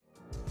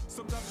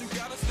Sometimes you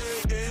gotta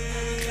stay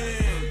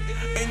in,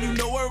 and you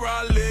know where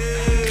I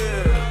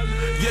live.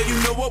 Yeah, you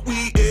know what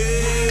we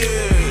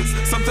is.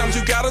 Sometimes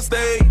you gotta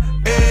stay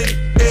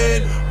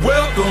in.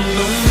 Welcome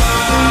to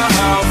my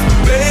house,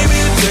 baby.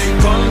 Take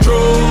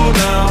control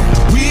now.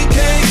 We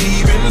can't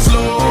even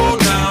slow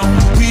down.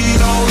 We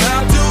don't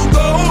have to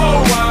go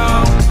a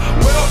while.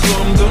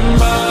 Welcome to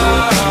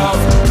my house.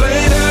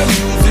 Play that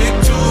music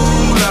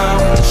too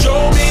loud.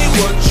 Show me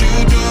what you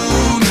do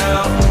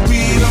now.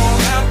 We don't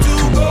have to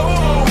go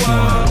a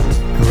while.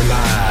 We're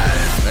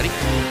live. Ready?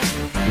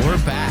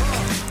 We're back.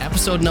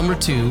 Episode number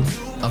 2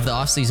 of the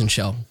Offseason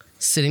show.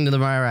 Sitting to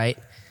my right,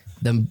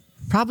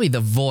 probably the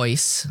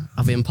voice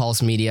of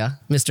Impulse Media,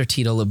 Mr.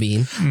 Tito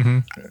Labine. Mm-hmm.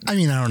 I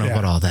mean, I don't know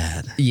about all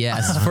that.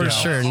 Yes, for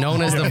sure.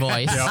 Known as the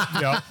voice.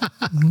 Yep.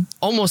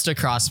 Almost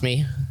across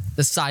me,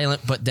 the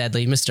silent but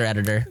deadly Mr.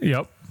 Editor.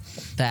 Yep.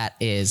 That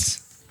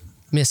is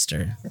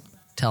Mr.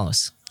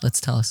 Let's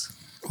tell us.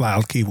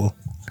 Lyle Keeble.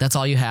 That's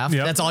all you have?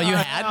 Yep. That's all you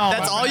had?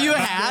 That's all you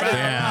had?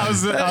 I was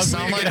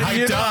Sound like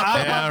hyped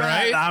up. Yeah,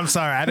 right? I'm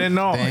sorry. I didn't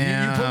know.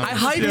 I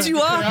hyped you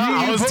up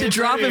I was to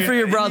drop it for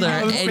your brother,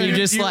 and you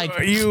just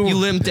you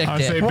limp dicked I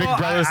say it. Big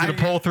Brother's gonna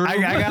pull through.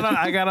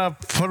 I gotta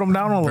put him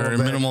down a little Very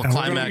bit. minimal And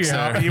climax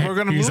we're there. We're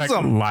gonna He's lose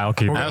like him. Lyle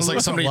Keeble. That was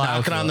like somebody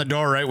knocking on the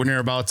door right when you're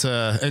about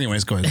to.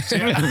 Anyways, go ahead.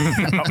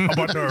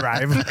 About to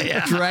arrive.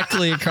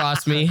 Directly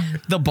across me,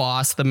 the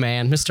boss, the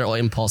man, Mr.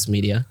 Impulse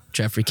Media,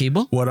 Jeffrey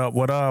Keeble. What up?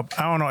 What up?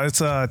 I don't know.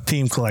 It's a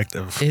team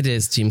collective. It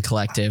is Team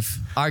Collective.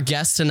 Our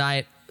guest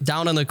tonight,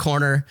 down in the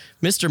corner,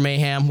 Mr.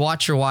 Mayhem.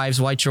 Watch your wives,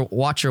 watch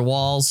your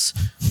walls,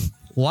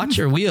 watch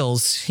your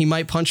wheels. He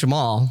might punch them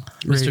all.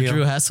 Mr. Radio.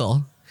 Drew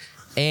Hessil.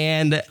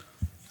 And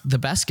the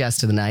best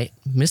guest of the night,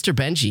 Mr.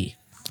 Benji.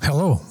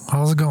 Hello,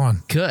 how's it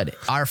going? Good.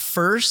 Our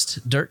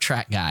first dirt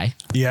track guy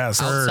Yes.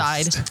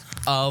 outside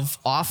of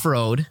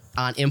off-road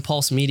on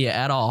Impulse Media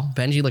at all,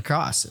 Benji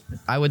LaCrosse.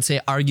 I would say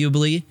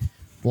arguably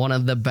one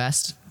of the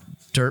best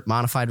dirt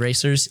modified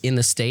racers in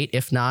the state,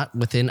 if not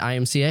within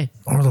IMCA.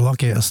 Or the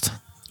luckiest.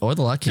 Or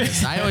the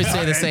luckiest. I always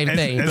say the same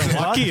thing. Is it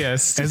luck?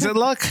 Luckiest. Is it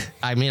luck?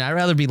 I mean, I'd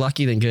rather be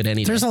lucky than good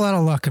any day. There's a lot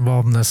of luck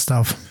involved in this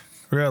stuff.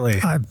 Really?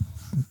 From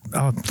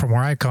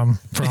where I come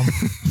from.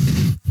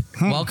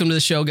 Welcome to the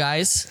show,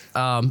 guys.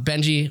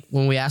 Benji,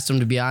 when we asked him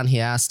to be on, he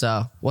asked,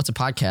 what's a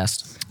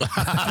podcast?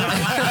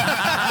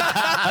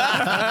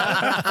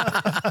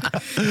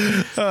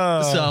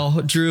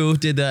 So Drew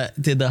did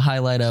the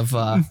highlight of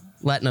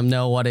letting them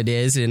know what it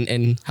is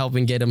and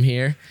helping get them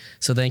here.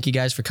 So thank you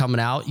guys for coming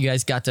out. You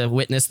guys got to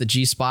witness the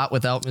G spot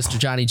without Mr.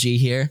 Johnny G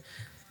here.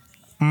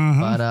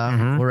 But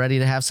we're ready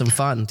to have some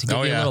fun. To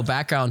give you a little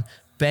background,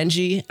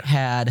 Benji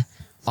had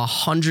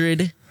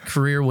 100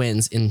 career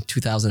wins in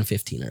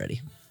 2015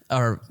 already.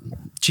 Or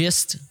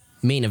just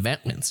main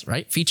event wins,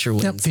 right? Feature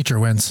wins. Yep, feature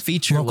wins.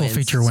 Local wins.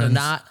 Feature wins.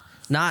 So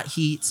not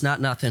heats, not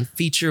nothing.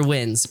 Feature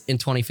wins in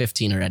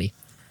 2015 already.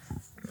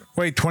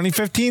 Wait,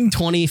 2015?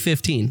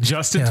 2015.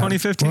 Just in Yeah,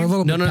 2015? we're a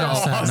little No. bit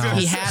past that now.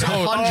 He had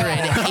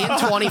 100 in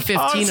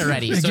 2015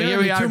 already. So here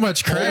we are. Too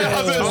much credit.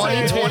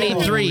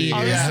 2023. We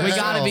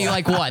got to be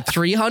like what?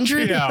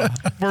 300? Yeah.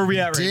 Where are we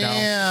at right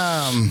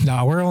now? Damn.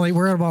 No,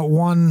 we're at about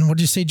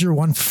what'd you say, Drew?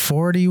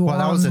 141? Well,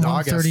 that was in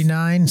August.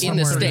 139? In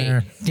the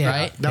state,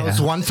 right? That was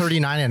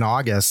 139 in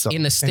August. So.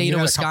 In the And state you of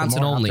had a couple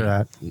Wisconsin more only.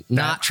 after that.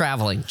 Not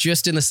traveling.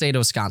 Just in the state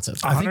of Wisconsin.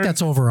 I think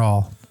that's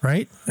overall,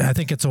 right? I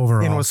think it's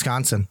overall. In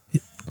Wisconsin.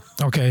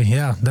 Okay,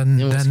 yeah. Then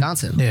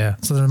Wisconsin. Yeah,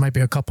 so there might be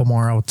a couple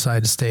more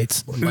outside the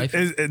states.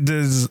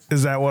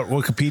 Is that what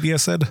Wikipedia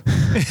said?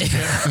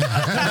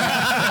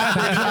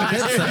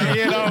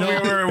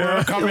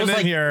 We're coming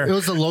in here. It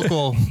was a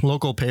local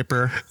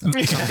paper. The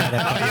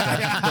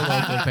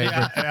local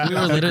paper. We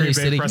were literally Green Bay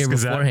sitting Press here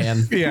Gazette.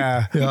 beforehand.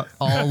 Yeah.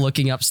 All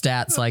looking up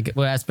stats. Like,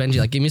 we asked Benji,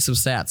 like, give me some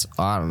stats.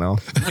 Oh, I don't know.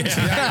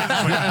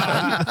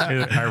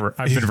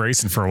 I've been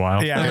racing for a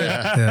while.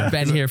 Yeah.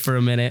 Been here for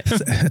a minute.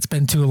 It's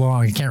been too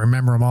long. You can't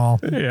remember them all.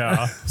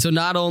 Yeah. So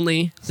not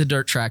only the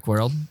dirt track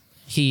world,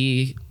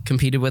 he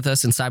competed with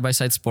us in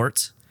side-by-side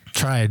sports.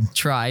 Tried.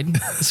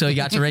 So he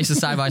got to race a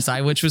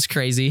side-by-side, which was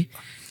crazy.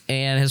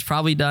 And has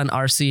probably done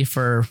RC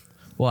for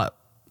what?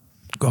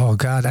 Oh,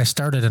 God. I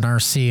started in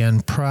RC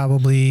and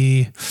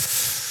probably,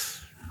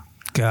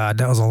 God,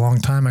 that was a long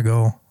time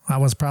ago. I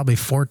was probably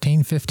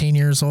 14, 15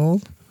 years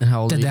old. And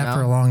how old are Did you that now?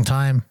 for a long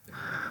time.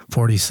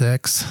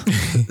 46.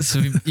 So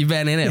you've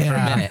been in it for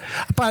a minute.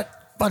 But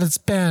it's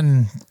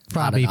been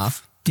probably, On and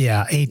off.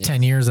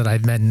 10 years that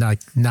I've been like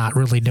not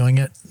really doing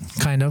it,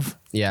 kind of.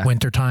 Yeah.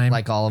 Wintertime.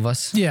 Like all of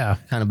us. yeah.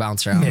 Kind of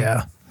bounce around.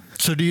 Yeah.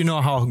 So do you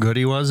know how good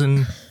he was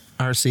in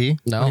RC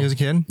No. when he was a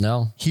kid?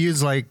 No. He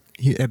is like,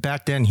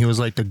 back then, he was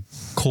like the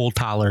Cole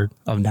Toller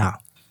of now.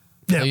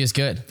 So he was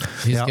good.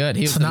 He's Yep. good.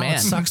 He was So the now man. it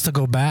sucks to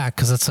go back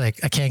because it's like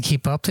I can't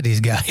keep up to these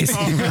guys.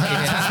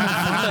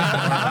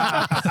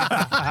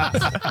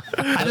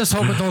 I just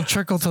hope it don't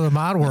trickle to the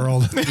mod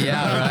world.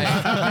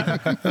 Yeah,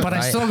 But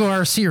I still go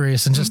RC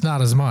racing, just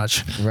not as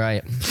much.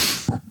 right.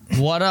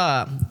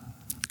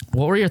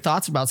 What were your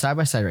thoughts about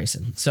side-by-side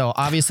racing? So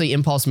obviously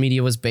Impulse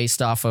Media was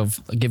based off of,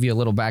 I'll give you a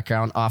little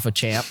background, off of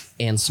Champ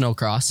and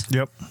Snowcross.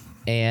 Yep.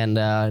 And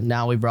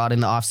now we brought in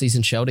the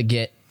off-season show to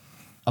get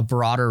a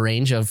broader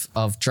range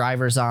of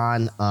drivers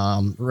on,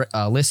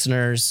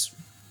 listeners,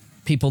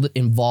 people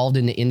involved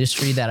in the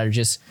industry that are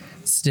just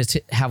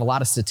have a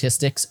lot of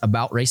statistics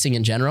about racing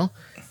in general.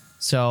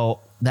 So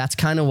that's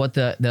kind of what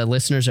the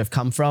listeners have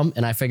come from.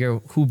 And I figure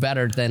who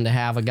better than to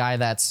have a guy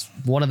that's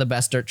one of the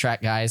best dirt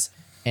track guys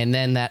and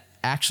then that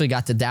actually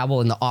got to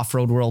dabble in the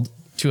off-road world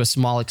to a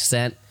small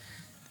extent,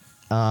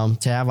 to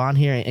have on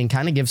here and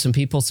kind of give some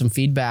people some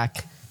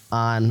feedback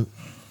on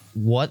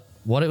what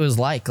it was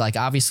like. Like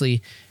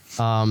obviously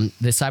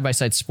the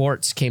side-by-side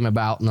sports came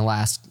about in the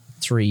last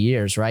 3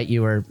 years, right?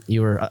 You were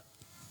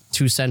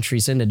 2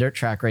 centuries into dirt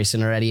track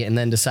racing already and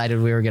then decided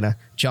we were going to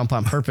jump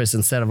on purpose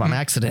instead of on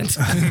accident.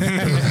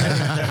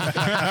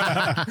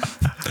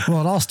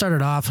 Well, it all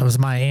started off, it was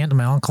my aunt and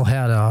my uncle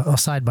had a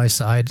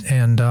side-by-side,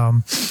 and I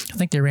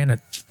think they ran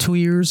it 2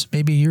 years,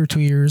 maybe a year, 2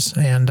 years,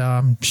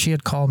 and she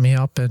had called me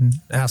up and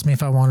asked me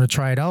if I wanted to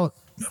try it out.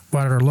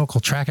 At our local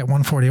track at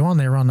 141,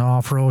 they run the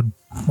off-road,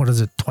 what is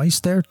it, twice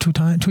there, 2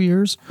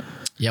 years?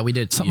 Yeah, we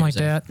did. Something like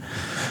that.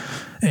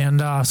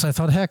 And so I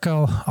thought, heck,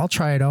 I'll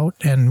try it out.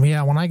 And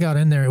yeah, when I got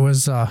in there, it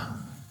was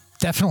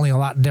definitely a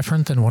lot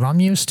different than what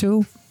I'm used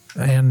to.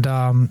 And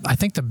I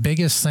think the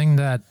biggest thing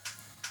that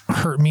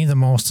hurt me the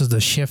most is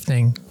the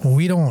shifting.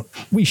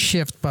 We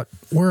shift, but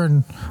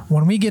when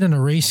we get into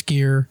race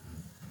gear,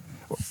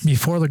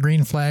 before the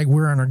green flag,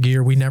 we're in our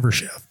gear. We never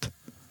shift.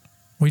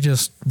 We're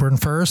in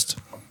first.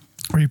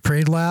 We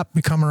parade lap.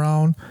 We come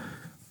around.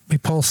 We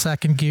pull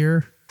second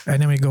gear,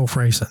 and then we go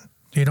racing.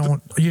 You're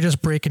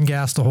just braking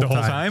gas the whole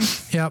time.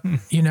 Yep.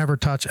 You never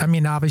touch. I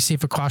mean, obviously,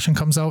 if a caution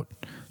comes out,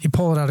 you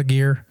pull it out of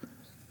gear,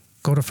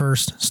 go to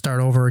first,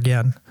 start over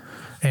again.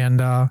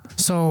 And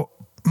so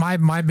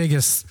my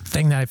biggest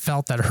thing that I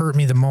felt that hurt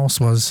me the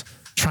most was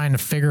trying to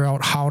figure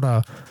out how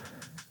to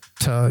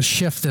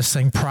shift this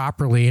thing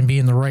properly and be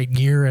in the right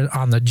gear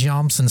on the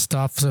jumps and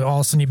stuff. So all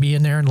of a sudden you be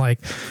in there and like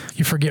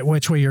you forget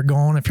which way you're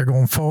going. If you're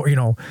going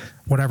forward,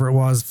 whatever it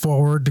was,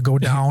 forward to go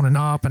down and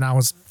up, and I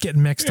was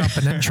getting mixed up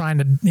and then trying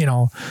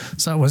to,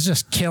 so it was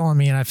just killing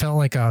me, and I felt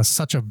like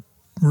such a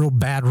real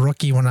bad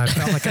rookie when I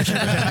felt like I should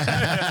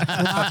have been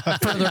a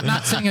lot further.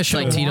 Not saying I should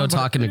have like Tito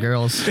talking to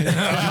girls. I should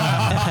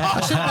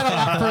have been a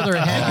lot further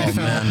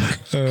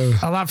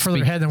ahead. A lot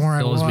further ahead than where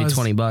I was. Those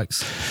be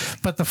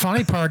 $20. But the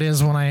funny part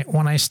is when I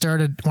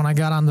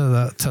got onto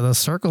the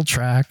circle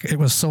track, it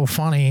was so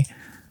funny.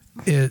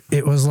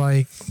 It was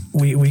like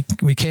we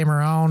came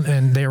around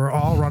and they were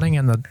all running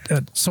in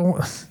the.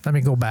 So let me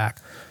go back.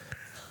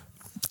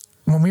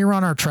 When we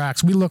run our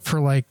tracks, we look for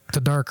like the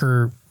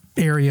darker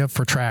area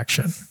for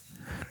traction.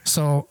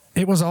 So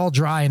it was all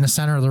dry in the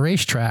center of the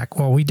racetrack.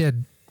 Well, we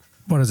did,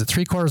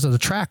 3/4 of the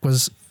track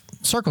was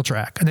circle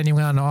track, and then you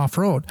went on the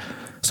off-road.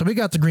 So we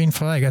got the green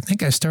flag. I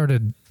think I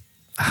started,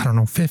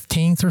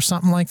 15th or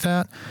something like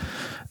that,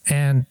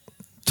 and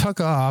took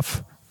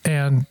off,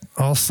 and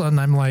all of a sudden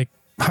I'm like,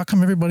 how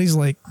come everybody's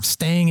like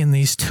staying in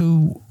these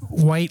 2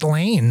 white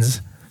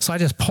lanes? So I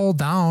just pulled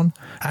down.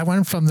 I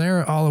went from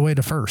there all the way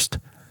to first.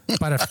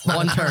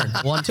 One turn.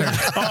 Oh,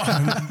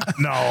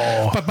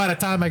 no. But by the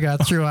time I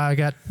got through, I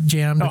got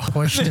jammed and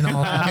pushed and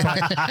all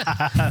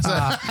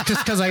that.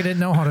 Just because I didn't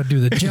know how to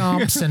do the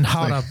jumps and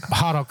how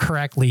to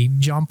correctly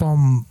jump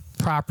them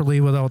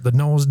properly without the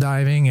nose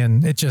diving,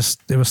 and it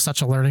was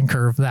such a learning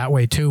curve that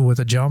way too with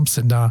the jumps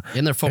and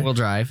in their 4-wheel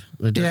drive.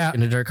 In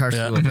the dirt car.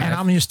 Yeah. And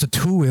I'm used to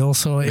 2-wheel,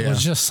 so it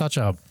was just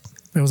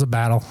it was a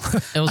battle.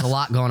 It was a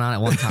lot going on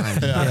at one time.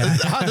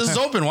 This is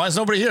open. Why is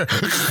nobody here?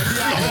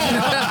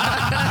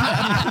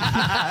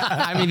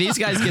 I mean, these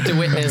guys get to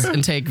witness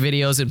and take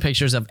videos and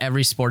pictures of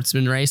every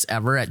sportsman race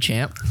ever at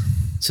Champ.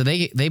 So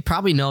they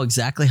probably know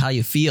exactly how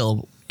you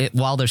feel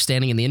while they're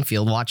standing in the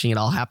infield watching it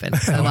all happen.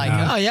 They're like,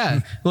 oh yeah,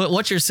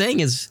 what you're saying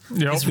is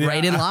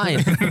right in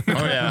line.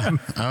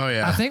 Oh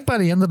yeah. I think by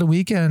the end of the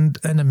weekend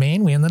in the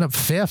main, we ended up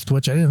 5th,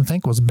 which I didn't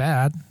think was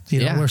bad.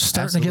 We're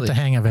starting to get the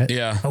hang of it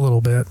a little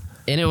bit.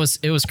 And it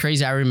was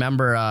crazy. I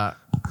remember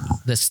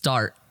the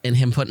start and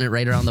him putting it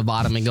right around the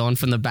bottom and going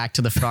from the back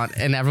to the front.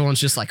 And everyone's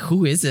just like,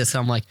 who is this?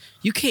 I'm like,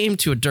 you came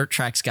to a dirt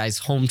tracks guy's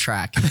home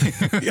track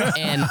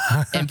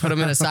and put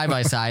him in a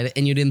side-by-side,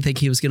 and you didn't think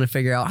he was going to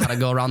figure out how to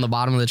go around the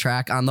bottom of the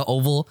track on the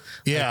oval?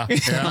 Yeah.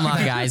 Come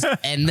on, guys.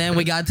 And then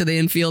we got to the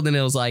infield and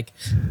it was like,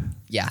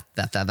 yeah,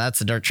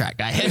 that's a dirt track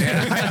guy.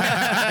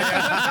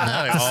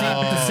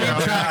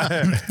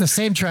 The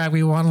same track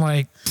we won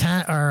like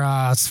 10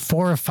 or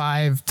 4 or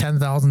 5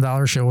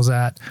 $10,000 shows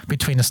at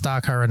between the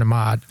stock car and the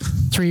mod.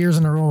 3 years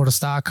in a row with a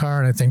stock car,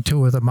 and I think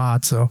 2 with a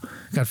mod. So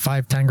got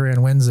 5 $10,000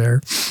 wins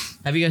there.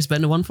 Have you guys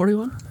been to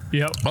 141?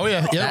 Yep. Oh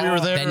yeah, we were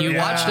there. And you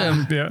watched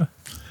him. Yeah.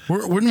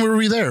 When were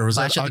we there? Was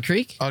Flash that at the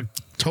Creek?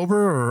 October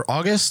or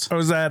August? Oh,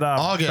 was that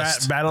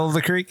August. Battle of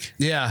the Creek?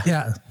 Yeah,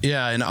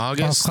 in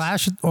August.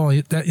 Clash. Oh,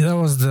 that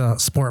was the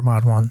sport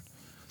mod one.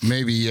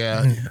 Maybe,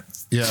 yeah,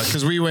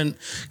 because we went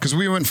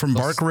from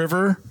Bark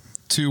River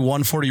to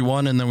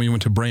 141, and then we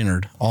went to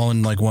Brainerd all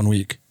in like 1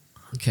 week.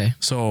 Okay.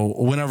 So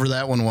whenever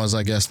that one was,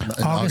 I guess. In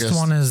August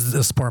one is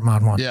the Sport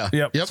Mod one. Yeah.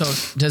 Yep. Yep.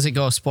 So does it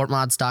go sport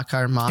mod, stock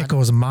car mod? It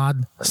goes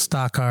mod,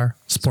 stock car,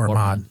 sport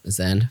mod. is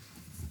the end.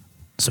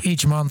 So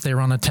each month they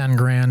run a 10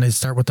 grand. They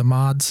start with the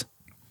mods.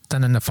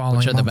 Then in the following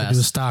Which are the month they do the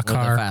best? stock Or the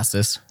car.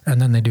 fastest? And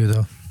then they do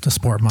the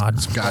sport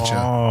mods. Gotcha.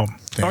 Oh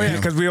yeah, Damn.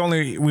 because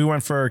we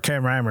went for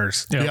Cam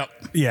Reimers. Yep.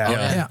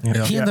 Yeah.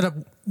 Yeah. He ended up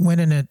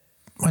winning it.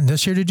 When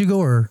this year did you go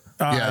or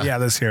Yeah,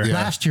 this year. Yeah.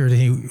 last year? Did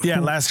he? Yeah,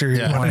 last year.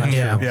 Yeah. Won it.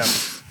 Yeah. Yeah.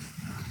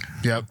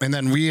 Yep. And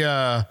then we,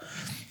 I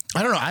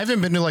don't know. I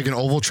haven't been to like an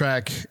oval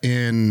track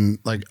in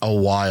like a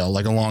while,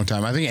 like a long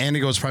time. I think Andy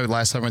goes probably the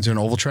last time I went to an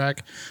oval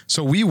track.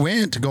 So we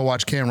went to go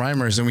watch Cam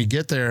Reimers, and we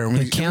get there and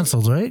They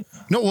canceled, right?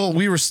 No, well,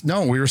 we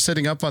were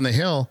sitting up on the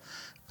hill,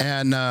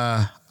 and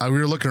we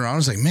were looking around. I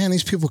was like, man,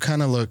 these people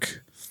kind of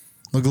look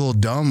a little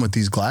dumb with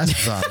these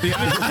glasses on.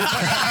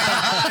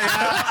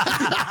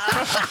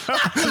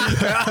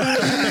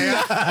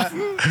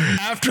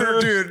 After,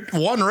 dude,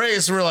 one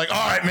race, we were like,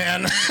 all right,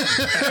 man.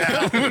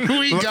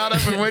 We got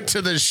up and went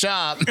to the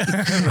shop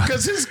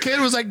because his kid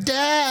was like,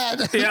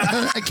 Dad,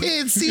 I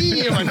can't see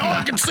you. I'm like, no,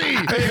 I can see.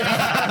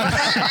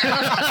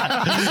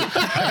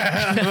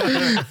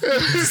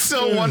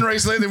 So one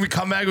race later, we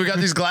come back, we got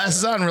these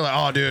glasses on, and we're like,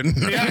 oh, dude. Oh,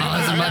 this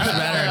is much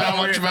better. Not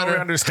much We better.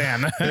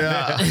 understand.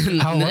 Yeah. And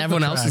then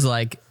everyone else is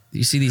like,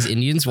 you see these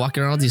Indians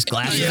walking around with these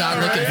glasses on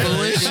looking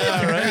foolish?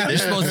 They're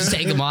supposed to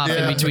take them off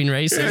in between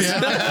races.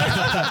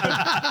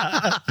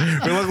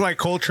 We looked like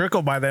Cole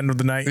Trickle by the end of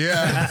the night.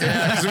 Yeah,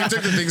 because we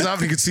took the things off,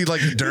 and you could see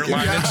like the dirt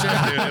line and shit.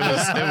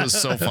 Dude, it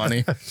was so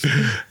funny.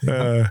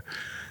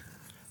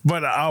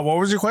 But what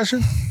was your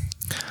question?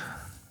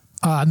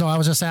 No, I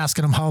was just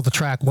asking him how the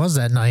track was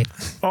that night.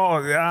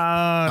 Oh,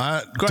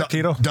 go ahead,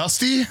 Tito.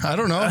 Dusty? I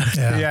don't know.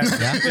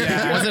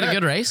 Yeah. Was it a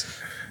good race?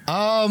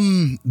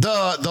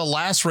 The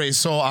last race.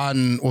 So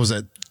on what was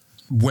it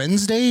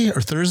Wednesday or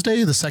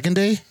Thursday? The second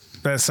day.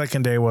 That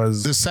second day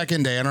was The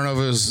second day. I don't know if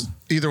it was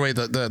either way.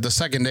 The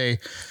second day.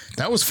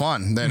 That was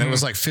fun. Then it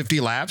was like 50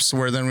 laps.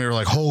 Where then we were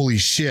like, holy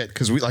shit,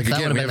 because we like That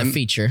again would we have been a haven't.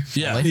 feature.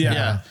 Yeah, probably.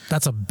 yeah.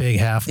 That's a big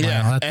half mile.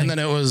 Yeah, That and then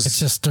it was- It's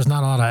just there's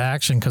not a lot of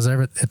action because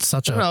it's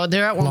such a No,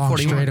 they're at long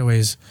 141.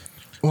 straightaways.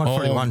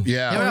 141. They were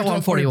Yeah. at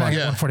 141. Yeah.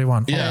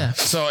 141. Yeah. yeah.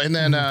 So and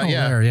then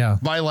there, yeah.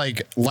 by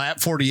like lap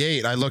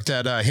 48, I looked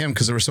at him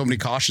because there were so many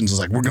cautions. I was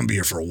like, we're gonna be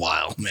here for a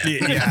while,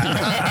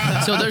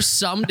 man. So there's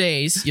some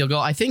days you'll go,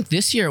 I think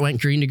this year it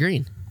went green to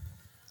green.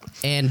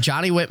 And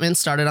Johnny Whitman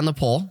started on the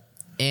pole,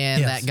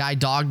 and Yes. that guy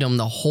dogged him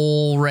the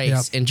whole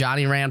race. Yep. And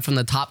Johnny ran from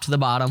the top to the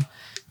bottom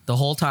the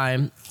whole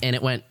time, and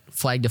it went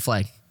flag to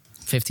flag,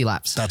 50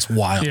 laps. That's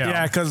wild.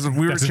 Yeah, because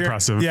we were That's cheering.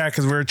 impressive. Yeah,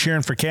 because we were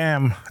cheering for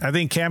Cam. I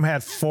think Cam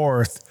had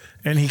fourth,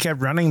 and he kept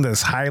running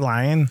this high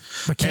line.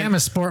 But Cam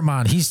is sport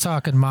mod. He's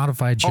talking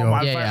modified Joe.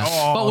 my- Yeah.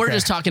 Oh, But we're okay.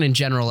 just talking in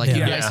general. Like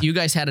Yeah. you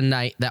guys had a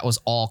night that was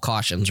all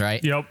cautions,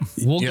 right? Yep.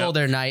 We'll go Yep.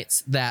 there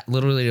nights that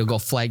literally will go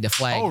flag to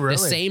flag. Oh, really?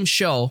 The same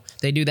show.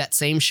 They do that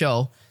same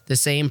show. The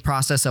same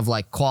process of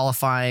like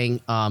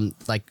qualifying.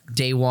 Like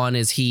day one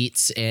is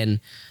heats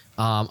and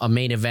a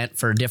main event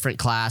for a different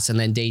class, and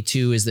then day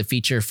two is the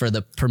feature for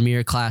the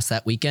premier class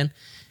that weekend.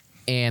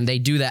 And they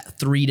do that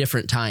 3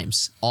 different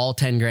times, all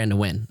 10 grand to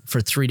win for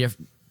three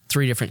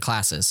different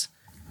classes.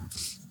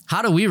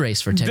 How do we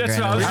race for 10 That's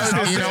grand? what I to was win? just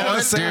gonna You say. know I what,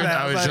 was saying dude?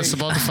 that. I was like- just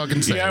about to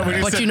fucking say Yeah, that. when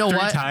you But said you know 3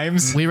 what?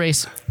 times. We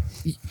race.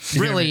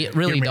 Really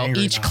me though.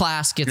 angry Each now.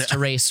 class gets to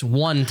race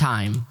one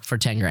time for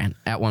 10 grand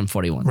at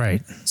 141.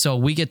 Right. So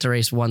we get to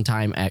race one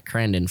time at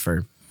Crandon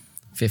for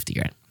 50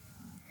 grand.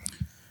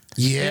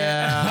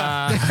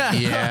 Yeah.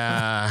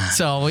 Yeah.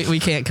 So we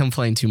can't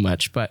complain too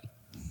much, but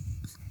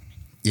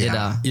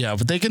Yeah. Yeah.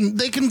 But they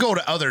can go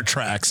to other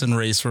tracks and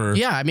race for.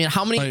 yeah, I mean,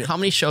 how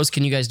many shows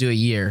can you guys do a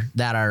year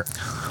that are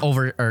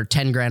over or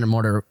 10 grand or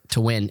more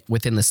to win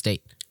within the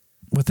state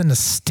Within the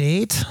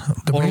state?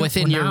 or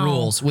within your now-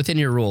 rules? Within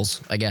your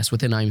rules, I guess,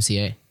 within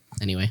IMCA.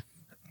 Anyway,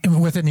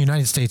 Within the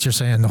United States, you're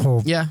saying the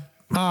whole. yeah.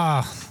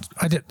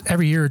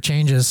 Every year it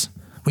changes.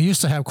 We used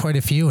to have quite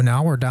a few, and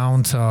now we're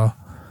down to.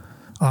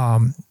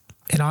 In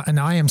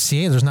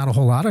IMCA, there's not a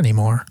whole lot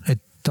anymore.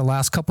 The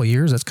last couple of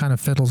years, it's kind of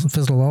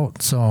fizzled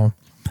out. So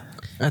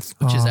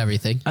Which is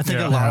everything. I think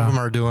a lot of them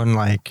are doing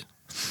like,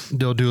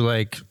 they'll do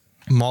like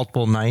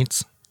multiple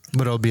nights,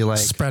 but it'll be like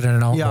spreading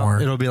it out more.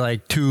 It'll be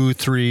like 2,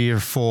 3, or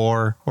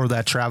 4, or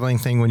that traveling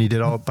thing when you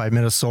did out by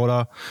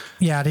Minnesota.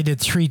 Yeah, they did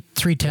three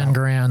 10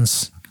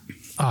 grands,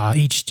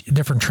 each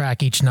different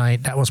track each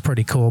night. That was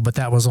pretty cool, but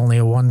that was only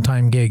a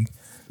one-time gig.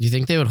 Do you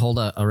think they would hold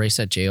a race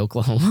at J,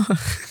 Oklahoma?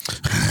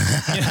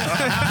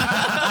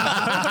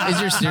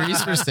 Is your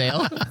series for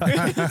sale?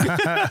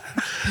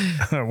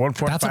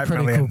 1.5 That's a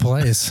pretty million. cool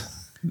place.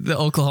 The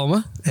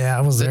Oklahoma? Yeah,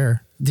 I was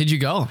there. Did you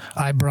go?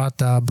 I brought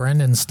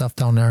Brendan's stuff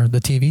down there, the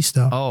TV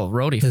stuff. Oh,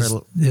 roadie his,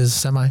 for. his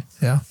semi.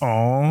 Yeah.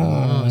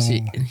 Oh,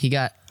 see, he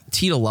got.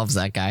 Tito loves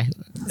that guy.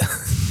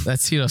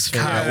 That's Tito's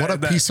favorite. God, what a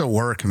piece of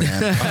work, man.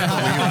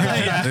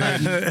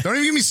 Dude, don't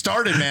even get me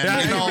started,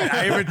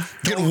 man.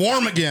 Get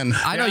warm again.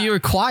 I know you were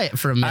quiet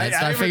for a minute,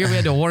 so I figured we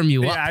had to warm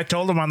you up. Yeah, I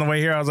told him on the way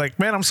here, I was like,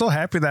 man, I'm so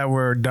happy that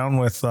we're done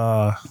with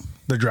the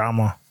the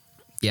drama.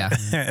 Yeah.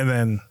 And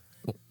then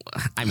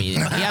I mean, he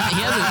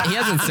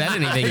hasn't said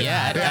anything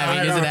yet. I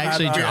mean, is it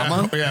actually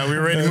drama? Yeah, we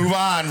were ready to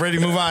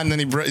move on. Then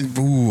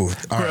ooh,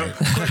 all right.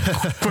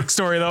 Quick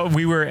story though.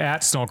 We were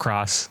at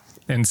Snowcross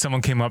and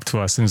someone came up to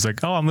us and was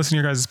like, "Oh, I'm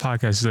listening to your guys'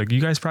 podcast." He's like,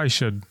 "You guys probably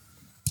should.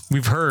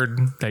 We've heard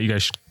that you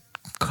guys should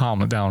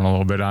calm it down a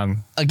little bit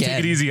on. Again. Take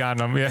it easy on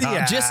them."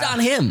 Yeah. Just on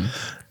him.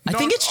 I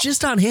think it's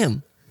just on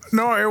him.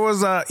 no, it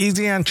was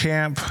easy on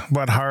Champ,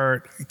 but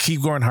hard.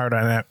 Keep going hard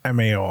on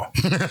MAO.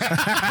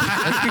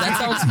 That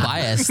sounds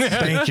biased.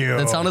 Thank you.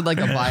 That sounded like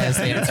a biased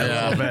answer.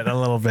 a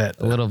little bit.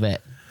 A little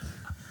bit.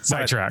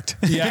 Sidetracked.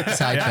 Yeah.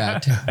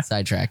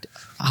 Sidetracked.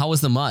 How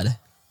was the mud?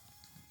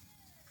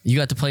 You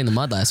got to play in the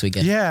mud last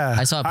weekend. Yeah.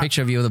 I saw a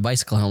picture of you with a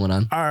bicycle helmet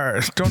on.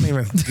 Don't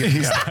even.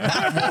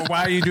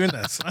 Why are you doing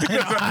this? We're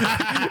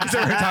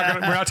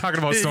not talking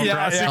about Snowcross.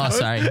 Yeah. Oh,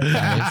 sorry.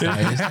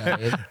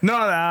 Sorry.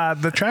 No,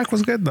 the track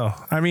was good though.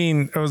 I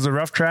mean, it was a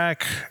rough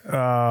track. Like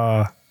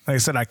I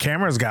said, our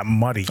cameras got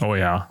muddy. Oh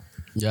yeah.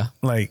 Yeah.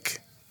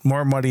 Like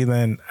more muddy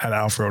than at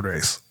off-road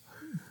race.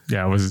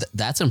 Yeah, it was.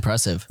 That's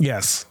impressive.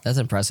 Yes. That's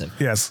impressive.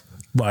 Yes.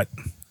 But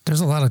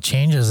There's a lot of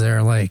changes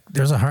there. Like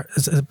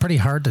it's pretty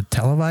hard to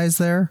televise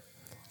there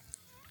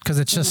because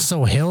it's just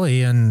so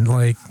hilly and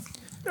like.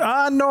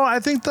 no, I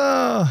think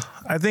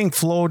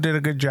Flo did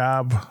a good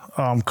job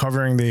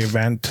covering the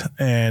event,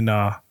 and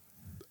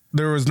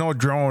there was no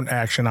drone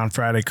action on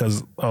Friday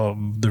because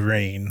of the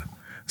rain.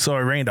 So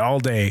it rained all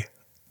day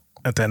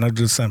at the end of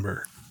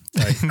December.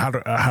 Like how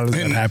does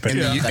that happen? In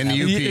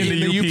the UP. In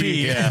the UP.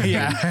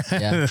 Yeah.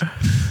 Yeah.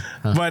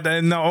 But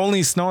the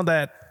only snow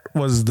that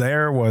was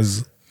there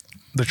was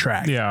the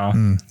track. Yeah.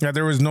 Yeah,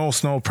 there was no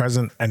snow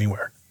present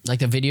anywhere. Like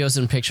the videos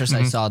and pictures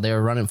I saw, they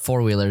were running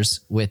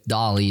 4-wheelers with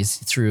dollies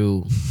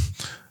through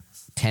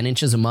 10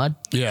 inches of mud,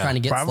 trying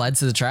to get sleds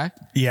to the track.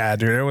 Yeah,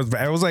 dude, it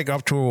was like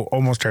up to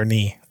almost our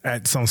knee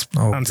at some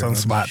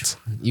spots.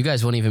 You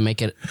guys won't even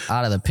make it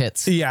out of the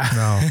pits. Yeah.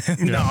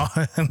 No.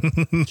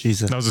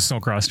 Jesus. That was a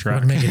Snowcross track.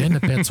 Would make it into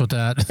pits with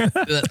that.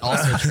 That's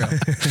also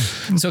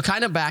true. So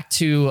kind of back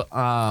to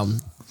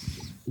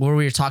where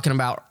we were talking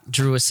about,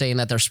 Drew was saying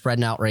that they're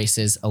spreading out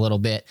races a little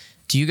bit.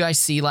 Do you guys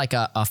see like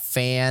a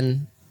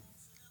fan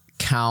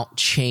count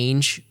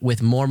change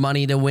with more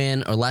money to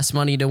win or less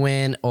money to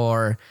win?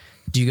 Or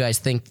do you guys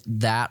think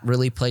that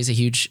really plays a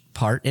huge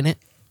part in it?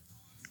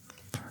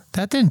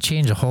 That didn't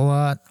change a whole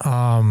lot.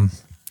 Or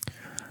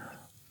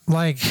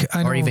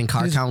even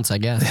car counts, I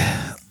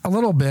guess. A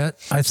little bit,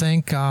 I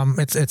think.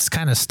 It's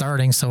kind of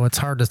starting, so it's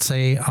hard to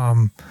say.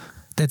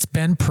 It's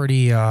been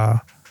pretty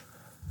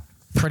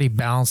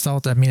balanced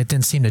out. I mean, it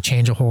didn't seem to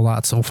change a whole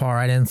lot so far,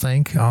 I didn't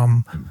think.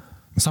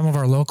 Some of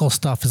our local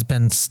stuff has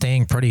been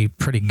staying pretty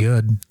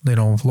good,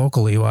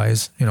 locally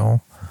wise,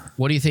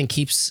 What do you think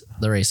keeps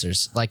the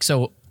racers? Like,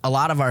 so a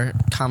lot of our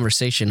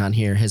conversation on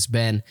here has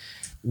been,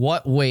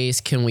 what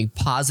ways can we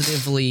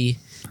positively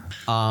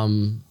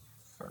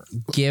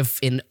give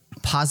in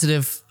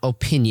positive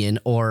opinion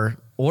or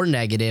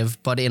negative,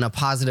 but in a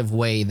positive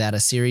way that a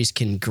series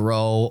can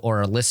grow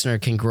or a listener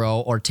can grow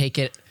or take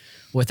it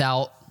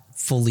without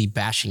fully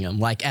bashing them?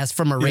 Like, as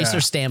from a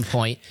racer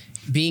standpoint,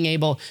 being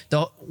able,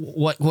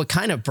 what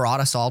kind of brought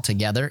us all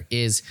together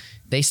is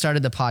they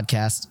started the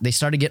podcast, they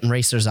started getting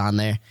racers on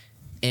there,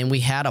 and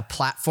we had a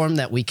platform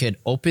that we could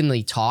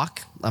openly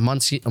talk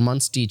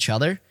amongst each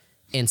other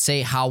and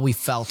say how we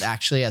felt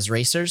actually as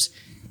racers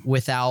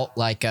without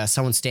like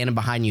someone standing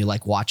behind you,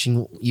 like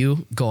watching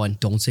you going,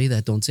 don't say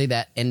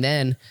that. And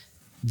then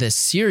the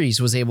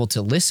series was able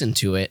to listen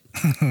to it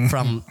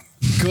from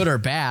good or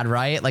bad,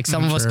 right? Like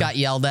some of us got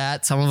yelled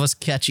at, some of us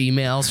catch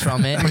emails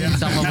from it,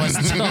 some of us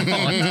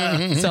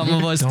don't. Some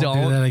of us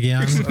don't. Do that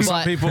again.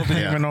 Some people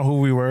didn't even know who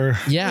we were.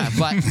 Yeah,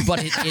 but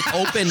it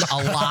opened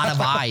a lot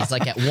of eyes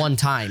like at one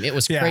time. It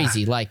was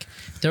crazy. Like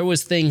there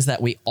was things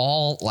that we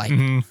all like.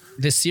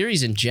 The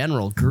series in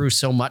general grew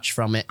so much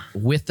from it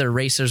with their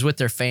racers, with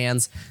their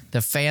fans. The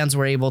fans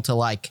were able to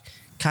like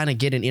kind of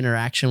get an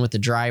interaction with the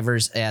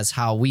drivers as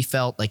how we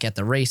felt like at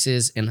the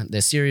races, and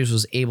the series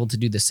was able to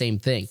do the same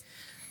thing.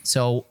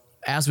 So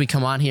as we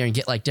come on here and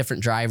get like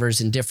different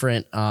drivers and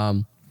different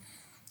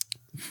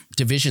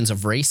divisions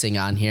of racing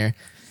on here,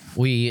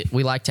 we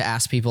like to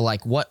ask people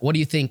like, what do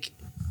you think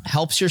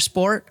helps your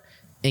sport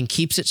and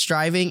keeps it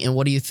striving, and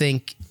what do you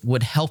think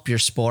would help your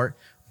sport?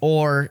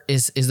 Or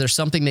is there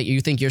something that you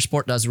think your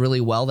sport does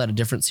really well that a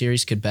different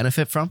series could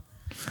benefit from?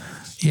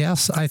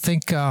 Yes, I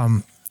think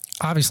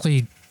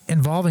obviously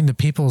involving the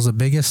people is the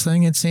biggest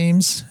thing, it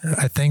seems.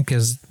 I think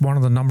is one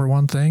of the number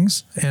one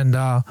things. And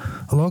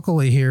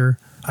locally here,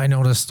 I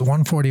noticed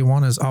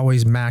 141 is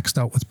always maxed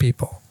out with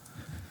people.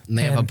 And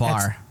they have a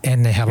bar.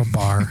 And they have a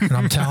bar. And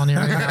I'm telling you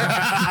right now.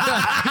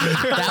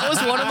 That was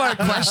one of our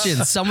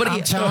questions.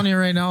 I'm telling you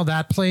right now,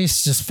 that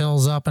place just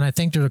fills up. And I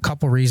think there's a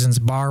couple reasons.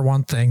 Bar,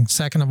 one thing.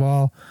 Second of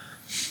all,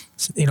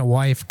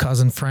 wife,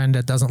 cousin, friend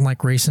that doesn't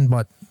like racing,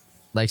 but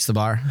likes the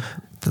bar.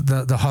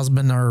 The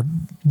husband or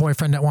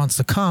boyfriend that wants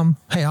to come.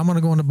 Hey, I'm going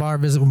to go in the bar,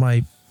 visit with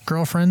my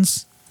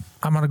girlfriends.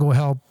 I'm going to go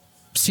help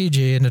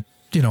CJ in the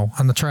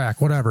on the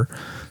track, whatever.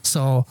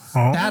 So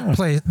that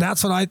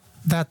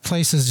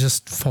place is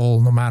just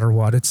full no matter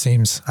what, it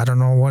seems. I don't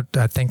know what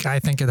I think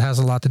it has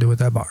a lot to do with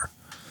that bar.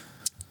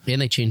 And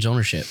they changed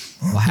ownership.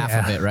 Well,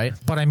 half of it, right?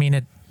 But I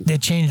mean, they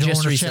changed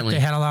Just ownership. recently. They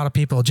had a lot of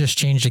people just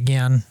changed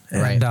again.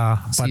 Right. And,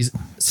 but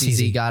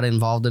CZ got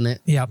involved in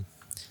it. Yep.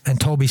 And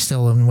Toby's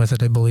still in with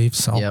it, I believe.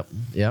 So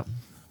Yep.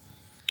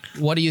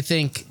 What do you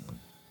think,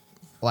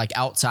 like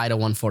outside of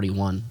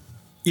 141?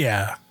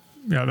 Yeah.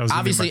 Yeah, that was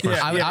Obviously,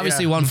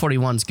 obviously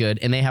 141's good,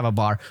 and they have a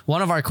bar.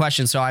 One of our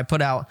questions, so I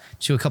put out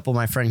to a couple of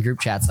my friend group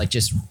chats, like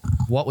just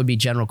what would be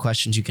general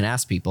questions you can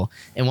ask people,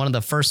 and one of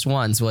the first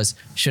ones was,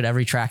 should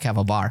every track have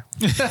a bar?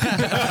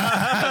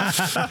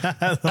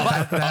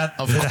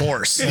 Of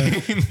course.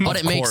 But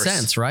it makes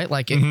sense, right?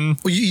 Like, Well,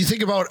 you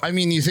think about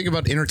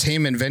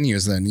entertainment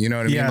venues then, you know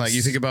what I mean? Yes. Like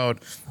you think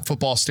about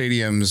football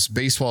stadiums,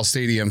 baseball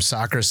stadiums,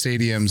 soccer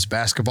stadiums,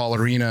 basketball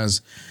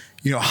arenas,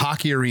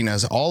 hockey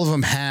arenas, all of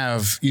them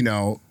have,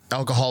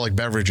 alcoholic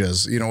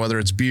beverages, whether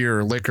it's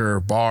beer, liquor,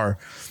 bar,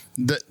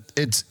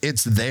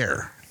 it's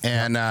there.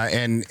 And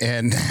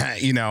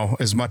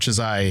as much as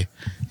I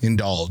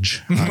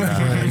indulge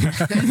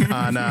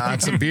on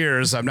some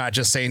beers, I'm not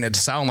just saying it to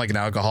sound like an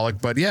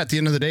alcoholic, but yeah, at the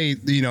end of the day,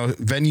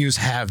 venues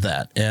have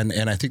that. And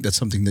I think that's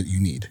something that you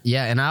need.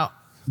 yeah, and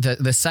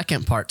the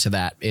second part to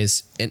that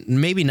is, and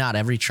maybe not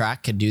every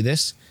track could do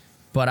this,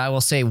 but I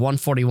will say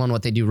 141,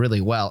 what they do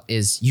really well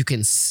is you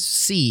can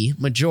see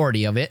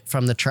majority of it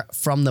from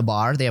the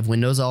bar. They have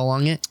windows all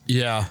along it.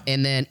 Yeah.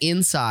 And then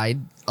inside,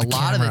 a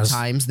lot of the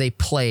times they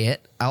play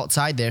it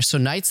outside there. So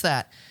nights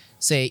that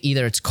say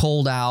either it's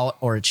cold out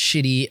or it's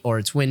shitty or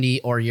it's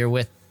windy or you're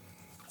with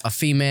a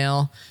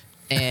female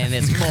and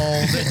it's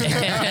cold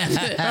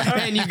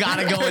and you got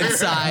to go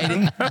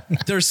inside,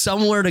 there's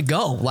somewhere to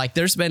go. Like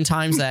there's been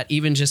times that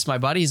even just my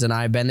buddies and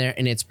I have been there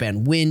and it's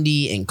been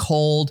windy and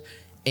cold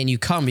and you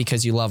come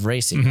because you love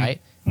racing, right?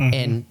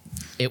 And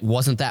it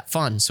wasn't that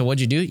fun. So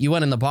what'd you do? You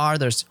went in the bar,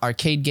 there's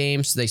arcade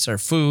games, they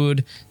serve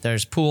food,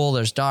 there's pool,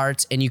 there's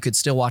darts, and you could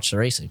still watch the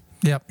racing.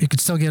 Yep, you could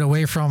still get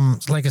away from,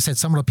 like I said,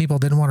 some of the people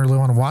didn't really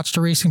want to watch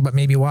the racing, but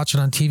maybe watch it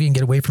on TV and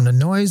get away from the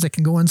noise. They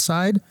can go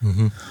inside.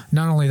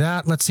 Not only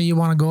that, let's say you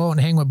want to go out and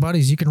hang with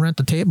buddies, you can rent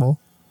a table,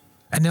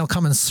 and they'll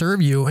come and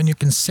serve you, and you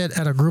can sit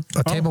at a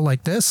table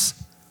like this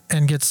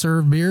and get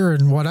served beer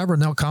and whatever,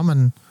 and they'll come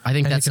and I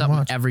think and that's you can something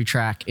watch. every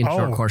track in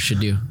short course should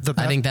do.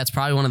 I think that's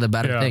probably one of the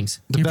better things.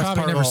 You best probably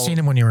part never of all- seen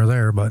him when you were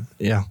there, but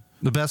Yeah.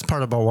 The best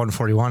part about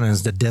 141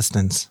 is the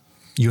distance.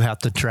 You have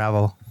to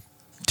travel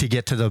to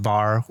get to the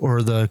bar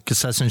or the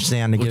concession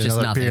stand to Which get is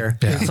another nothing. beer.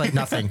 Yeah. It's like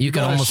nothing. You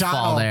can go to almost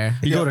fall there.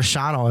 You go to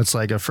Shawano, it's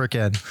like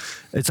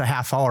it's a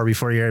half hour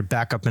before you're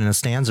back up in the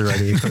stands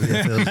already because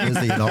it feels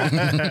busy,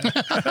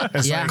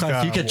 Yeah.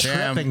 Like, you could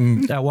trip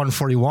damn. at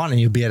 141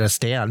 and you'd be at a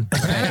stand.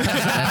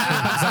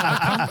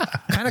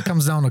 kind of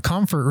comes down to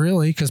comfort,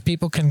 really, because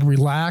people can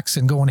relax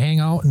and go and hang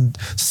out and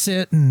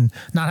sit and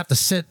not have to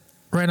sit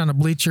right on the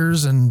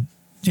bleachers and,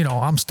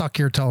 I'm stuck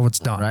here till it's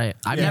done. Right.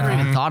 I've never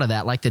even thought of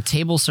that. Like the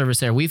table service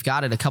there, we've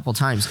got it a couple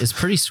times. It's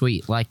pretty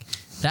sweet. Like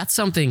that's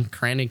something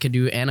Crandon could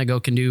do,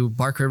 Anago can do,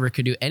 Bark River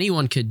could do,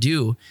 anyone could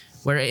do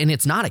and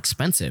it's not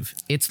expensive.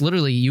 It's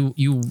literally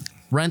you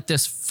rent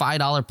this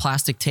 $5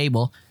 plastic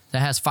table that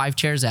has 5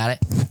 chairs at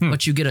it,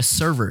 but you get a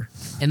server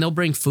and they'll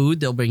bring food,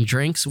 they'll bring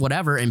drinks,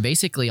 whatever. And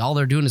basically all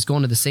they're doing is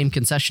going to the same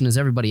concession as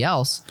everybody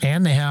else.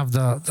 And they have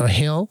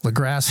the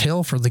grass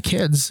hill for the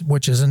kids,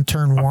 which is in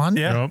turn 1.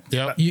 Yeah.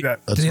 Yep.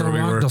 That's where we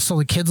were. So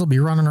the kids will be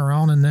running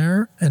around in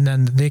there, and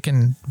then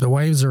the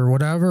wives or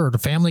whatever, or the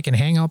family can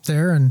hang up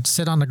there and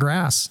sit on the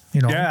grass.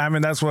 Yeah, I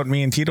mean, that's what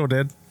me and Tito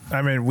did.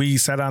 I mean, we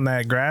sat on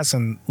that grass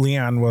and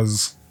Leon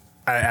was,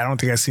 I don't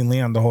think I've seen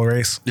Leon the whole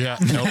race. Yeah.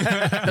 Nope.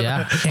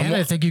 Yeah. And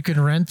I think you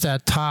can rent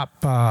that top.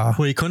 Well,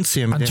 you couldn't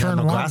see him. He didn't have turn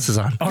no one. glasses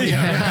on. Oh,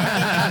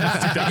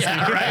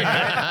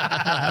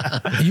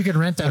 You can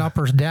rent that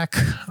upper deck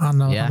on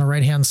the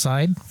right hand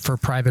side for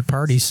private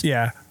parties.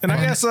 Yeah. And I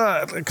guess,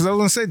 because I was going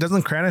to say,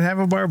 doesn't Crandon have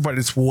a bar? But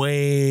it's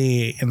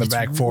way in the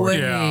back forward.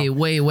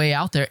 Way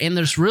out there. And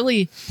there's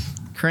really,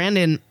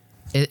 Crandon,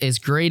 as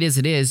great as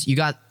it is, you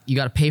got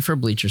to pay for a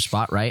bleacher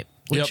spot, right?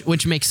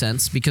 Which makes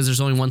sense because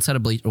there's only one set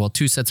of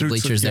two sets of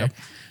bleachers there.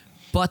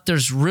 But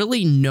there's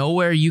really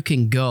nowhere you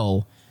can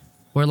go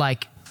where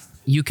like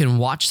you can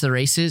watch the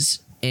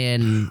races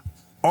and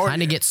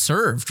kind of get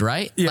served,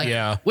 right? Yeah. Like,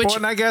 Yeah. Which, Well,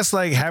 and I guess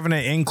like having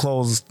it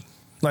enclosed,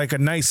 like a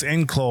nice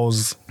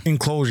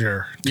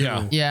enclosure. too.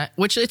 Yeah. yeah,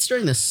 which it's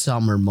during the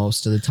summer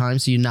most of the time,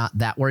 so you're not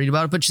that worried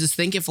about it. But just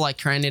think if like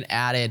Crandon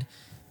added,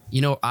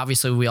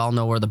 obviously we all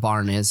know where the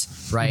barn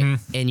is, right?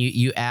 And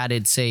you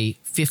added, say,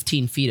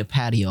 15 feet of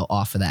patio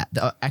off of that,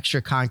 the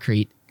extra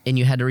concrete, and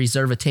you had to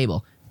reserve a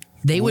table.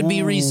 They would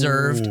be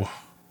reserved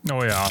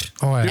Oh yeah.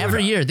 Oh, yeah.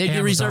 every year. They'd be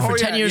Amazon. reserved for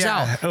 10 years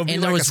out. It'll be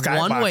And there like was a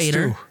one skybox,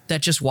 waiter too.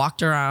 that just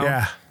walked around.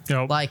 Yeah.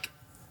 Yep. Like,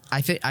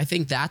 I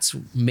think that's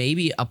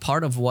maybe a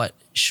part of what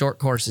short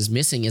course is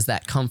missing is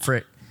that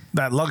comfort,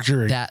 That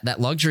luxury.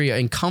 that luxury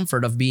and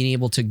comfort of being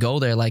able to go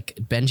there, like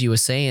Benji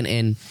was saying,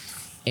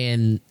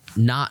 and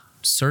not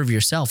serve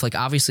yourself. Like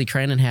obviously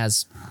Crandon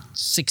has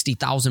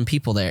 60,000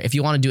 people there. If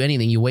you want to do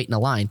anything, you wait in a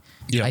line.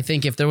 Yeah. I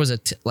think if there was a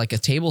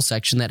table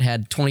section that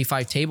had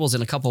 25 tables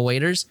and a couple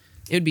waiters,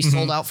 it would be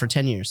sold out for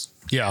 10 years.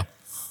 Yeah.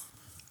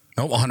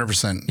 No,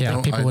 100%.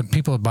 Yeah,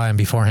 people would buy them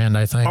beforehand,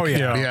 I think. Oh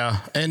yeah. Yeah.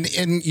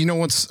 And you know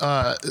what's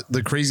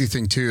the crazy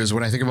thing too is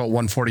when I think about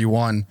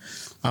 141,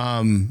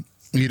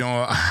 you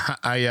know,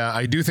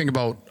 I do think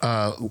about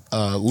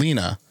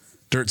Lena,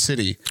 Dirt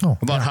City,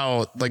 about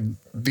how like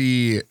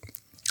the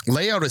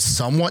layout is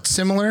somewhat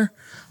similar.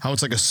 How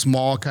it's like a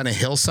small kind of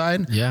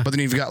hillside, but then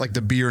you've got like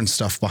the beer and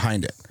stuff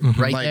behind it,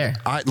 Right like, there.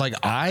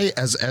 I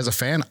as a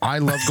fan, I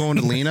love going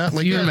to Lena.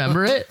 Like, You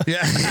remember it?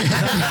 Yeah,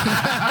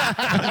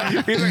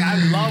 He's like,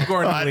 I love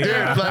going to dude,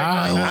 Lena. like,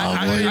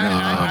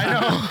 I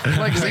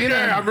know. Like Lena,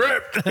 I'm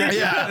ripped.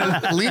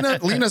 yeah,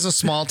 Lena's a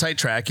small, tight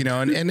track, you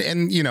know,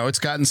 and you know it's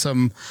gotten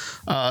some,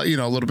 you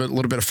know, a little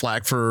bit of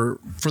flack for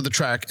the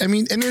track. I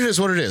mean, and it is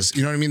what it is.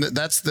 You know what I mean?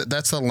 That's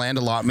the land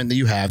allotment that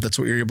you have. That's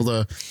what you're able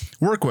to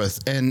work with,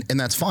 and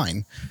that's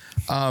fine.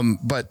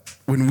 But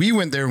when we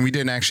went there and we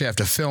didn't actually have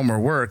to film or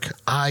work,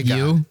 I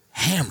got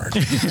hammered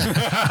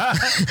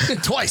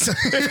twice.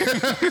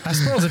 I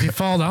suppose if you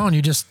fall down,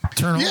 you just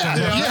turn over.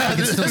 Yeah. You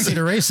can still see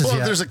the races. Well,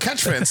 yet. there's a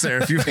catch fence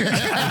there if you. And,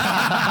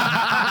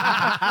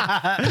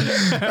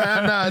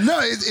 no,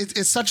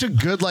 it's such a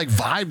good like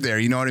vibe there.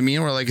 You know what I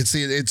mean? Where like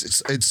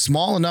it's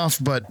small enough,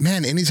 but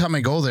man, anytime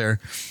I go there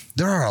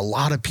are a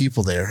lot of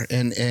people there,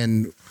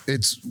 and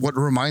it's what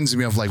reminds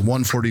me of like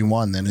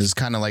 141. Then is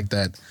kind of like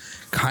that.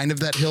 Kind of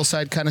that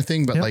hillside kind of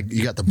thing, but like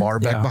you got the bar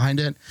back behind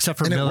it. Except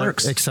for and Miller. It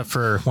works. Except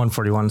for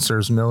 141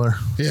 serves Miller.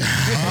 Yeah.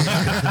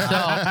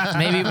 So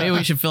maybe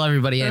we should fill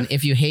everybody in.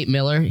 If you hate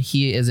Miller,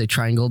 he is a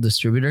Triangle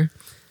distributor.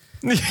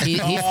 He's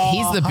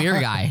the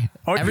beer guy.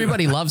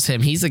 Everybody loves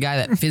him. He's the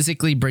guy that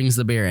physically brings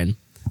the beer in.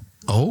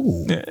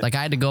 Oh. Like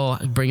I had to go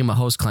bring him a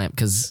hose clamp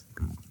because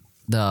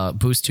the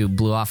boost tube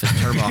blew off his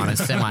turbo on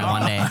his semi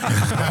one day.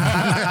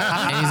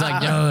 And he's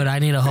like, dude, I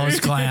need a hose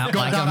clamp.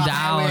 Like I'm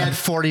down. At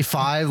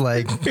 45,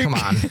 like, come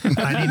on.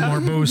 I need more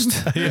boost.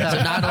 So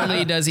not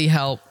only does he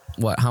help,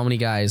 how many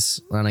guys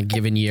on a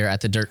given year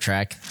at the dirt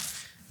track?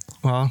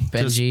 Well,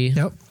 Benji.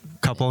 Yep.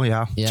 Couple,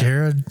 yeah.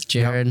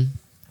 Jared.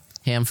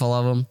 Handful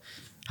of them.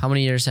 How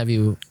many years have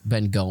you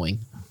been going?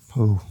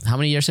 Ooh. How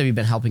many years have you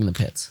been helping the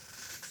pits?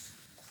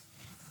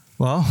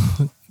 Well,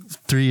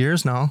 3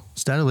 years now,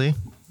 steadily.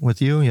 With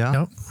you, yeah.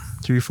 Yep.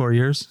 3 or 4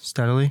 years,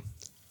 steadily.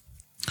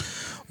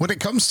 When it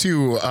comes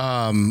to,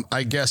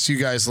 I guess you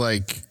guys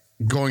like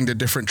going to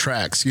different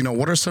tracks, you know,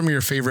 what are some of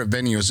your favorite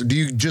venues? Do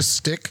you just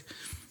stick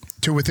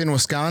to within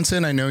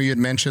Wisconsin? I know you had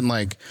mentioned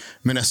like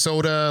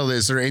Minnesota.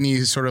 Is there any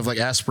sort of like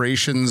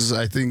aspirations,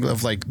 I think,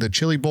 of like the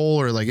Chili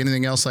Bowl or like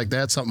anything else like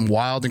that? Something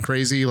wild and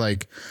crazy?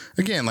 Like,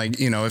 again, like,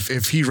 you know,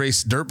 if he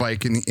raced dirt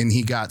bike and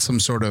he got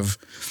some sort of,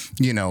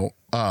 you know,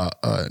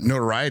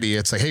 notoriety,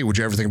 it's like, hey, would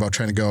you ever think about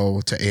trying to go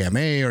to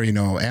AMA or, you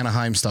know,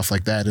 Anaheim, stuff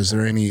like that? Is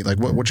there any, like,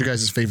 what's your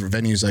guys' favorite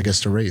venues, I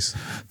guess, to race?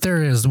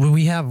 There is.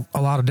 We have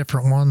a lot of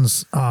different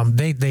ones.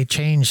 They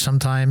change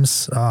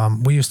sometimes.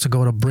 We used to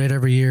go to Brit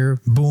every year.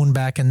 Boone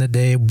back in the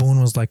day.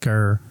 Boone was like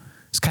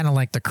it's kind of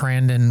like the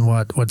Crandon,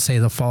 what would say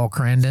the fall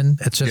Crandon.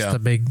 It's just a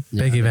big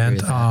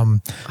event.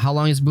 How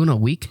long is Boone? A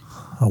week?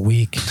 A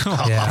week.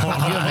 Yeah.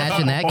 Can you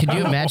imagine that? Could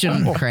you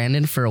imagine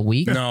Crandon for a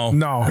week? No.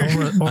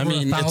 Over I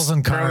mean,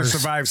 1,000 Barely cars.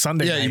 survived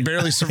Sunday. Yeah, you night.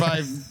 barely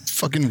survive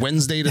fucking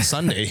Wednesday to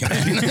Sunday.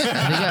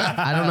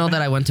 I don't know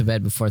that I went to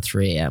bed before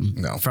 3 a.m.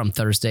 No. From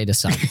Thursday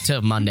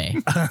to Monday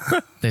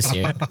this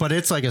year. But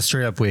it's like a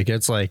straight up week.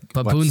 It's like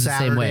But Boone's the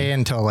same way. Saturday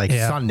until like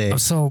Sunday.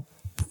 So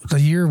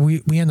the year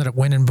we ended up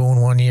winning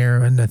Boone one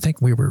year, and I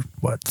think we were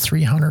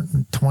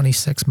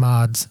 326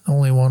 mods,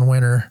 only one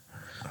winner.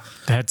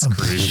 That's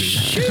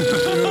crazy.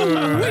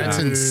 That's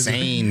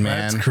insane,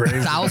 man. That's crazy.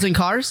 1,000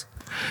 cars?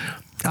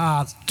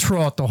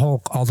 Throughout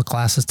all the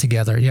classes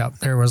together. Yep,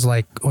 there was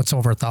like what's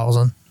over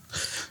 1,000.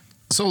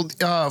 So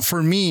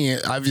for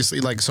me, obviously,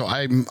 like, so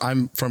I'm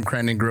from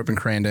Crandon, grew up in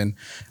Crandon,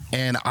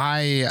 and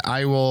I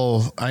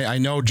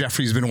know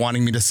Jeffrey's been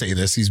wanting me to say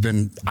this. He's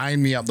been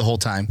eyeing me up the whole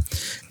time.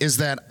 Is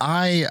that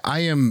I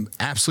am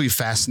absolutely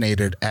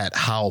fascinated at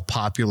how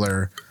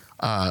popular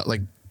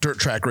like dirt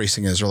track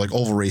racing is, or like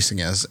oval racing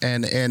is,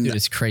 and Dude,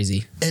 it's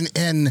crazy.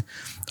 and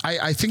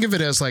I think of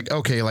it as like,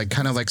 okay, like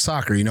kind of like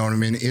soccer. You know what I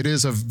mean? It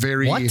is a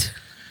very What?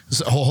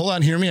 So, hold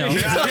on, hear me out.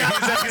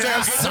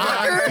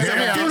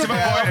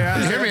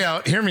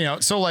 Hear me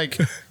out. So like,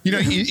 you know,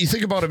 you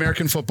think about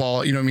American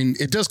football, you know what I mean?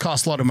 It does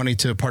cost a lot of money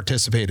to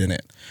participate in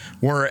it.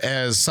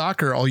 Whereas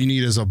soccer, all you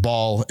need is a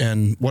ball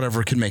and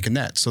whatever can make a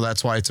net. So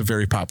that's why it's a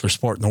very popular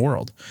sport in the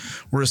world.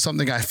 Whereas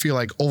something I feel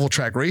like oval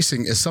track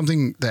racing is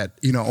something that,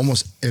 you know,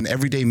 almost an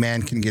everyday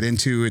man can get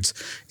into.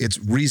 It's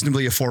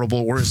reasonably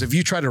affordable. Whereas if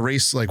you try to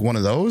race like one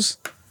of those,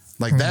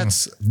 like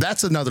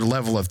that's another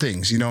level of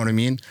things. You know what I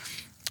mean?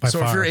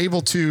 So if you're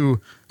able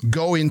to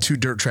go into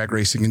dirt track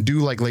racing and do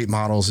like late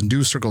models and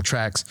do circle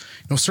tracks,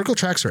 you know, circle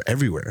tracks are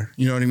everywhere.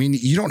 You know what I mean?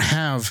 You don't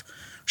have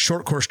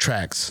short course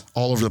tracks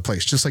all over the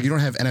place, just like you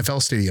don't have NFL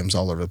stadiums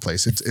all over the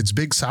place. It's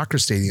big soccer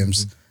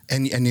stadiums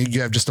and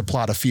you have just a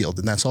plot of field,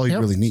 and that's all you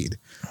really need.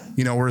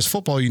 Whereas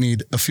football, you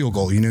need a field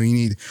goal. You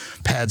need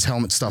pads,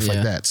 helmets, stuff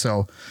like that.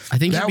 So I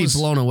think you'd be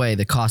blown away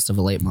the cost of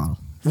a late model.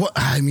 What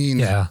I mean,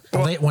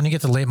 when you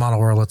get the late model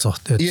world, it's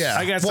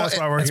I guess that's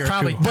why we're here.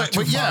 Probably, too.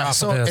 but yeah.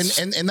 So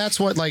and that's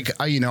what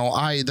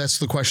that's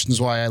the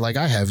questions why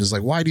I have is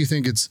like, why do you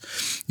think it's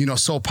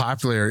so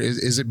popular?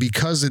 Is it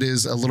because it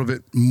is a little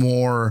bit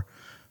more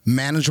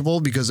manageable?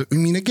 Because I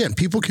mean, again,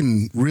 people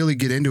can really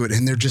get into it,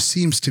 and there just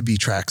seems to be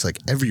tracks like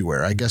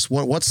everywhere. I guess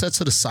what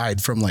sets it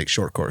aside from like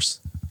short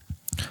course?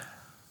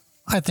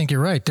 I think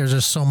you're right. There's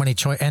just so many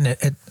choice, and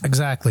it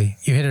exactly,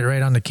 you hit it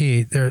right on the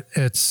key.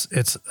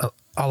 It's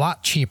a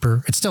lot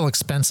cheaper. It's still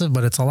expensive,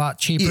 but it's a lot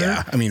cheaper.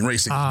 Yeah, I mean,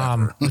 racing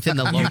within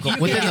the local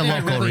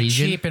really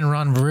region. Cheap and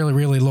run really,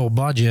 really low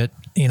budget.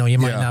 You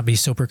might not be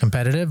super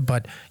competitive,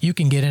 but you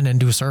can get in and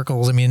do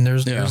circles. I mean,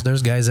 there's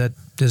guys that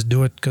just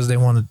do it because they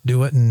want to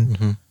do it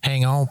and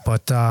hang out.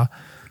 But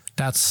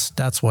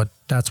that's why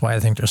I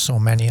think there's so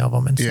many of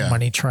them and so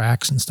many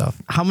tracks and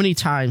stuff. How many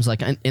times,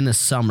 like in the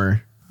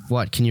summer,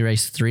 can you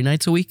race 3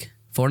 nights a week,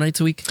 4 nights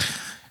a week?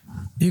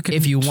 You could,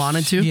 if you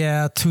wanted to.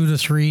 Yeah, 2 to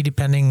 3,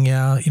 depending.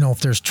 Yeah, if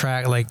there's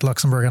track like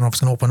Luxembourg, I don't know if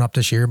it's gonna open up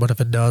this year, but if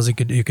it does, you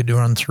could do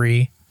run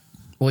 3.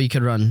 Well, you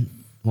could run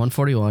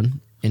 141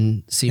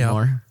 in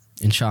Seymour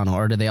in Shawano,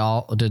 or do they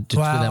all two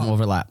of them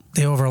overlap?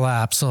 They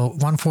overlap. So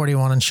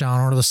 141 and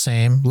Shawano are the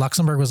same.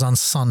 Luxembourg was on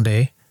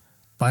Sunday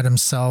by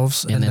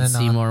themselves, and then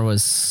Seymour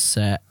was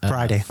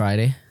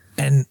Friday.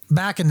 And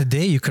back in the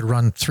day, you could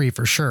run 3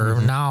 for sure.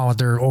 Now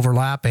they're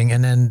overlapping,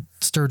 and then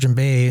Sturgeon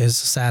Bay is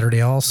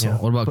Saturday also. Yeah.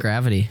 What about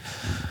Gravity?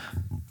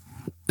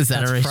 Is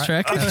that a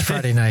racetrack? That's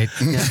Friday night.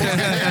 You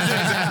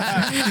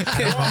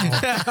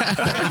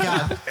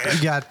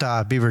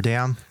got Beaver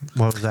Dam.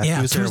 What was that?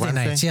 Yeah, Tuesday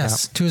nights.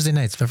 Yes, Tuesday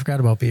nights. I forgot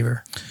about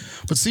Beaver.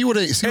 But see what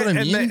I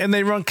mean? And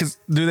they run,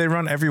 do they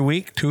run every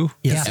week too?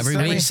 Yes,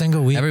 every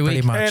single week, every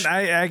week. Pretty much. And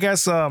I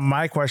guess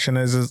my question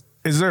is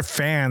there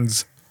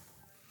fans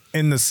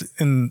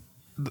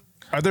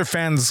are there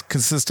fans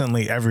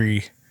consistently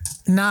every?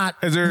 Not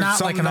is there not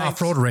like an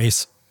off-road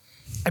race.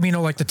 I mean,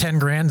 like the 10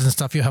 grands and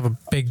stuff, you have a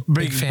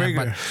big fan,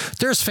 but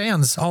there's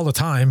fans all the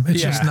time.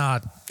 It's just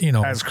not,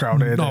 as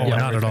crowded. No,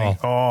 not at all.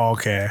 Oh,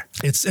 okay.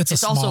 It's a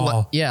small.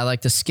 Also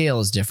like the scale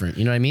is different.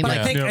 You know what I mean? But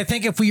I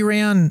think if we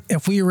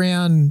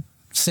ran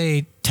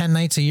say 10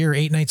 nights a year,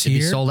 8 nights a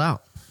year, sold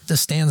out. The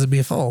stands would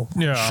be full.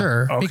 Yeah,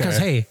 sure. Okay. Because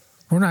hey,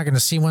 we're not going to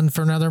see one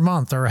for another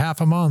month or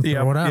half a month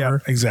or whatever.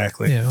 Yeah,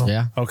 exactly.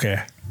 Yeah.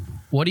 Okay.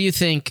 What do you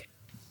think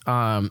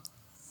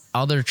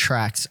other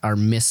tracks are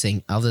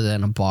missing other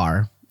than a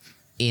bar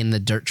in the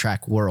dirt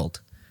track world,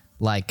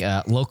 like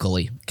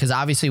locally? Because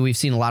obviously we've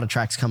seen a lot of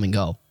tracks come and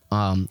go,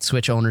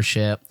 switch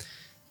ownership,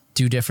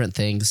 do different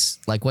things.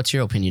 Like, what's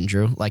your opinion,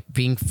 Drew? Like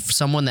being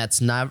someone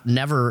that's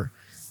never,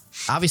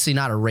 obviously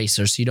not a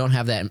racer, so you don't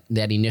have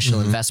that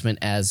initial investment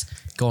as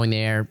going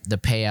there, the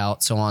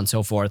payout, so on and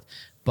so forth.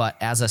 But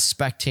as a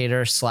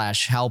spectator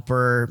 /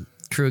 helper,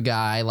 crew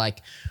guy,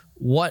 like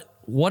what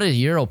is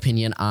your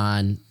opinion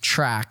on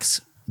tracks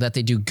that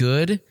they do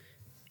good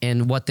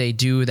and what they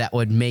do that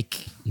would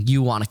make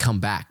you want to come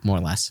back, more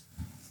or less?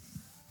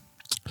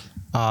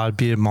 It'd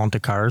be the amount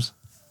of cars,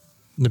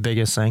 the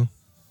biggest thing.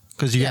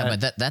 But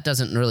that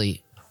doesn't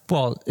really.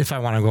 Well, if I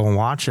want to go and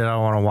watch it, I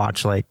want to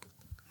watch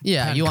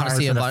you want to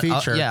see a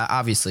feature.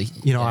 Obviously.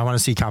 I want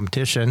to see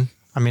competition.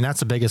 I mean, that's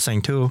the biggest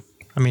thing too.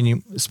 I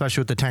mean,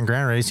 especially with the 10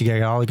 grand race, you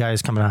get all the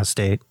guys coming out of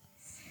state.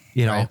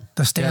 The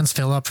stands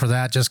fill up for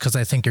that just because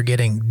I think you're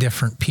getting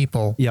different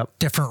people,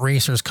 different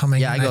racers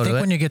coming in. I think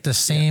when you get the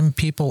same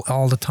people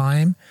all the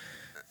time,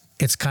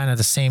 it's kind of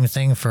the same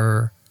thing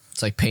for.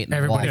 It's like painting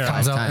everybody the wall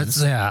comes 5 out.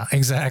 times.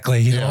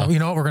 Exactly. You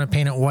know, we're going to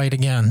paint it white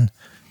again,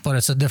 but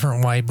it's a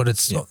different white. But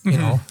it's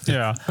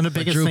Yeah. And the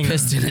biggest Drew thing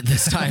pissed in it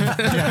this time.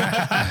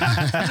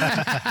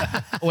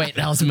 Wait,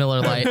 that was Miller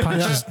Lite.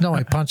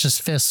 I punched his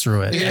fist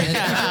through it.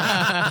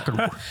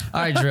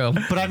 All right, Drew.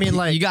 But I mean,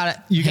 like, you got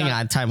it. Hang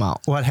on, time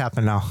out. What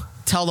happened now?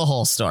 Tell the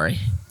whole story.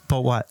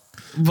 But what?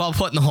 Well,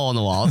 putting the hole in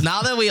the wall.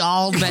 Now that we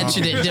all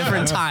mentioned it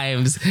different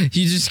times, you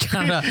just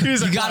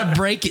gotta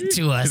break it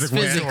to us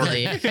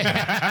physically.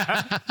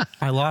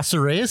 I lost a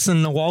race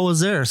and the wall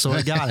was there, so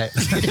I got it.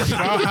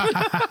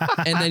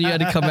 And then you had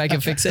to come back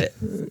and fix it.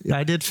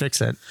 I did fix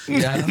it.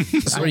 Yeah.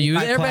 Were you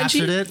there,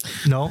 Benji? It.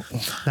 No,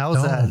 that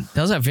was that.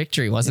 That was at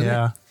Victory, wasn't it?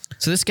 Yeah.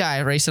 So this guy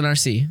racing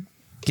RC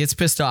gets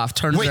pissed off,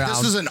 turns around. Wait,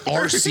 this is an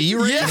RC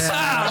race? Yes.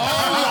 Yeah.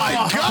 Oh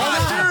my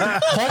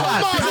God!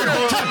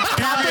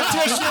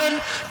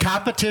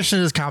 Competition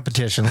is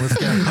competition. Let's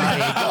get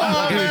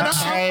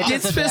it.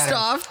 Gets pissed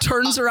off,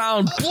 turns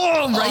around,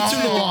 boom, right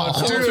through the wall.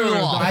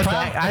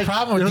 The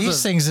problem with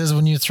these things is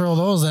when you throw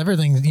those,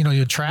 everything,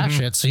 you trash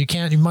it. So you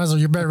can't. You might as well.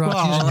 You're better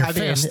off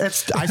using your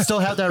fist. I still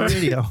have that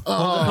radio.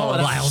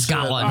 Lyle's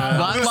got one.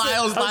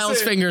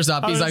 Lyle's fingers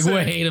up. He's like,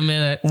 wait a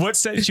minute. What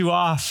set you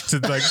off to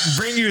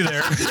bring you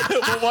there?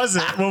 What was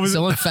it? What was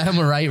Someone fed him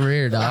a right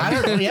rear,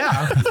 dog.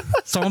 Yeah.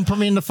 Someone put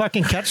me in the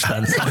fucking catch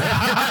fence.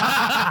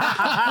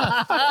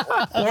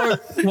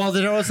 Well,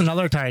 there was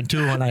another time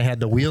too when I had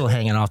the wheel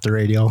hanging off the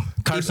radio.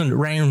 Carson.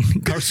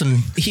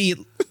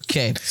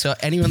 Okay, so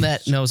anyone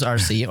that knows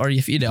RC, or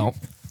if you don't,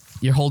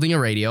 you're holding a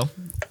radio.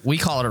 We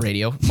call it a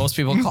radio. Most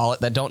people call it,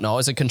 that don't know,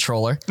 is a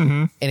controller.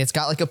 And it's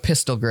got like a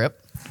pistol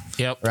grip.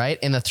 Yep. Right?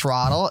 And the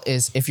throttle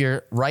is, if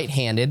you're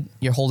right-handed,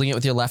 you're holding it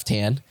with your left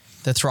hand.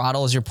 The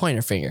throttle is your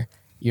pointer finger.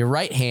 Your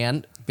right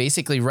hand,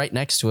 basically right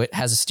next to it,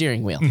 has a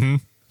steering wheel.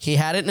 He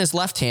had it in his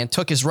left hand,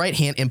 took his right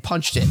hand and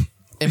punched it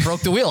and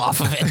broke the wheel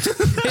off of it.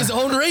 His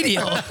own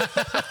radio.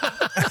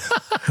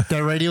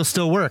 That radio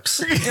still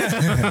works.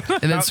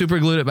 And then super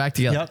glued it back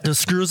together. Yep. The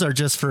screws are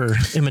just for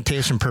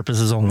imitation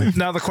purposes only.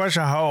 Now the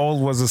question: how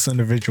old was this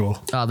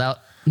individual? That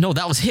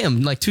was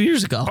him like 2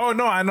 years ago. Oh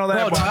no, I know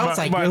that. It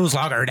was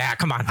longer than that.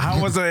 Come on. How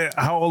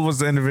old was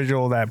the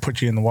individual that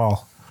put you in the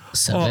wall?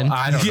 7.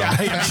 I don't know. Yeah,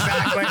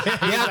 exactly.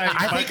 Yeah,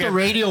 I think the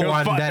radio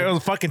one it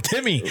was fucking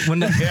Timmy.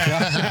 When the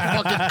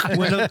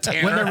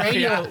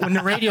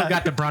radio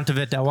got the brunt of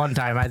it that one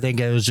time, I think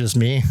it was just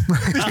me.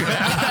 Lack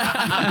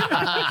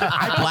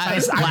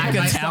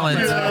of talent.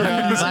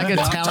 Lack of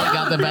talent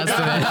got the best of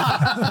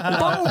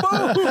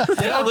it.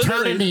 They don't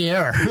turn in the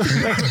air.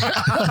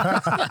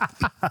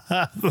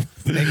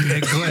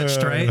 It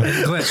glitched, right?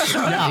 It glitched.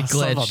 Yeah, It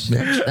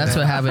glitched. That's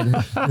what happened.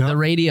 The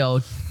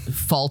radio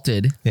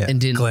faulted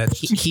and didn't.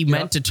 Glitched. He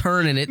meant to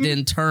turn and it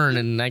didn't turn,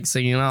 and next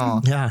thing you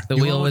know, the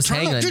wheel was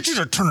hanging. Get you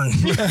to turn.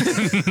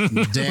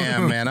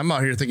 Damn, man. I'm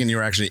out here thinking you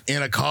were actually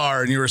in a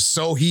car and you were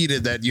so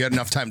heated that you had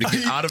enough time to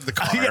get out of the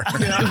car.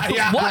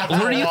 What?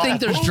 Where do you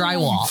think there's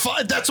drywall?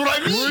 That's what I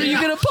mean. Where are you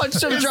gonna punch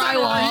some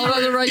drywall out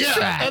on the right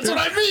track? That's what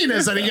I mean.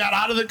 Is that he got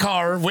out of the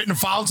car, went and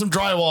found some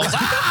drywall.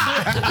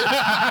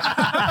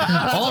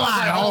 Hold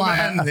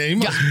on. He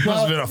must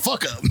have been a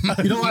fuck up.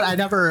 You know what? I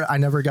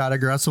never got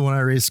aggressive when I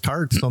raced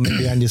karts, so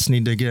maybe I just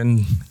need to get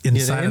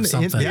Inside of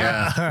something.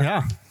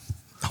 Yeah.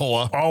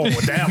 Oh,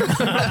 damn.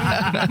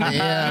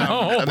 yeah.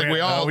 I think we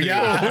all do.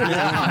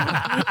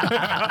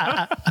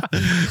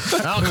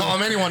 I'll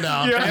calm anyone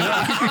down. Yep.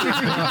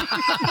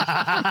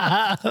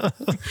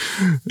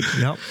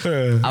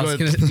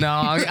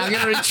 I'm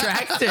gonna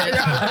retract it.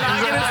 I'm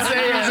not gonna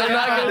say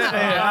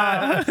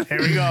it. Here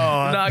we go.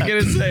 I'm not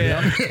gonna say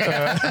it.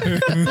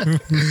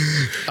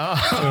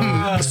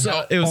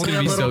 So It was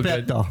gonna be so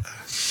good. though.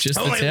 Just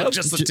the tip.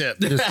 Just the tip.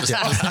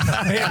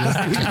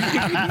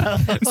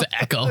 It's an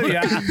echo.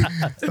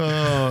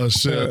 Oh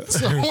shit!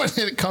 So when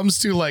it comes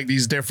to like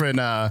these different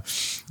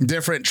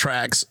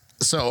tracks,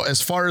 so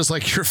as far as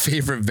like your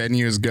favorite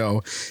venues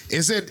go,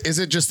 is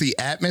it just the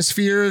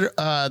atmosphere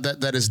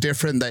that is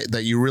different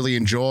that you really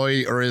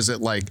enjoy, or is it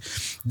like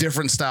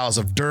different styles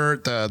of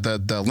dirt,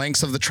 the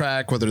lengths of the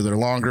track, whether they're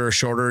longer or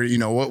shorter? You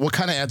know, what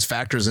kind of adds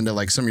factors into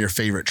like some of your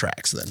favorite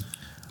tracks then?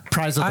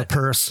 Prize of the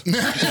purse.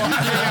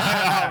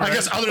 I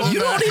guess other than You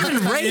that. don't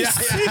even race.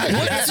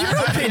 What does your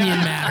opinion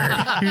matter?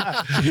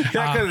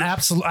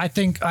 Absolutely. I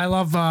think I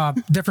love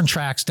different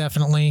tracks.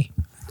 Definitely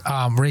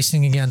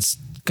racing against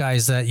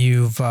guys that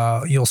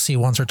you'll see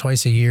once or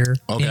twice a year.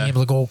 Okay. Being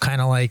able to go kind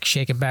of like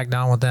shake it back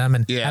down with them,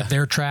 and at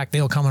their track,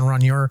 they'll come and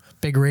run your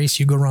big race.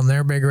 You go run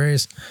their big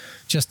race,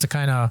 just to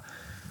kind of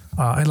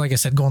and like I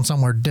said, going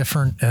somewhere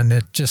different, and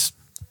it just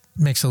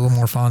makes it a little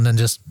more fun than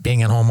just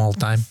being at home all the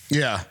time.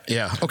 Yeah.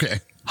 Okay.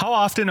 How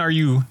often are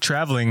you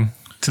traveling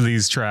to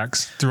these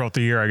tracks throughout the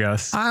year, I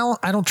guess?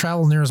 I don't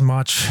travel near as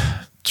much.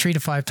 3 to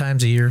 5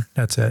 times a year.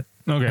 That's it.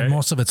 Okay. And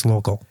most of it's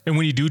local. And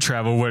when you do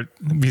travel, what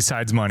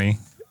besides money,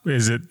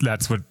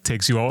 that's what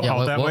takes you out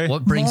that way?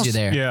 What brings you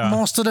there? Yeah.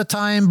 Most of the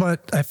time,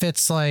 but if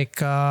it's like,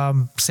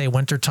 say,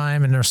 winter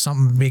time and there's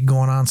something big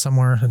going on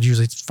somewhere, it's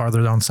usually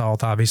farther down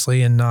south,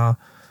 obviously. And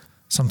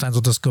sometimes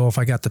we'll just go if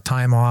I got the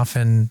time off,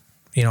 and,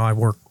 you know, I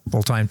work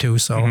full time too.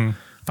 So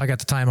if I got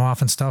the time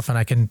off and stuff and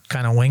I can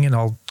kind of wing it,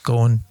 I'll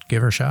go and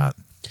give her a shot.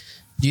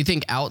 Do you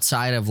think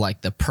outside of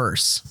like the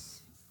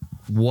purse,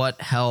 what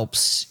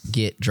helps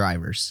get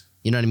drivers?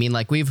 You know what I mean?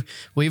 Like we've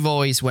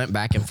always went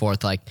back and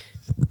forth. Like,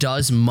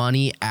 does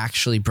money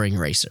actually bring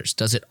racers?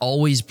 Does it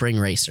always bring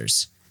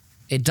racers?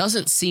 It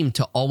doesn't seem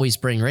to always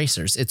bring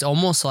racers. It's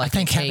almost like I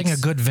think having a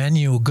good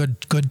venue,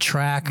 good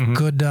track,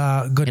 good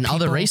and people,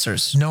 other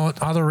racers. No,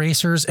 other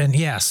racers, and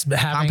yes,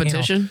 having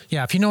Competition?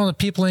 If you know the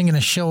people ain't going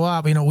to show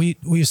up, you know, we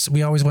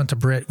always went to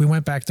Britt. We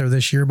went back there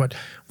this year, but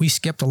we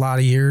skipped a lot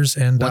of years,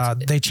 and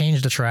they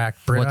changed the track,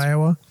 Britt,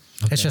 Iowa.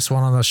 Okay. It's just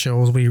one of those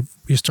shows we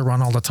used to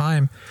run all the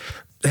time.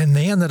 And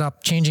they ended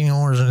up changing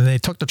owners, and they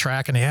took the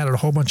track and they added a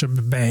whole bunch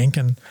of bank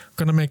and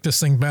going to make this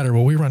thing better.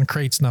 Well, we run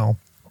crates now.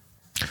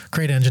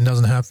 Crate engine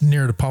doesn't have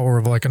near the power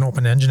of like an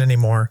open engine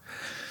anymore.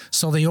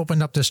 So they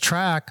opened up this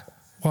track.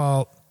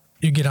 Well,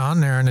 you get on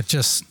there and it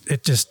just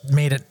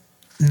made it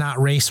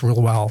not race real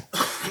well.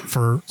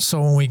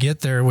 So when we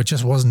get there, it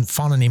just wasn't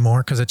fun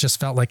anymore because it just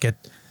felt like it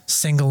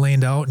single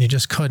laned out and you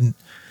just couldn't.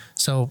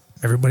 So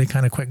everybody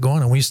kind of quit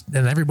going,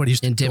 and everybody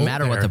used to. It didn't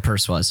matter what the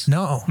purse was.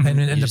 No, and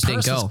the just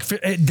didn't purse go.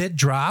 it did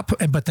drop,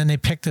 but then they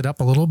picked it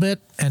up a little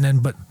bit,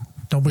 but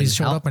Nobody Didn't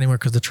showed help. up anywhere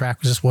because the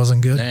track just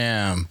wasn't good.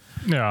 Damn.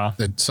 Yeah.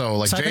 So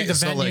like So I think the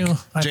venue-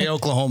 I think-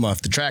 Oklahoma,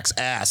 if the track's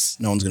ass,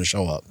 no one's gonna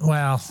show up.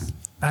 Well,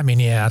 I mean,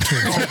 yeah. True.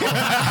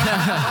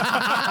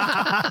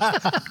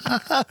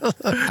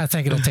 I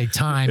think it'll take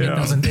time.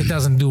 It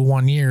doesn't do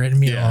 1 year.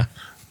 And you know,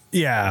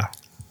 Yeah.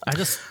 I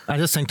just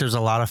think there's a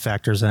lot of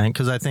factors in it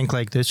because I think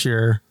like this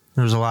year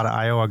there's a lot of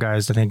Iowa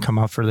guys that didn't come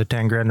up for the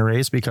 10 grand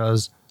race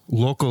because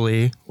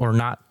locally or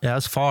not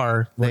as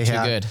far We're they too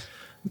had. good.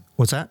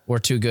 What's that? We're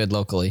too good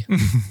locally.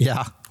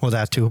 Yeah, well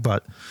that too,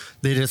 but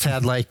they just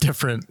had like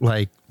different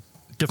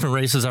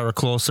races that were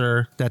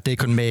closer that they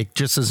could make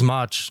just as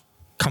much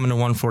coming to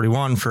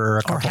 141 for a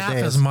or couple half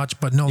days. as much,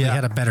 but nobody Yeah.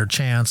 had a better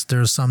chance.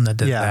 There's some that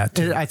did that.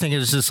 Too. I think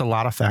it's just a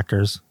lot of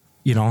factors.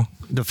 You know,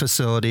 the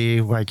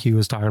facility, like he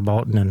was talking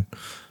about, and then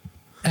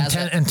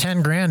And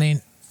 10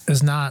 grand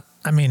is not.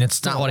 I mean,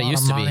 it's Not still what a it lot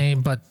used of to be. money,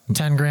 but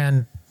 10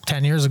 grand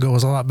 10 years ago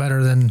was a lot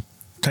better than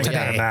Take today.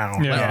 that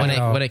now.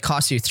 Yeah. When it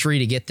costs you $3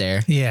 to get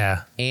there,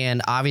 Yeah.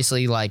 and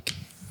obviously like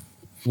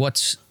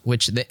which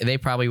they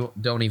probably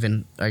don't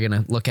even are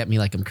gonna look at me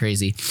like I'm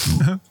crazy.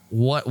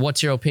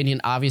 What's your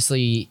opinion?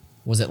 Obviously,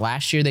 was it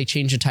last year they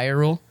changed the tire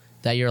rule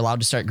that you're allowed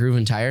to start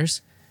grooving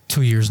tires?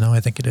 2 years now, I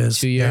think it is.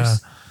 2 years.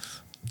 Yeah.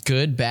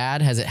 Good,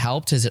 bad? Has it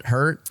helped? Has it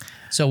hurt?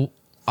 So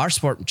our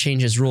sport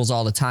changes rules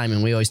all the time,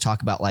 and we always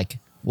talk about like,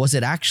 was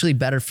it actually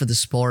better for the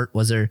sport?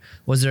 Was there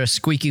a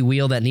squeaky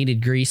wheel that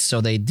needed grease, so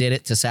they did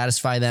it to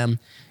satisfy them?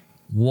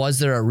 Was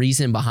there a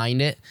reason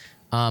behind it?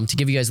 To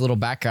give you guys a little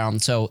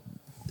background, so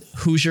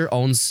Hoosier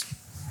owns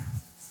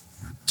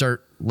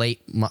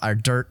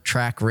dirt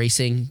track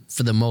racing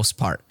for the most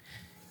part.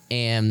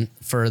 And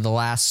for the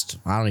last,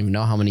 I don't even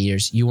know how many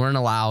years, you weren't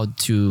allowed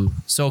to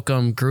soak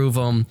them, groove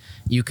them.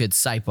 You could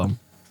sipe them,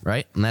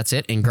 right? And that's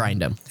it, and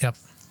grind them. Yep.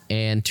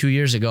 And 2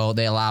 years ago,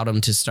 they allowed them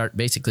to start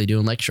basically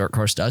doing like short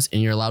course does,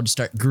 and you're allowed to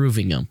start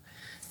grooving them.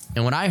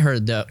 And what I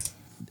heard,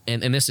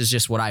 and this is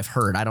just what I've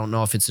heard, I don't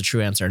know if it's the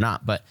true answer or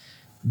not, but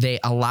they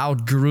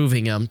allowed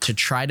grooving them to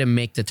try to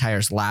make the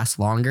tires last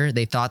longer.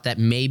 They thought that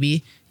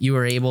maybe you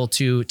were able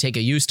to take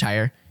a used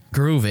tire,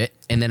 groove it,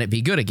 and then it'd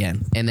be good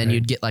again. And then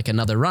you'd get like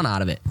another run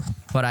out of it.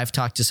 But I've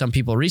talked to some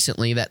people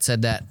recently that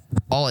said that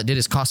all it did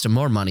is cost them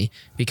more money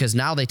because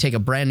now they take a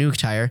brand new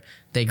tire,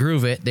 they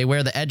groove it, they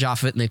wear the edge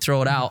off it, and they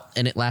throw it out,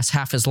 and it lasts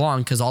half as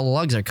long because all the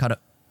lugs are cut up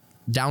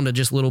down to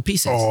just little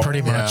pieces.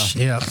 Pretty much.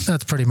 Yeah.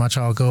 That's pretty much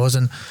how it goes.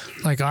 And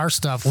like our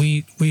stuff,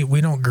 we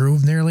don't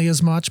groove nearly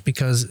as much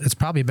because it's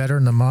probably better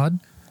in the mud.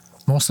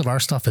 Most of our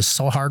stuff is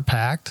so hard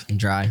packed, And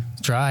dry.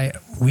 dry.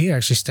 We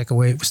actually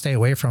stay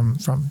away from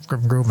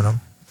grooving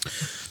them.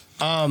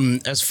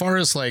 As far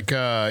as like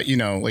like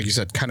you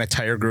said, kind of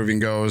tire grooving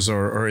goes,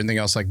 or anything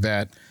else like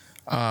that.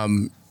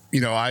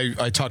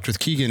 I talked with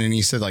Keegan and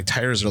he said like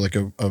tires are like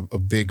a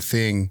big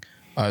thing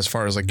as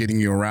far as like getting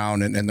you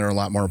around, and they're a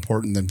lot more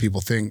important than people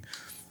think.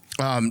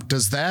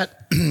 Does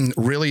that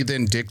really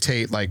then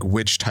dictate like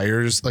which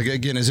tires? Like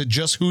again, is it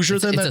just Hoosier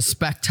then? It's a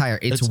spec tire.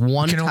 It's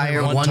one can only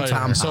tire, one one tire.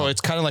 compound. So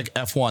it's kind of like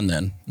F1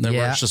 then.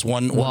 Where it's just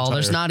one. Well, one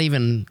there's tire. not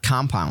even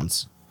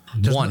compounds.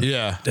 One.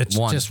 Yeah. It's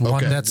One. just one.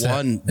 Okay, That's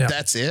one. it. Yep.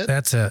 That's it?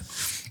 That's it.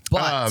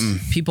 But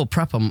people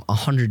prep them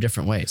 100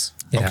 different ways.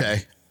 Yeah.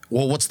 Okay.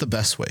 Well, what's the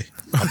best way?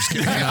 I'm just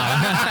kidding.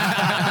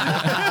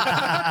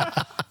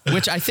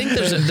 Which I think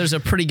there's a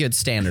pretty good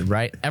standard,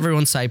 right?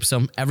 Everyone sipes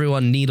them,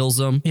 everyone needles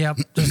them, Yep.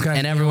 There's guys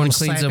and everyone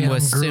siping cleans them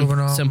with grooving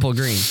them. simple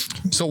green.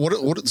 So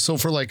what? So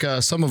for like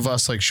some of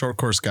us like short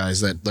course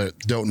guys that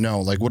don't know,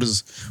 like what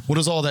does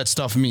all that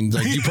stuff mean?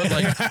 Like you put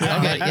like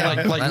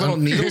like little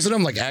needles in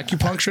them, like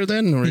acupuncture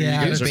then? Or Yeah,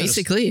 you guys are just-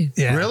 Basically.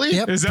 Yeah. Really?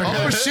 Yep. Is that Oh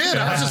what it is? shit!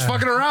 I was just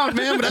fucking around,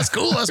 man. But that's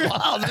cool. That's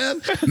wild,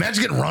 man.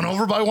 Imagine getting run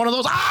over by one of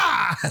those.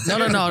 Ah! No.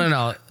 No, they're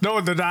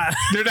not.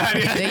 They're not,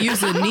 They use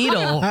the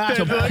needle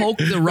to poke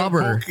the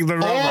rubber. The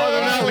rubber.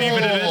 they're not leaving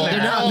it in there. They're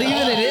not leaving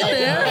it in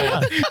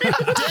there.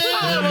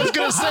 Damn! I was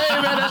gonna say,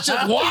 man, that's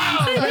just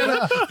wild.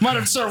 Man. Might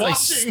have started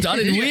watching.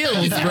 Studded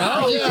wheels,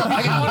 bro. Yeah,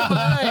 I got one of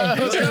mine. I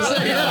was gonna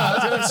say, yeah. I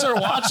was gonna start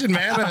watching,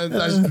 man.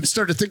 I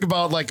started to think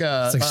about like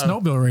a It's like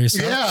snowmobile race.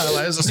 Yeah,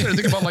 I was starting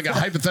to think about like a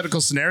hypothetical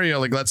scenario.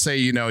 Like, let's say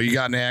you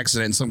got in an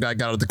accident, and some guy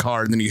got out of the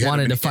car, and then you hit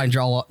Wanted him to and find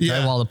drywall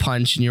to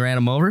punch, and you ran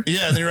him over.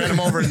 Yeah, and they ran him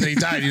over, and then he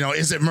died.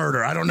 Is it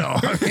murder? I don't know.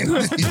 I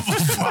mean,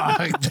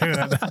 fuck,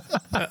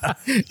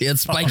 dude. He had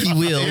spiky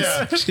wheels.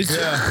 Yeah. Dude,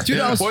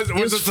 Yeah. it Was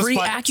was it the free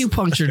spikes?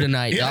 acupuncture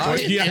tonight, dog.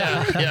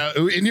 Yeah.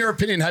 In your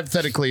opinion,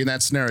 hypothetically, in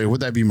that scenario, would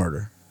that be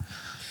murder?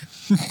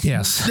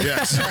 Yes.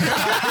 Yes.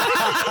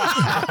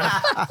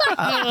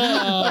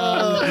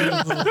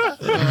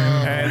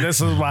 And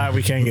this is why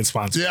we can't get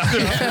sponsored. Yeah.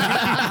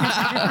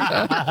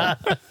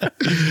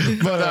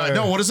 But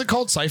no, what is it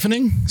called?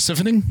 Siphoning?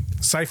 Siphoning.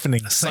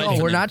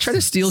 Oh, we're not trying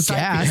to steal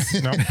gas.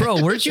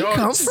 Bro, where'd you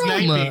come from?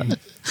 Sniping.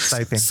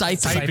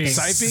 Siping.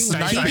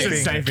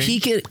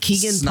 Siping.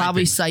 Keegan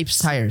probably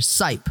sipes tires.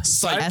 Sipe.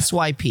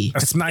 SYP.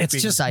 Sniping.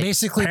 It's just Sipe.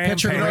 basically Pan,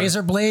 picture pan. a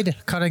razor blade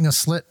cutting a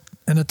slit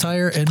in a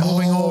tire and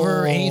moving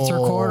over eighth or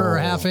quarter or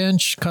half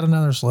inch, cut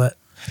another slit.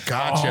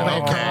 Gotcha. All the way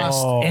Okay.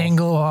 across,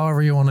 angle,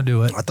 however you want to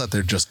do it. I thought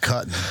they're just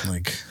cutting.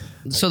 Like,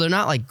 So they're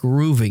not like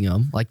grooving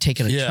them, like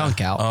taking a Yeah.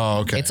 chunk out. Oh,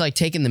 okay. It's like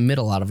taking the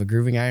middle out of a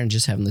grooving iron,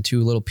 just having the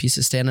two little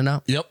pieces standing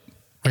up. Yep.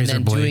 And Razor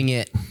then blade. doing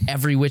it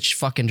every which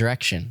fucking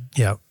direction.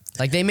 Yep.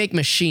 Like they make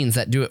machines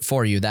that do it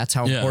for you. That's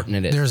how Yeah. important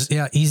it is.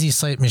 There's easy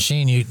sight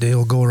machine.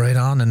 They'll go right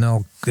on and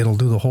it'll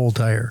do the whole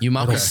tire. You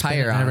mount It'll the spin tire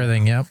it and on it.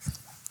 everything. Yep.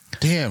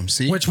 Damn.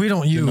 See, Which we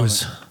don't Didn't know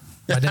use.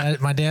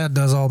 My dad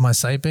does all my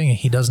siping. And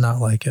he does not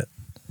like it.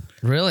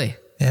 Really?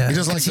 Yeah, He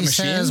doesn't like 'cause the he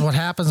machine? says what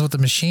happens with the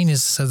machine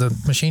is so the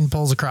machine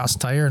pulls across the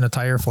tire and the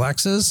tire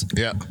flexes.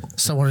 Yeah.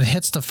 So when it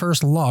hits the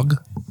first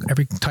lug,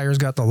 every tire's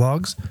got the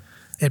lugs.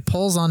 It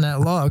pulls on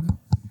that lug,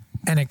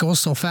 and it goes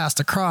so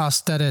fast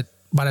across that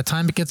by the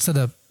time it gets to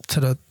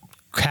the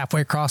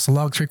halfway across the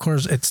lug,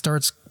 3/4, it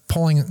starts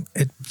pulling.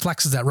 It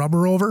flexes that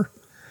rubber over,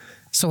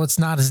 so it's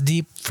not as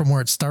deep from where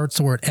it starts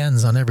to where it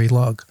ends on every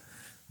lug.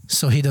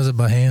 So he does it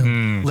by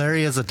hand.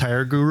 Larry is a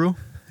tire guru.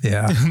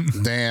 Yeah,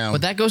 Damn.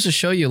 But that goes to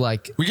show you,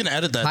 like, we can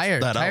edit that.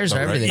 that out, tires though,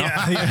 are right? everything.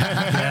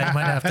 yeah, you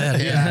might have to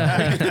edit.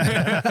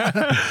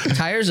 Yeah.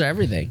 Tires are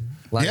everything.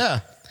 Like, Yeah.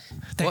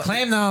 They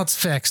claim now it's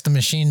fixed. The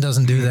machine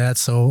doesn't do that,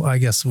 so I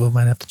guess we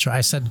might have to try.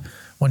 I said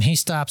when he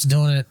stops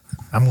doing it,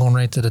 I'm going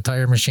right to the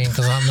tire machine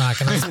because I'm not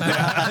going to spend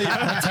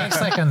it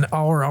takes like an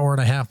hour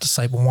and a half to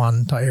sipe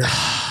one tire.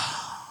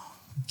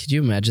 Could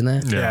you imagine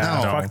that?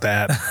 Yeah, No. fuck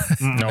that.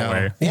 No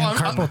way. Well, And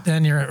carpal,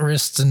 then your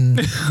wrists and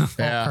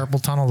Yeah.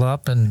 carpal tunneled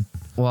up, and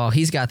Well,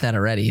 he's got that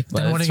already,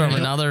 but Then what it's are you from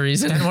gonna do? another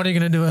reason. then what are you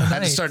going to do at I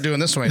had night? to start doing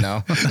this way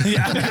now.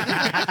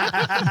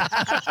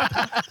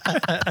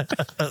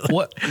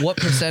 What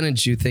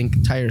percentage do you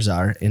think tires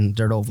are in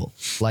dirt oval?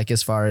 Like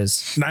as far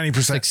as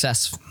 90%.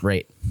 success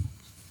rate?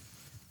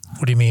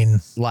 What do you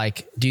mean?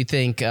 Like, do you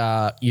think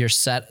you're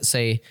set?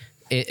 Say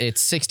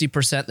it's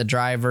 60% the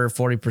driver,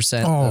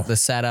 40% Oh. the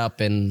setup,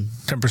 and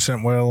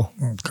 10% will.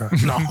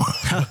 No.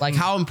 like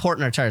how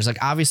important are tires? Like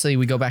obviously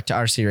we go back to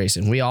RC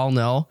racing. We all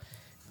know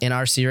in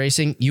RC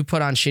racing, you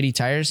put on shitty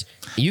tires,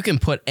 you can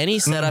put any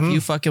setup you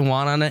fucking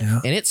want on it,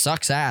 and it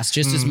sucks ass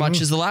just as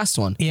much as the last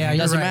one. Yeah, it you're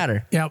doesn't right.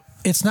 matter. Yep.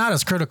 It's not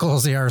as critical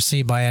as the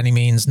RC by any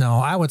means. No,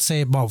 I would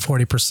say about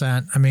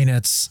 40%. I mean,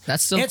 it's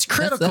That's still it's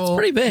critical. That's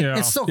pretty big. Yeah.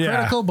 It's still Yeah.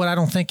 critical, but I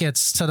don't think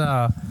it's to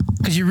the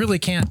because you really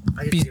can't.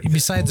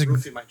 Besides the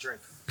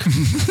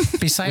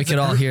besides We could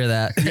all hear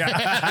that.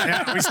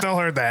 Yeah, we still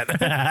heard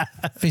that.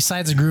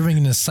 besides the grooving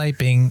and the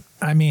siping,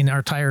 I mean,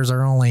 our tires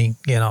are only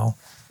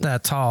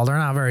that tall. They're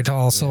not very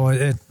tall, so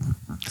it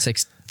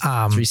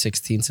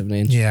 3/16 of an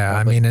inch. yeah.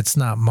 I mean, it's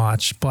not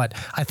much, but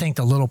I think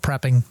the little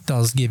prepping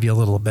does give you a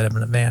little bit of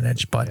an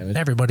advantage. But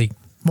everybody,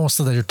 most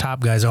of the top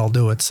guys all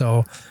do it,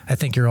 so I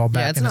think you're all yeah,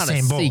 back it's in the not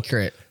same a boat.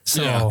 secret.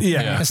 So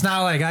Yeah. it's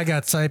not like I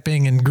got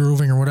siping and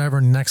grooving or whatever,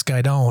 and the next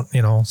guy don't.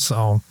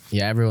 So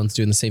Yeah, everyone's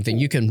doing the same thing.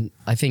 You can,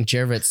 I think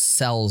Jervitz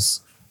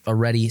sells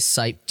already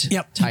siped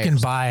yep, tires. you can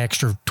buy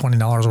extra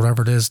 $20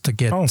 whatever it is to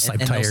get siped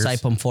and tires. they'll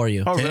sipe them for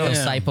you. Oh, really?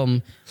 They'll sipe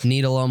them,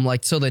 needle them.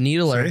 Like, so the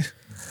needler,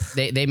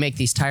 See? they make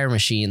these tire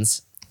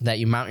machines that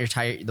you mount your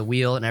tire, the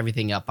wheel and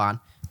everything up on.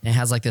 And it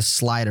has like this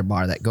slider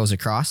bar that goes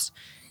across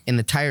and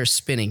the tire's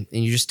spinning.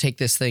 And you just take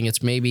this thing,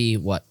 it's maybe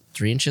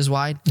 3 inches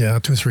wide Yeah,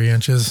 2-3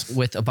 inches.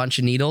 with a bunch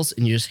of needles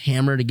and you just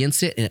hammer it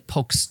against it and it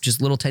pokes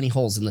just little tiny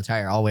holes in the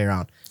tire all the way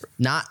around.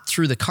 Not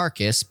through the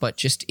carcass, but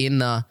just in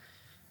the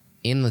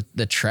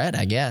tread,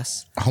 I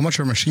guess. How much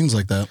are machines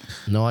like that?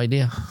 No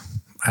idea.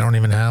 I don't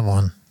even have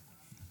one.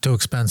 Too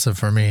expensive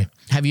for me.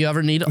 Have you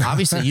ever needle?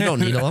 Obviously, you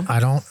don't needle them. I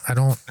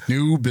don't.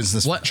 New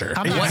business What? venture.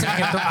 I'm not saying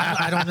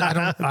I don't.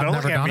 I've Don't never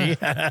look at done me.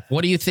 it.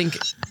 What do you think?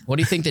 What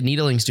do you think the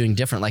needling's doing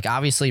different? Like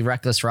obviously,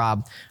 Reckless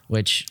Rob,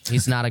 which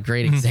he's not a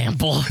great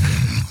example,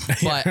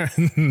 but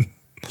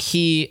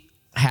he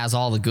has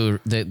all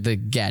the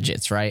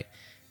gadgets, right?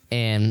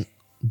 And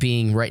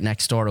being right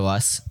next door to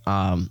us,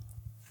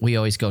 we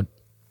always go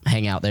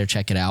hang out there,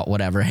 check it out,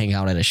 whatever. Hang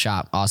out at a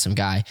shop. Awesome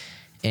guy.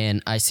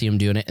 And I see him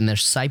doing it, and they're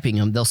siping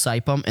them. They'll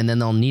sipe them, and then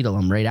they'll needle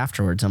them right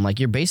afterwards. I'm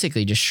like, you're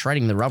basically just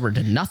shredding the rubber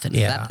to nothing.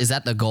 Yeah. Is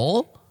that the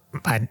goal?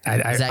 Is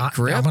that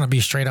grip? I'm going to be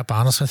straight up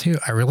honest with you.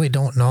 I really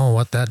don't know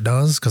what that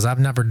does because I've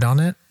never done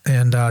it.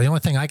 And the only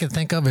thing I can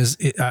think of is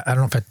I don't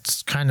know if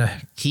it's kind of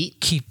Heat?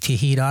 keep the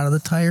heat out of the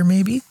tire,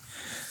 maybe.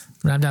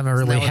 I've never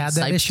really that what had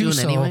that sipes issue. doing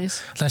So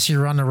anyways? unless you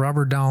run the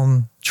rubber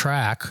down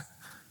track,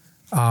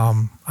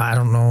 I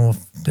don't know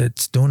if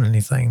it's doing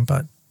anything.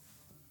 But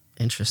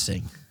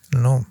Interesting.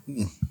 no,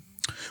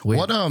 Weird.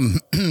 What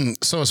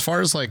so as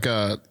far as like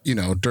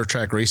dirt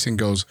track racing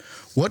goes,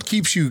 what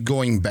keeps you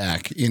going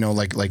back?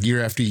 Like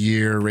year after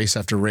year, race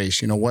after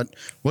race.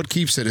 What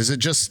keeps it? Is it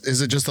just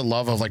the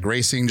love of like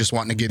racing, just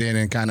wanting to get in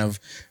and kind of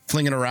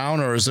fling it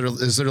around, or is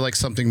there like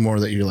something more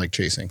that you're like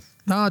chasing?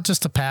 no,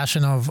 just a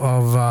passion of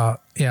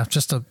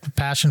just a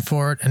passion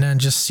for it, and then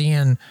just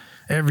seeing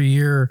every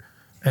year.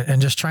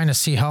 And just trying to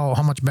see how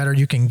much better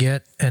you can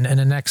get. And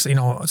the next,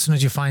 as soon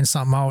as you find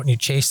something out and you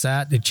chase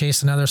that, you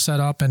chase another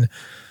setup. And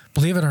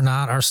believe it or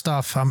not, our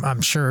stuff,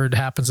 I'm sure it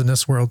happens in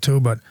this world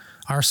too, but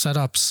our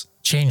setups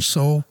change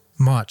so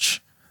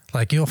much.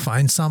 Like you'll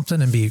find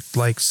something and be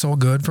like so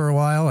good for a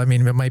while. I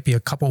mean, it might be a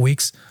couple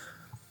weeks,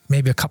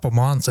 maybe a couple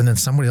months, and then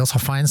somebody else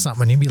will find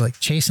something, and you'd be like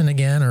chasing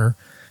again, or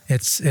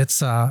it's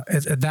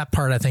that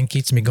part I think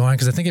keeps me going,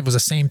 because I think if it was the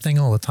same thing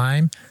all the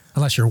time,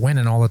 unless you're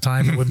winning all the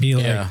time, it would be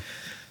like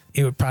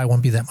it would probably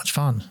wouldn't be that much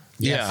fun.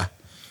 Yeah.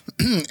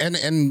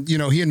 And you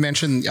know, he had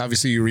mentioned,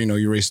 obviously,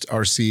 you raced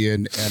RC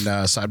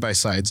and side by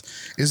sides.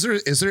 Is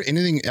there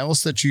anything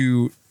else that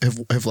you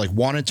have like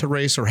wanted to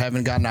race or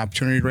haven't gotten an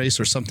opportunity to race,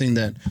 or something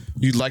that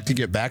you'd like to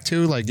get back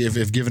to, like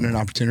if given an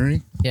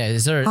opportunity? Yeah.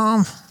 Is there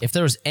if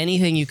there was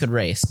anything you could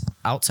race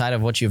outside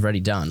of what you've already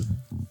done,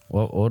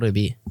 what would it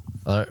be?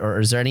 Or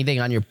is there anything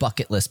on your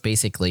bucket list,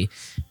 basically,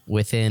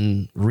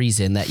 within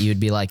reason, that you'd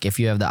be like, if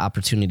you have the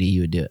opportunity,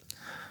 you would do it?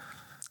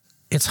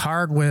 It's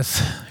hard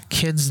with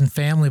kids and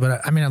family,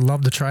 but I mean, I'd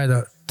love to try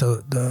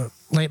the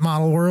late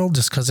model world,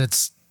 just because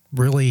it's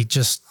really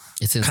just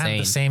it's insane. Kind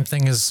of the same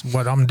thing as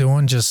what I'm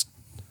doing, just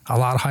a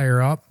lot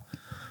higher up.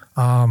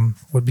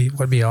 Would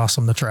be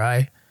awesome to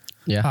try.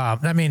 Yeah.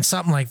 I mean,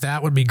 something like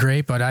that would be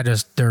great, but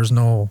there's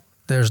no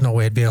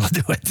way I'd be able to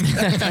do it.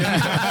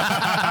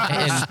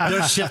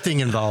 There's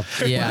shifting involved.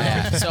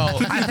 Yeah. So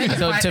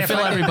to fill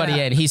everybody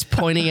in, he's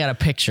pointing at a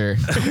picture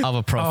of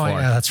a Pro 4.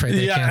 Yeah, that's right.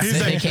 They can't see.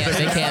 They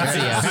can't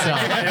see us.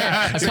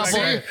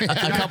 So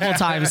a couple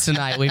times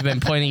tonight, we've been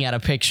pointing at a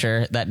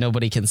picture that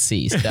nobody can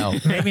see. So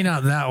maybe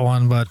not that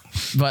one, but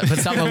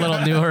something a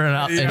little newer and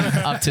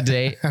up to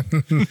date. I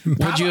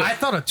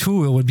thought a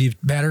two-wheel would be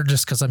better,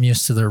 just because I'm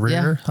used to the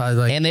rear.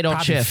 Yeah. And they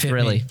don't shift,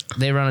 really.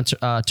 They run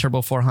a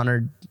turbo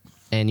 400,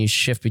 and you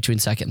shift between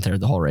second and third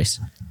the whole race.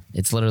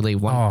 It's literally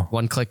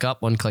one click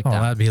up, one click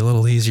down. That'd be a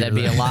little easier. That'd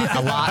be a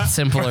lot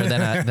simpler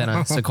than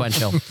a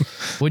sequential.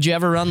 Would you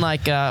ever run,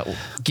 like,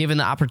 given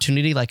the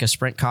opportunity, like a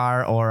sprint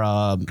car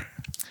or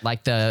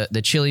like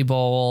the Chili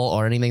Bowl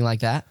or anything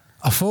like that?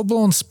 A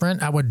full-blown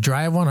sprint, I would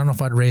drive one. I don't know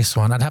if I'd race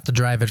one. I'd have to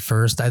drive it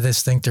first. I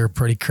just think they're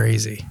pretty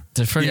crazy.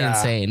 They're pretty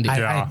insane, dude.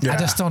 I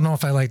just don't know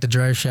if I like the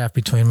drive shaft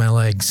between my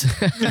legs.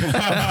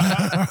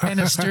 And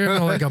the steering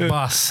wheel like a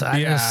bus. I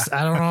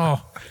don't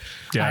know.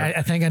 Yeah.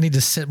 I think I need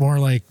to sit more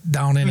like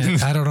down in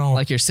it. I don't know.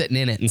 Like you're sitting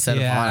in it instead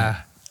of on it.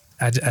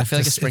 I feel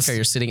like a sprint car,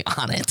 you're sitting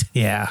on it.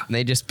 Yeah. And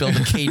they just build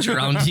a cage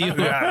around you,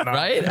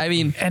 right? I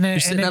mean, you're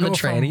sitting on the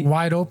tranny.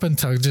 Wide open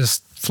to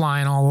just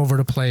flying all over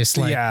the place.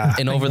 Like,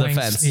 and over the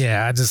fence.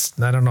 Yeah, I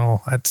don't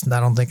know. I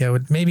don't think I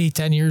would. Maybe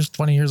 10 years,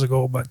 20 years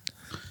ago, but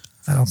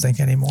I don't think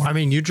anymore. I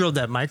mean, you drove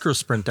that micro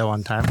sprint that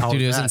one time.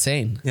 Dude, it was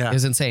insane. Yeah. It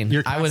was insane.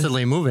 You're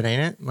constantly moving,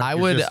 ain't it? Like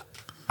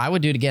I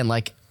would do it again.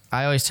 Like,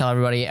 I always tell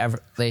everybody,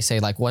 they say,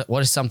 like, what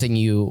is something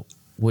you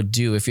would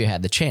do if you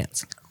had the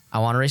chance? I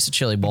want to race a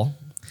Chili Bowl,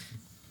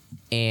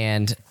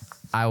 and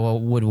I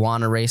would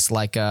want to race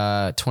like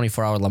a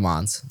 24-hour Le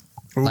Mans,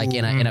 like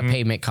in a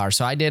pavement car.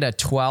 So I did a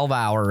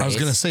 12-hour race. I was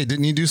gonna say,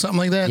 didn't you do something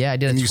like that? Yeah, I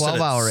did a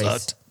 12-hour race.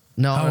 Sucked.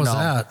 No, How was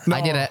that?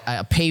 I did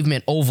a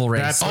pavement oval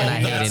race, and I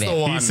hated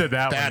it. He said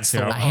that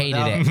one. I hated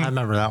it. I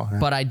remember that one.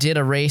 But I did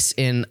a race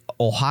in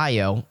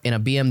Ohio in a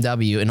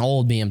BMW, an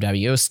old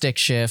BMW. It was stick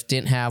shift,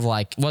 didn't have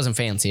it wasn't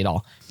fancy at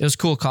all. It was a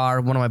cool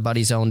car. One of my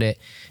buddies owned it.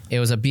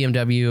 It was a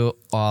BMW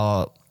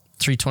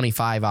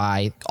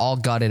 325i, all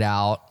gutted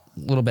out, a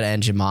little bit of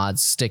engine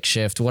mods, stick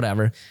shift,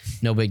 whatever.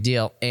 No big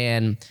deal.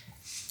 And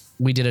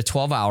we did a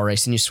 12-hour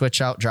race, and you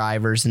switch out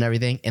drivers and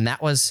everything. And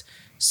that was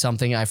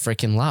something I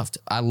freaking loved.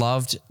 I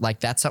loved,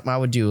 that's something I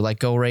would do,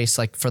 go race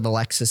for the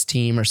Lexus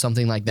team or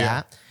something like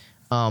that.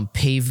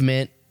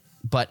 Pavement,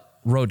 but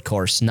road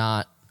course,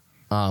 not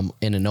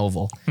in an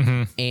oval.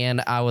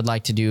 And I would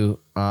like to do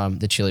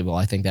the Chili Bowl.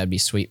 I think that'd be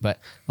sweet. But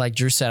like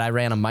Drew said, I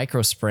ran a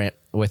micro sprint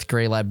with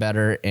Gray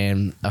Ledbetter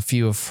and a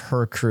few of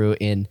her crew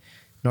in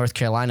North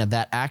Carolina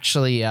that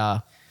actually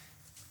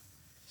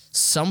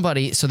so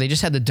they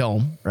just had the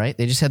Dome, right?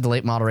 They just had the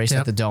late model race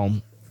at the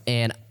Dome.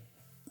 And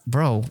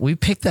bro, we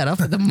picked that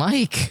up at the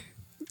mic.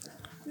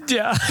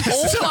 Yeah.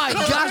 Oh my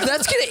gosh,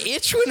 that's gonna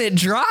itch when it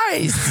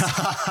dries.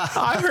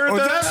 I heard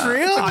that. That's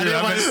real?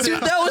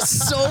 Dude, that was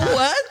so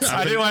wet.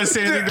 I didn't want to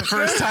say anything the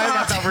first time.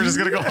 I thought we were just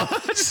gonna go.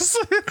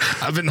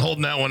 I've been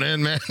holding that one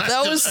in, man.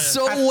 That was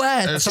so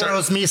wet. I thought it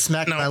was me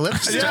smacking my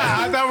lips. Yeah,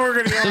 I thought we were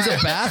gonna go. There's a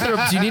bathroom.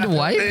 Do you need to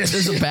wipe?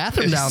 There's a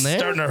bathroom down there.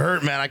 It's starting to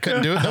hurt, man. I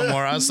couldn't do it no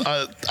more. I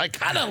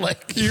kind of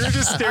You were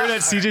just staring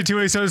at CJ too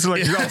many times, so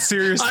you're all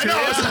serious. I know.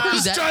 I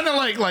was trying to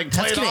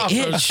play it off. Itch.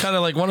 It was kind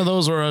of like one of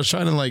those where I was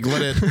trying to let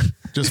it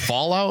just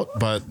fall out,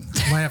 but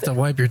might have to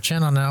wipe your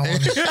chin on that one.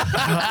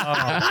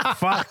 Oh,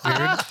 fuck, dude.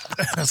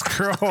 That's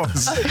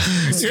gross.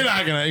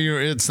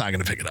 it's not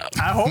gonna pick it up.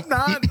 I hope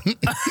not.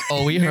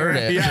 Oh, we heard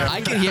it. Yeah.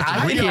 I can hear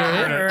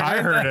it. I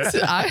heard it.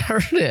 I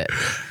heard it.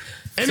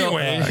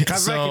 Anyway,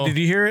 Cosmetic, did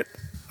you hear it?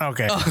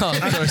 Okay. Oh, of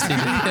course he did.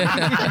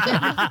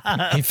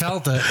 He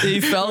felt it. He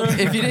felt.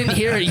 If you didn't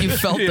hear it, you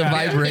felt the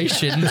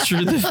vibration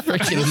through the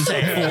freaking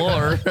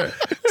floor.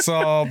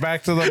 So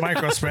back to the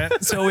micro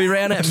sprint. So we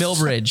ran at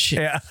Millbridge.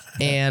 Yeah.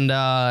 And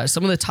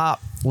some of the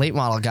top late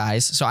model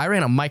guys. So I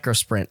ran a micro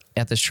sprint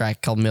at this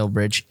track called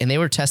Millbridge, and they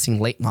were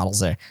testing late models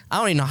there. I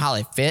don't even know how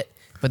they fit,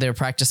 but they were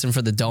practicing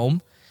for the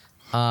Dome.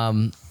 So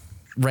I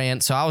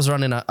was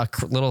running a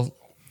little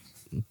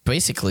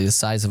basically the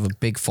size of a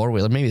big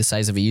 4-wheeler, maybe the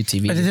size of a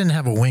UTV. But it didn't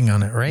have a wing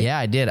on it, right? Yeah,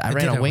 I did. I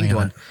ran a winged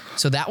one.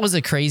 So that was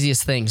the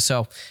craziest thing.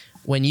 So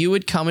when you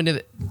would come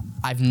into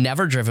I've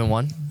never driven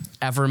one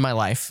ever in my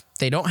life.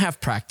 They don't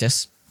have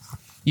practice.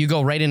 You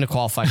go right into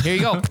qualifying. Here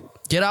you go.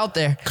 Get out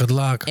there. Good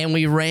luck. And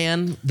we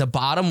ran, the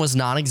bottom was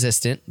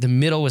non-existent. The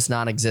middle was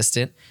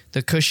non-existent.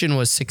 The cushion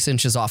was 6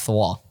 inches off the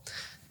wall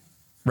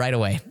right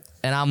away.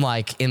 And I'm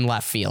like in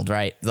left field,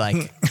 right?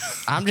 Like,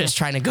 I'm just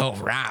trying to go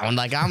around.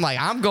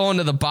 I'm going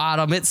to the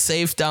bottom. It's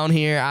safe down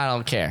here. I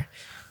don't care.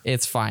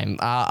 It's fine.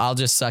 I'll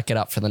just suck it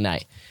up for the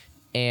night.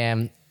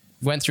 And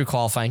went through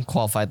qualifying,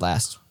 qualified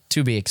last,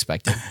 to be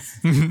expected.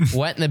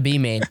 Went in the B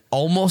main,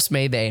 almost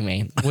made the A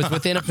main, was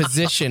within a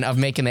position of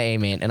making the A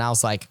main. And I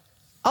was like,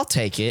 I'll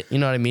take it. You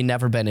know what I mean?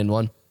 Never been in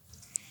one.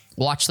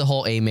 Watch the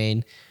whole A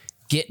main,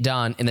 get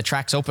done, and the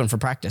track's open for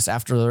practice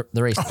after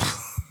the race.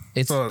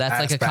 That's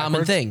like a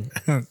common thing.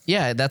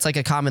 Yeah, that's like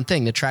a common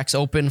thing. The track's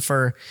open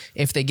for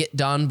if they get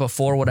done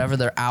before whatever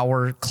their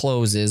hour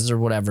closes or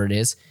whatever it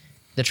is,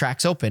 the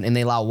track's open and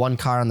they allow one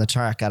car on the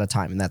track at a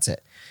time and that's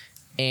it.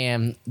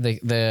 And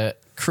the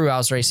crew I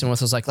was racing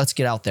with was like, let's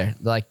get out there.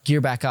 They're like, gear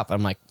back up.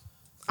 I'm like,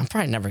 I'm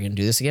probably never going to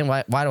do this again.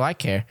 Why do I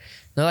care?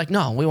 They're like,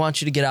 no, we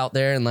want you to get out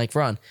there and like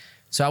run.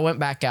 So I went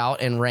back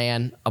out and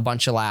ran a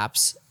bunch of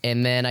laps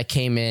and then I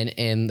came in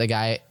and the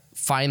guy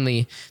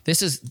finally,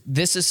 this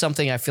is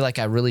something I feel like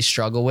I really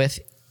struggle with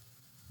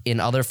in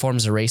other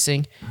forms of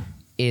racing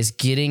is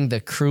getting the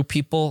crew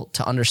people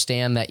to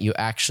understand that you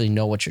actually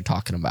know what you're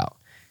talking about.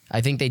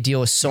 I think they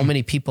deal with so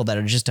many people that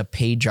are just a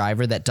paid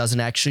driver that doesn't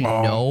actually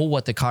know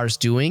what the car's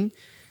doing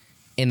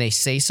and they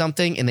say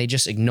something and they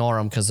just ignore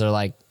them because they're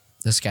like,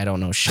 this guy don't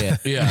know shit.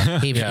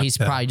 He's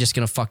probably just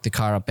going to fuck the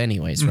car up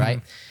anyways,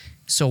 right?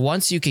 So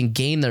once you can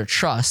gain their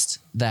trust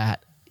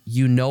that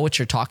you know what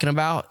you're talking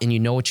about and you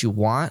know what you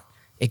want,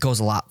 it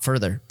goes a lot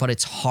further, but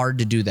it's hard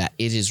to do that.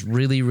 It is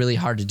really, really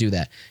hard to do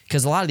that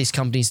because a lot of these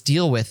companies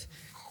deal with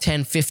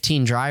 10,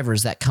 15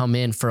 drivers that come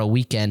in for a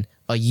weekend,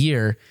 a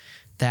year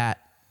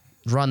that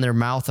run their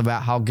mouth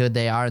about how good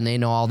they are and they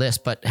know all this,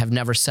 but have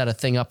never set a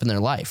thing up in their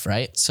life.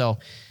 Right. So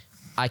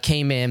I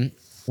came in,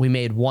 we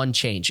made one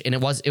change and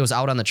it was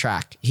out on the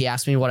track. He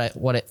asked me what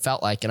it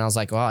felt like. And I was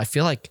like, well, I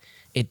feel like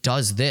it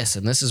does this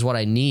and this is what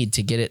I need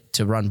to get it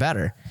to run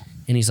better.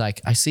 And he's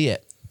like, I see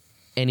it.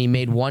 And he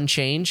made one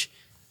change.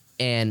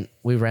 And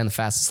we ran the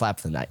fastest lap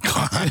of the night.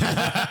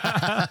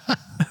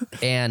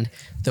 And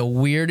the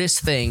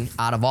weirdest thing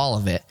out of all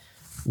of it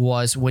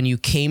was when you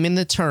came in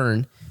the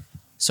turn.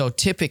 So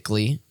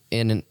typically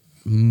in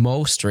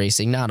most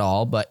racing, not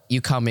all, but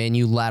you come in,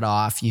 you let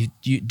off, you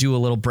do a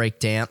little break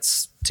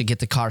dance to get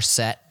the car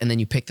set, and then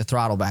you pick the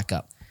throttle back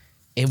up.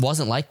 It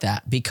wasn't like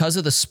that. Because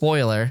of the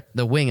spoiler,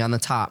 the wing on the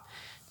top,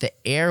 the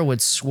air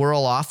would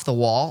swirl off the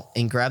wall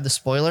and grab the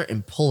spoiler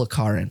and pull the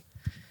car in.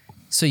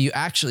 So you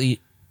actually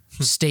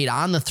stayed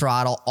on the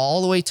throttle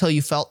all the way till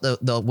you felt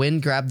the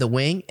wind grab the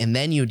wing, and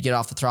then you would get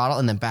off the throttle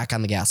and then back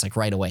on the gas like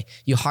right away.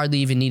 You hardly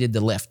even needed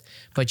the lift,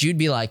 but you'd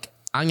be like,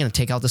 I'm going to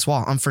take out this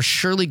wall. I'm for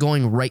surely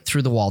going right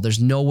through the wall. There's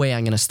no way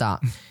I'm going to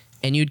stop.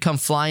 And you'd come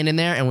flying in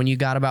there, and when you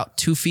got about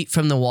 2 feet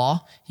from the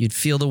wall, you'd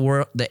feel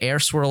the air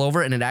swirl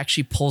over, and it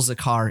actually pulls the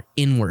car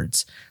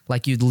inwards.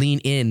 Like you'd lean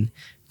in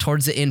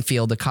towards the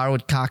infield, the car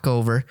would cock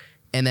over,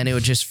 and then it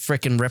would just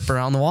freaking rip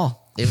around the wall.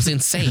 It was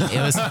insane.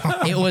 It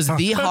was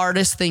the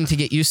hardest thing to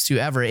get used to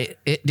ever.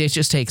 It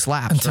just takes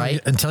laps, right?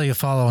 Until you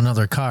follow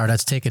another car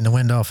that's taking the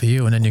wind off of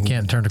you, and then you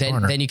can't turn the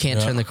corner. Then you can't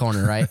turn the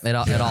corner, right?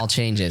 It all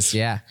changes.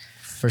 Yeah,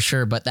 for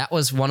sure. But that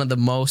was one of the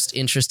most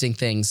interesting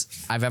things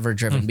I've ever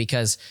driven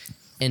because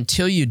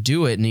until you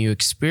do it and you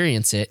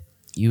experience it,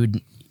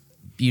 you'd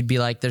be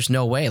like, there's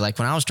no way. Like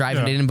when I was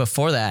driving it in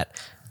before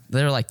that,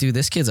 they're like, dude,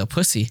 this kid's a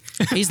pussy.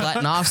 He's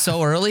letting off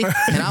so early.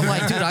 And I'm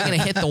like, dude, I'm going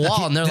to hit the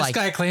wall. And they're this like,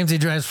 guy claims he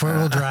drives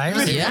 4-wheel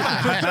drive.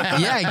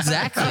 Yeah,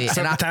 exactly.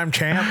 Seven-time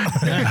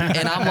champ.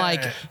 And I'm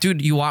like,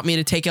 dude, you want me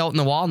to take out in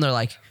the wall? And they're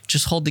like,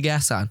 just hold the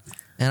gas on.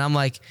 And I'm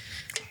like,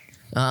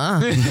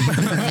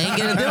 ain't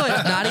going to do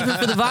it. Not even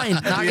for the vine.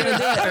 Not going to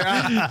do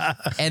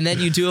it. And then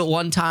you do it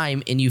one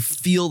time and you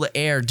feel the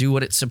air do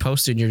what it's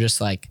supposed to. And you're just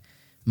like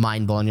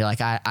mind blown. You're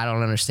like, I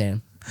don't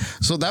understand.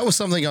 So that was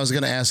something I was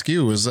going to ask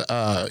you was,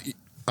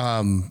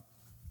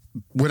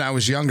 when I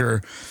was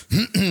younger,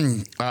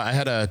 I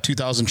had a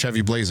 2000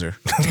 Chevy Blazer.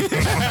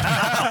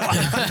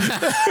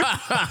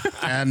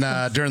 And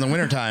during the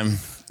wintertime,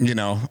 you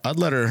know, I'd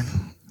let her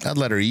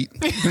eat.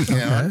 You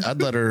know,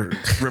 I'd let her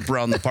rip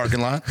around the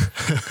parking lot.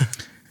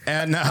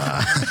 And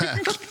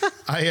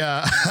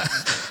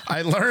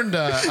I learned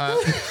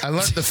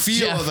the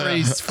feel of the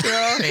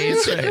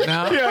face right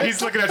now. Yeah,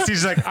 he's looking at Steve.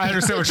 He's like, I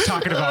understand what you're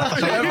talking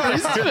about.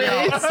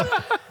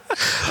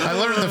 I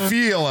learned the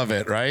feel of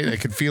it, right? I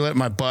could feel it in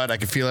my butt. I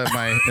could feel it in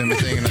my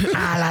thing.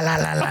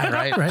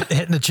 Right?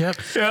 Hitting the chip.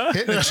 Yeah.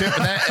 Hitting the chip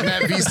in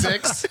that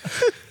V6.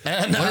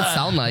 And What did it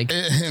sound like?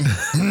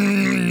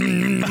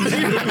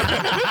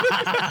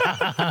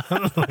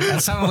 That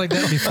sounded like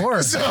that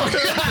before.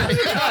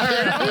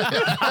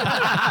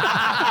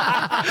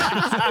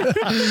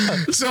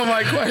 So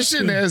my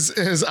question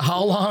is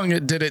how long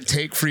did it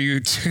take for you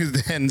to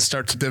then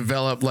start to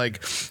develop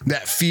like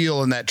that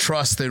feel and that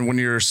trust then when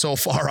you're so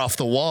far off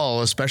the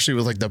wall, especially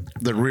with like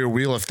the rear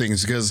wheel of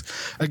things? Because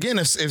again,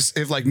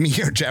 if like me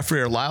or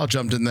Jeffrey or Lyle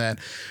jumped in that,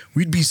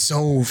 we'd be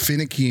so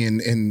finicky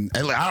and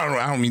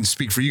I don't mean to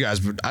speak for you guys,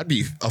 but I'd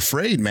be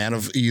afraid, man,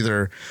 of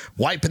either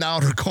wiping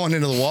out or going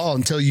into the wall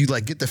until you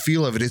like get the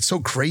feel of it. It's so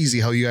crazy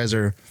how you guys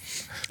are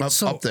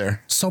up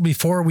there. So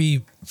before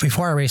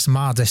I raced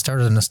mods, I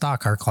started in the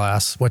stock car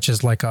class, which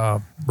is like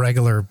a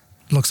regular,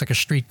 looks like a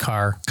street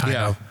car kind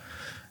of.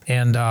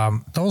 And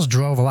those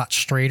drove a lot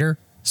straighter.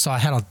 So I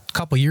had a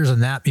couple years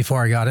in that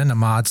before I got into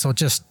mods. So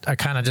I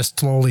kind of just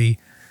slowly,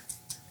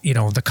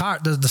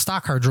 the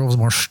stock car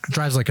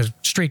drives like a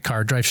street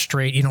car, drives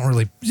straight.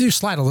 You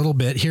slide a little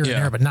bit here and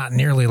there, but not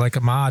nearly like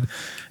a mod.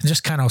 And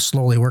just kind of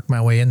slowly worked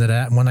my way into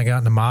that. And when I got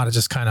into mod, it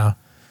just kind of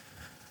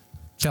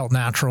felt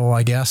natural,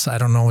 I guess. I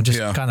don't know, just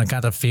kind of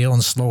got a feel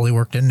and slowly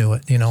worked into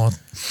it,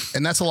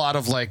 And that's a lot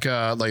of like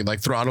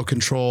throttle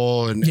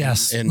control and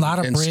yes, and a lot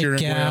of and brake steering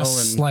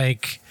gas. wheel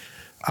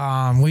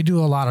and We do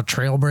a lot of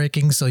trail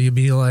braking, so you'd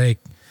be like,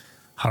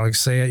 how do I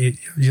say it?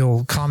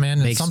 You'll come in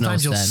and Makes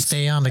sometimes no you'll sense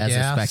stay on the as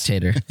gas. a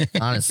spectator,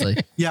 honestly,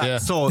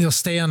 So You'll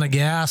stay on the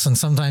gas, and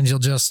sometimes you'll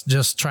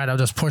just try to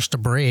just push the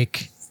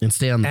brake and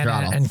stay on the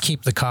throttle. and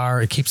keep the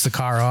car. It keeps the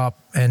car up,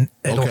 and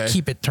it'll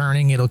keep it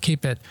turning. It'll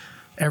keep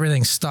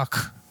everything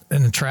stuck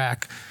in the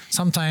track.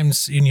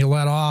 Sometimes when you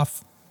let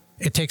off,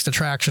 it takes the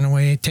traction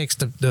away. It takes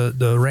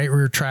the right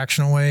rear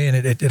traction away, and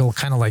it'll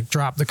kind of like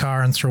drop the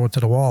car and throw it to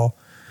the wall.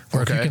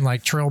 Or if you can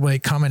like trail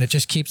brake coming, it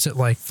just keeps it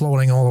like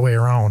floating all the way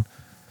around.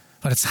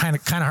 But it's kind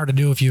of hard to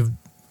do if you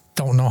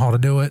don't know how to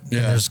do it.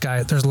 Yeah.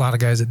 And there's a lot of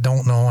guys that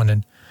don't know,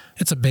 and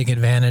it's a big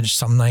advantage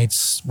some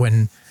nights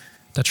when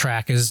the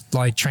track is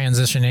like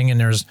transitioning and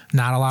there's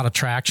not a lot of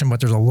traction, but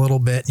there's a little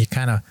bit, and you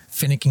kind of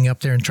finicking up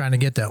there and trying to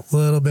get that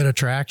little bit of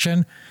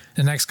traction.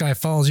 The next guy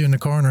follows you in the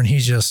corner and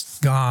he's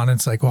just gone.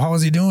 It's like, well, how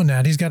is he doing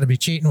that? He's got to be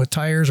cheating with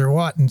tires or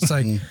what? And it's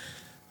like,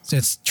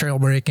 it's trail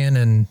braking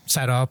and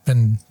setup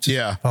and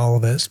all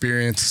of it.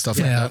 experience, stuff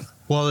like that.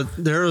 Well,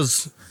 there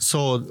was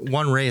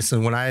one race,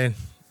 and when I'd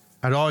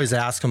always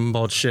ask him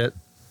about shit,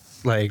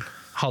 like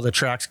how the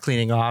track's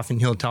cleaning off, and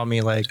he'll tell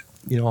me like,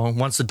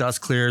 once the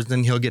dust clears,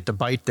 then he'll get to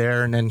bite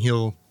there, and then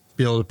he'll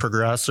be able to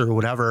progress or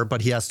whatever.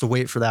 But he has to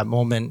wait for that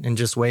moment and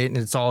just wait, and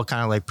it's all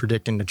kind of like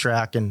predicting the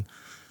track and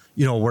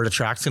where the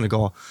track's gonna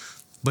go.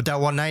 But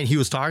that one night he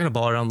was talking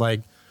about it, I'm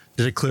like,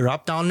 did it clear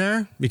up down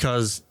there?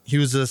 Because he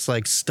was just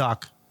like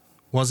stuck,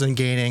 wasn't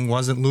gaining,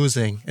 wasn't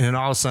losing, and then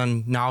all of a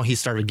sudden now he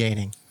started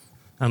gaining.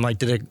 I'm like,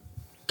 did it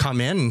come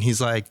in? And he's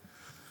like,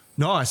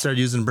 no, I started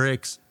using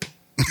brakes.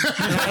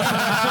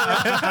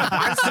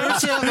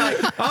 I'm like,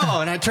 oh,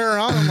 and I turn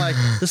around, I'm like,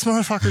 this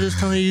motherfucker just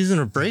told me he's using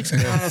her brakes out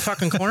of the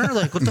fucking corner.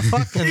 Like, what the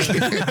fuck? And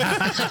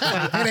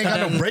It ain't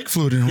got no brake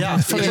fluid in it. yeah,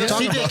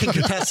 CJ can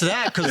contest to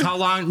that because how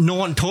long? No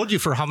one told you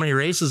for how many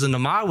races in the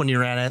mod when you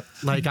ran it,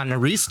 like on the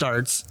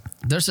restarts.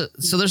 There's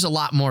a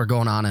lot more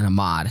going on in a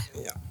mod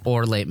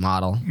or late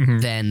model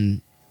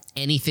than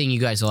anything you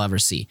guys will ever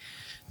see.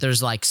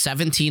 There's like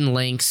 17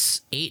 links,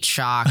 8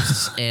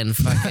 shocks, and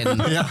fucking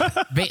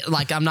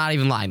like I'm not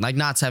even lying, like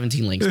not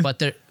 17 links,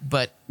 but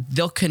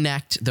they'll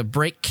connect the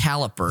brake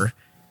caliper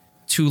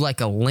to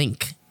like a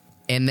link,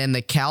 and then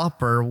the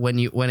caliper when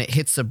it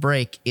hits the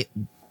brake, it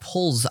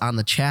pulls on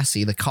the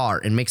chassis of the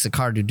car and makes the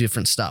car do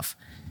different stuff.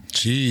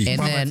 Gee. And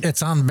then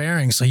It's on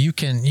bearing, so you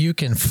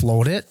can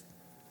float it,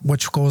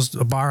 which goes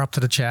a bar up to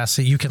the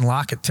chassis. You can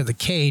lock it to the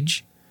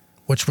cage,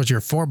 which was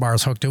your 4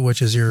 bars hooked to,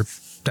 which is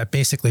that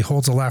basically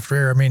holds the left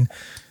rear. I mean,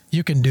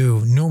 you can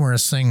do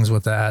numerous things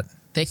with that.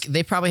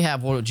 they probably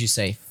have, what would you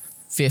say,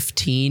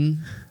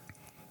 15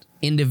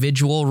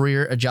 individual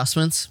rear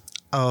adjustments.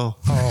 Oh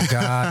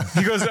God.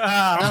 He goes, No,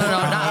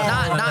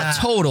 not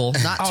total,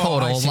 not I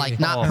total, see. like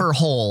not per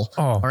hole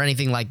Oh. or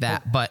anything like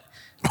that. But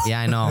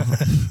yeah, I know.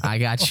 I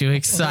got you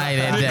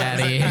excited,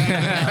 Daddy.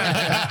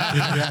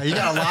 yeah, you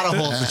got a lot of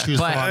holes to choose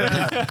from.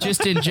 But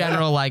just in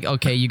general, like,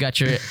 okay, you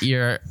got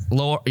your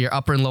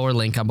upper and lower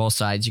link on both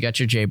sides. You got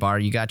your J bar.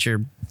 You got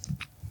your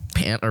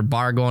pant or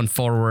bar going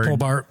forward.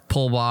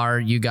 Pull bar.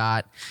 You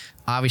got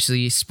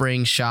obviously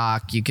spring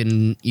shock. You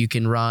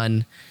can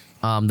run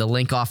the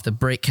link off the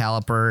brake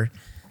caliper.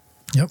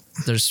 Yep.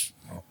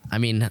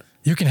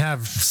 You can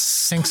have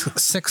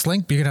six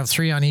link, but you can have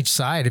 3 on each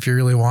side if you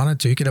really wanted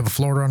to. You could have a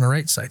floater on the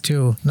right side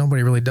too.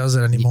 Nobody really does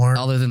it anymore.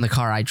 Other than the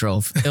car I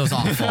drove, it was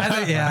awful.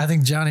 I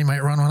think Johnny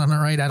might run one on the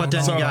right. I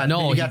don't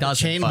know. You got the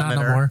chain Not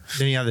no limiter. more.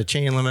 Then you have the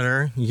chain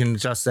limiter. You can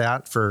adjust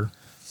that for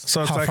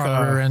So it's how like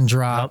far rear end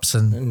drops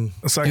and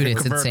it's like Dude, a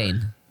it's converter.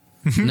 insane.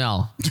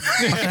 No.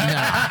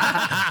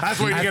 That's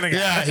what you're getting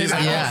at. He's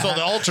like, Yeah. so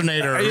the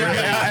alternator really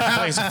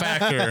plays a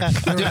factor.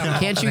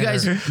 Can't you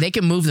guys, they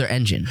can move their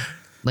engine,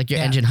 like your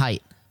engine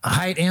height.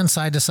 height and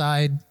side to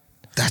side.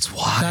 That's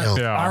wild.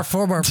 Our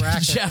 4-bar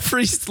bracket.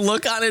 Jeffrey's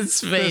look on his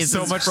face. There's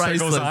so is much that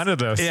priceless. goes onto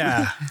this.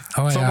 Yeah.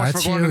 Oh, So yeah, much for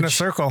it's going in a huge.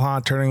 circle,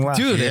 huh? Turning left.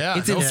 Dude, Yeah,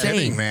 it's no insane,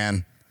 kidding,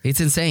 man.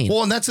 It's insane.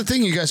 Well, and that's the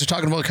thing you guys are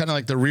talking about, kind of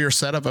like the rear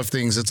setup of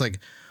things. It's like,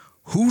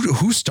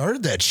 who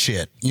started that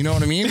shit? You know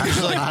what I mean? Like,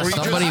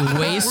 Somebody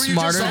way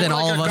smarter than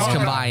all of us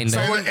combined.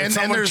 Someone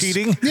there's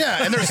cheating?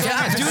 Yeah, and there's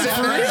Dude,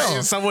 for real.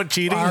 Is someone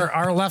cheating?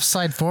 Our left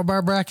side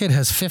 4-bar bracket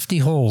has 50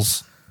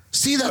 holes.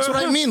 See, that's what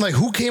I mean. Like,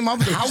 who came up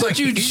with it? How It's would like,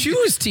 you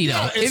choose, Tito?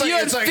 Yeah, if it's you like-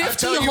 had it's like, I'll 50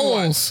 tell you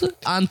holes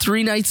on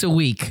 3 nights a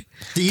week,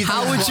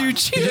 how would you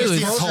choose?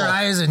 You close your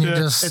eyes and you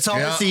just. It's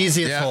always the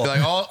easiest hole. be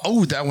like,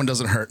 oh, that one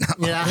doesn't hurt.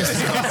 Yeah.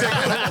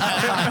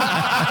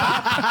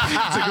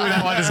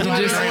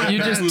 You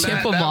just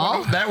tip them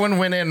all? That one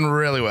went in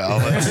really well.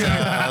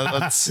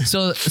 Let's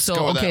So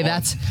go with okay,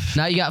 that that's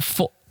now you got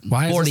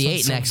Why is this 48 one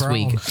so next brown?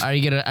 week. Are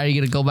you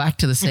gonna go back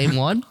to the same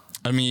one?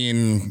 I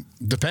mean,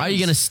 depends. Are you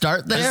gonna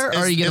start there or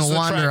are you is gonna the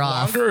wander track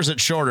off? longer or is it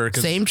shorter?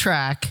 'Cause- Same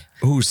track,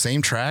 Ooh,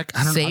 same track?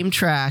 I don't same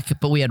track,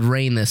 but we had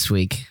rain this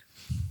week.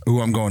 know.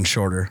 Ooh, I'm going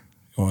shorter.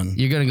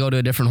 You're gonna go to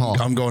a different hole.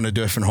 I'm going to a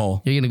different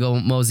hole. You're gonna go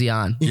mosey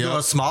on. You go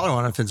a smaller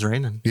one if it's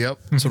raining. Yep,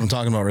 that's what I'm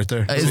talking about right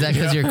there. Is that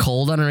because you're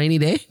cold on a rainy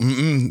day?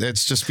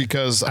 It's just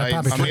because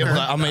I'm probably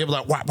able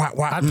to whack.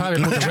 I'd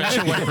probably put the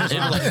windshield wipers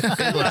on.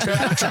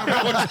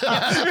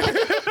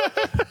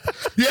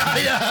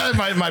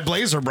 Yeah, my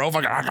blazer, bro.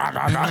 I'm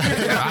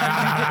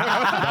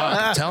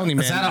telling you,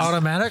 man. Is that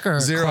automatic or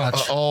Zero.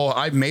 clutch?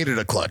 I made it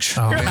a clutch.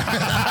 How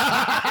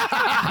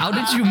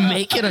did you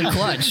make it a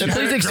clutch?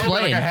 Please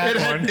explain.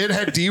 It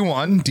had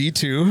D1,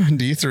 D2,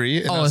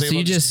 D3. And I Oh, was so able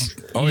you to just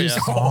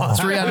yeah.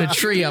 three on a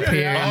tree up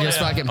here and just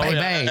fucking bang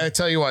bang. I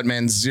tell you what,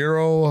 man,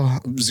 zero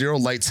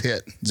lights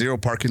hit, zero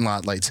parking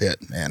lot lights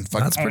hit, man.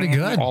 Fucking That's pretty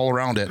good. all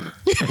around it.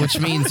 Which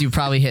means you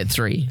probably hit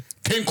 3.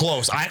 Came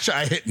close.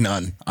 I hit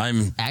none.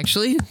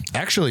 Actually,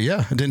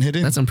 Yeah, I didn't hit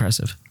any. that's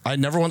impressive. I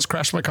never once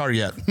crashed my car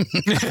yet. He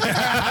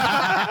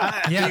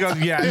goes,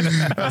 yeah.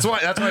 That's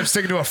why I'm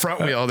sticking to a front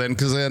wheel then,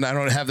 because then I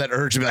don't have that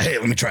urge to be like, hey,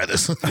 let me try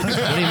this. What do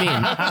you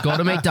mean? Go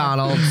to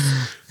McDonald's,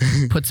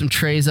 put some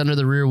trays under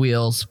the rear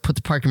wheels, put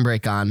the parking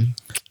brake on.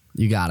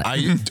 You got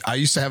it. I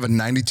used to have a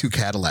 92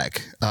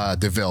 Cadillac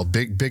DeVille,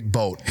 big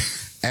boat.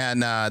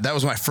 And that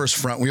was my first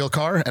front wheel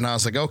car. And I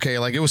was like, okay,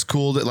 like it was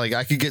cool that like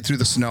I could get through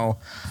the snow.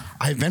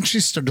 I eventually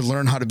started to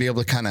learn how to be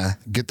able to kind of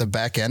get the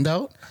back end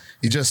out.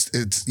 You got to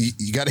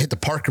hit the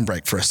parking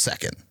brake for a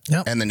second.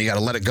 Yep. And then you got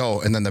to let it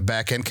go. And then the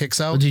back end kicks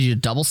out. Did you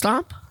double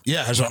stomp?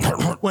 Yeah. I was like,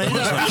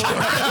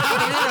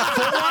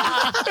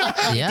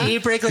 Yeah. You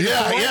break like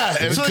yeah.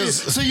 It was So,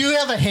 'cause- so you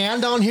have a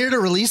hand down here to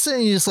release it,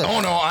 and you just like.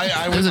 oh no,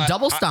 I It was a I-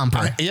 double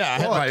stomper. I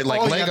had my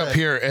Oh, leg yeah. up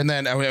here, and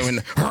then I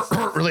went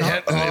really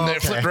hit, and then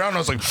it flipped around. And I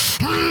was like,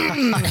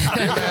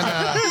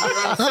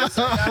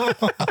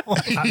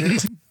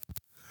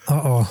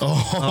 and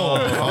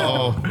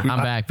then,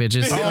 I'm back,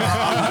 bitches.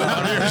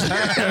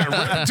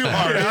 too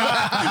hard.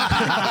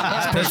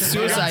 The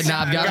suicide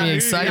knob got me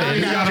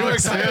excited.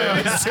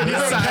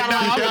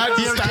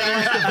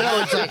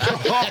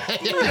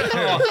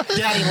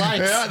 Daddy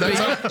likes. Yeah,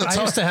 that's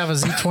I used to have a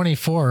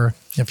Z24.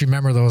 If you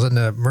remember those in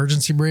the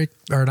emergency brake,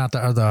 or not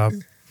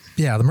the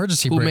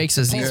emergency Who brake. makes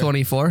a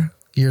Z24?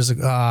 Years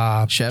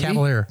ago? Chevy?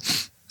 Cavalier.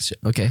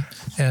 Okay.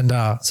 And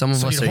Some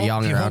of us you are hold-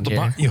 young you around hold the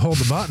here. You hold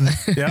the button.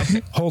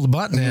 Yep. Hold the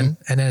button in,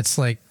 and it's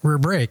like rear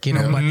brake. You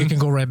know, but you can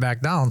go right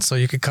back down. So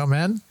you could come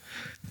in,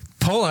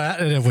 pull it,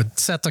 and it would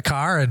set the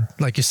car. And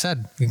like you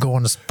said, you go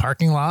in this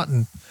parking lot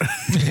and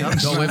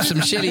Go whip some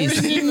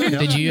shitties.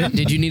 Did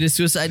you need a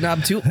suicide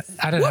knob too?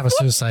 I didn't have a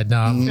suicide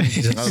knob.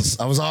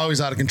 I was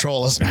always out of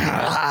control.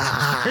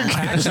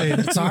 Actually,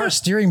 it's our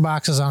steering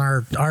boxes on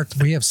our.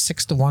 We have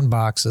 6-to-1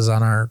 boxes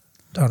on our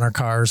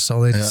cars,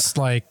 so it's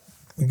like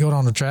we go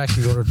down the track,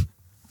 you go to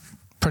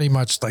pretty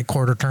much like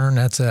quarter turn.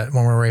 That's it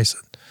when we're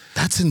racing.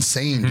 That's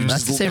insane. Dude.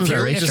 That's the same for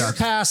a race truck.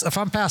 If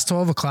I'm past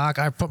 12 o'clock,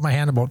 I put my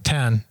hand about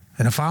 10,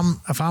 and if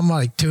I'm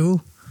like 2,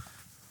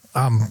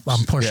 I'm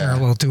pushing her a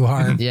little too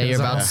hard. Yeah, you're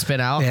about to spin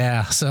out.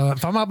 Yeah, so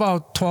if I'm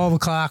about 12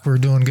 o'clock, we're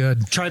doing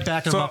good. Try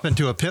backing them up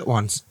into a pit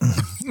once.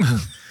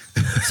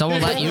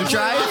 Someone let you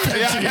drive?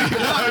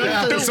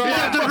 There's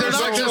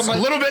like just a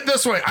little bit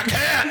this way. I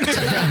can't.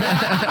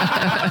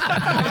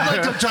 I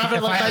like to drive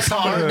it like my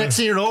car. Next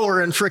thing you know,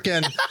 we're in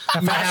freaking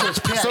Master's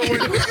pit.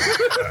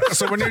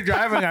 So when you're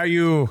driving, are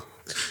you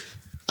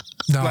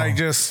No, like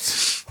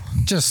just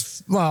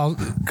well,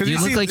 because You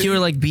look like you were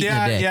like beating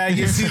a dick. Yeah,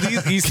 you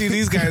see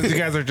these guys. You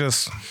guys are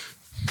just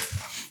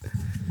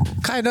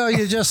kind of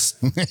you just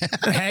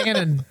hanging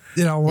and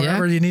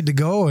wherever you need to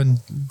go and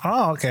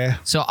okay.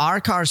 So our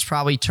cars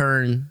probably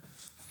turn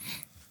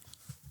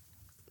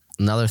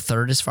another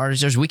third as far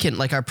as yours. We can,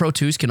 like, our Pro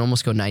 2s can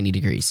almost go 90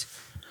 degrees,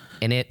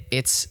 and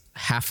it's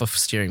half of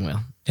steering wheel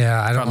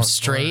yeah, I don't from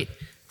straight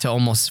to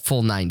almost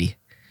full 90.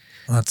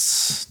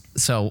 That's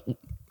So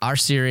our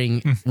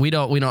steering, we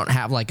don't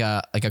have like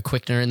a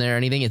quickener in there or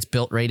anything. It's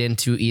built right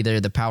into either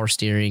the power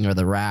steering or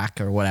the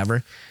rack or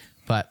whatever.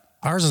 But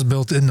Ours is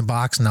built in the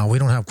box now. We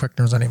don't have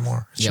quickeners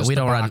anymore. It's just we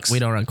don't the run box.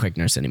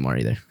 quickeners anymore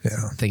either.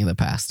 Yeah. Think of the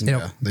past. Yep.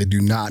 Yeah, they do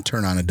not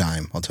turn on a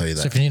dime. I'll tell you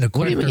that. So if you need a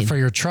What do you quickener mean? for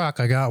your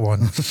truck, I got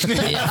one. For the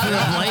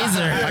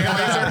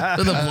Blazer.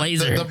 For the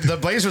Blazer. The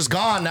Blazer's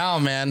gone now,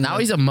 man. Now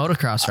he's a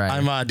motocross rider.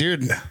 I'm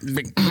dude.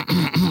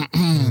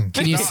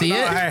 Can you see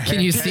it?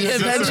 Can you see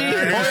it, Benji?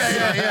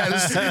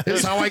 Yeah. This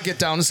is how I get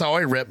down. This is how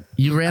I rip.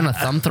 You ran a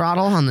thumb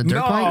throttle on the dirt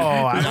No, bike?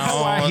 I don't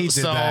know why he did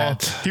so-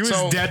 that. He was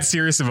dead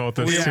serious about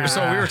this. Yeah.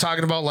 So we were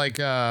talking about like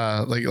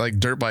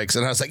dirt bikes,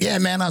 and I was like, yeah,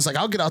 man. I was like,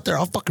 I'll get out there,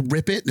 I'll fucking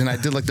rip it, and I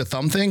did like the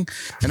thumb thing,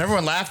 and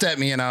everyone laughed at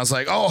me, and I was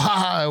like, oh,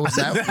 haha, it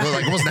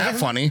wasn't that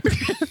funny?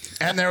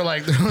 And they're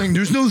like,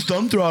 there's no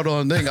thumb throttle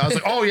on thing. I was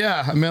like, oh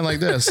yeah, I meant like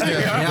this,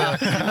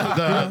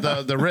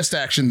 the wrist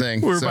action thing.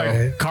 We were So,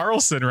 by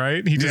Carlson,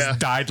 right? He just Yeah.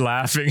 died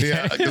laughing.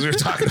 yeah, because we were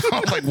talking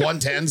about like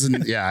 110s,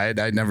 and yeah,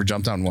 I never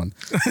jumped on one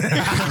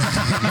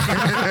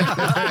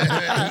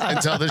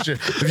until this year.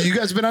 Have you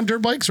guys been on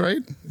dirt bikes,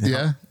 right?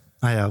 Yeah.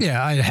 I have.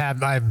 Yeah,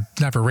 I've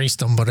never raced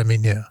them, but I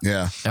mean, yeah.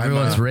 Yeah.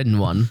 Everyone's ridden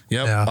one.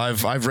 Yep. Yeah.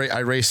 I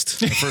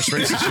raced my first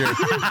race this year.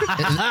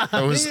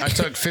 I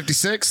took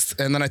 56th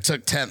and then I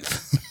took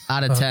 10th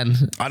Out of 10.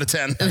 out of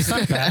 10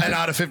 and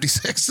out of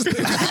 56. You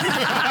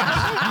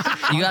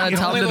got to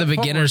tell them the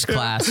beginner's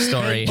class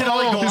story. You can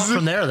only go up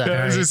from there then.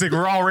 It's just like,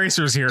 we're all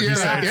racers here. He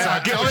said, so I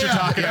get what you're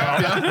talking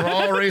about. Yeah. We're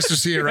all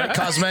racers here, right,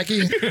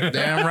 Kosmecki?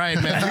 Damn right,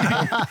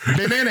 man.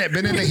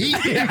 Been in the heat.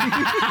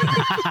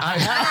 I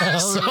have.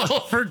 So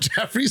for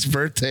Jeffrey's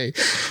birthday,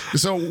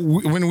 so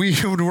when we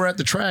were at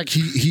the track,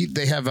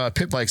 they have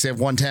pit bikes. They have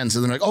 110s,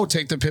 so they're like, oh,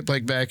 take the pit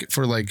bike back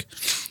for like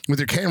with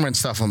your camera and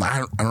stuff. I'm like, I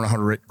don't know how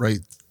to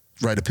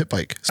ride a pit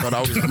bike, so I'm a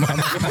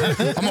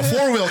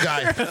 4-wheel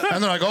guy,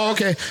 and they're like, oh,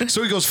 okay.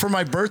 So he goes, for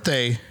my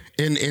birthday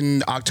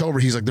in October,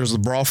 he's like, there's a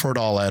brawl for it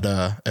all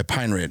at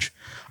Pine Ridge.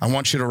 I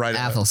want you to ride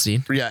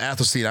Athelstein.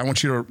 Athelstein. I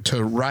want you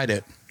to ride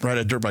a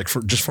dirt bike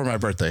just for my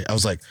birthday. I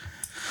was like,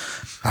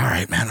 all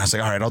right, man. I was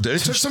like, all right, I'll do it.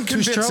 It took some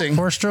convincing.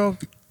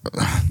 4-stroke?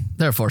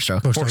 They're a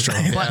 4-stroke.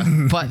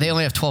 But they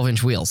only have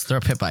 12-inch wheels. They're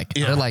a pit bike.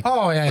 Yeah. They're like,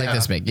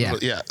 this big. Yeah.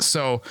 Yeah.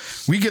 So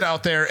we get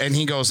out there and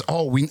he goes,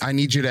 oh, I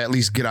need you to at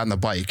least get on the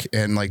bike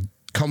and like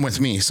come with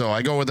me. So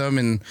I go with him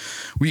and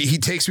he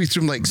takes me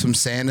through like some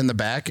sand in the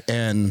back,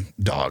 and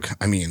dog,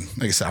 I mean,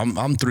 like I said, I'm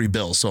 $3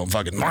 bills, so I'm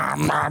fucking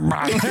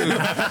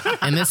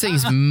And this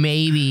thing's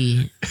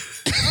maybe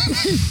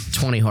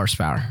 20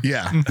 horsepower.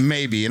 yeah,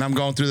 maybe. And I'm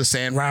going through the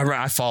sand.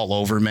 I fall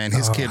over, man.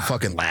 His kid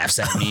fucking laughs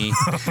at me.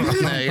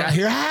 I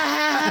hear,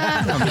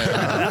 I'm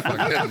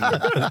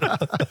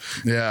like,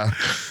 yeah.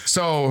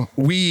 So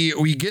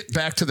we get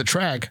back to the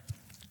track.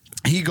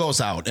 He goes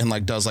out and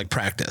like does like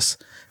practice.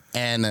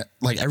 And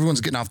like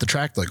everyone's getting off the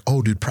track, like,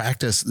 oh, dude,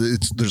 practice.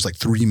 There's like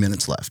 3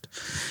 minutes left.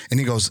 And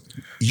he goes,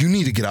 you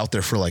need to get out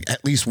there for like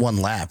at least one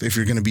lap if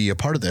you're going to be a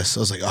part of this.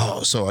 I was like,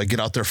 oh, so I get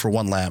out there for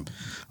one lap.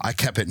 I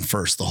kept it in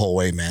first the whole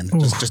way, man.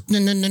 Just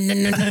Like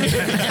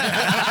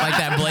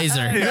that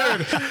Blazer.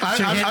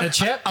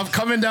 I'm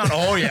coming down.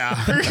 Oh yeah,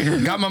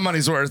 got my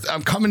money's worth.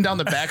 I'm coming down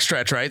the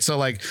backstretch, right? So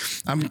like,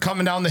 I'm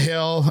coming down the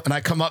hill, and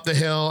I come up the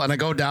hill, and I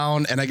go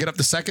down, and I get up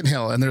the second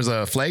hill, and there's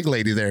a flag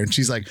lady there, and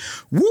she's like,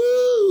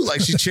 "Woo!"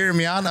 Like she's cheering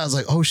me on. I was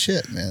like, "Oh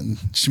shit, man,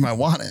 she might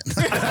want it."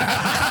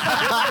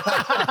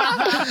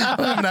 I'm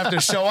gonna have to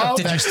show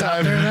out next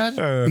time.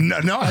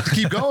 No, I have to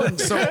keep going.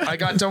 So I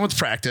got done with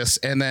practice,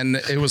 and then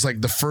it was like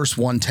the first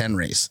 110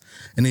 race,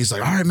 and he's like,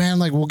 all right, man,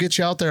 like we'll get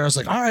you out there. I was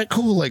like, all right,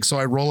 cool. Like, so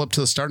I roll up to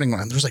the starting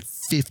line. There's like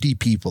 50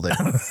 people there.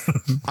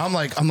 I'm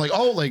like,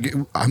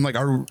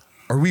 are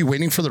we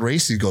waiting for the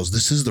race? He goes,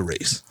 this is the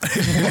race.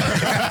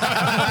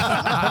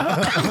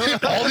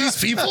 All these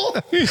people?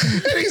 And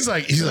he's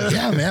like,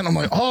 yeah, man. I'm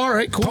like, all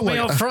right, cool. Put me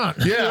up front.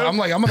 Yeah. I'm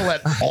like, I'm going to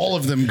let all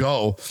of them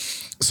go.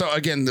 So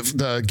again,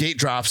 the gate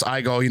drops.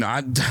 I go,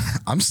 I'm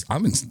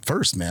in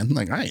first, man.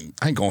 Like I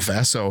ain't going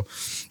fast. So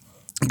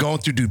going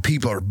through, dude,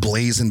 people are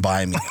blazing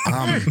by me.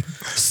 I'm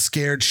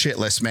scared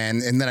shitless,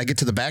 man. And then I get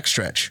to the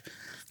backstretch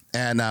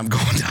and I'm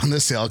going down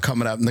this hill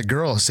coming up, and the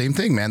girl, same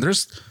thing, man.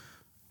 There's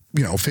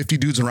 50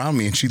 dudes around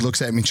me, and she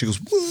looks at me and she goes,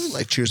 woo,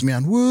 like cheers me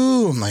on.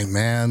 Woo. I'm like,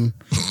 man,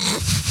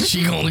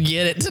 She gonna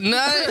get it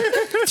tonight.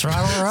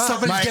 Throttle her up.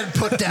 Somebody's getting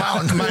put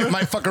down.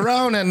 might fuck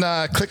around and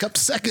click up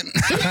second.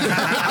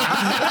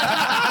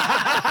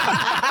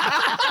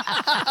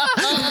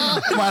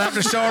 Might have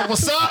to show her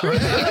what's up. Go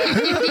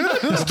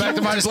back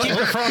to my Keep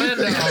the front end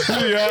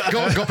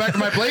down. go back to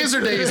my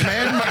Blazer days,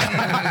 man.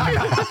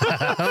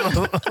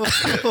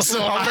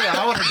 So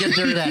I want to get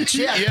rid of that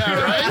chip.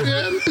 Yeah, right,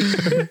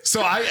 man.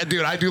 So I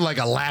do like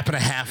a lap and a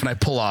half and I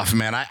pull off,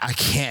 man. I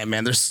can't,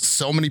 man. There's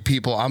so many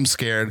people. I'm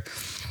scared.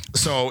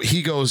 So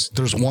he goes,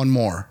 there's one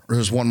more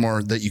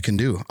that you can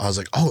do. I was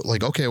like, oh,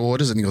 like, okay, well, what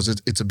is it? And he goes,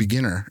 it's a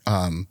beginner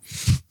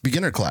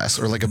class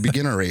or like a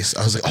beginner race.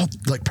 I was like, oh,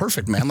 like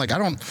perfect, man. Like, I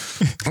don't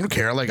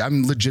care. Like,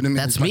 I'm legitimately,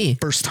 That's my me.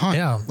 first time.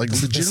 Yeah. Like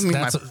legitimately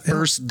my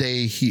first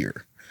day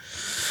here.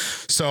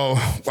 So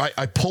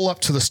I pull up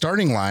to the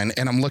starting line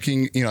and I'm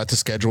looking, at the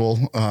schedule,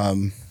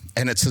 and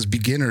it says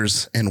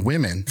beginners and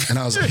women. And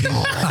I was like,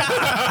 oh.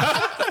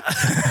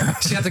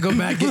 You have to go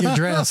back get your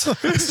dress.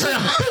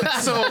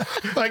 So,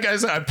 like I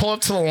said, I pull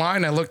up to the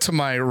line. I look to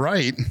my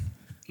right,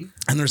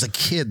 and there's a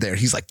kid there.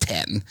 He's like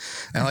 10,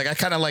 and like I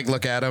kind of like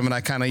look at him, and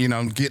I kind of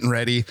I'm getting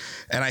ready,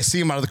 and I see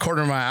him out of the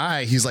corner of my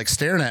eye. He's like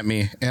staring at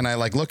me, and I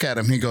like look at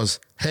him. He goes,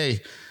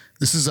 "Hey,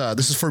 this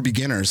is for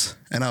beginners,"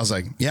 and I was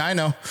like, "Yeah, I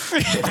know."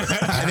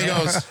 And he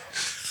goes,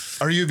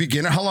 "Are you a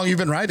beginner? How long have you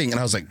been riding?" And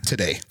I was like,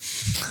 "Today."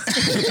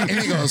 And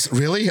he goes,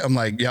 "Really?" I'm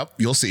like, "Yep,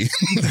 you'll see."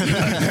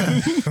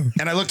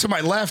 And I look to my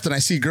left and I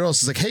see girls.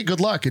 She's like, "Hey, good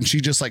luck." And she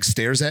just like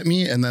stares at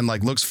me and then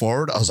like looks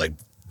forward. I was like,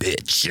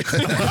 "Bitch."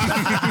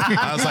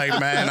 I was like,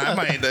 "Man, I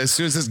might as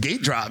soon as this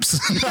gate drops."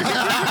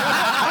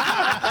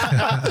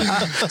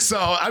 So,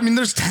 I mean,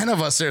 there's 10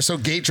 of us there. So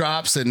gate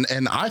drops and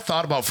I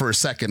thought about for a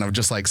second of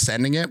just like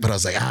sending it, but I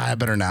was like, I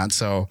better not.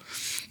 So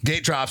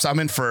gate drops. I'm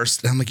in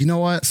first. And I'm like, you know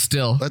what?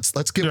 Still,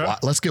 let's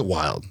get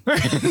wild.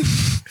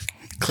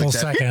 Full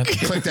second.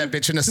 Click that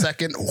bitch in a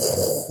second.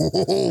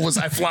 Oh, was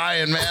I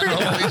flying, man?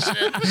 Holy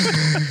shit.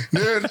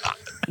 Dude,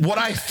 what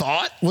I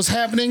thought was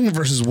happening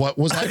versus what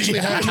was actually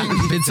happening.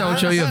 Did someone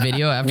show you a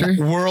video after?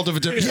 World of a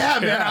difference. Yeah,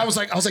 man. I was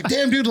like,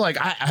 damn, dude. Like,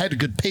 I had a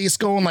good pace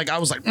going. Like, I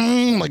was like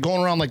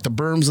going around like the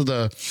berms of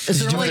the.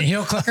 Is it doing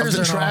heel clickers of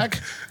the or track?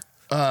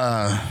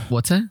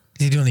 What's that?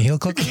 Is he doing the heel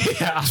click?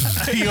 Yeah.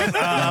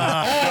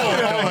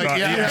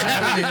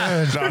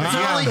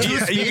 Only 2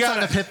 speeds on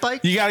the pit bike?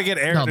 You got to get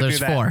air No, to there's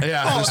do that. 4.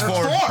 Yeah, there's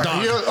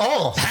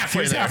 4.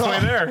 Halfway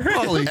there.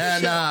 Holy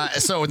and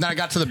so then I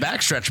got to the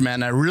backstretch,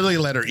 man. I really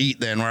let her eat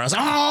then, where I was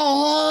like,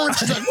 oh,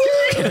 she's like, woo!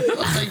 I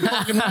was like,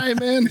 fucking right,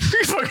 man.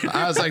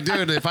 I was like,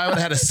 dude, if I would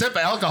have had a sip of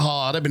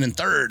alcohol, I'd have been in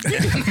third.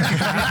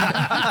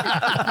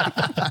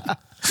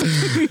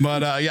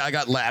 But yeah, I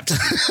got lapped.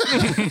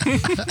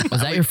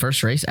 Was that your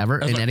first race ever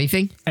in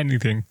anything?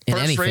 Anything. In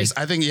First anything. race,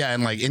 I think, yeah,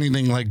 in like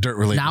anything like dirt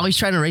related. Now he's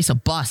trying to race a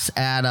bus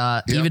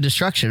at Even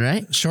Destruction,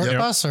 right? Short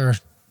bus or?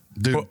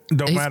 Dude,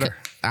 Don't He's matter.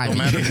 I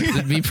mean,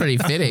 it'd be pretty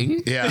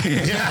fitting. yeah,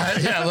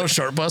 a little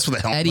short bus with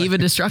a helmet. At Even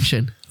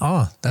Destruction.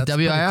 Oh, that's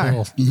WIR. pretty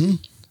cool. Mm-hmm.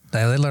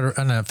 They let her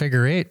on a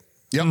figure 8.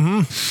 Yep.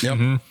 Mm-hmm.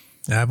 Yep.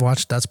 Yeah, I've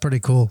watched. That's pretty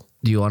cool.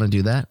 Do you want to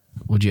do that?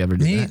 Would you ever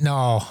do Me? that?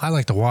 No, I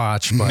like to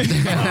watch, but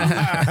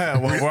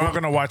We're all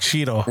gonna watch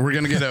Cheeto. We're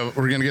gonna get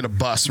a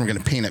bus and we're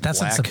gonna paint it that's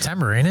black. in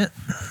September, ain't it?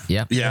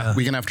 Yeah. Yeah,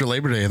 weekend after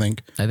Labor Day, I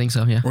think. I think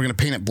so, yeah. We're gonna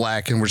paint it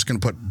black and we're just gonna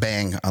put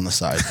bang on the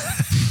side.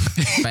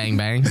 Bang,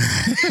 bang.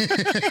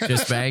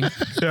 Just bang.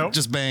 Yep.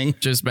 Just bang.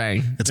 Just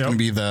bang. It's gonna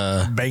be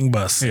the Bang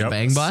bus. Yep.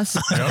 Bang bus?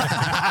 He's gonna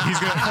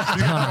put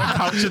a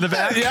couch in the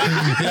back.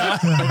 yeah.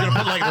 We're gonna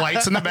put like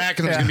lights in the back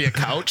and there's gonna be a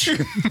couch. And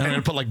we're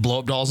gonna put like blow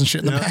up dolls and shit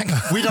in the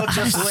back. We don't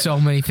just So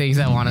many things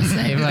I want to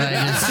say, but I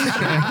just.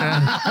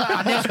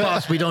 on this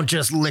bus, we don't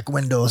just lick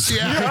windows.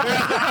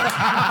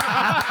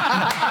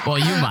 Well,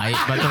 you might,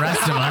 but the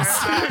rest of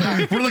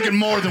us. We're looking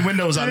more than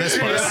windows on this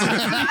bus.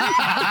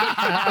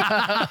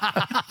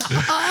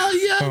 Oh,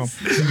 yes.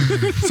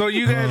 So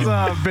you guys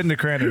been to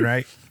Crandon,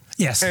 right?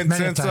 Yes, And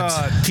many since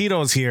times.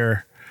 Tito's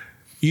here,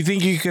 you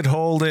think you could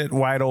hold it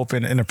wide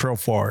open in a Pro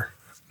 4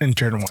 in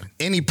turn 1?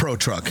 Any pro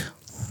truck.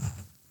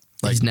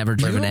 He's never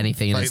driven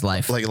anything in his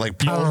life. Like I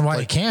pro, don't know why you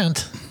like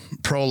can't.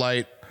 pro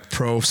light,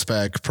 pro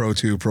spec, pro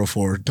 2, pro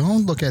 4.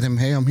 Don't look at him.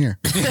 Hey, I'm here.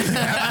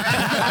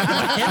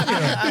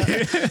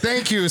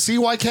 Thank you. See,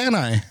 why can't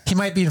I? He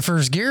might be in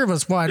first gear, but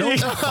it's wide open.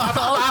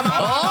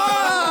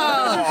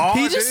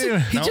 He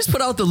just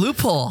put out the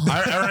loophole.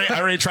 I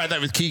already tried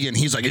that with Keegan.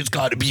 He's like, it's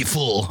got to be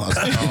full. I was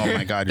like, oh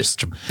my god, you're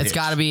such a bitch. It's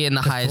got to be in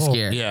the highest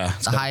gear. Yeah,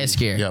 The highest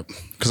gear. Yep.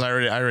 Because I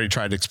already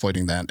tried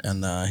exploiting that,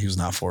 and he was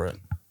not for it.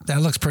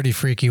 That looks pretty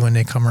freaky when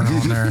they come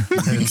around there.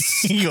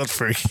 He goes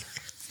free.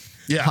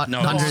 Yeah, no.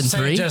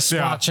 103? Just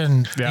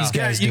watching these Yeah,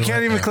 guys. you do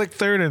can't it. even click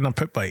third in a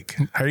pit bike.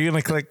 How are you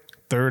gonna click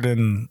third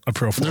in a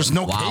Pro 4? There's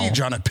no cage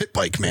on a pit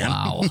bike, man.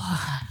 Wow.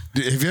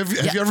 Have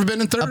you ever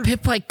been in A third?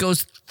 pit bike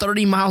goes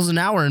 30 miles an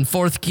hour in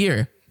fourth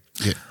gear.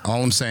 Yeah,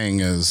 all I'm saying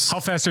is, How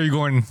fast are you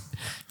going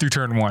through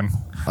turn 1?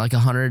 Like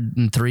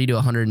 103 to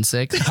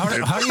 106.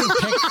 How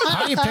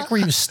do you pick where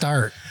you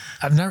start?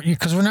 I've never,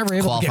 because we're never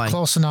able to Qualifying. get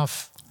close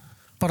enough.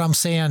 But I'm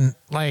saying,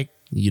 like,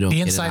 You don't the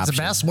get an inside's the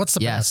option. best. What's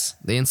the Yes,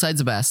 the inside's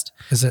the best.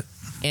 best? Is it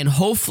And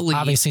hopefully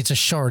obviously it's the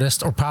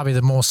shortest or probably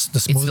the most the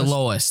it's smoothest? the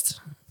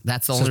lowest.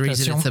 That's the only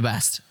reason it's the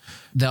best.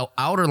 The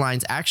outer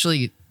lines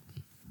actually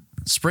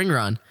spring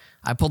run.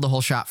 I pulled the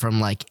whole shot from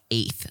like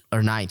 8th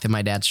or 9th in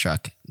my dad's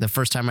truck. The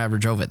first time I ever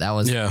drove it. That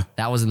was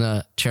in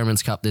the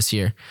Chairman's Cup this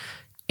year.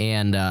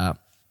 And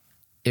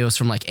it was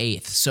from like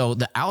 8th. So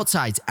the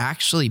outside's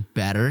actually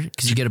better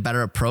because you get a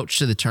better approach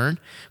to the turn,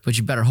 but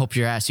you better hope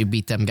your ass you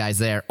beat them guys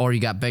there or you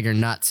got bigger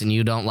nuts and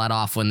you don't let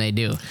off when they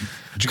do.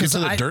 did you get to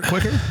the dirt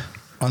quicker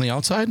on the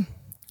outside?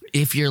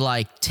 If you're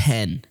like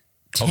 10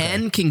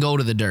 can go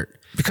to the dirt.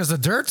 Because the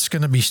dirt's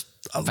going to be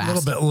a Fast.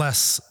 little bit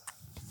less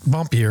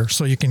bumpier,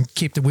 so you can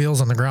keep the wheels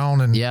on the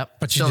ground. And Yep.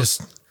 but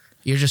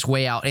You're just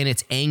way out and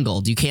it's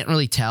angled. You can't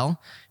really tell,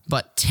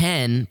 but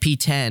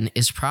P10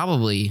 is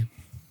probably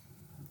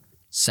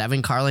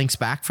 7 car lengths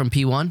back from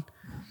P1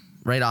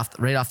 right off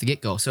the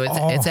get go. So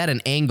it's at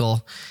an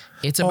angle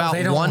It's about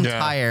they don't- one Yeah.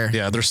 tire.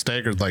 Yeah, they're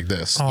staggered like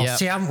this. Oh, Yep.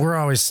 see, we're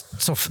always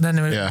then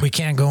Yeah. we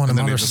can't go in And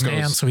then another it just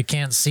stand, goes- so we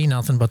can't see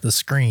nothing but the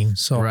screen.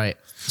 So Right.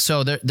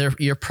 So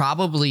you're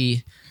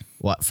probably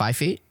what, 5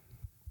 feet?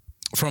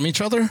 From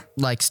each other?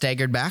 Like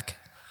staggered back?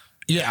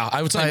 Yeah,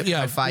 I would say,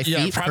 By 5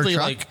 yeah, feet per probably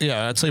truck? like,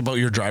 yeah, I'd say about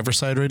your driver's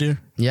side right here.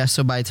 Yeah.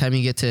 So by the time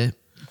you get to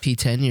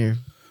P10,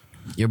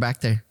 you're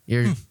back there.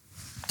 You're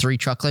 4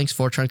 truck lengths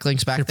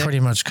back you're there. pretty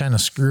much kind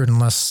of screwed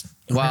unless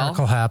a Well-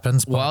 miracle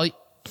happens. But Well,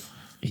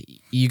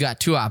 you got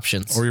 2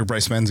 options. Or your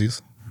Bryce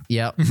Menzies.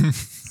 Yep.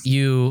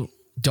 You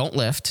don't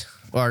lift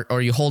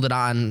or you hold it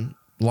on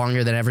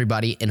longer than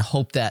everybody and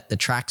hope that the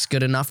track's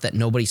good enough that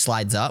nobody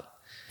slides up.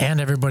 and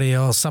everybody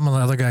else, some of the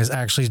other guys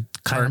actually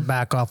kind of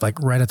back off like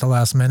right at the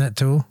last minute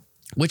too.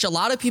 Which a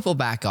lot of people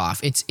back off.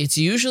 It's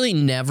usually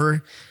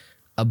never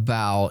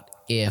about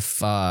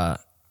if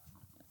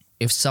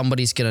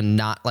somebody's gonna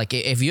not, like,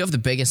 if you have the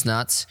biggest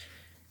nuts,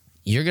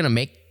 you're gonna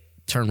make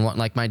turn one.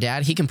 Like my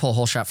dad, he can pull a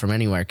whole shot from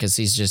anywhere because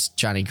he's just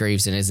Johnny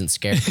Greaves and isn't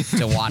scared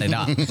to wad it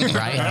up,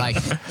 right?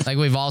 Like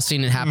we've all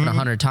seen it happen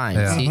 100 times.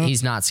 Yeah.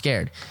 He's not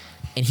scared,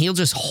 and he'll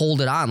just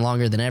hold it on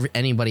longer than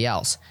anybody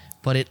else.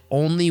 But it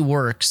only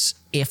works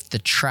if the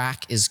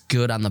track is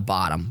good on the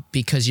bottom,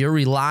 because you're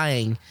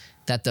relying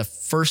that the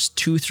first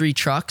 2-3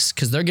 trucks,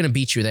 because they're going to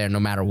beat you there no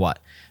matter what,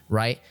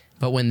 right?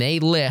 But when they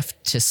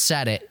lift to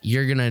set it,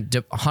 you're going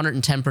to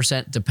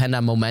 110% depend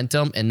on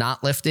momentum and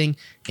not lifting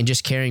and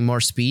just carrying more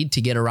speed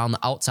to get around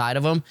the outside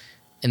of them.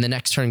 And the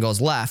next turn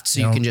goes left, so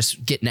you can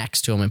just get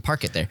next to them and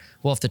park it there.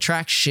 Well, if the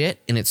track's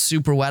shit and it's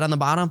super wet on the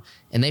bottom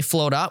and they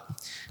float up,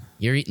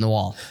 you're eating the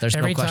wall. There's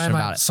no question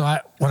about it. So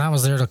when I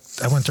was there,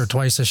 I went there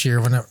twice this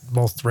year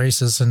both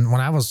races. And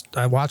when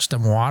I watched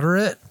them water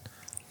it,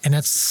 and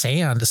it's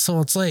sand. So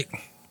it's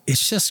like,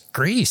 it's just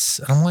grease.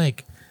 And I'm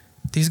like,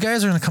 these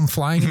guys are going to come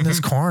flying in this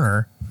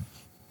corner.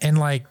 And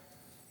like,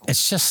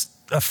 it's just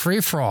a free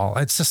for all.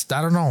 It's just,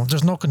 I don't know.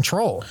 There's no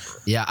control.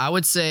 Yeah, I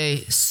would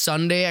say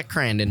Sunday at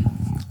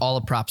Crandon, all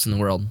the props in the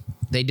world.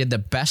 They did the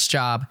best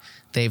job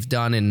they've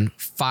done in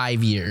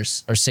 5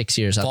 years or 6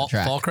 years on the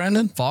track. Fall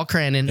Crandon? Fall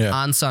Crandon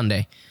on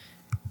Sunday.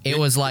 It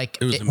was like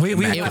We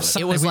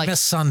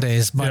missed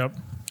Sundays, but Yep.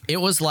 it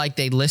was like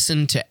they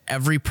listened to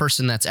every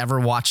person that's ever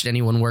watched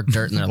anyone work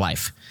dirt in their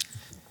life.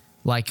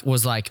 Like,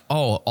 was like,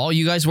 oh, all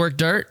you guys work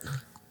dirt?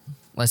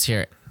 Let's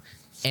hear it.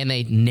 And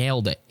they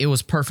nailed it. It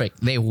was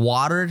perfect. They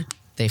watered,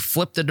 they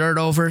flipped the dirt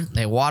over,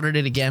 they watered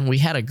it again. We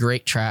had a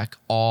great track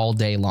all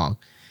day long.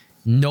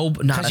 Not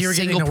because a you were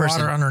getting single the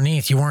person. water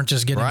underneath. You weren't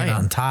just getting Right. it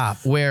on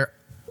top. Where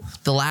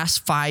the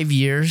last 5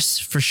 years,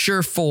 for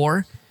sure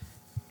 4,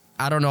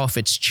 I don't know if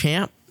it's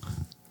Champ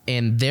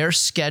and their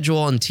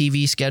schedule and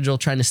TV schedule,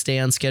 trying to stay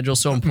on schedule,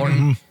 so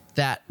important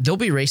that there'll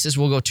be races,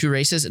 we'll go 2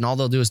 races, and all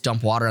they'll do is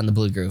dump water on the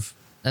Blue Groove.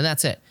 And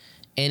that's it.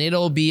 And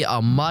it'll be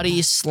a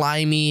muddy,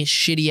 slimy,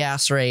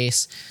 shitty-ass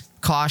race,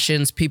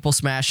 cautions, people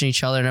smashing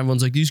each other, and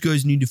everyone's like, these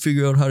guys need to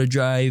figure out how to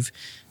drive.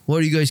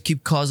 Why do you guys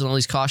keep causing all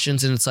these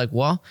cautions? And it's like,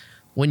 well,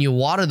 when you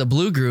water the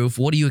Blue Groove,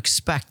 what do you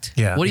expect?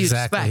 Yeah, what do you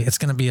exactly. expect? It's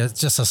going to be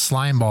just a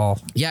slime ball.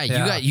 Yeah,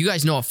 you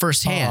guys know it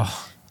firsthand.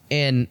 Oh.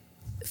 And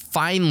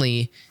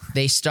finally,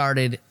 they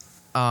started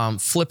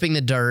flipping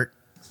the dirt,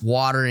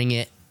 watering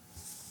it.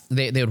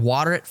 They would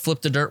water it,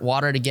 flip the dirt,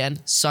 water it again.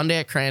 Sunday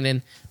at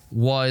Crandon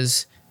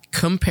was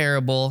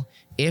comparable,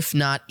 if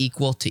not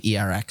equal, to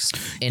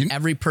ERX. And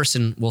every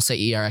person will say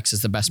ERX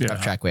is the best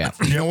prep track we have.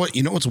 You know what?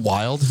 You know what's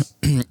wild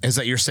is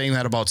that you're saying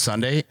that about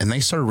Sunday, and they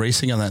started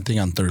racing on that thing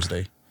on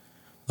Thursday.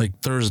 Like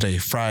Thursday,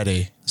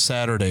 Friday,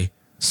 Saturday,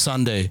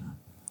 Sunday,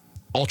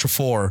 Ultra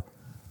 4,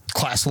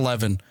 Class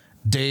 11,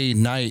 day,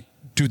 night.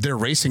 Dude, they're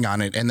racing on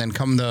it, and then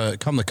come the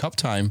cup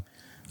time.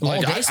 All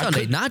day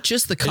Sunday, not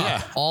just the cup.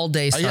 Yeah. All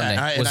day Sunday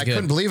and was I good.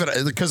 couldn't believe it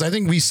because I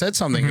think we said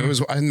something. It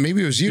was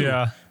maybe it was you,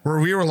 Yeah.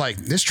 where we were like,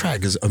 "This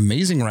track is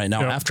amazing right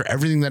now." Yep. After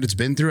everything that it's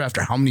been through,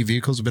 after how many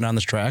vehicles have been on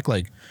this track,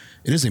 like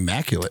it is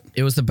immaculate.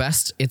 It was the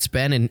best it's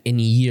been in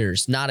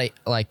years. Not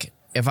like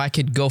if I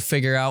could go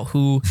figure out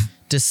who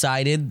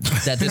decided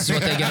that this is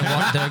what they're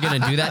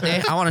gonna do that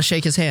day, I want to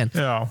shake his hand.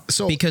 Yeah.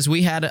 So Because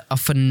we had a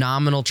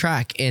phenomenal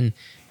track, and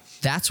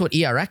that's what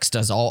ERX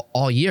does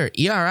all year.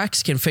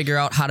 ERX can figure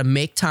out how to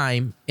make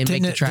time and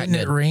make the track Didn't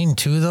it good. rain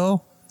too,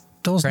 though?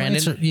 Those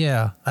Brandon? nights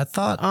yeah. I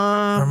thought,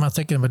 or am I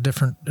thinking of a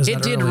different?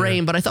 It did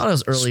rain, but I thought it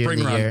was earlier Spring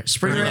in the run. year.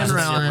 Spring Spring run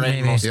run. around.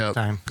 Rain most of yeah, the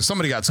time.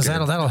 somebody got Because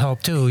scared. that'll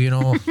help too,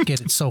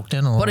 get it soaked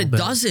in a little But it bit.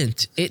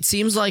 doesn't. It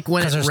seems like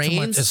when it Because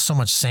rains, it's so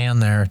much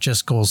sand there, it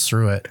just goes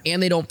through it.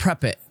 and they don't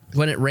prep it.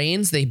 When it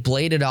rains, they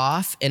blade it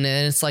off, and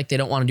then it's like they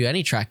don't want to do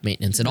any track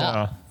maintenance at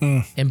all.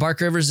 And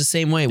Bark River's the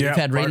same way. We've Yeah,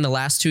 had rain the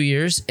last 2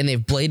 years, and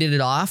they've bladed it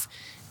off,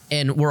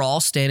 and we're all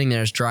standing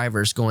there as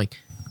drivers going,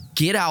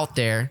 get out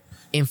there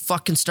and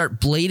fucking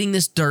start blading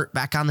this dirt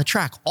back on the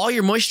track. All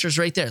your moisture's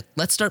right there.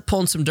 Let's start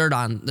pulling some dirt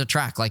on the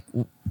track. Like,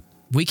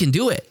 we can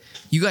do it.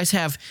 You guys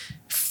have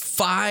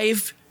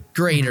 5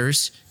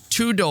 graders,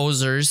 2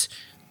 dozers,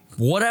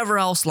 whatever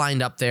else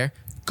lined up there.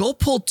 Go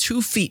pull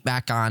 2 feet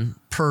back on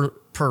per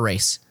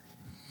race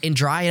and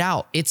dry it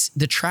out.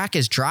 The track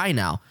is dry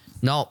now.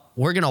 no,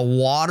 we're gonna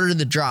water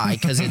the dry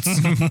because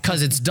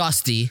it's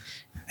dusty.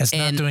 It's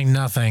not doing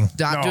nothing.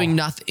 Doing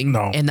nothing.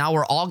 No. And now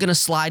we're all gonna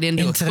slide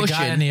into a cushion the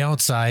guy on the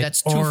outside.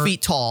 that's 2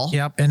 feet tall.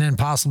 Yep, and then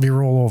possibly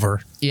roll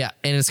over. Yeah,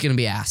 and it's gonna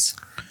be ass.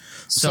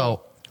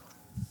 So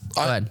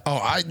go ahead.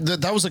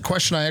 That was a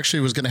question I actually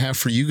was going to have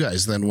for you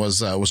guys. Then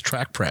was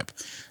track prep.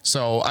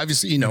 So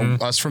obviously,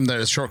 us from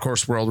the short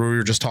course world, where we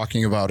were just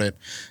talking about it,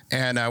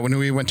 and when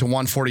we went to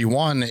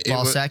 141,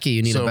 Balsecki,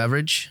 you need a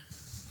beverage.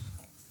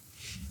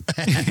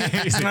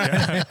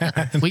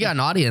 We got an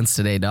audience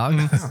today,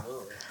 dog.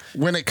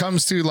 When it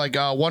comes to like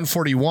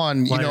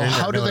 141,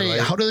 how do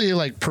they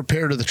like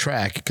prepare to the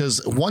track?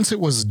 Because once it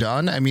was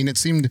done, I mean, it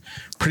seemed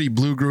pretty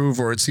blue groove,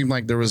 or it seemed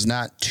like there was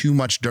not too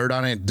much dirt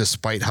on it,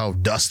 despite how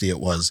dusty it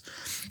was.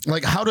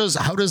 Like, how does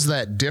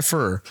that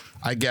differ,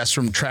 I guess,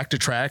 from track to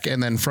track,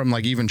 and then from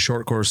like even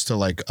short course to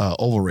like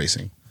oval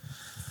racing?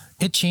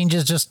 It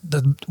changes just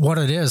what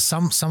it is.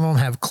 Some of them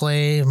have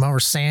clay, some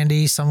are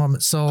sandy, some of them.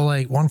 So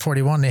like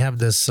 141, they have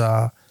this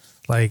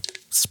like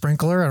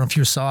sprinkler. I don't know if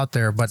you saw it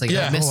there, but it's like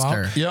a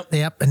mister.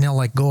 Yep. And they'll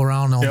like go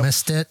around, they'll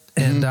mist it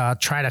and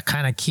try to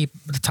kind of keep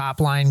the top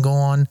line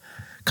going.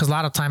 Because a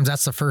lot of times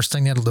that's the first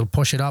thing they'll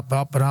push it up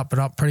and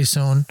up. Pretty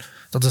soon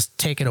they'll just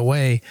take it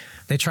away.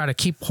 They try to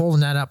keep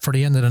holding that up for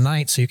the end of the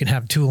night so you can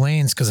have 2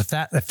 lanes. Because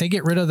if they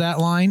get rid of that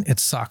line, it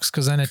sucks.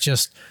 Because then it's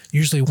just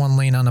usually 1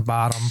 lane on the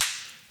bottom.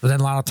 But then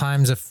a lot of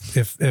times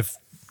if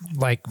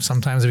like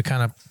sometimes we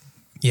kind of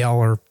yell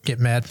or get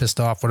mad, pissed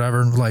off, whatever,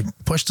 and like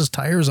push those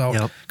tires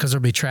out because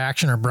there'll be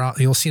traction or brown.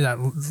 You'll see that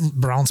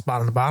brown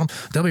spot on the bottom.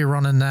 They'll be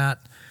running that.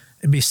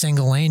 It'd be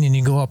single lane, and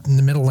you go up in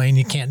the middle lane.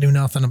 You can't do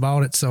nothing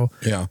about it. So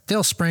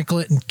they'll sprinkle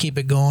it and keep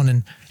it going.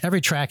 And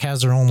every track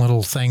has their own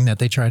little thing that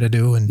they try to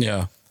do. And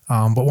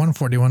but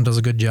 141 does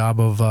a good job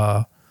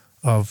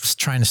of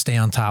trying to stay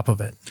on top of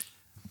it.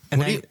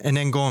 And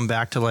then going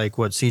back to like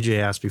what CJ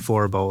asked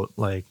before about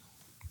like,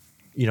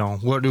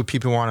 what do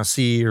people want to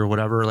see or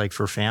whatever, like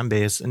for fan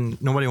base, and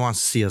nobody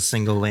wants to see a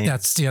single lane.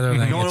 That's the other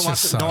thing. No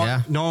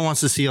one wants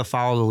to see a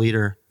follow the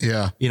leader.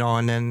 Yeah.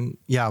 And then,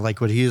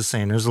 like what he is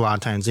saying, there's a lot of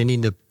times they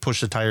need to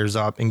push the tires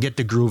up and get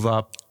the groove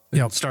up,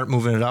 start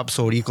moving it up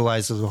so it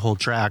equalizes the whole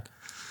track.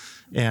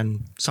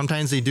 And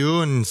sometimes they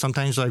do, and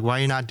sometimes like, why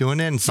are you not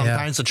doing it? And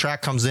sometimes the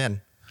track comes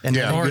in. And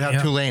you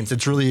have 2 lanes.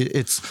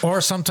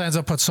 Or sometimes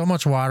they'll put so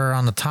much water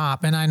on the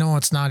top, and I know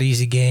it's not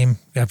easy game.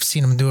 I've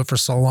seen them do it for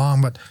so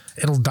long, but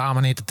it'll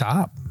dominate the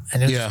top,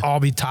 and it'll just all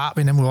be top,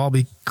 and then we'll all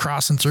be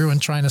crossing through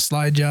and trying to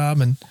slide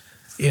job, and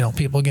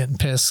people getting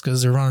pissed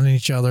because they're running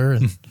each other.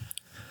 And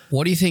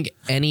what do you think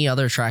any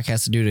other track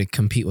has to do to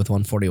compete with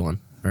 141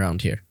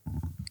 around here?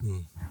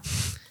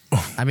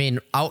 I mean,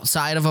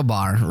 outside of a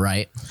bar,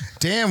 right?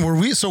 Damn,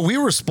 we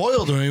were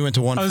spoiled when we went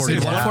to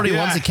 141.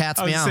 141's a cat's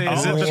meow.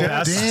 Is it the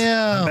best?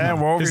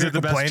 Damn. Is it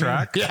the best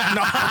track? Yeah.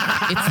 No.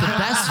 It's the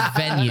best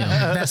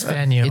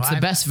venue. It's the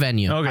best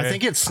venue. Okay. I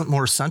think it's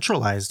more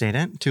centralized, ain't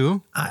it,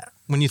 too?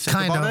 When you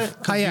think about it?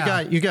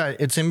 Because you got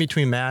it's in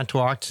between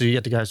Manitowoc, so you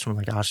get the guys from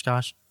like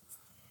Oshkosh.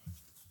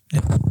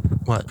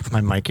 What?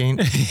 My mic ain't?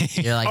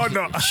 You're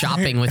like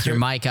shopping with your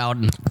mic out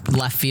in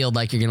left field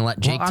like you're going to let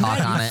Jake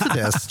talk on it.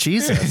 This.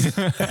 Jesus.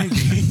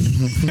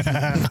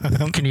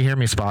 Can you hear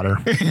me, Spotter?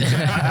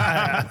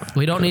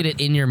 We don't need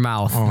it in your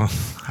mouth.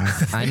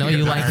 I know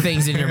you like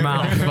things in your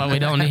mouth, but we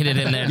don't need it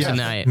in there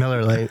tonight.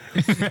 Miller Lite.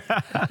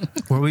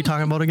 What were we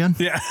talking about again?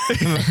 Yeah.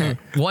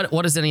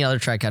 What does any other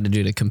track have to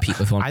do to compete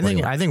with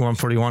 141? I think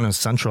 141 is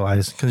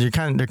centralized because they're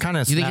kind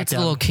of. You think it's the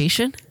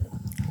location?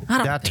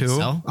 I don't think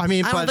so. I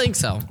don't think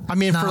so. I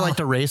mean, for like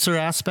the racer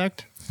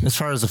aspect, as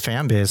far as the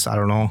fan base, I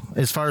don't know.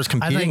 As far as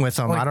competing with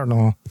them, I don't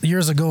know.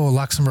 Years ago,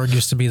 Luxembourg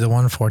used to be the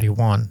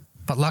 141,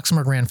 but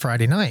Luxembourg ran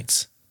Friday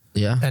nights.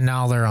 Yeah. And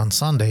now they're on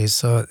Sundays.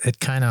 So it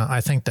kind of, I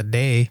think the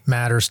day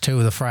matters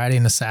too. The Friday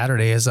and the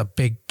Saturday is a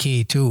big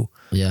key too.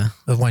 Yeah.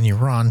 Of when you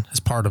run is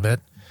part of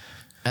it.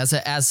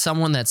 As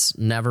someone that's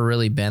never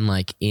really been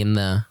like in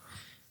the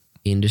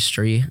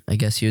industry, I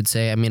guess you would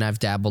say. I mean, I've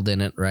dabbled in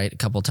it, right? A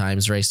couple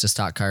times, raced a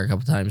stock car a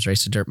couple times,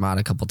 raced a dirt mod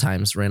a couple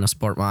times, ran a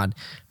sport mod,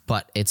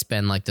 but it's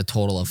been like the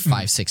total of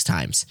 5-6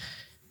 times.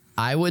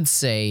 I would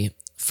say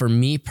for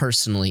me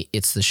personally,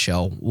 it's the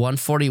show.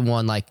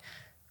 141, like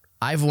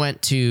I've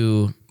went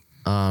to,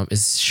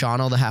 is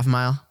Shawano the half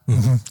mile?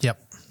 Mm-hmm.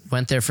 Yep.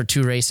 Went there for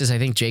 2 races. I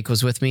think Jake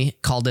was with me,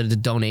 called it a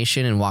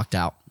donation and walked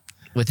out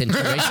within 2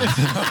 races.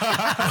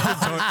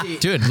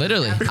 Dude,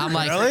 literally. I'm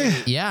like, really?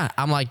 Yeah.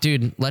 I'm like,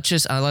 dude,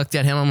 I looked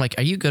at him. I'm like,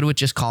 are you good with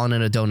just calling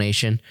it a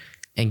donation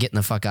and getting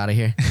the fuck out of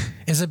here?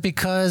 Is it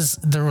because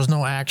there was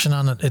no action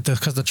on it?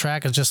 Because the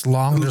track is just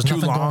long? There's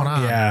nothing going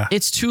on. Yeah.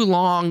 It's too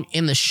long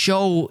and the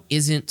show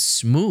isn't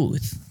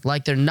smooth.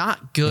 Like they're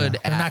not good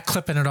They're not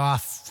clipping it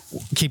off.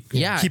 Keep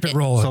it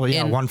rolling. So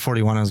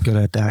 141 is good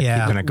at that.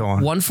 Yeah. Keeping it going.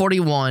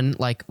 141,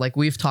 like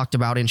we've talked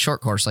about in short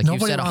course, like you've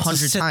said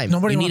 100 times.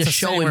 Nobody you wants need a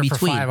show in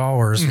between for 5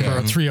 hours for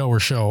a 3-hour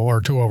show or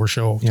a 2-hour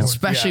show.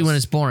 Especially when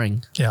it's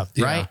boring. Yeah.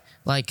 Right?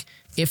 Like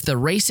if the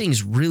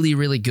racing's really,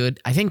 really good,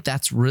 I think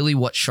that's really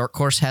what short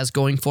course has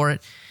going for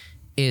it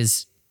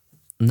is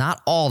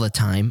not all the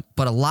time,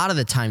 but a lot of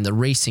the time, the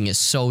racing is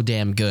so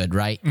damn good,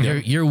 right?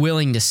 You're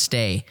willing to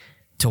stay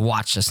to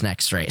watch this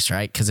next race,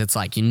 right? Because it's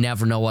like you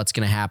never know what's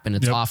going to happen.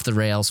 It's off the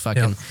rails.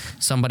 Fucking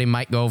somebody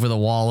might go over the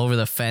wall, over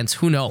the fence.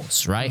 Who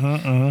knows, right?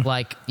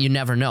 Like you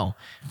never know.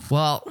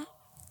 Well,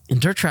 in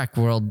dirt track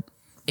world,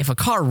 if a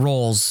car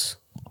rolls,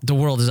 the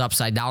world is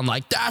upside down.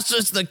 Like that's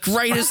just the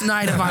greatest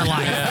night of our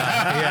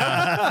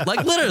life.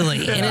 Like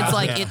literally, and it's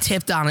like it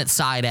tipped on its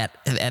side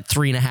at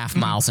 3.5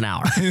 miles an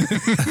hour.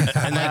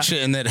 And that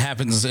shit, and that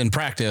happens in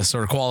practice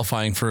or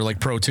qualifying for like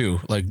Pro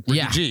 2, like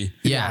G.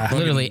 Yeah,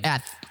 literally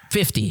at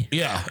 50.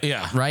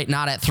 Yeah. Right?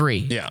 Not at 3.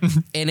 Yeah.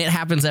 And it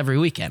happens every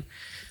weekend.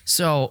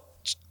 So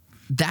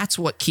that's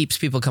what keeps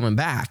people coming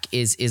back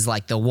is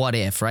like the what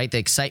if, right? The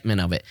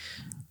excitement of it.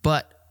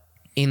 But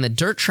in the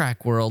dirt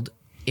track world,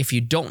 if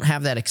you don't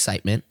have that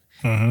excitement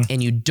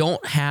and you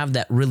don't have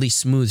that really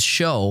smooth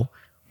show,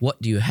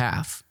 what do you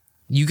have?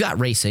 You got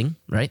racing,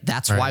 right?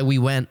 That's why we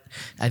went.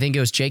 I think it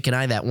was Jake and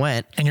I that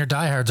went. And your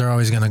diehards are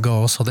always going to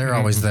go, so they're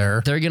always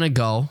there. They're going to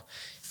go.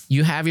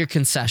 You have your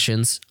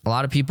concessions. A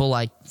lot of people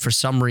like, for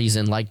some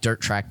reason, like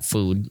dirt track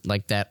food,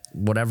 like that,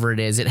 whatever it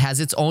is. It has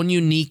its own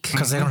unique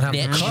Because they don't have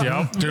niche.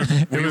 the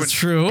Dude, It was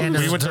true. And We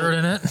there's went to- dirt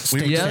in it.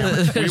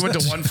 we went to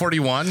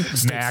 141.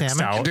 Maxed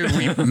salmon? out. Dude,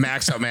 we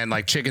maxed out, man.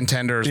 Like chicken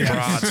tenders,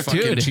 brats, fucking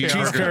Dude. cheese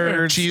Cheese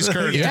curds. cheese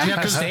curds. Did you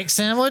have a steak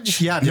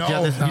sandwich? Yeah, did you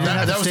No, have the-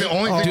 that was the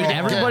only thing. Dude, we could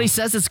everybody get.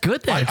 says it's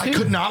good there, I too.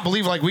 could not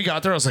believe like we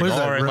got there. I was like, What is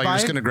all that, right, like you're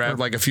just ribeye? gonna grab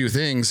like a few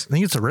things. I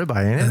think it's a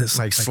ribeye, ain't it? It's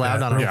like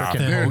slapped on a Yeah.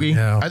 freaking Yeah. hoagie.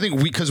 Yeah. I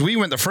think because we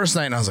went the first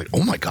night and I was like,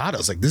 oh my God, I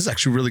was like, this is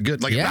actually really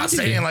good. Like, Yeah, not dude.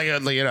 saying like,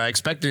 I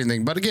expected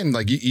anything, but again,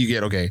 like you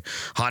get, okay,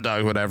 hot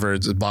dog, whatever,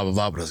 it's blah, blah,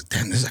 blah. But I was like,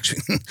 damn, this is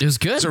actually, It was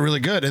good. it's really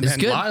good. And It's then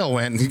good. Lyle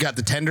went and he got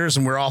the tenders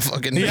and we're all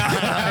fucking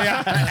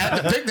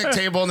at the picnic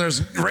table and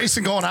there's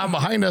racing going on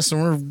behind us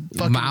and we're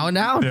fucking Mowing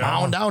down.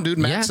 mowing down, dude,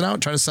 maxing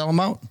out, trying to sell them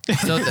out.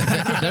 So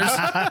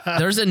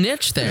there's a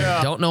niche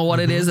there. Don't know what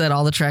it is that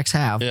all the tracks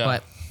have, Yeah.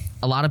 but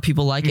a lot of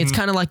people like. It's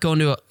kind of like going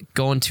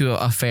to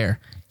a fair.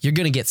 You're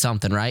gonna get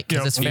something, right? Because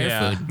Yep. it's fair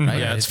Yeah. food, right?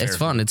 Yeah, it's it's fair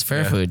fun. It's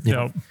fair food.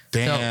 Yep.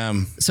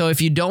 Damn. So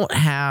if you don't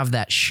have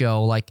that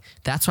show, like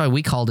that's why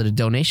we called it a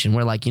donation.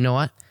 We're like, you know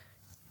what?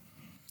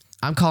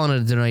 I'm calling it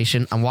a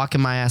donation. I'm walking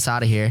my ass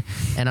out of here,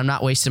 and I'm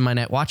not wasting my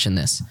night watching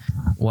this.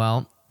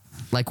 Well,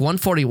 like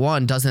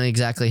 141 doesn't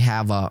exactly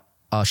have a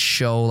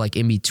show like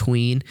in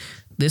between.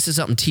 This is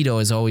something Tito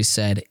has always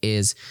said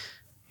is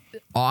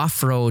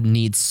off-road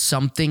needs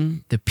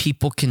something that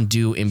people can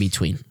do in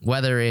between,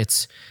 whether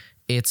it's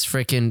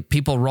freaking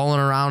people rolling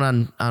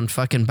around on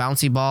fucking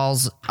bouncy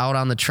balls out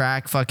on the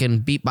track, fucking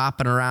beat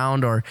bopping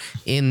around, or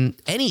in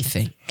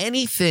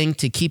anything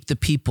to keep the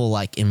people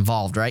like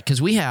involved, right?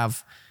 Because we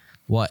have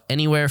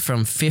anywhere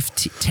from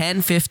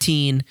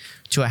 10-15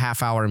 to a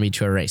half hour in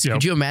between a race. Yep.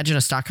 Could you imagine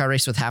a stock car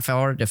race with half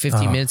hour to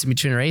 15 minutes in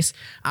between a race?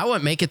 I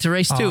wouldn't make it to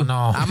race two. Oh, no.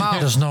 I'm out.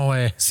 There's no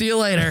way. See you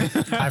later.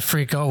 I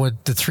freak out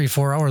with the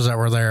 3-4 hours that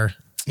were there.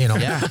 You know,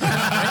 Yeah,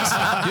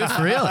 dude,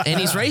 for real. And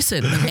he's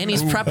racing, and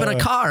he's prepping a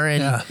car,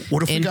 and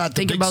What if we and got the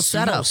thinking big about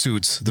sumo setup?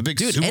 suits? The big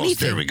Dude, sumo.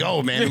 anything. There we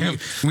go, man.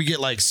 We get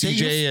like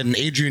CJ and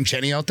Adrian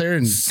Cheney out there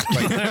and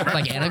like,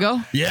 Like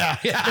Anago? yeah.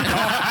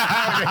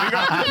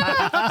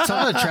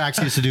 Some of the tracks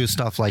used to do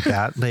stuff like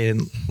that. They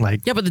didn't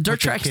like. Yeah, but the dirt with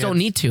tracks kids. don't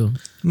need to.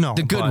 No,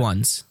 the good but-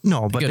 ones.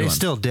 No, but good they ones.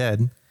 still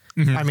did.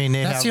 I mean,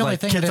 they That's have the only like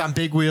thing kids that- on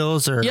big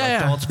wheels or Yeah,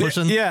 yeah. adults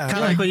pushing. Yeah, kind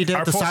of like what you did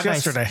our at the post side by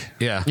yesterday.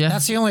 Yeah. Yeah,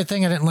 That's the only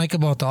thing I didn't like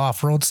about the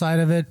off-road side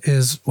of it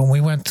is when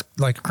we went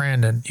like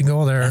Crandon, you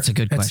go there. that's a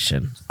good it's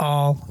question.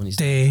 All he's-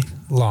 day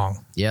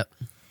long. Yep.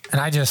 And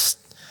I just,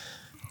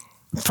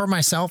 for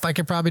myself, I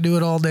could probably do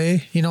it all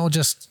day, you know,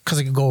 just because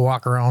I could go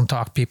walk around,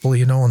 talk to people,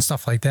 you know, and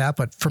stuff like that.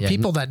 But for Yeah.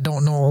 people that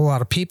don't know a whole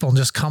lot of people and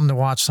just come to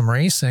watch some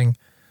racing,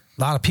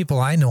 a lot of people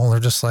I know are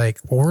just like,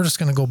 well, we're just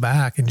going to go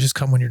back and just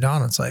come when you're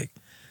done. It's like,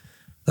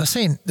 this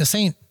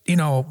ain't, you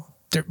know,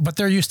 but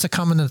they're used to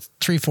coming to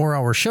 3-4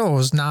 hour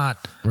shows,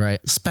 not Right.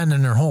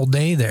 spending their whole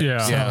day there.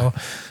 Yeah.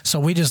 So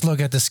we just look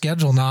at the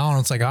schedule now and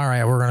it's like, all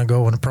right, we're going to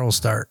go when the pros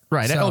start.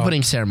 Right, at So,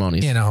 opening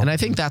ceremonies, you know. and I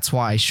think that's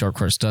why short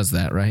course does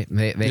that. Right,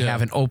 they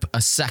have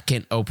a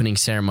second opening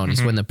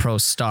ceremonies when the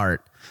pros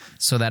start,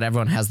 so that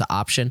everyone has the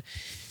option.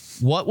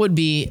 What would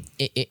be,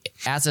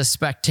 as a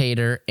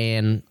spectator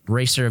and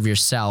racer of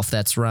yourself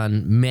that's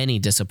run many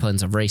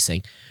disciplines of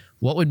racing,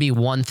 what would be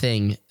one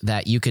thing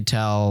that you could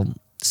tell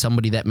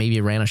somebody that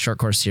maybe ran a short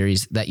course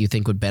series that you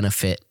think would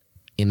benefit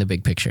in the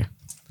big picture?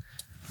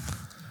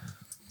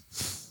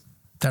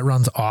 That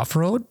runs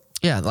off-road?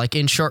 Yeah, like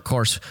in short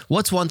course,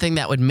 what's one thing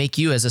that would make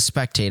you as a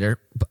spectator,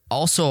 but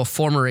also a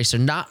former racer,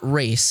 not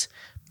race,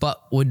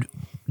 but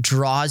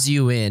draws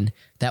you in,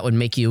 that would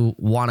make you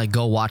want to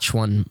go watch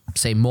one,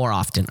 say, more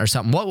often or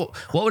something? What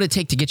would it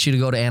take to get you to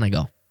go to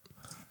Anago?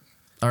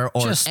 Or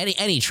Just-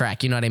 any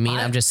track, you know what I mean?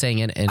 I'm just saying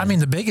it. I mean,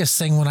 the biggest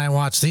thing when I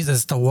watch these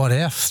is the what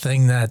if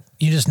thing that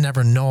you just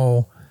never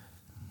know.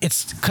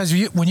 It's because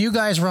when you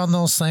guys run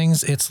those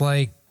things, it's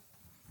like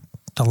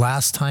the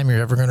last time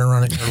you're ever going to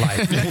run it in your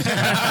life.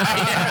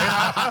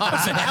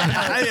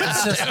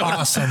 It's just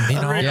awesome,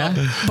 you know?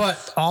 Yeah.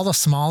 But all the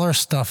smaller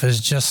stuff is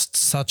just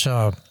such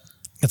a,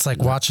 it's like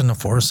watching the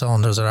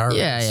 4-cylinders at our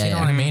Yeah, race. yeah, You know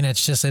yeah. what I mean?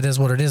 It's just, it is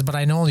what it is. But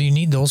I know you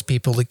need those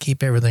people to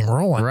keep everything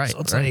rolling. Right, So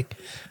it's right. like,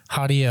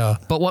 how do you...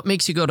 But what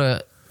makes you go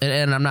to,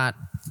 and I'm not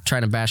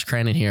trying to bash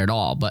Crandon here at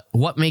all, but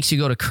what makes you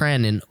go to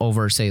Crandon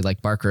over, say,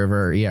 like Bark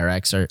River or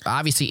ERX? Or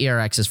obviously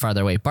ERX is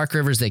farther away. Bark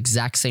River is the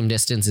exact same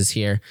distance as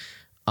here.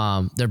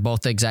 They're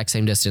both the exact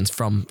same distance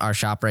from our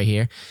shop right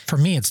here. For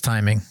me, it's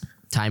timing.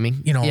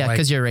 Timing, You know, yeah, like-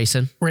 because you're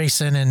racing.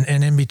 Racing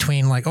and in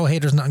between, like, oh, hey,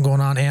 there's nothing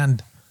going on,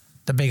 and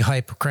the big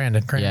hype of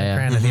Crandon,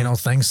 Yeah. you know,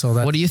 things. So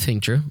that What do you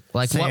think, Drew?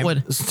 Like, what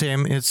would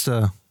Sam? It's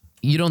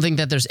you don't think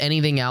that there's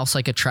anything else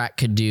like a track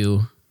could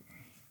do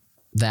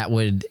that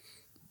would,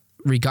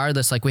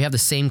 regardless, like we have the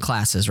same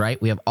classes, right?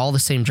 We have all the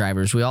same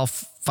drivers. We all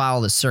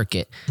follow the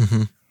circuit.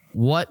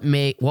 What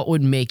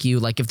would make you,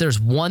 like, if there's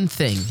one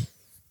thing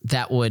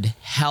that would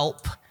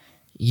help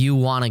you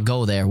want to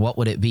go there, what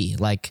would it be?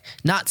 Like,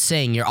 not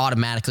saying you're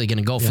automatically going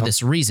to go for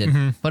this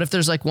reason, but if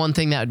there's like one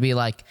thing that would be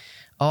like,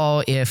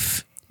 oh,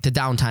 if the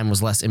downtime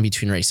was less in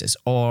between races,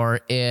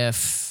 or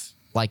if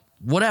like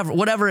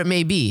whatever it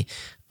may be,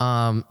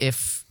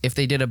 if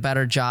they did a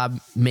better job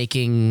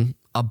making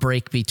a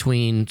break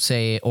between,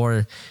 say,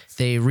 or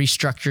they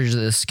restructured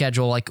the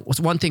schedule. Like,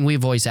 one thing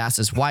we've always asked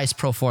is, why is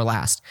Pro 4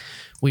 last?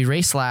 We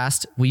race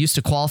last. We used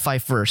to qualify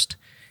first,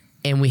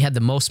 and we had the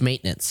most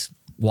maintenance.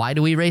 Why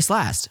do we race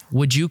last?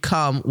 Would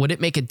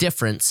it make a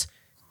difference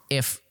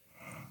if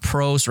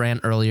pros ran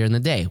earlier in the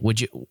day?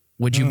 Would you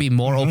be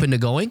more open to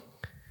going?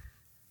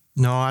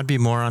 no. I'd be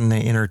more on the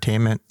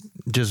entertainment,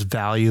 just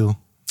value.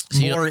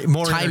 More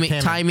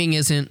entertainment. Timing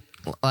isn't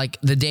like,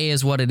 the day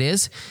is what it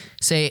is.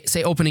 Say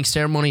opening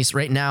ceremonies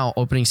right now.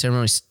 Opening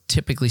ceremonies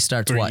typically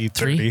starts what?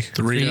 3:30.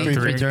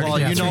 3:30. Well,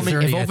 you know me. 3:30,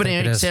 If I think opening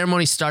it is.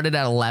 ceremony started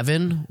at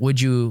 11,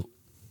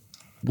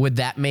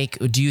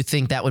 do you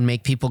think that would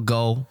make people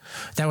go?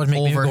 That would make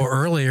over- me go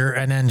earlier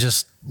and then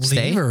just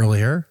Stay? leave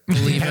earlier.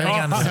 Leave Depending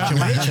on the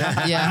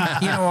situation. Yeah.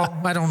 You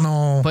know, I don't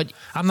know, But-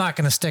 I'm not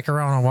going to stick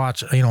around and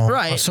watch, you know,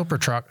 Right. a super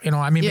truck. You know,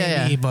 I mean,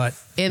 Yeah, maybe, yeah. but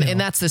And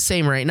that's the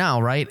same right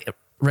now, right?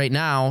 Right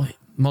now,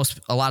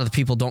 a lot of the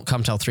people don't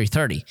come till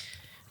 3:30.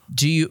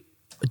 Do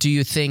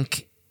you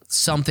think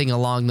something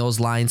along those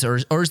lines, or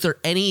is there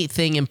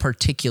anything in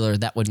particular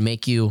that would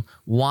make you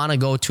want to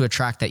go to a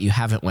track that you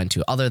haven't went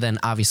to, other than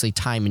obviously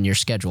time in your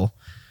schedule?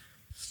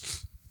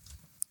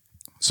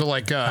 So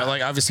like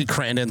obviously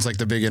Crandon's like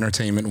the big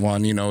entertainment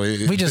one, you know.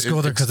 we just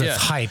go there because it's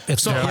hype.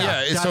 It's So the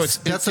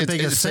hype. That's the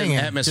biggest thing. An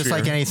and atmosphere. Just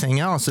like anything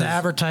else. The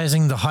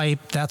advertising, the hype,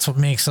 that's what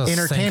makes us think,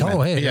 Entertainment.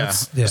 oh, hey, Yeah.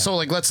 that's, yeah. So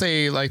like, let's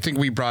say, I think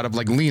we brought up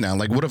like Lena.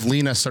 Like, what if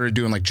Lena started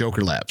doing like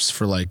Joker laps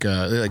for and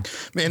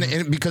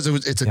because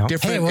it's a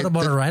different. Hey, what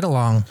about a ride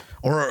along?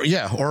 or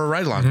a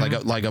ride along,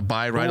 like a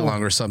buy ride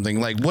along or something.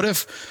 Like, what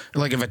if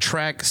a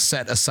track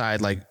set aside,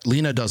 like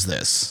Lena does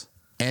this,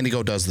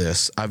 Andigo does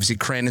this. Obviously,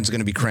 Crandon's going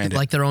to be Crandon.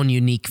 Like their own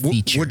unique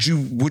feature. Would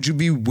you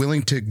be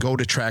willing to go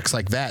to tracks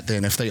like that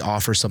then if they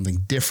offer something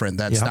different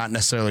that's not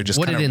necessarily just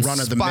Would it kind of run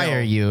of the mill?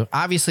 inspire you?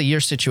 Obviously, your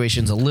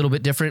situation's a little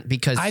bit different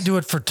because I do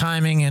it for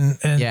timing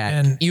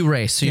and you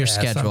race, so you're so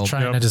I'm scheduled.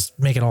 trying to just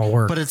make it all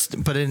work. But it's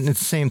the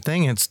same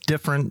thing. It's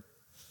different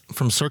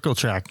from circle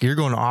track. You're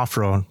going to off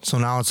road, so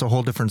now it's a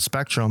whole different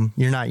spectrum.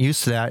 You're not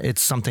used to that.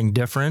 It's something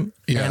different,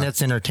 and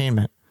it's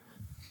entertainment.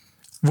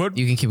 What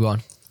You can keep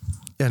going.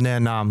 And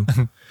then,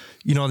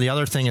 the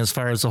other thing as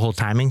far as the whole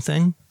timing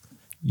thing,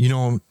 you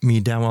know me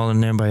damn well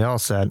and everybody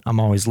else that I'm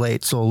always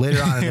late. So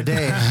later on in the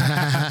day,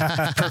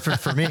 perfect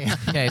for me.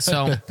 Okay,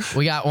 so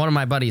we got one of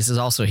my buddies is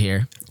also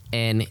here,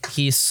 and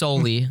he's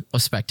solely a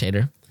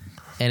spectator,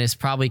 and has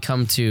probably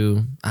come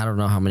to, I don't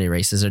know how many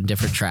races or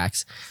different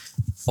tracks.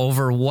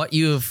 Over what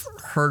you've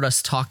heard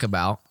us talk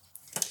about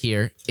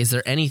here, is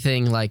there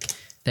anything like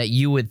that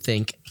you would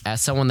think, as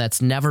someone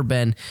that's never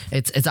been,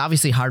 it's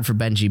obviously hard for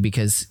Benji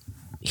because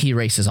he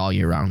races all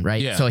year round,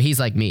 right? Yeah. So he's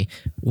like me.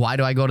 Why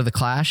do I go to the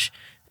Clash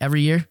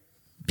every year?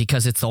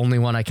 Because it's the only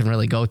one I can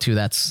really go to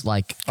that's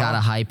like got a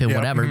hype and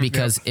whatever,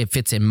 because it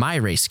fits in my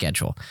race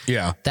schedule.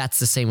 Yeah. That's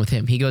the same with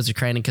him. He goes to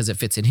Crandon because it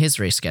fits in his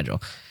race schedule.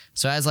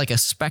 So as like a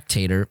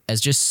spectator,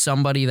 as just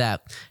somebody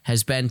that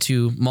has been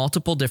to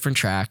multiple different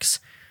tracks,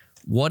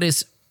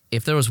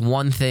 if there was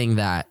one thing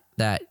that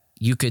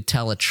you could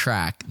tell a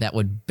track that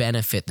would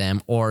benefit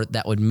them or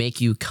that would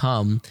make you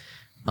come,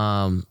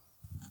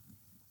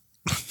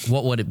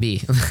 what would it be?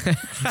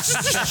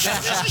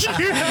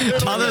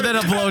 Other than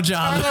a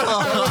blowjob.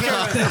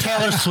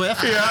 Taylor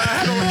Swift.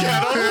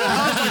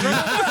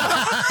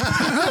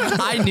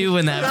 I knew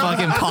when that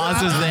fucking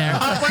pause was there.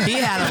 He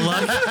had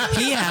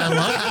a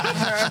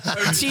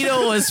look.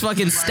 Tito was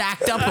fucking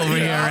stacked up over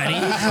here already.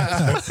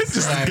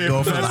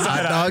 Go for the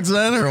hot dogs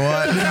then, or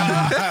what?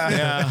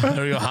 Yeah,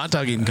 there we go. Hot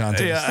dog eating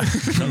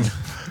contest.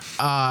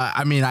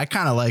 I mean, I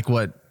kind of like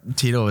what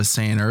Tito was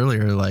saying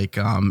earlier. Like,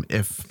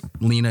 if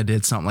Lena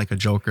did something like a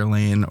Joker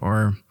Lane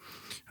or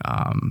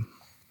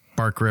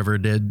Bark River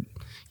did,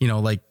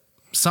 like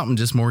something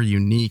just more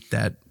unique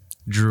that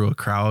drew a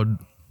crowd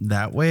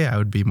that way, I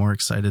would be more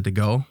excited to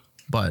go.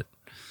 But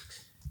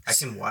I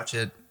can watch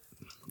it.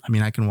 I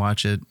mean, I can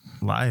watch it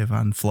live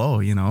on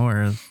Flow,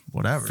 or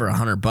whatever For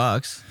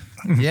 $100.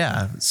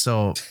 Yeah.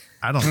 So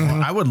I don't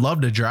know. I would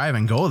love to drive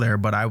and go there,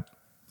 but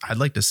I'd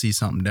like to see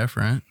something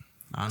different.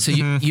 So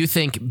you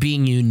think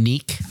being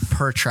unique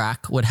per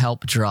track would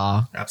help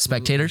draw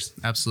spectators?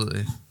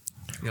 Absolutely.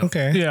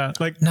 Okay. Yeah.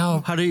 Like,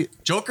 Now, How do you?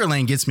 Joker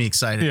Lane gets me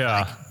excited.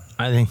 yeah.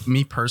 I think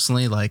Me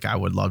personally, like I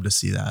would love to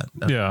see that.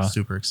 That'd Yeah. be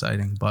super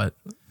exciting. But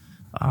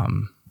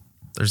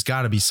there's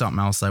got to be something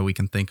else that we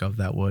can think of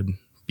that would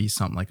be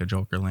something like a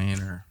Joker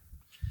Lane or.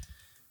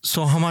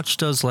 so. How much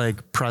does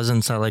like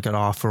presence at like an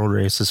off-road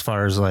race, as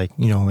far as like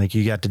like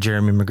you got the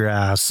Jeremy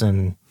McGraths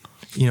and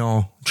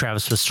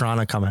Travis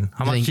Pastrana coming?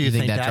 How much do you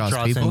think that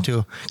draws people?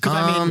 into? Because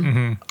I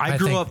mean,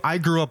 I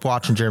grew up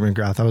watching Jeremy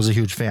McGrath. I was a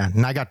huge fan,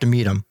 and I got to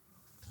meet him.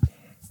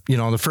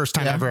 The first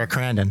time ever at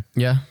Crandon.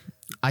 Yeah.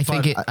 I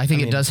think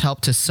it does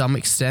help to some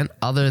extent,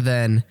 other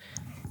than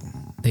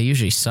they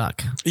usually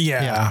suck.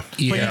 Yeah.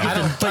 But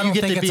you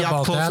get to be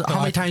up close. How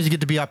many times do you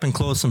get to be up and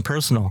close and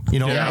personal?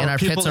 And our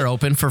pits are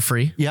open for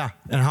free. Yeah,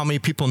 and how many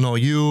people know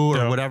you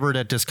or whatever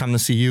that just come to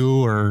see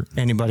you or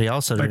anybody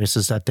else at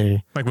races that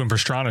they. Like when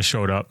Pastrana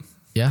showed up,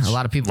 Yeah, a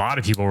lot of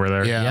people. were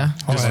there. Yeah.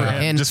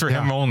 Just for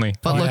him only.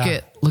 But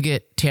look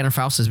at Tanner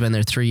Faust has been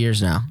there 3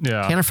 years now.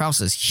 Yeah. Tanner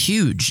Faust is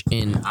huge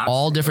in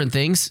all different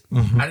things.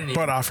 I didn't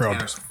But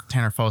off-road.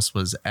 Tanner Faust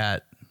was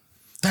at.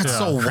 That's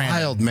so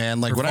wild, man.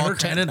 Like when I heard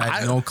Crandon, I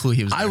had no clue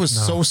he was I there. was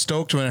so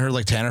stoked when I heard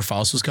like Tanner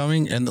Faust was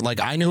coming, and like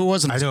I knew who it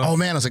was, and I was like, oh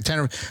man, I was like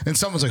Tanner, and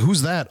someone's like,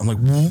 who's that? I'm like,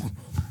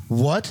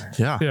 what?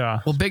 Yeah. Yeah.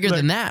 Well, bigger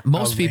than that,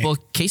 most people,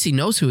 Casey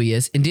knows who he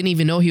is and didn't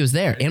even know he was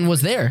there and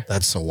was there.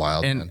 That's so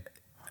wild. And man.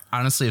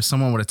 honestly, if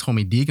someone would have told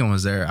me Deegan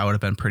was there, I would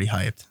have been pretty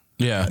hyped.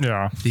 Yeah.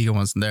 Yeah. Deegan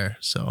wasn't there,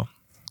 so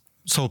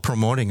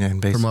promoting then,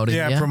 basically. Promoting.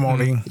 Yeah,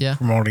 promoting. Yeah.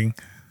 Promoting.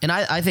 And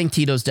I think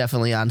Tito's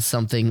definitely on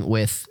something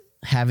with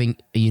having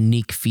a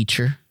unique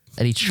feature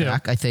at each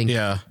track. I think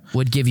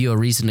would give you a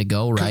reason to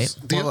go, right?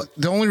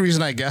 The only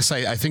reason I guess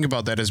I think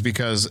about that is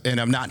because,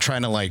 and I'm not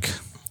trying to like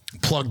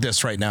plug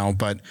this right now,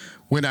 but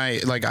when I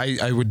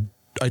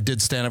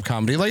did stand-up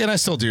comedy, like, and I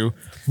still do,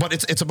 but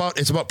it's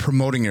about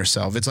promoting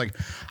yourself. It's like,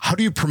 how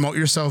do you promote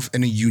yourself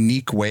in a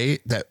unique way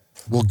that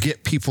will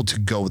get people to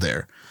go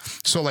there?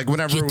 So like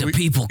whenever Get the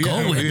people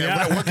going.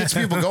 What gets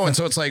people going?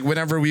 So it's like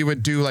whenever we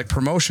would do like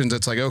promotions,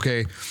 it's like,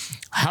 okay,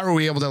 how are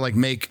we able to like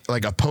make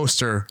like a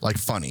poster like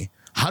funny?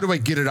 How do I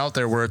get it out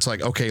there where it's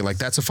like, okay, like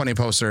that's a funny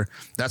poster.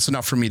 That's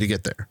enough for me to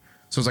get there.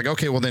 So it's like,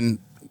 okay, well then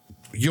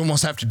you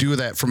almost have to do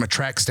that from a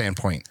track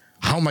standpoint.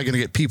 How am I going to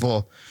get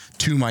people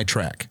to my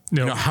track?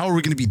 Yep. How are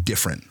we going to be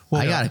different?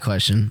 I got a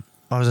question.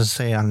 I was going to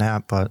say on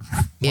that, but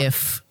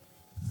If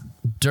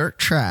dirt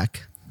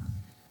track,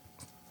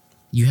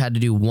 you had to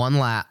do one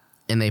lap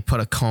and they put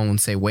a cone,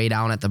 say way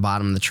down at the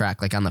bottom of the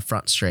track, like on the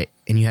front straight,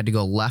 and you had to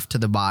go left to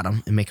the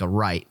bottom and make a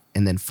right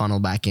and then funnel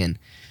back in.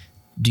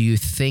 Do you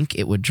think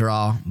it would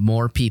draw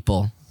more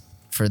people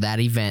for that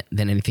event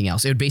than anything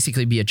else? It would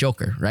basically be a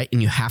joker, right?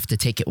 And you have to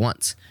take it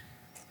once.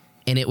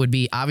 And it would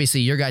be,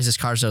 obviously your guys'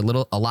 cars are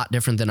a lot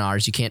different than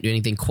ours. You can't do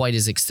anything quite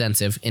as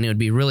extensive, and it would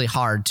be really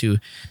hard to,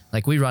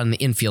 like, we run the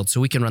infield, so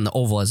we can run the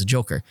oval as a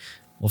joker.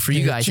 Well, for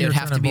you guys, it would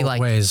have to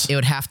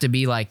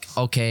be like,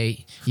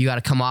 okay, you got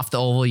to come off the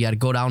oval, you got to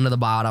go down to the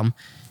bottom,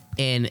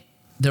 and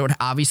there would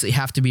obviously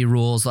have to be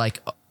rules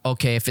like,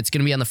 okay, if it's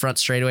going to be on the front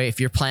straightaway, if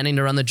you're planning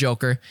to run the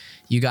joker,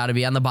 you got to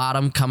be on the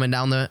bottom, coming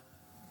down the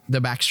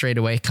back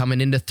straightaway, coming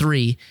into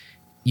 3.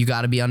 You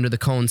got to be under the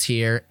cones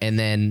here and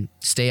then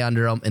stay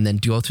under them and then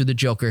go through the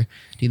joker.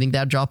 Do you think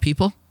that would draw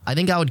people? I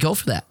think I would go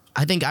for that.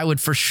 I think I would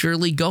for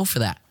surely go for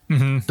that.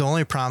 the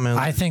only problem is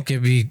I think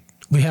we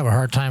have a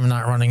hard time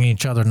not running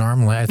each other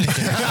normally. I think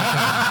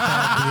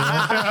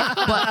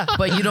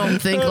but you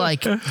don't think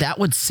like that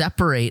would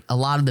separate a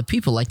lot of the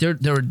people? Like there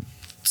would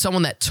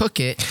someone that took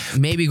it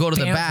maybe go to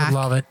the fans back. would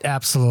love it,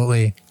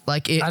 absolutely.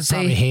 Like I'd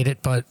probably hate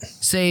it, but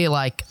say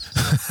like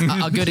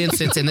a good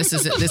instance, and this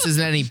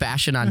isn't any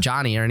bashing on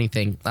Johnny or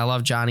anything. I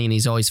love Johnny and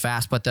he's always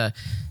fast, but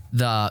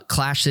the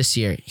Clash this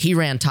year, he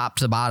ran top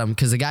to bottom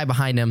because the guy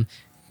behind him,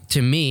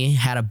 to me,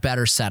 had a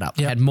better setup,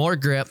 had more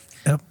grip.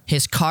 Yep.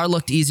 His car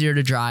looked easier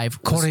to drive.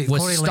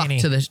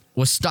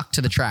 Was stuck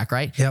to the track,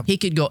 right? Yep. He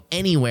could go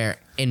anywhere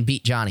and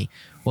beat Johnny.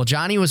 Well,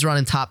 Johnny was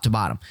running top to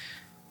bottom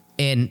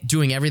and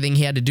doing everything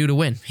he had to do to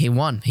win. He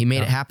won. He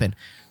made it happen.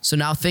 So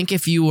now think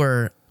if you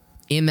were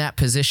in that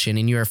position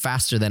and you were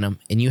faster than him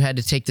and you had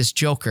to take this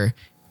joker,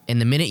 and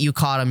the minute you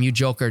caught him, you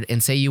jokered,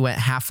 and say you went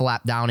half a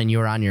lap down and you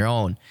were on your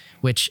own,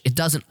 which it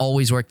doesn't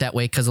always work that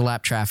way because of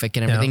lap traffic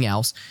and everything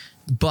else.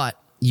 But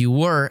you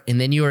were,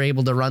 and then you were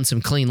able to run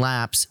some clean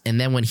laps. And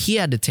then when he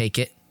had to take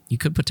it, you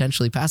could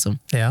potentially pass him.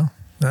 yeah,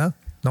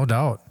 no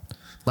doubt.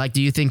 Like,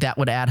 do you think that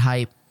would add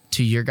hype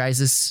to your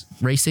guys'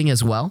 racing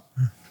as well?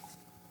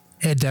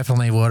 It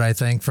definitely would, I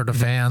think, for the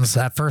fans.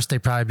 At first,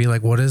 they'd probably be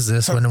like, what is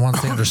this? When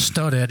once they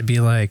understood it, it'd be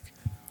like,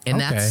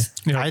 And okay.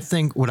 that's I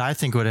think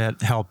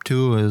would help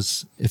too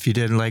is if you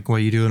did like what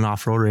you do in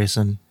off-road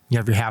racing, You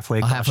have your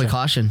halfway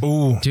caution.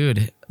 Ooh.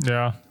 Dude.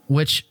 Yeah.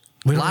 Which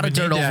a lot of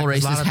dirt oval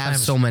races have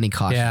so many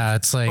cautions. Yeah,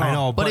 it's like I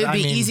know, But it'd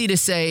be easy to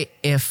say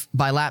if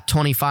by lap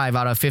 25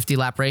 out of 50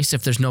 lap race,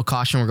 if there's no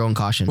caution, we're going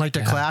caution. like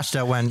the clash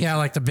that went. yeah,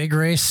 like the big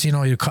race. You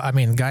know,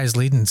 guys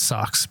leading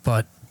sucks,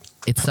 but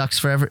it sucks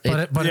forever.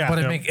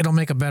 it'll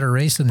make a better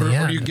race in the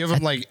end. Or you give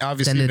them like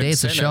obviously End of an the day,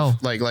 it's a incentive,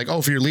 show. like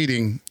if you're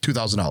leading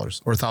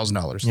 $2,000 or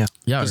 $1,000. Yeah.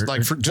 Yeah, Just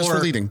like for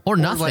leading. or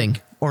nothing.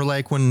 Or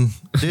like when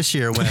this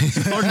year went.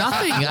 Or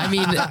nothing. I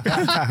mean,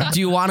 do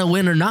you want to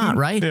win or not,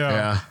 right?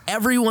 Yeah.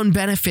 Everyone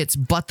benefits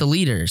but the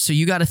leader. So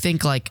you got to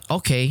think like,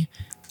 okay,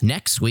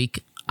 next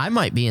week I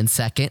might be in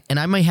second and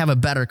I might have a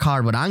better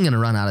car, but I'm going to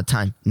run out of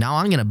time. Now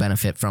I'm going to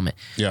benefit from it.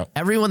 Yeah.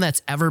 Everyone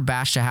that's ever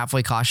bashed a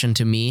halfway caution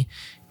to me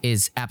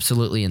is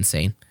absolutely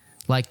insane.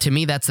 Like, to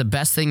me, that's the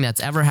best thing that's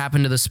ever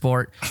happened to the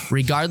sport.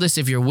 Regardless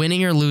if you're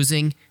winning or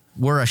losing,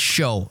 we're a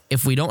show.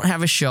 If we don't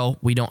have a show,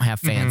 we don't have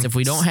fans. If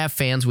we don't have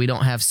fans, we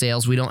don't have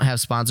sales. We don't have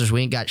sponsors.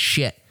 We ain't got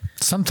shit.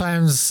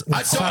 Sometimes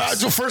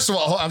So first of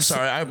all, I'm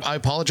sorry. I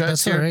apologize.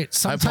 that's here. all right.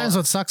 Sometimes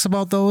what sucks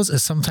about those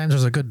is sometimes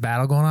there's a good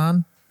battle going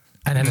on,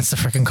 and then it's the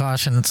freaking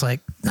caution. It's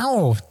like,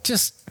 no,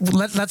 just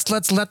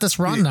let's let this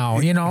run now.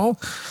 You know.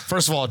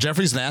 First of all,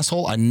 Jeffrey's an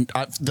asshole.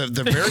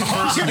 The very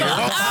first year.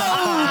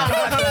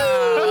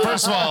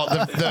 First of all,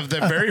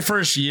 the very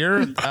first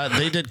year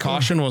they did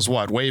caution was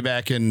what, way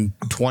back in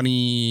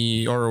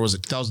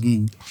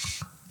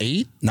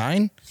 2008,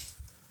 9?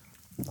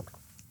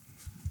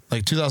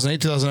 Like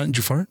 2008, 2009. Did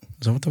you fart?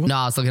 Is that what that was? No,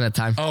 I was looking at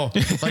time. Oh,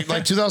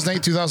 like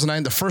 2008,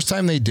 2009. The first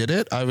time they did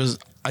it, I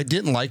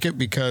didn't like it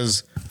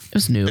because It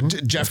was new.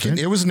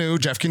 It was new.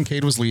 Jeff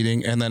Kincaid was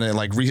leading, and then I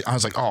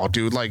was like, oh,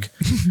 dude, like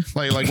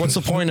what's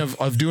the point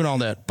of doing all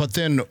that? But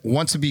then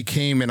once it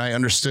became, and I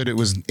understood it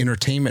was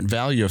entertainment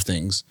value of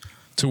things,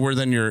 to where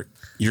then you're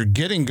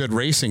getting good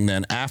racing.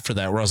 Then after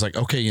that, where I was like,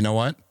 okay, you know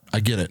what? I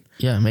get it.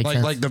 Yeah, makes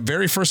sense. Like the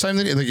very first time,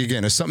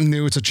 again, it's something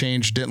new. It's a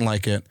change. Didn't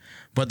like it.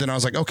 But then I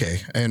was like, okay.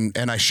 And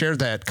I shared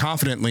that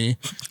confidently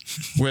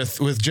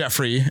with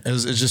Jeffrey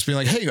as just being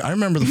like, hey, I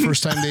remember the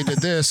first time they did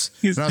this.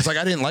 And I was like,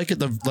 I didn't like it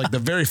the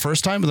very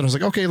first time. But then I was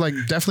like, okay, like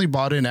definitely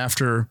bought in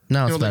after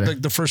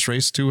the first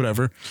race too,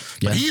 whatever.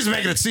 But he's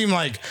making it seem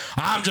like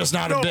I'm just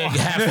not a big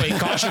halfway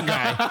caution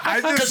guy.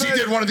 Because he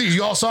did one of these.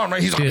 You all saw him,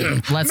 right? He's Dude,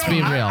 like, let's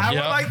be real. I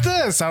went like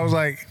this. I was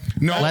like,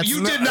 no,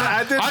 you did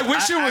not. I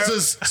wish it was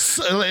as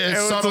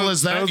subtle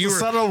as that. It was a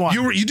subtle one.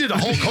 You did a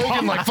Hulk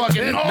Hogan like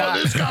fucking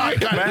this guy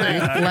kind of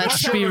thing.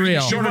 Let's be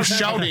real. Short of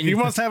shouting. You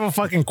must have a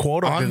fucking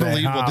quote on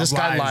Unbelievable. This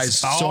guy lies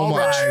so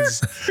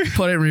much.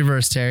 Put it in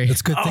reverse, Terry.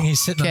 It's a good thing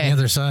he's sitting on the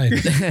other side.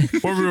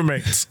 We're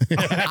roommates.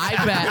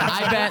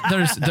 I bet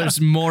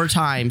there's more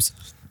times.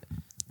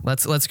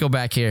 Let's go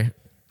back here.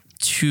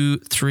 2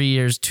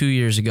 years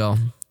ago.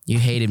 You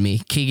hated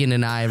me. Keegan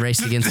and I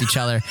raced against each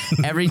other.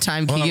 Every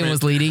time Keegan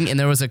was leading and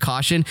there was a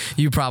caution,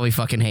 you probably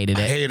fucking hated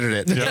it. I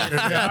hated it.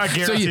 I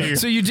guarantee you.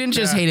 So you didn't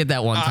just hate it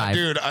that one time.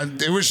 Dude,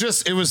 it was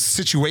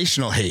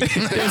situational hate. It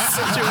was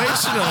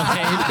situational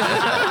hate.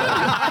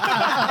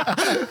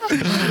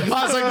 I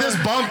was like, this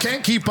bum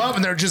can't keep up,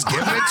 and they're just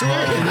giving it to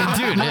him.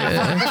 Dude.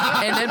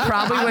 And then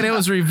probably when it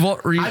was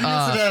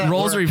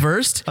roles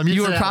reversed,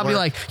 you were probably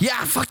like,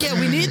 yeah, fuck yeah,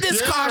 we need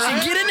this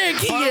caution. Get in there,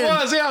 Keegan.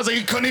 I was like,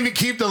 he couldn't even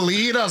keep the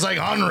lead. I was like,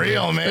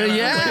 unreal, man.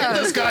 Yeah. Like, get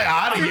this guy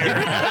out of here.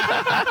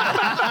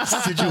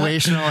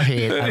 Situational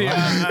hate.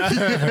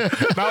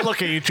 Now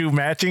look at you two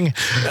matching.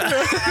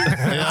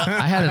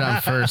 I had it on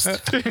first.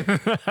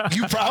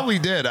 You probably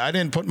did. I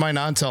didn't put mine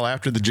on until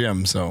after the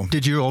gym, so.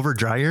 Did you over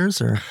dry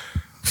yours or?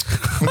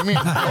 What do you mean?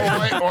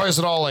 Or is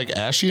it all like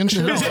ashy and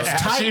shit? It's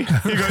tight.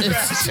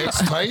 It's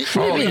tight.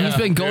 What do you mean? He's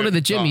been going to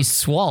the gym. He's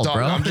swole, Dog,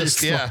 bro. I'm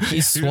just,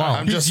 He's swole.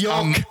 I'm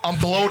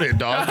bloated,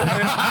 dog.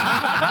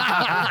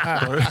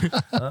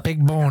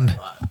 Big boned.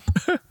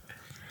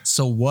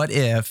 So what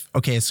if,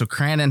 so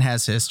Crandon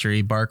has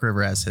history, Bark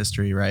River has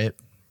history, right?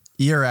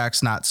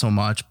 ERX not so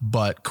much,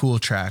 but cool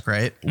track,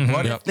 right?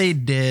 What if they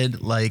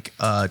did like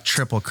a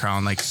triple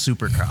crown, like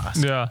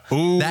Supercross? Yeah.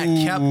 That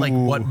kept like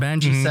what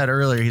Benji said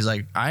earlier. He's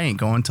like, I ain't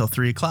going till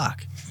 3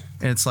 o'clock.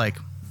 And it's like,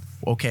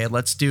 okay,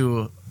 let's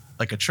do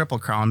like a triple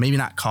crown. Maybe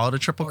not call it a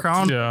triple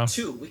crown. Yeah.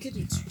 2. We could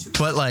do 2.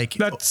 But like,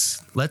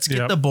 let's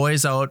get the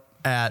boys out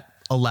at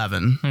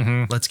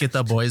 11. Let's get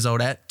the boys out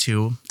at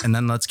 2. And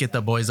then let's get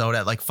the boys out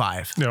at like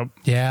 5. Yep.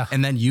 Yeah.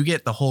 And then you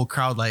get the whole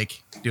crowd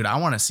like, dude, I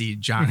want to see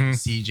Johnny,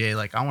 CJ.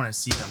 Like, I want to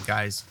see them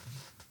guys,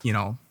 you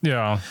know.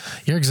 Yeah.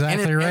 You're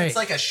exactly and right. it's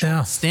like a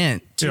short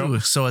stint too.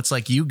 Yep. So it's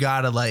like you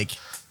got to like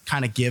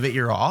kind of give it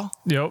your all.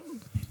 Yep.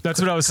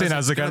 That's what I was saying. I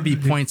was like, I'd be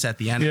points at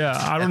the end. Yeah.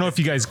 I don't know if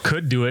you guys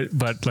could do it,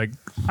 but like,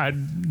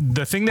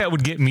 the thing that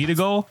would get me to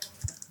go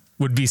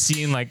would be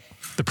seeing like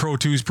the Pro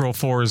 2s, Pro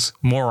 4s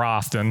more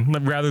often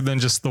rather than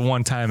just the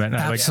one time at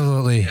night.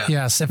 Absolutely.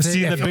 Yes. If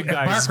See the big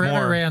guys Mark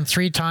River more. ran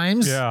 3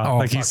 times. Yeah. Oh,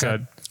 like he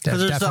said. That Because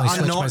there's definitely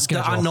switched my the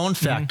schedule. unknown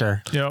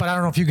factor. Yep. But I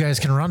don't know if you guys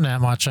can run that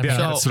much. I mean,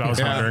 That's what I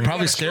was wondering.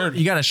 Probably scared.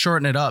 You got to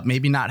shorten it up.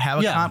 Maybe not have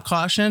a comp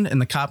caution, and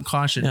the comp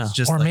caution is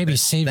just or like maybe the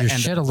save your end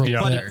shit of a the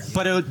little Yeah. bit.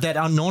 But that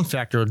unknown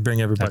factor would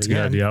bring everybody That's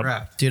good. in.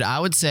 Yep. Dude, I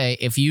would say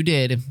if you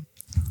did,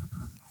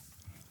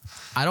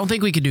 I don't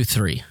think we could do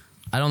 3.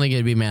 I don't think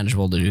it'd be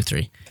manageable to do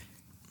 3.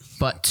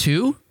 But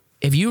 2,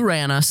 if you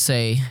ran us,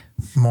 say,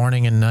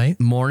 Morning and night.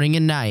 morning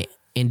and night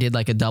and did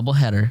like a double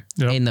header,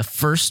 Yep. in the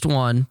first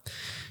one,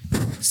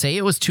 say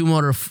it was two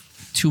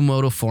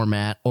moto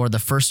format, or the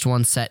first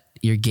one set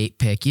your gate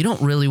pick, you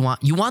don't really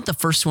want, you want the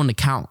first one to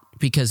count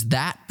because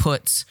that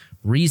puts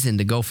reason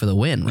to go for the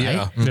win,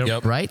 right? Yep.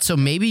 Yep. Right? So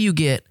maybe you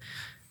get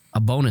a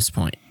bonus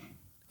point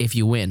if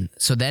you win.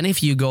 So then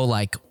if you go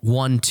like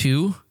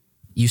 1-2,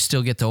 you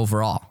still get the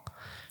overall.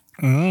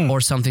 Or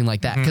something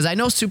like that. Because I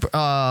know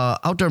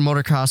outdoor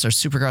motocross or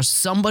supercross,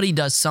 somebody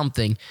does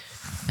something.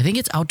 I think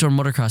it's outdoor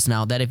motocross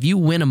now that if you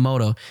win a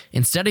moto,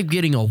 instead of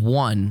getting a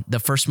 1, the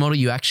first moto,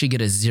 you actually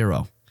get a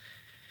 0.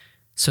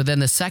 So then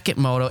the second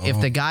moto,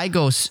 if the guy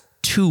goes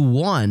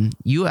 2-1,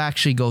 you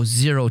actually go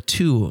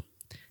 0-2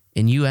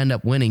 and you end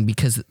up winning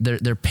because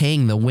they're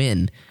paying the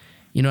win.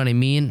 You know what I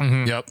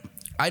mean? Yep.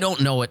 I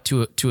don't know it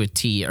to a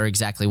T or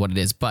exactly what it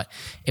is, but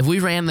if we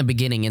ran the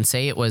beginning and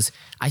say it was,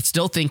 I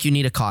still think you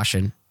need a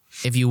caution.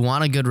 If you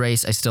want a good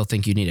race, I still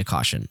think you need a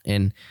caution.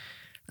 And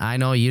I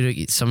know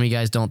some of you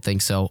guys don't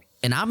think so.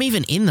 And I'm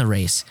even in the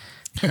race.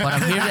 But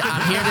I'm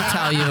here to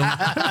tell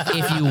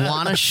you, if you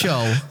want to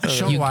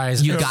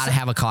Show-wise, you got to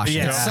have a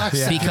caution. It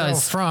sucks that you go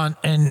because front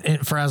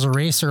and for as a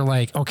racer,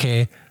 like,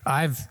 okay,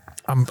 I'm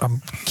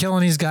killing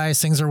these guys.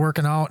 Things are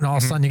working out, and all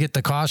of a sudden you get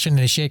the caution and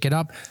they shake it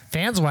up.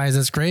 Fans wise,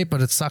 it's great, but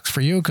it sucks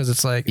for you because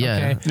it's like,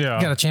 okay, you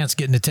got a chance of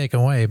getting it taken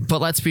away. But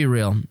let's be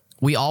real.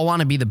 We all want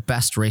to be the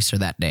best racer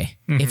that day.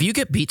 If you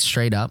get beat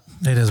straight up,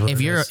 It is what if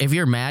it you're is. if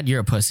you're mad, you're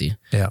a pussy.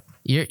 Yeah.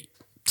 You're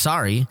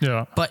sorry.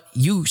 Yeah. But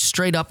you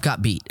straight up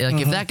got beat.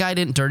 Like if that guy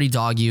didn't dirty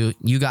dog you,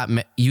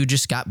 you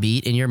just got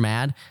beat and you're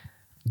mad.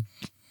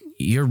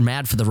 You're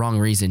mad for the wrong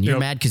reason. You're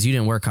mad because you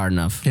didn't work hard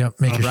enough.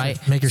 Yep. Make your Right.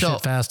 shit, make your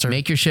shit faster.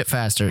 Make your shit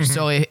faster.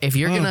 So if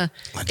you're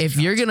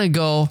gonna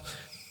go,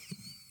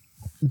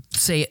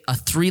 say a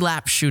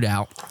 3-lap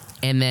shootout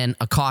and then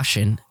a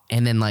caution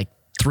and then like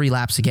 3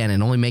 laps again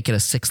and only make it a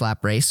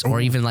 6-lap race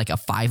or even like a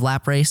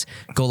 5-lap race,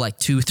 go like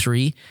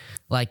 2-3,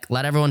 like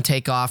let everyone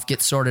take off,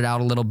 get sorted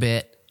out a little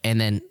bit and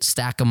then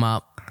stack them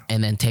up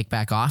and then take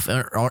back off.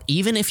 Or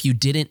even if you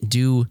didn't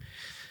do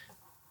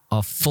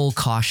a full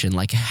caution,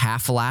 like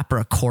half a lap or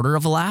a quarter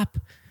of a lap,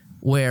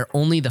 where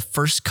only the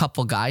first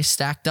couple guys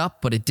stacked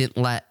up, but it didn't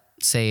let,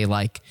 say,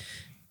 like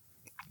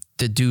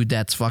the dude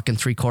that's fucking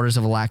 3/4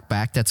 of a lap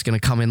back that's going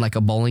to come in like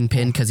a bowling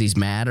pin because he's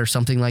mad or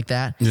something like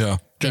that. Yeah.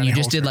 And you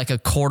just did like a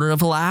quarter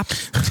of a lap,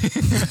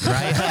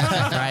 right?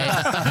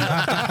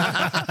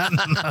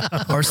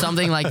 Or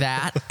something like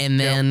that. And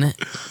then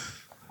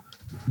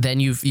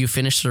you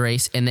finish the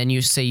race and then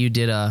you say you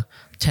did a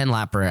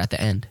 10-lapper at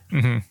the end.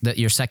 That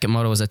your second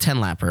moto was a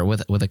 10-lapper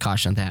with a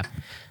caution at the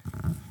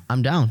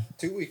I'm down.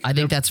 2 weeks. I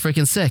think that's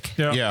freaking sick.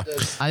 Yeah.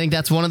 I think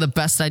that's one of the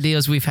best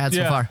ideas we've had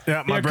so far.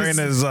 Yeah, my brain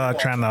 'cause-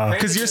 is trying to.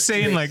 Because you're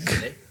saying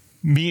like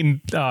meeting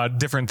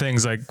different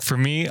things. Like for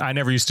me, I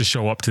never used to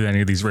show up to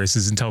any of these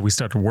races until we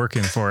started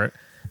working for it,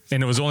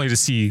 and it was only to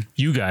see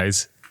you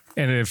guys.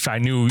 And if I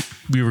knew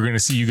we were going to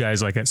see you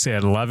guys, like at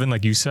 11,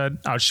 like you said,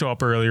 I'd show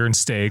up earlier and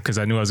stay because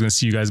I knew I was going to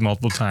see you guys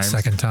multiple times.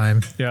 Second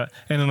time. Yeah,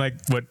 and then like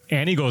what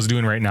Anigo's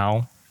doing right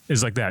now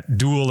is like that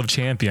duel of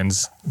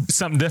champions. It's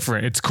something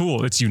different. It's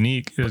cool. It's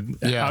unique.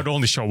 Yeah. I'd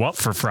only show up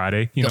for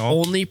Friday. You The know.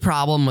 only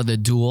problem with a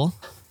duel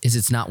is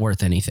it's not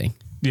worth anything.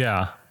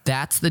 Yeah.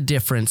 That's the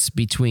difference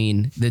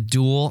between the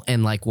duel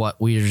and like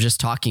what we were just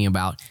talking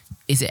about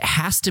is it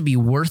has to be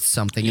worth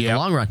something in the Yep.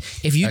 long run.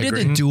 If you I did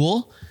agree. the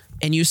duel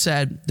and you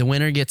said the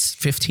winner gets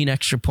 15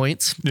 extra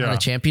points on Yeah. the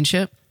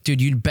championship,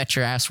 dude, you'd bet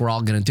your ass we're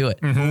all going to do it.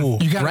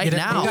 You gotta Right get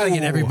now- you gotta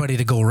get everybody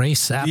to go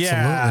race. Absolutely.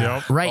 Yeah.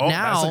 Yep. Right Oh,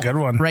 now, that's a good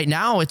one. Right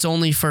now, it's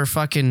only for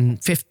fucking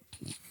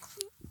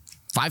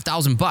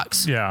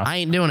 $5,000. Yeah. I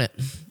ain't doing it.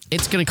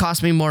 It's gonna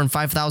cost me more than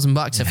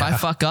 $5,000. If I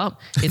fuck up,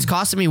 it's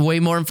costing me way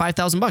more than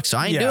 $5,000. So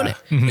I ain't doing it.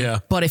 Yeah.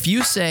 But if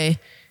you say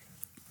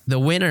the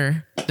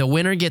winner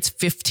gets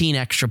 15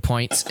 extra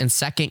points and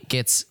second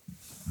gets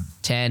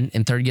 10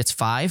 and third gets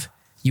 5,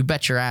 you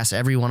bet your ass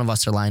every one of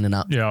us are lining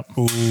up. Yeah.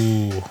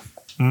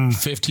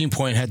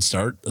 15-point head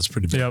start. That's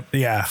pretty big. Yep.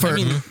 Yeah.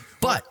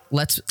 But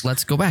let's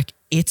go back.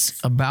 It's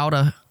about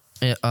a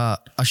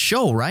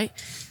show, right?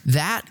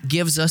 That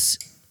gives us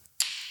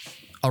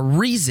a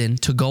reason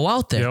to go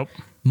out there. Yep.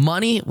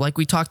 Money, like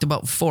we talked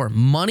about before,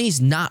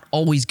 money's not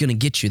always going to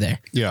get you there.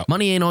 Yeah.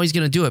 Money ain't always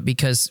going to do it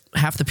because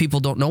half the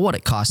people don't know what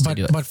it costs to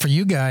do it. But for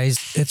you guys,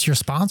 it's your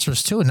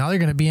sponsors too. And now they're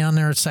going to be on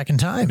there a second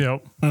time.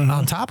 Yep.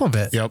 On top of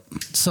it. Yep.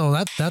 So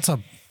that's a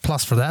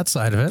plus for that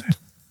side of it.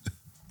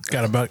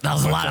 Got about That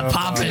was a lot of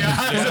popping.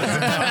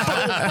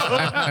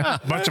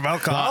 bunch of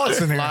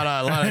alcoholics in here. A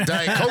lot of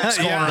Diet Cokes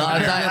going A on.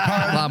 lot of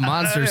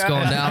monster's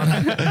going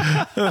down.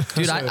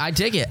 Dude, I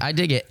dig it. I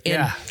dig it.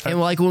 And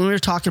like when we were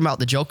talking about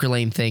the Joker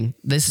lane thing,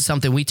 this is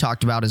something we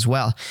talked about as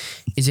well,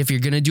 is if you're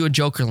going to do a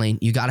Joker lane,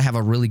 you got to have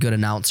a really good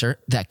announcer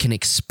that can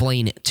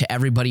explain it to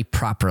everybody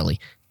properly.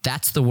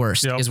 That's the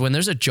worst, is when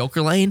there's a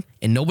Joker lane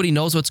and nobody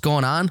knows what's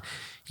going on.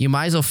 You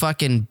might as well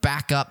fucking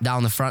back up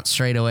down the front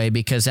straight away,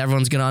 because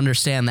everyone's going to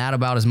understand that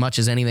about as much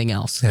as anything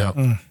else.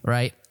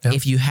 Right? Yep.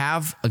 If you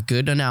have a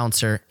good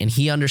announcer and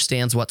he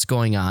understands what's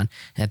going on,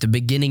 and at the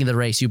beginning of the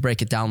race, you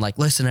break it down like,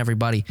 listen,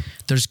 everybody,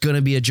 there's going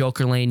to be a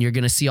Joker lane. You're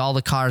going to see all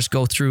the cars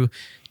go through,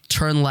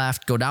 turn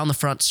left, go down the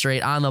front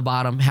straight, on the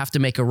bottom, have to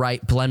make a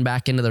right, blend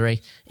back into the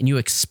race. And you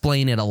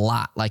explain it a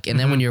lot. Like, and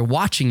then when you're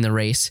watching the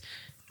race,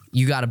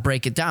 you got to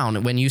break it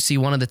down. When you see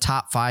one of the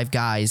top 5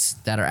 guys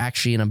that are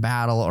actually in a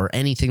battle or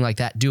anything like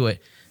that do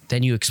it,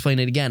 then you explain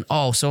it again.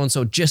 Oh,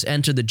 so-and-so just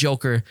entered the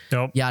Joker,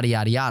 yada,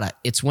 yada, yada.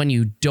 It's when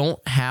you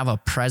don't have a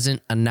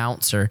present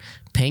announcer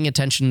paying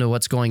attention to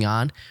what's going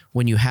on,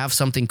 when you have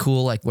something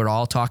cool like we're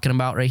all talking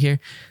about right here,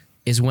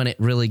 is when it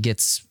really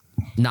gets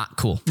not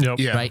cool,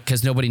 right?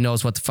 Because nobody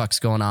knows what the fuck's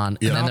going on,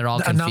 and then they're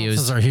all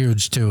confused. Announcers are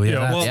huge too.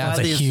 That's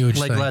a huge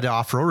like thing. Like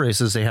off-road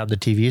races, they have the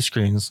TV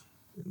screens.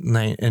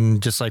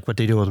 And just like what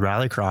they do with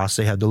Rallycross,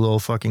 they had the little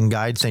fucking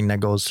guide thing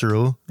that goes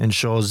through and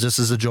shows this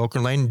is a Joker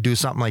lane, do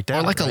something like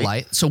that. Or like a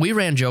light. So we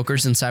ran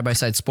Jokers in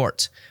side-by-side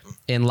sports.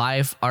 In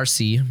live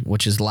RC,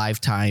 which is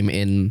live time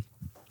in,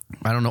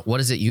 I don't know, what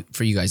is it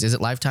for you guys? Is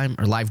it live time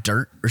or live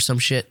dirt or some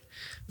shit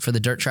for the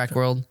dirt track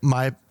world?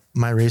 My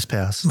race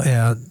pass.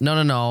 Yeah.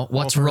 No.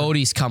 What's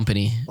Roadie's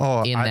company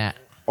that?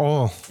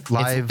 Oh,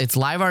 live. It's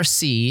live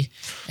RC,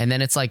 and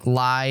then it's like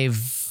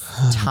live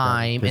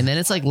time, and then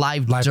it's like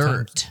live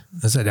dirt. Time.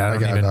 Is it? I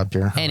got it up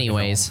here.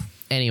 Anyways,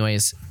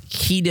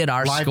 he did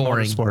our live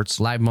scoring.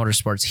 Live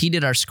motorsports. He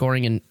did our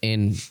scoring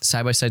in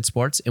side-by-side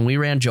sports, and we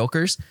ran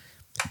Jokers.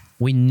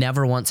 We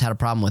never once had a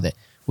problem with it.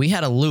 We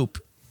had a loop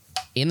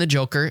in the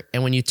Joker,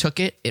 and when you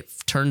took it, it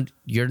turned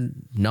your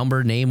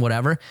number, name,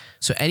 whatever.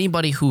 So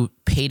anybody who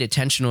paid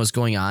attention to what was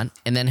going on,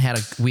 and then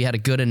we had a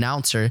good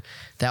announcer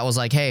that was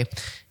like, hey,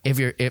 as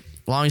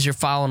long as you're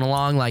following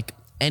along, like,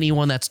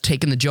 anyone that's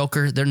taken the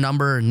Joker, their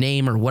number or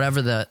name or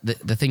whatever the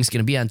thing's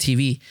going to be on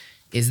TV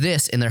is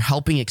this, and they're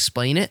helping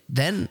explain it,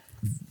 then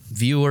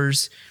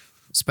viewers,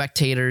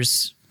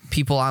 spectators,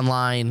 people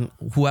online,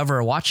 whoever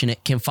are watching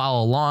it can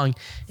follow along,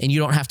 and you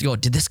don't have to go,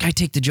 did this guy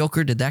take the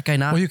Joker? Did that guy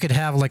not? Well, you could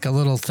have like a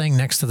little thing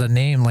next to the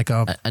name, like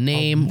a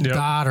name,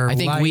 dot or I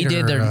think we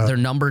did their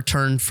number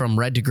turned from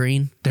red to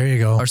green. There you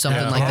go. Or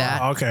something like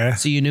that. Okay.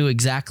 So you knew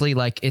exactly,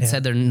 like it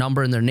said their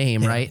number and their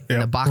name, right?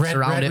 And the box red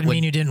around would it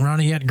mean you didn't run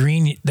it yet.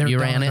 Green, you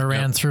ran it.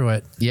 Ran through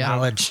it.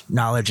 Yeah.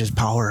 Knowledge is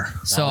power.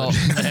 So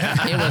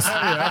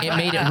it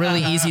made it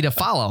really easy to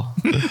follow,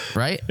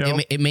 right?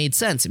 It made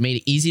sense. It made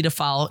it easy to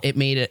follow. It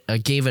made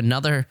it gave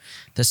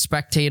the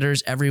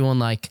spectators, everyone,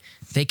 like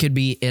they could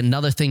be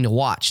another thing to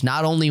watch.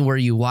 Not only were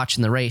you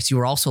watching the race, you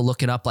were also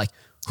looking up like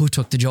who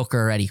took the Joker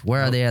already?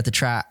 Where are they at the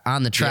track?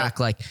 On the track,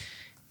 like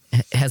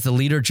has the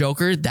leader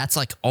Jokered? That's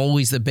like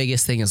always the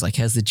biggest thing is like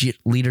has the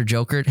leader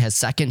Jokered? Has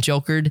second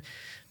Jokered?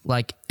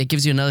 Like it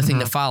gives you another thing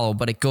to follow,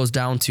 but it goes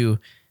down to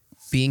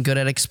being good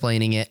at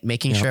explaining it,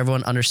 making sure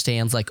everyone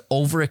understands, like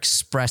over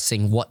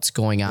expressing what's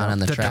going on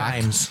the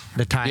track.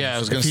 The times. Yeah, I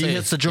was going to say. If he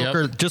hits the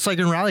Joker, just like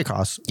in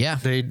Rallycross. Yeah.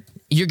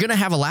 You're going to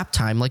have a lap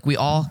time. Like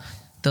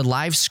the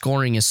live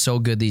scoring is so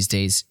good these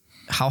days.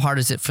 How hard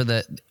is it for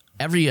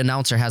every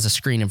announcer has a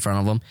screen in front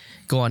of them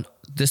going,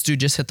 this dude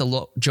just hit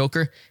the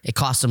Joker. It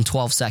cost him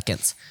 12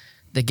 seconds.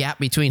 The gap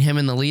between him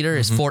and the leader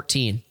is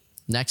 14.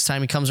 Next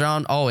time he comes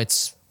around,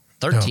 it's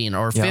 13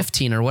 or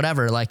 15 or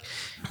whatever. Like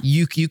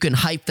you can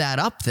hype that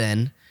up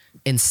then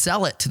and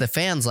sell it to the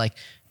fans. Like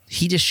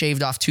he just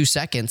shaved off 2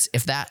 seconds.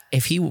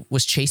 If he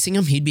was chasing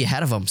him, he'd be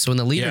ahead of him. So when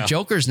the leader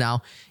Joker's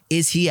now,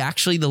 is he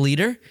actually the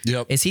leader?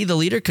 Yep. Is he the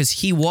leader? Because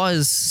he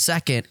was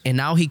second and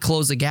now he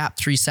closed the gap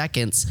 3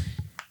 seconds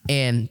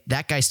and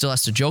that guy still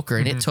has to Joker.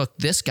 And it took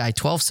this guy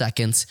 12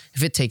 seconds.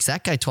 If it takes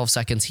that guy 12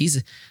 seconds,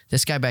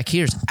 this guy back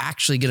here is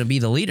actually going to be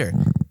the leader.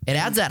 It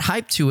adds that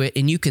hype to it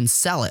and you can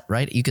sell it,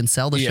 right? You can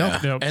sell the show.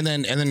 Yep. And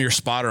then your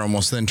spotter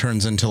almost then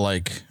turns into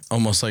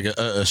almost like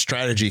a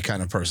strategy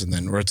kind of person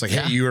then, where it's like,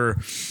 hey, you're,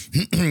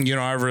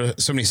 however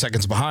so many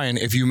seconds behind.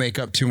 If you make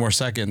up 2 more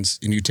seconds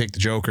and you take the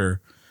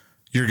Joker,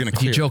 you're going to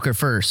clear. You Joker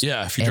first.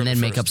 Yeah. If you and then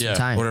first, make up some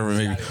time. Whatever,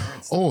 maybe.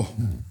 Oh,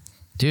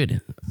 dude,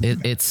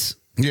 it's.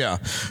 Yeah.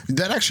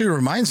 That actually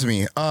reminds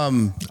me.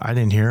 I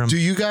didn't hear him. Do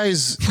you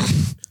guys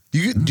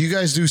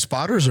do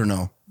spotters or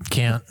no?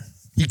 Can't.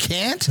 You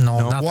can't?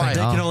 No.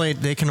 Why?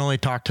 They can only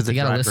talk to the You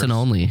got to drivers. listen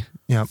only.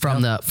 Yeah.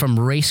 From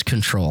race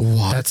control.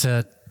 What? That's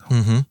it.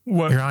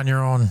 What? You're on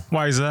your own.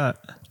 Why is that?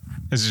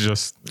 Is it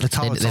just That's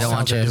how They it's don't all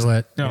want to you- do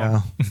it. no?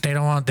 Yeah. They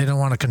don't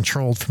want it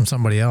controlled from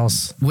somebody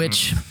else.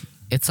 Which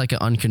it's like an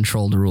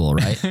uncontrolled rule,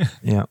 right?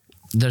 Yeah.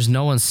 There's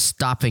no one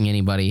stopping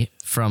anybody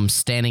from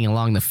standing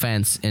along the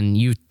fence and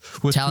you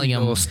With telling them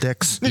little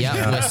sticks.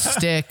 Yeah, with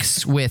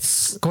sticks,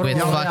 with Go to-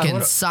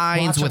 fucking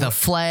signs, watch with it. a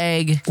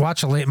flag.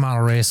 Watch a late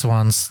model race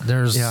once.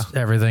 There's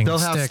everything. They'll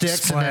have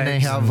sticks and then they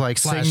flags, have like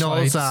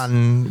signals flashlights.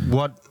 on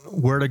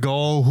where to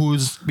go,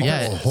 who's.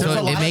 Yeah, There's so a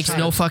it lot makes of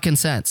no times- fucking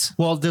sense.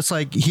 Well, just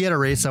like he had a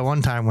race at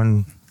one time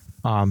when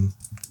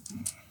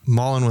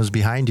Mullen was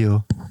behind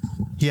you.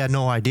 He had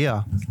no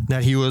idea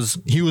that he was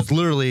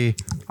literally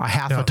a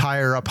half a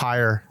tire up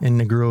higher in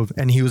the groove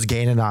and he was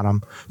gaining on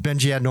him.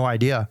 Benji had no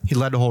idea. He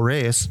led the whole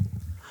race.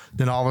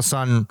 Then all of a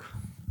sudden,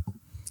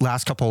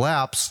 last couple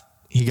laps,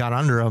 he got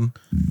under him,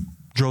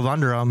 drove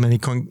under him, and he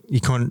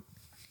couldn't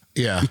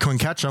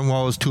catch him.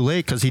 Well, it was too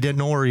late because he didn't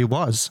know where he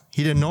was.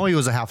 He didn't know he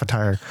was a half a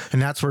tire,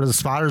 and that's where the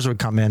spotters would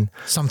come in.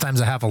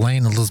 Sometimes a half a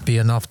lane will just be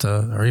enough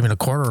to, or even a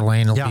quarter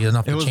lane will be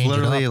enough it to was change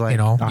literally it up, like you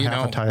know. a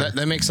half a tire.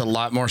 That makes a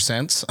lot more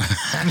sense.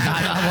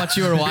 What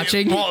you were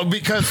watching? Well,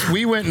 because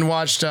we went and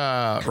watched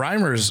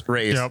Reimer's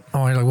race. Yep.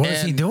 Oh, you're like, what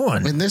is he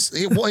doing? And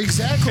well,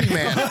 exactly,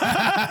 man.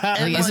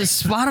 Like, is this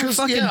spotter 'cause,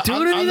 fucking yeah,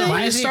 doing on the anything?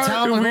 Why is he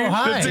telling him to go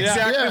high? That's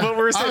exactly what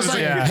we're saying. I was like,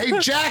 hey,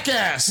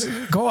 jackass.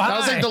 Go I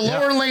was high. like, the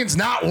lower lane's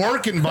not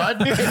working, bud.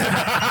 Did you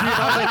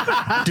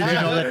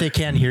know that they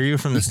can't hear you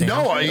from the stand?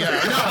 No,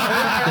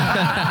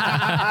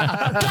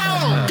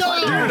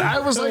 go, dude. I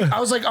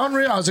was like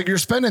unreal. I was like, you're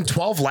spending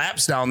 12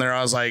 laps down there.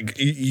 I was like,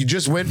 you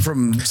just went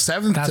from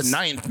 7th to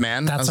 9th,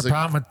 man. I That's was the like,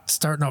 problem with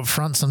starting up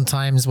front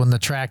sometimes when the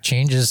track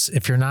changes.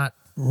 If you're not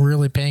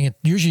really paying it,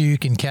 usually you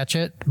can catch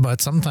it,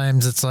 but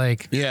sometimes it's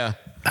like, yeah.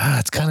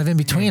 it's kind of in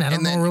between. I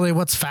don't know really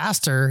what's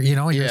faster. You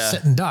know, you're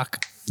sitting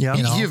duck. Yeah.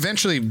 You know? He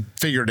eventually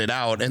figured it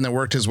out and then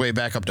worked his way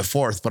back up to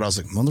 4th. But I was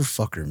like,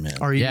 motherfucker, man.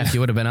 Or you, Yeah, if you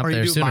would have been up or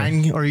there you do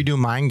sooner. or you do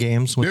mind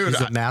games, which Dude, he's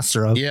a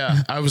master of.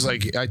 Yeah, I was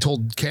like, I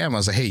told Cam, I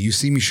was like, hey, you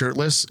see me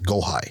shirtless? Go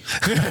high.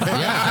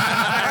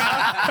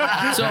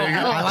 So,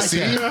 I like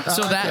that.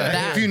 so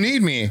that If you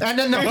need me. And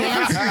then the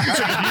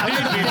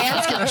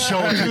band's gonna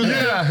show you.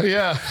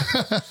 Yeah.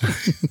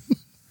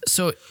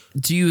 So,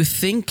 do you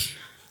think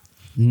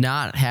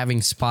not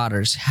having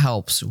spotters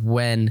helps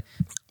when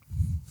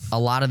a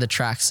lot of the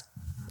tracks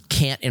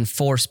can't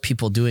enforce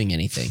people doing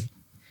anything?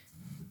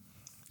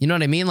 You know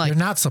what I mean? Like, You're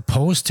not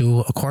supposed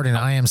to, according to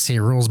IMC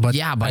rules, but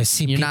yeah, but I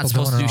see you're not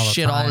people supposed to doing do it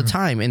shit all the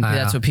time, and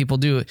that's what people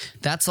do.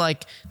 That's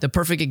like the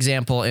perfect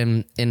example,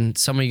 and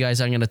some of you guys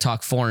I'm going to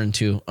talk foreign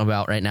to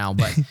about right now.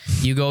 But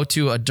you go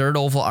to a dirt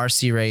oval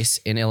RC race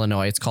in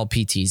Illinois. It's called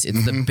PT's.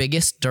 It's the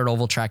biggest dirt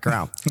oval track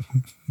around.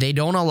 They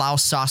don't allow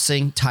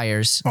saucing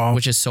tires,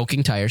 which is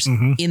soaking tires,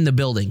 in the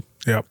building.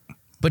 Yep.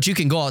 But you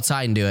can go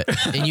outside and do it,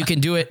 and you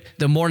can do it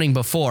the morning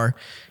before,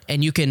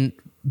 and you can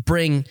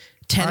bring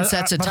 10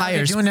 sets of But are they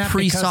tires doing that because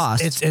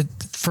pre-sauced.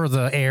 It's for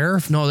the air.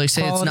 No, they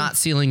say it's quality? not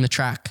sealing the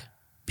track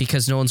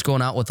because no one's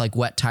going out with like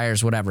wet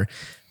tires, whatever.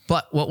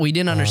 But what we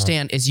didn't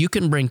understand is you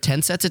can bring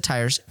 10 sets of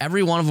tires.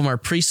 Every one of them are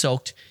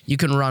pre-soaked. You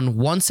can run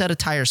one set of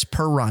tires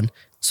per run.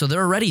 So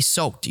they're already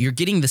soaked. You're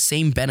getting the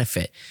same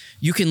benefit.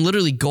 You can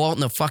literally go out in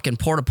the fucking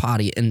porta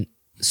potty and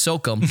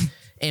soak them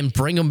and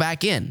bring them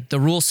back in. The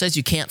rule says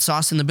you can't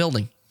sauce in the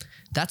building.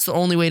 That's the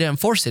only way to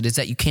enforce it, is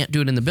that you can't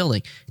do it in the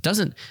building. It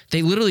doesn't,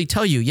 they literally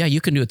tell you, yeah,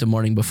 you can do it the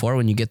morning before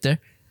when you get there,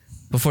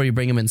 before you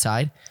bring them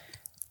inside.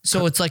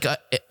 So it's like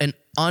an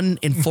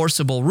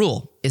unenforceable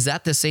rule. Is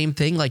that the same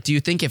thing? Like, do you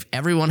think if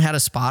everyone had a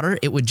spotter,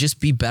 it would just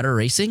be better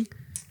racing?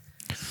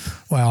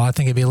 Well, I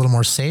think it'd be a little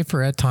more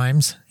safer at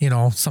times. You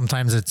know,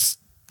 sometimes it's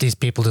these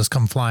people just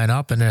come flying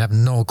up and they have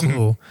no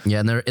clue. Yeah,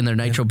 and their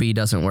Nitro B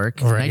doesn't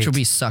work. Right. Nitro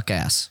B suck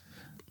ass.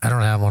 I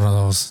don't have one of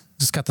those.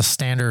 Just got the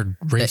standard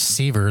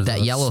receiver. That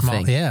the yellow small-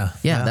 thing. Yeah.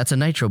 Yeah, that's a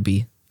Nitro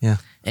B. Yeah.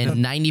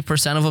 And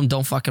 90% of them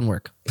don't fucking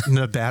work. And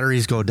the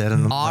batteries go dead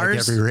in like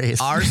every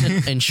race. Ours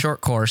in short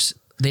course,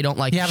 they don't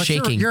like Yeah, but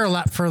shaking. you're a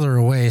lot further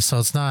away, so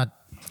it's not.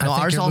 I No,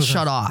 think ours you're all losing-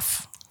 shut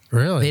off.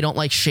 Really? They don't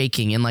like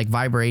shaking and like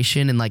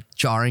vibration and like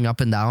jarring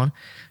up and down.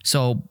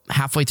 So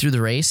halfway through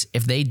the race,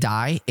 if they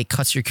die, it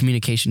cuts your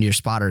communication to your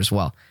spotter as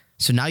well.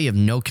 So now you have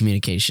no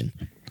communication.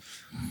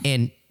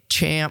 And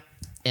Champ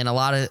and a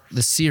lot of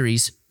the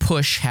series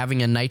push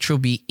having a Nitro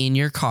B in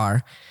your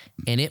car,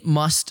 and it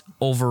must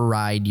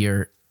override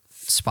your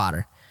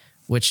spotter,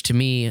 which to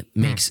me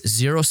makes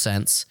zero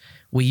sense.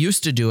 We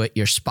used to do it.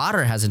 Your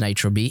spotter has a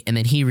Nitro B and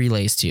then he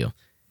relays to you.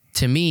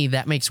 To me,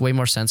 that makes way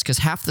more sense because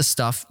half the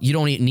stuff you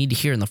don't even need to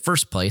hear in the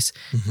first place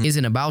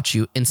isn't about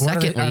you. And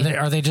What secondly,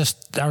 are they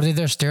just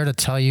there to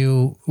tell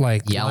you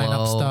like Yellow.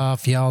 lineup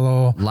stuff,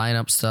 yellow,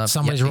 lineup stuff.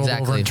 somebody's Yeah, rolled over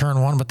exactly. in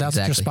turn one, but that's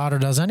what your Exactly. spotter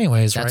does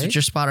anyways, That's right? what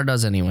your spotter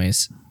does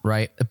anyways,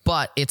 right?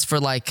 But it's for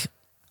like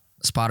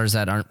spotters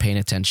that aren't paying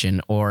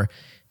attention, or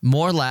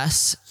more or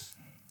less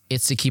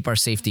it's to keep our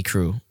safety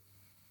crew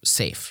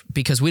safe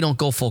because we don't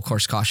go full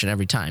course caution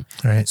every time.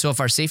 Right. So if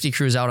our safety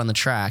crew is out on the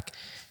track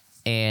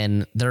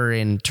and they're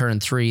in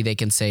turn 3, they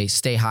can say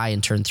stay high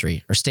in turn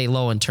 3 or stay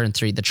low in turn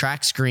 3. The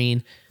track's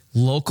green,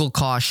 local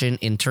caution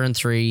in turn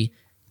 3,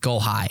 go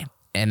high.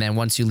 And then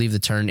once you leave the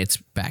turn, it's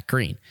back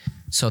green.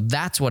 So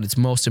that's what it's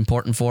most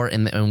important for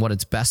and what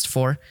it's best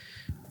for.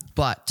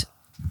 But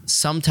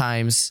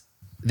sometimes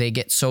they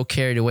get so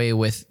carried away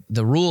with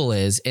the rule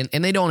is,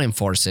 and they don't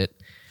enforce it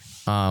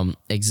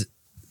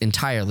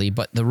entirely,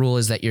 but the rule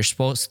is that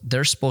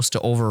they're supposed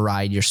to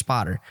override your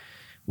spotter,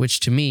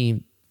 which to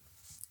me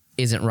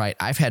isn't right.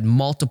 I've had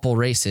multiple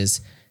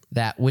races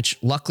which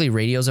luckily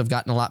radios have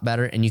gotten a lot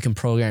better, and you can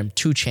program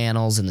 2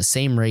 channels in the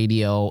same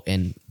radio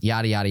and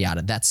yada, yada,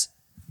 yada. That's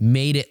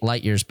made it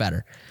light years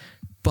better.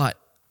 But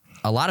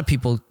a lot of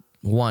people,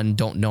 1,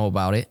 don't know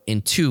about it,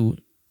 and 2,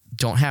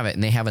 don't have it.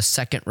 And they have a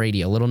second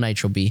radio, little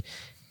Nitro B,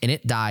 and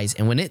it dies.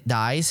 And when it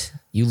dies,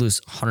 you lose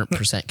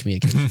 100%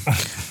 communication.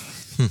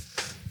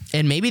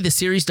 And maybe the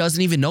series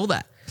doesn't even know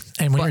that.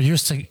 And when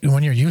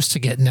you're used to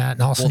getting that,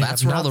 and also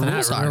that's where all the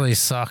rules are. Really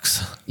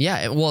sucks.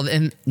 Yeah, well,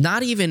 and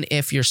not even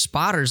if your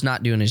spotter's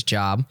not doing his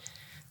job,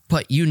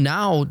 but you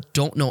now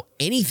don't know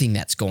anything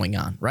that's going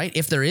on, right?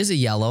 If there is a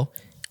yellow,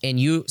 and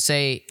you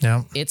say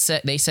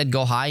they said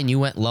go high, and you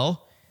went low,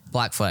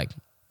 black flag,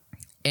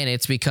 and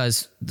it's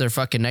because their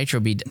fucking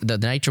the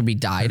Nitro B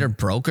died or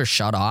broke or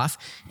shut off,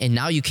 and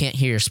now you can't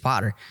hear your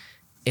spotter.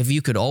 If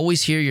you could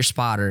always hear your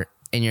spotter,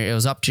 and it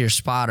was up to your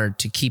spotter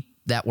to keep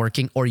that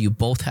working, or you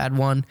both had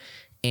one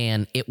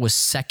and it was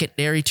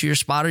secondary to your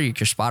spotter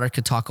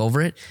could talk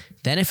over it,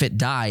 then if it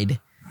died,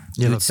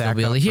 you would still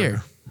be able to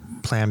hear.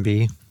 Plan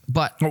B.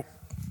 But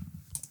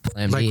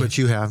Plan like B. what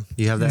you have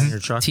that in your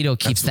truck. Tito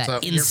keeps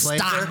that in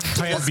stock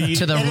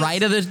to the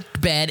right of the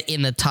bed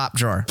in the top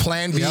drawer.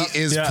 Plan B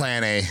is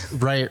Plan A.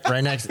 Right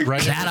next.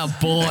 That a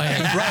boy.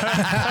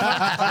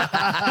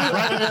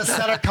 Right in the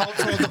center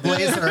console with the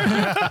Blazer.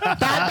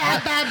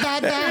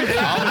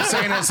 All I'm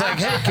saying is like,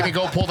 hey, can you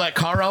go pull that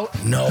car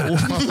out? No.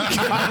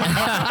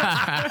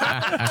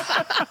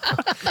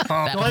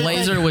 That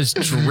Blazer was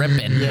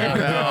dripping. Yeah.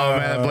 Oh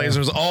man, that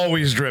Blazer's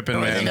always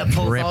dripping, man.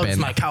 Dripping.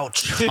 My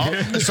couch.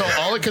 So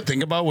all I could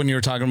think about when you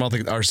were talking about the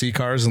RC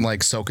cars and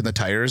like soaking the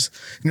tires,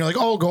 and you're like,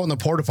 oh, go in the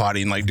porta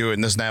potty and like do it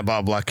and this and that,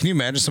 blah, blah. Can you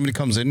imagine somebody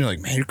comes in and you're like,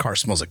 man, your car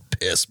smells like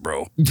piss,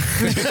 bro. What,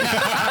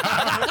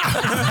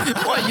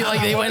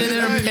 they went in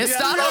there and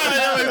pissed on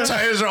them? The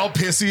tires are all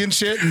pissy and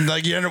shit, and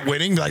like you end up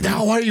winning. Like,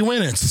 now why are you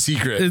winning? It's a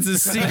secret. It's a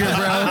secret,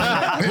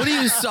 bro. What do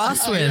you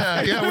sauce with?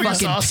 Yeah, what are you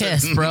fucking saucing?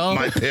 piss, bro.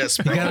 My piss,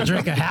 bro. You got to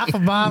drink a half a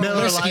bottle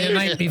of whiskey the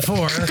night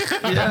before.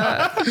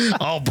 Yeah.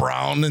 All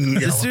brown and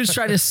yellow. This dude's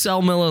trying to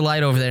sell Miller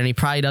Lite over there, and he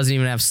probably doesn't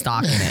even have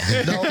stock in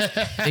it.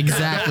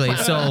 Exactly.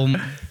 So,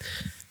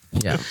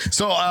 yeah.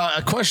 So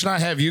a question I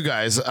have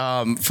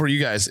for you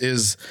guys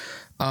is,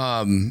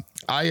 I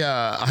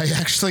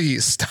actually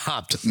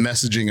stopped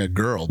messaging a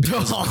girl.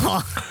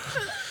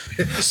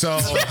 So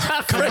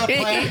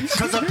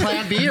because of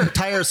Plan B or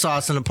tire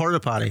sauce in a porta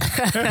potty.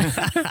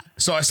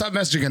 So I stopped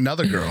messaging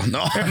another girl.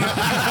 No,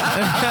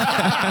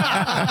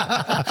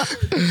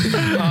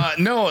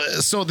 no.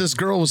 So this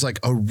girl was like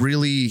a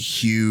really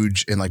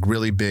huge and like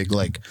really big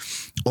like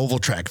oval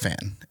track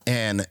fan,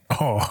 and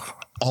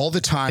all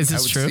the time I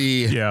would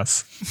see,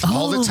 yes,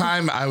 all the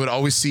time I would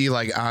always see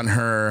like on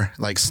her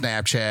like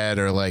Snapchat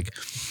or like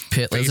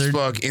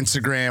Facebook,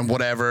 Instagram,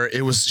 whatever.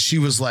 She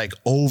was like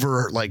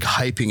over like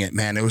hyping it,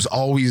 man. It was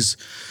always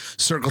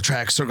circle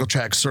track,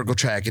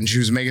 and she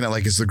was making it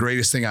like it's the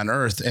greatest thing on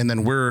earth. And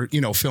then we're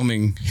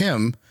filming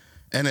him,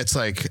 and it's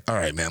like, all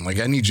right, man, like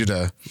I need you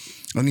to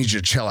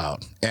chill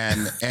out.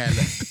 And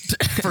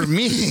for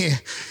me,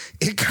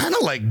 it kind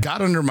of like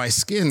got under my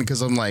skin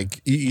because I'm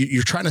like,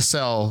 you're trying to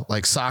sell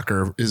like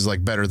soccer is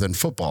like better than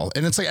football.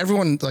 And it's like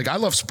everyone, like I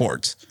love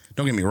sports.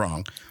 Don't get me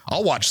wrong.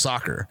 I'll watch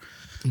soccer.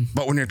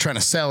 But when you're trying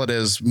to sell it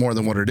as more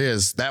than what it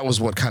is, that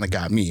was what kind of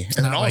got me.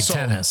 And then also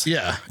tennis.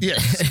 Yeah.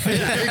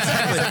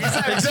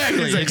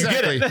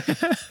 Exactly.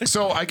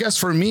 So I guess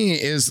for me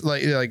is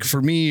like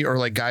for me or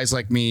like guys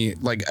like me,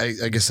 like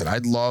I said, I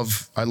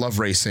love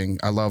racing.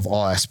 I love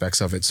all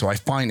aspects of it. So I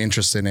find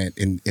interest in it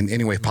in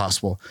any way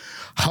possible.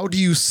 How do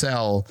you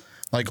sell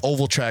like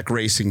oval track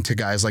racing to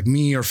guys like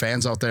me or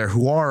fans out there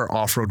who are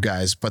off-road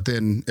guys? But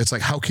then it's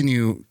like, how can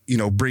you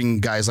bring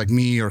guys like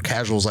me or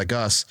casuals like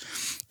us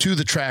to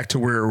the track to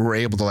where we're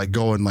able to like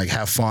go and like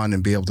have fun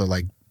and be able to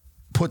like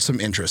put some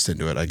interest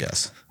into it, I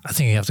guess. I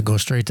think you have to go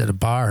straight to the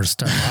bar and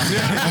start.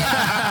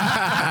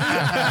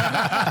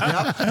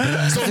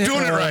 So I'm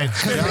doing it right.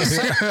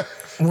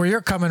 Where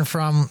you're coming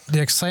from,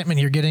 the excitement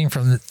you're getting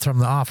from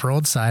the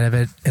off-road side of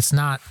it, it's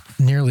not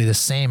nearly the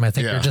same. I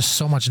think they're just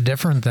so much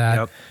different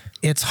that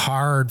it's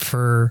hard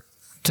to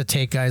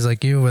take guys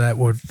like you that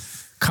would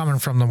coming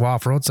from the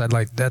off-road side.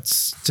 Like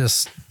that's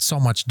just so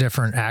much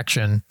different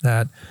action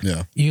that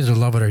you either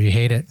love it or you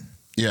hate it.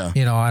 Yeah.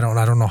 I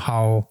don't know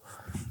how,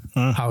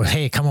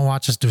 hey, come and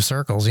watch us do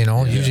circles.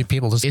 Usually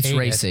people just it's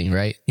racing,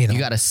 right? You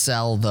got to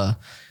sell the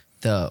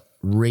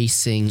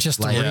racing, just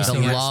like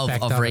the love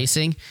of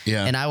racing.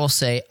 Yeah. And I will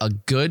say a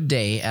good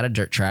day at a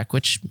dirt track,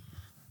 which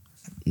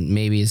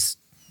maybe is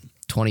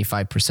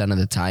 25% of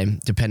the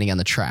time, depending on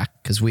the track,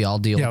 because we all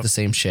deal with the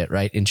same shit,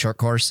 right? In short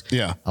course,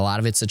 a lot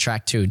of it's the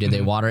track too. Did they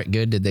water it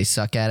good? Did they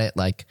suck at it?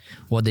 Like,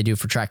 what'd they do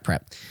for track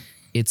prep?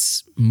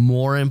 It's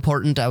more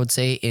important, I would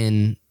say,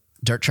 in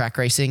dirt track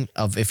racing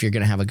of if you're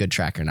going to have a good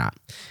track or not.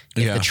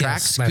 If the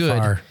track's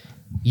good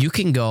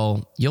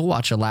you'll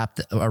watch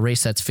a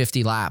race that's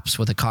 50 laps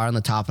with a car on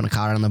the top and a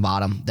car on the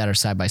bottom that are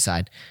side by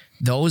side.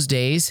 Those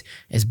days,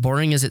 as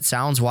boring as it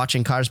sounds,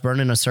 watching cars burn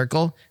in a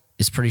circle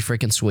is pretty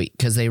freaking sweet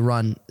because they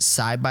run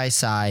side by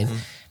side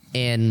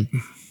and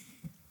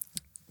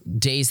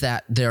days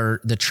that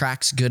the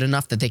track's good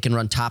enough that they can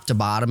run top to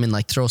bottom and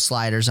like throw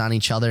sliders on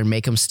each other and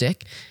make them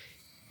stick.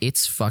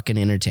 It's fucking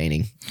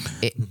entertaining.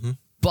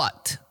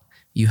 But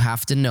you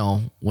have to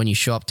know when you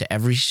show up to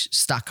every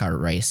stock car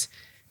race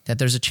that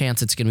there's a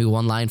chance it's going to be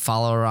one line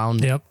follow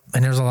around. Yep.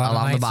 And there's a lot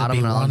along of the bottom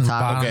and along the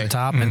top. Okay.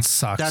 Top and it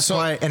sucks. That's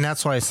why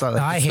I saw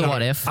that. I hate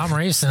what it. if. I'm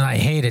racing. I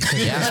hate it.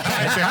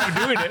 I'm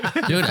doing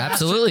it. Dude,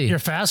 absolutely. You're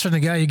faster than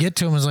the guy you get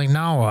to him is like,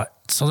 now what?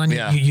 So then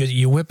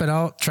you whip it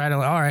out, try to,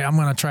 all right, I'm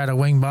going to try to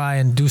wing by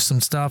and do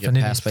some stuff. And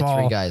then you passed by fall.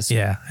 3 guys.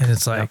 Yeah. And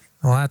it's like,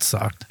 well, that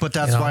sucked. But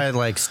that's why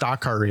like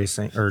stock car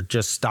racing or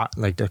just stock,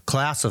 like the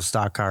class of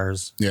stock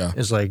cars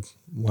is like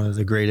one of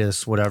the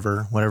greatest,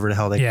 whatever the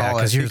hell they call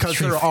it. Because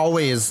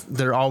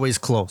they're always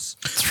close.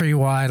 3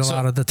 wide a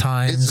lot of the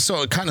time.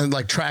 So it kind of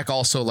like track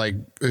also like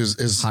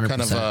is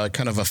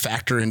kind of a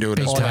factor into it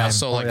as well.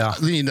 So like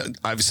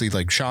obviously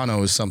like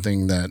Shawano is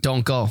something that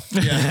don't go.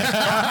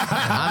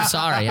 I'm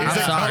sorry.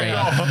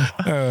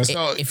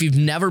 So if you've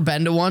never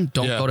been to one,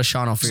 don't go to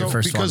Shawano for your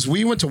first one. Because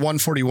we went to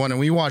 141 and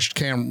we watched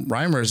Cam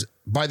Reimers.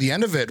 By the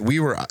end of it, we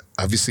were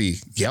obviously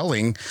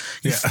yelling,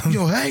 hey,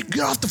 get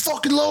off the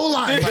fucking low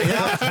line. Like, you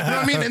know what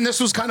I mean? And this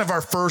was kind of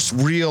our first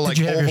real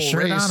like oval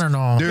race. On or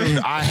no? Dude,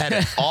 I had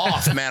it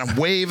off, man. I'm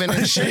waving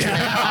and shit.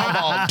 Man. I'm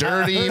all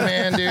dirty,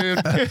 man,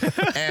 dude.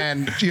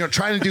 And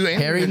trying to do anything.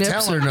 Hairy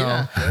nips or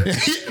no?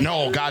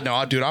 No, God,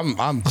 no, dude.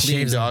 I'm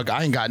clean, dog.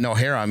 I ain't got no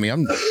hair on me.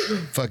 I'm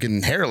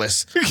fucking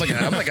hairless.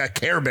 I'm like a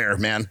Care Bear,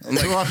 man. I'm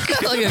like,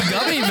 like a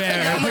gummy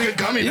bear. I'm like a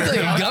gummy bear. Like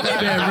a gummy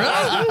bear,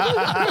 bro.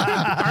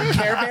 Aren't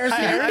Care Bears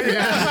here?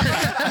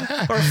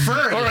 Or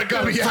fur. Or a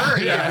gummy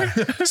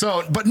fur.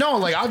 So, but no,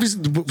 like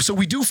obviously, so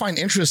we do find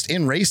interest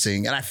in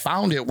racing, and I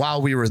found it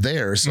while we were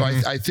there. So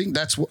I think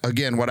that's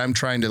again what I'm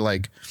trying to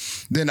like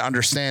then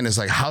understand is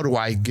like how do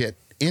I get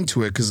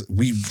into it because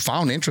we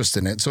found interest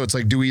in it. So it's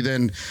like, do we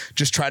then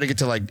just try to get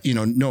to like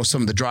know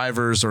some of the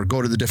drivers or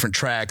go to the different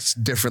tracks,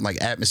 different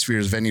like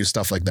atmospheres, venues,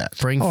 stuff like that?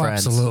 Bring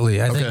friends.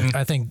 Absolutely.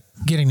 I think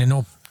getting to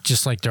know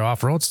just like their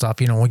off road stuff.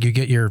 When you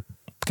get your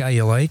guy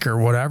you like or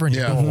whatever, and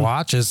you go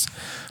watch is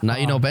now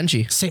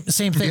Benji.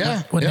 Same thing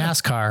with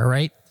NASCAR,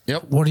 right?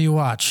 Yep. What do you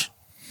watch?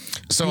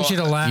 So usually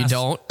the last you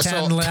don't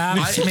 10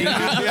 laps.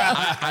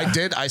 I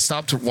did. I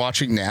stopped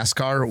watching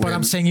NASCAR. But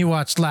I'm saying you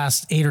watched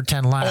last 8 or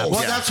 10 laps.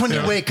 Well, that's when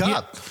you wake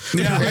up.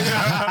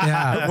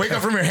 Wake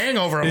up from your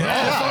hangover. I'm like,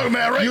 oh, fuck,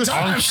 man, right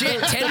time. Oh,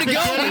 shit, 10 to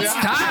go. It's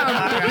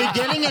time. The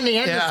beginning and the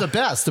end is the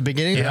best. The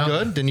beginning is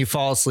good, then you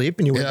fall asleep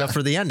and you wake up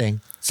for the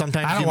ending.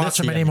 Sometimes I don't watch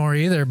them anymore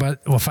either,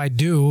 but if I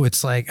do,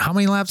 it's like, how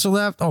many laps are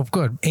left? Oh,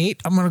 good.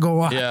 8. I'm going to go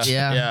watch.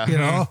 Yeah.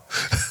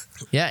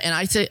 Yeah. And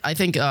I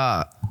think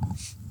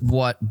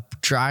what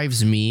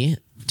drives me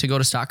to go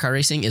to stock car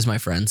racing is my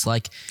friends.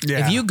 Like,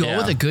 if you go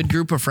with a good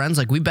group of friends,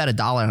 like we bet $1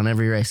 on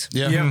every race.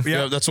 Yeah,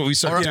 that's what we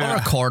said. Or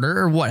a quarter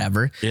or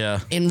whatever.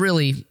 Yeah. And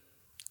really,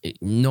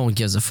 no one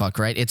gives a fuck,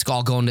 right? It's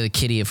all going to the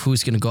kitty of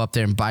who's going to go up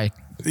there and buy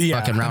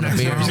fucking round of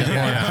beers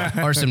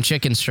or some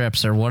chicken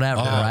strips or whatever,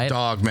 right?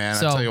 Dog, man.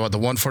 So, I tell you what, the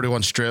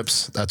 141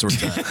 strips, that's where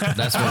it's at.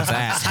 That's where it's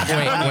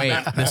at. Wait.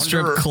 The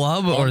strip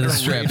club or the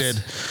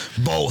strips?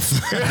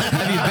 Both.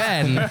 Have you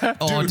been?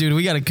 Oh, dude,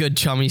 we got a good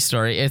chummy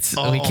story.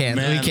 We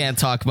can't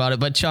talk about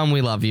it, but Chum,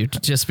 we love you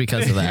just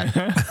because of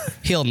that.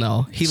 He'll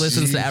know. He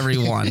listens to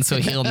everyone, so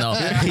he'll know.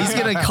 He's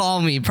going to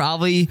call me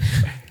probably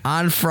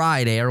on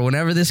Friday or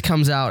whenever this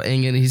comes out,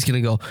 and he's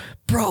going to go,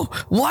 bro,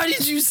 why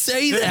did you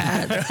say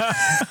that?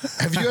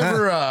 Have you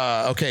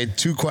ever,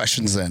 2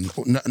 questions then.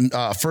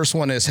 First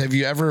one is, have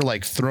you ever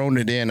like thrown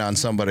it in on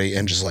somebody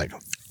and just like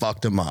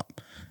fucked them up?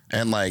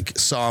 And like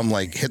saw him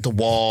like hit the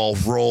wall,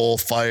 roll,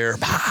 fire.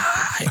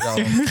 Wow,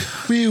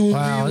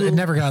 it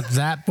never got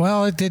that.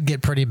 Well, it did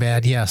get pretty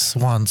bad. Yes,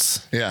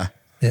 once. Yeah.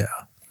 Yeah.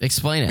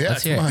 Explain it.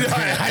 Let's hear it.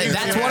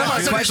 That's one of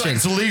our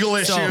questions. It's a legal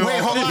issue. Wait,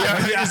 hold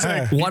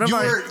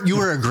on. You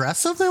were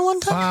aggressive at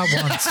one time?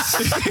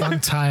 Once. One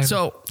time.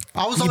 So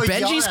I was always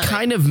Benji's yelling at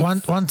kind of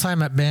one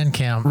time at band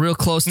camp. real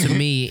close to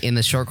me in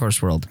the short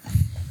course world.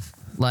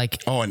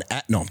 Like, no, I'm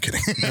kidding.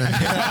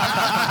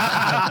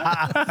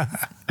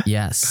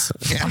 Yes.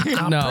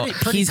 No,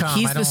 pretty he's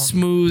calm. the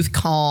smooth,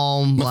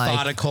 calm,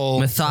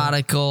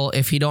 methodical.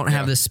 If you don't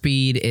have the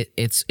speed,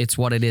 it's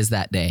what it is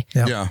that day.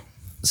 Yep. Yeah.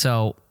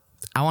 So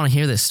I want to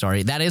hear this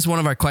story. That is one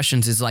of our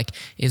questions. Is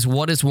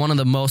what is one of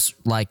the most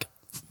like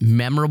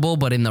memorable,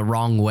 but in the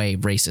wrong way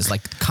races,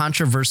 like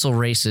controversial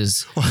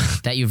races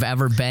that you've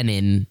ever been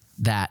in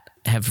that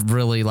have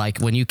really like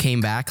when you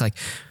came back, like.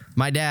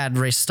 My dad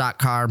raced stock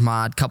car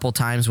mod a couple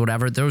times,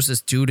 whatever. There was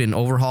this dude in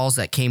overhauls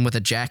that came with a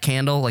jack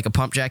handle, like a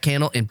pump jack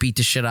handle, and beat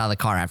the shit out of the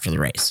car after the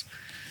race.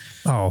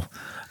 Oh,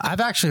 I've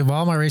actually,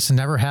 while my racing,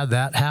 never had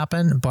that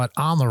happen, but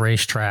on the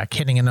racetrack,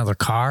 hitting another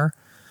car,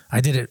 I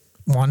did it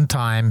one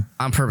time.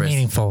 On purpose.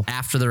 Meaningful.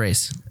 After the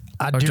race.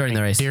 Or during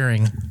the race.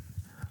 During.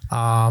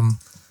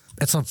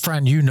 it's a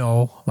friend I don't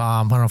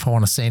know if I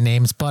want to say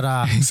names,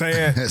 but Say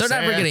it. They're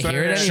never going to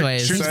hear it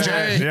anyways.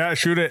 Yeah,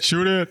 shoot it.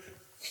 Shoot it.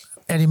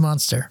 Eddie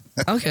Munster.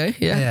 Okay,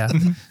 yeah.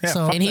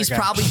 So And he's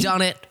probably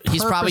done it.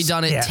 He's probably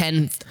done it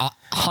 10,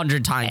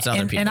 100 times to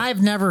other people. And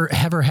I've never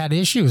ever had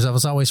issues. I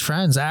was always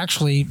friends.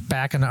 Actually,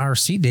 back in the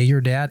RC day, your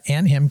dad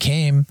and him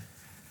came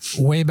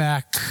way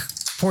back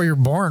before you're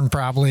born,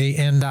 probably,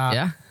 and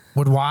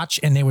would watch,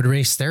 and they would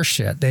race their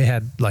shit. They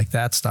had like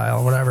that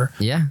style or whatever.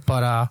 Yeah.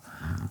 But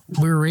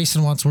we were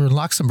racing once. We were in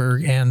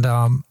Luxembourg, and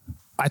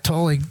I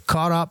totally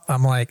caught up.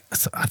 I'm like,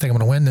 I think I'm going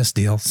to win this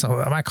deal.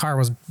 So my car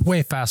was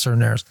way faster than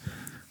theirs.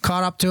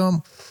 Caught up to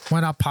him,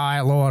 went up high,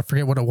 low, I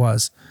forget what it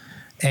was.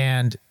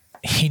 And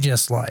he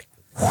just like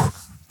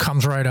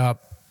comes right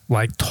up,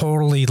 like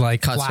totally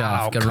like Cuts flat you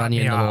off, out, gonna run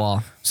you into the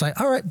wall. It's like,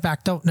 all right,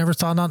 backed out, never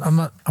saw none.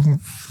 I'm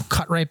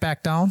cut right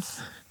back down.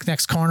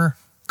 Next corner,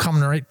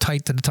 coming right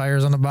tight to the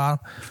tires on the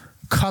bottom.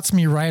 Cuts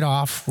me right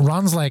off,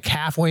 runs like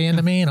halfway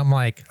into me, and I'm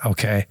like,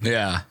 okay.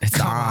 Yeah. It's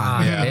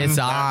on. Yeah. It's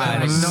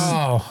on.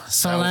 No.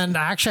 So then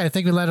actually I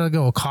think we let it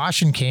go.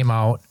 Caution came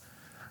out,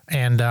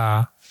 and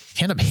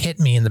he ended up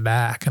hitting me in the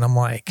back, and I'm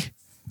like,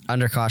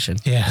 Under caution.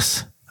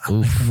 yes.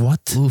 I'm like,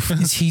 what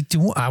is he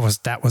doing? That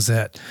was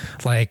it.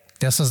 Like,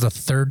 this is the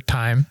third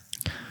time.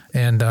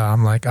 And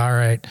I'm like, all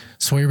right.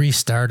 So we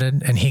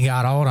restarted, and he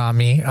got out on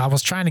me. I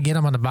was trying to get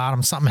him on the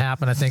bottom. Something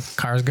happened. I think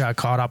cars got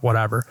caught up,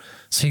 whatever.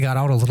 So he got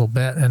out a little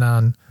bit,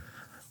 and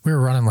we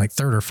were running like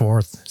third or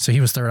fourth. So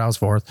he was third, I was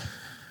fourth.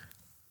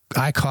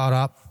 I caught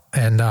up.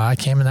 And I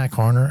came in that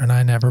corner, and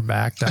I never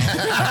backed out.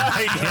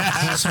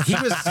 So he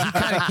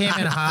kind of came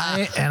in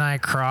high, and I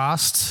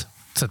crossed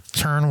to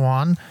turn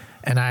one,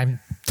 and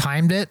I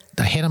timed it.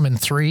 I hit him in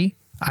 3.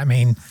 I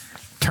mean,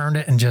 turned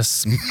it and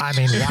just, wide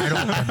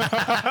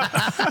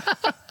open.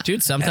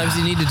 Dude, sometimes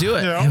you need to do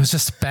it. It was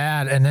just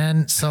bad. And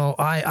then, so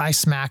I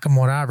smack him,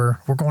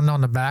 whatever. We're going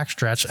down the back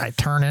stretch. I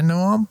turn into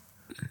him,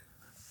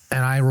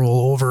 and I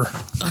roll over.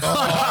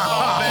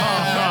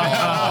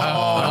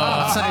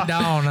 Upside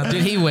down.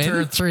 Did he win? 2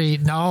 or 3.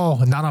 No,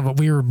 none of it.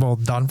 We were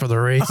both done for the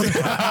race.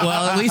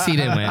 Well, at least he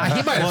didn't win.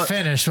 He might have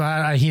finished,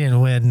 but he didn't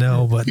win.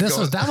 No, but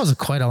that was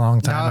quite a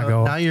long time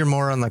ago. Now you're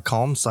more on the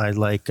calm side,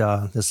 like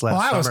this last.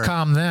 Well, I was summer.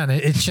 calm then.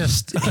 It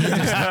just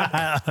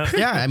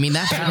Yeah, I mean,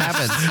 that's what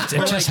happens.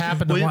 it just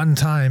happened one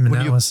time, and when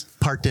that you was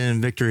parked in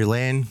Victory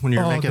Lane when you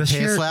were making this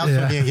pace year?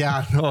 laps.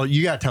 Yeah. Oh,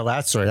 you got to tell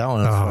that story. That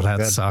one.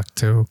 that sucked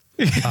too.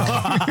 He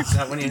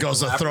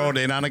goes to throw it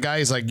in on a guy.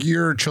 He's like,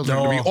 your children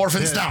are going to be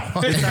orphans now.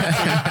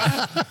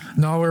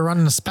 No, we're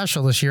running a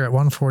special this year at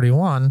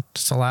 141.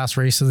 It's the last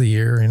race of the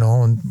year, and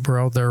we're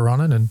out there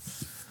running, and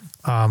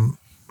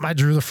I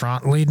drew the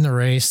front, leading the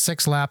race,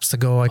 6 laps to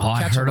go. I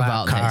catch a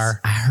lap car.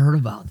 I heard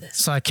about this.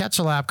 So I catch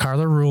a lap car.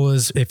 The rule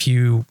is if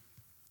you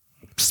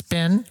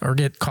spin or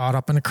get caught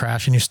up in a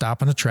crash and you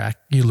stop on the track,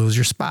 you lose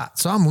your spot.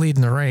 So I'm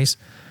leading the race.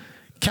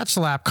 Catch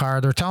the lap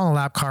car. They're telling the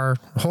lap car,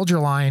 hold your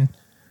line.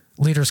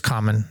 Leader's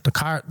coming.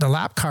 The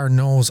lap car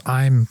knows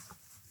I'm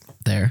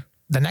There.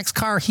 The next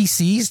car he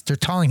sees, they're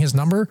telling his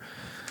number,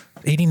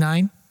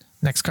 89.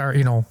 Next car,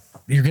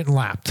 you're getting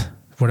lapped.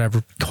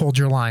 Whatever. Hold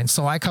your line.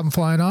 So I come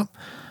flying up.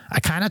 I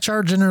kind of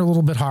charge in there a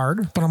little bit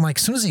hard, but I'm like,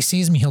 as soon as he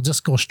sees me, he'll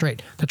just go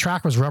straight. The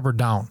track was rubber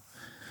down.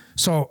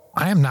 So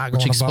I am not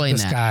going above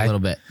this guy. A little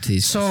bit.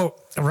 Please. So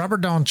a rubber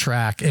down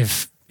track,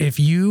 if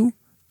you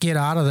get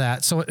out of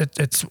that, so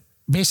it's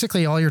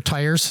basically all your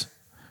tires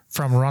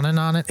from running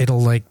on it,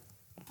 it'll like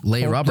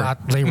lay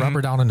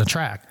rubber down in the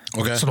track.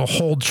 Okay. So it'll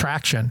hold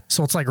traction.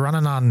 So it's like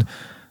running on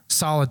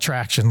solid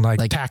traction, like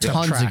tacked up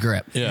tons track. of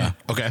grip. Yeah.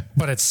 Okay.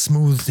 But it's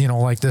smooth,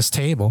 like this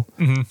table.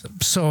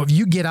 So if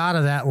you get out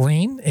of that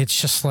lane, it's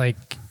just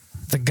like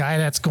the guy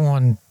that's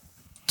going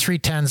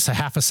 3/10 to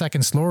half a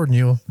second slower than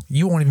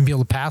you won't even be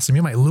able to pass him.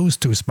 You might lose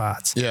 2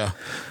 spots. Yeah.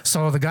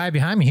 So the guy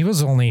behind me, he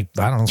was only,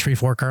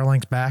 3-4 car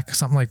lengths back,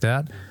 something like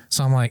that.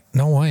 So I'm like,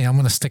 no way, I'm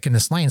going to stick in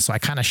this lane. So I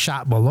kind of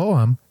shot below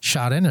him,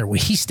 shot in there.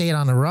 He stayed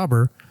on the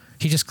rubber.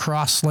 He just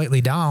crossed slightly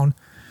down.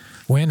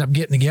 We end up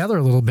getting together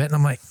a little bit, and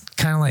I'm like,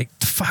 kind of like,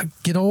 fuck,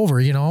 get over,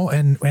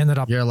 and we ended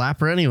up. You're a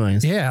lapper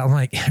anyways. Yeah, I'm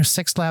like, there's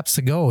 6 laps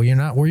to go. You're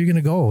not, where are you going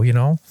to go?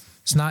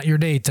 It's not your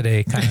day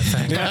today, kind of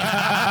thing. Well,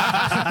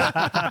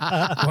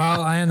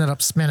 I ended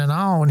up spinning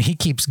out, and he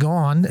keeps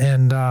going,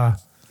 and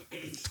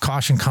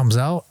caution comes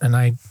out, and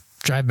I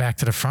drive back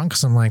to the front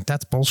because I'm like,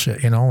 that's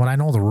bullshit, and I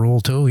know the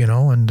rule too,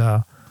 and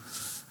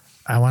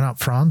I went up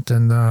front,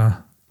 and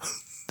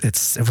it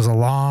was a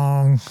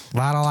lot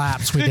of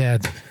laps we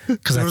did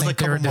because I think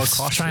they were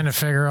just trying to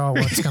figure out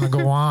what's going to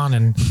go on,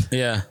 and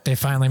they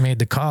finally made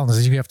the call and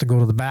says you have to go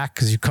to the back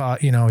because you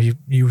caught,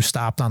 you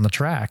stopped on the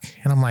track,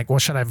 and I'm like, well,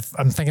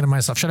 I'm thinking to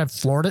myself, should I have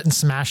floored it and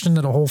smashed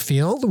into the whole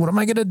field? What am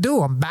I going to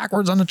do? I'm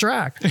backwards on the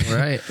track,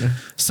 Right.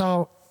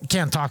 So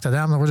can't talk to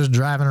them. We're just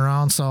driving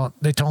around. So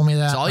they told me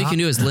that. So all you can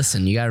do is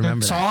listen. You got to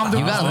remember that.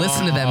 You got to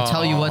listen to them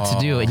tell you what to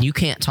do, and you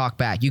can't talk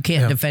back. You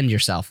can't defend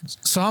yourself.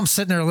 So I'm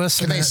sitting there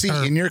listening. Can they see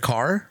in your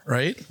car,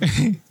 right?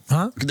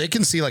 Huh? They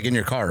can see like in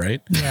your car,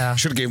 right? Yeah.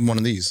 Should have gave them one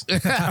of these.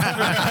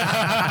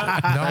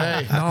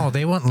 No,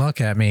 they wouldn't look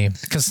at me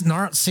because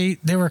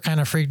they were kind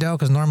of freaked out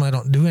because normally I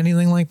don't do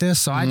anything like this.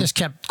 So I just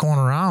kept going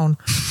around.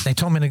 They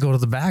told me to go to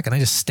the back, and I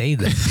just stayed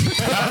there.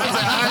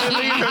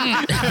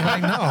 I'm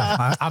like, no,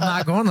 I'm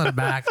not going to the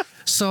back.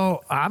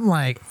 So I'm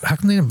like, how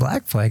come they didn't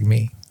black flag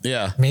me?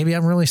 Yeah. Maybe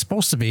I'm really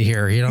supposed to be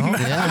here, you know?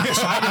 Yeah.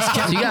 So I just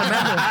kept You gotta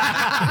remember,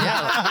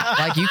 yeah,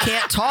 like you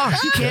can't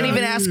talk, you can't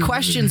even ask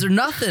questions or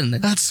nothing.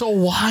 That's so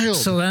wild.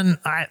 So then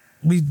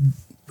we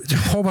a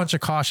whole bunch of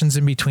cautions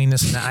in between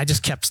this and that. I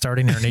just kept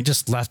starting there and they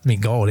just let me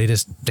go. They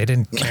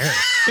didn't care.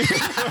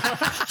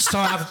 So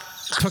I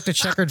took the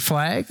checkered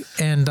flag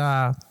and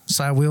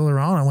so I wheeled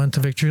around. I went to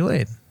Victory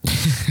Lane.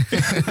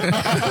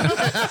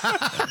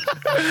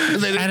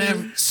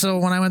 So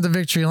when I went to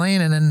Victory Lane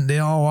and then they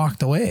all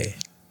walked away,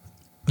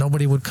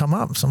 nobody would come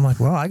up. So I'm like,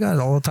 well, I got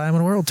all the time in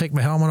the world. Take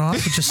my helmet off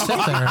and just sit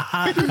there.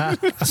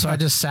 So I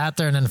just sat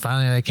there and then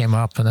finally they came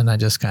up and then I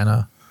just kind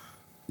of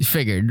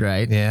figured,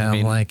 right? Yeah,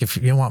 I'm like, if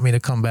you want me to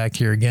come back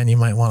here again, you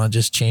might want to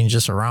just change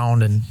this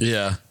around. And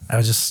yeah, I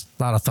was just,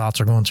 a lot of thoughts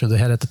were going through the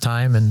head at the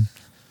time. And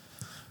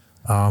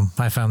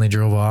I finally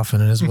drove off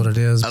and it is what it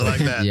is. I like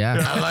that.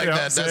 Yeah. I like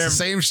that. That's the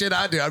same shit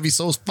I do. I'd be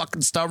so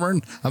fucking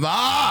stubborn.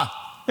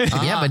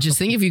 Yeah, but just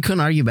think if you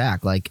couldn't argue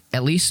back, like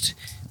at least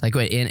like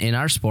in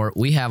our sport,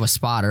 we have a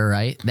spotter,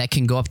 right? That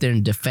can go up there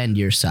and defend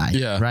your side.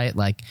 Yeah. Right?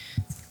 Like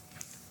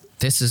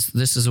this is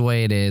the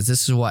way it is.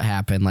 This is what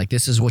happened. Like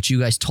this is what you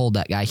guys told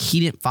that guy. He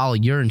didn't follow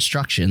your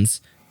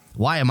instructions.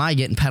 Why am I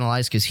getting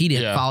penalized because he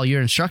didn't follow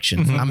your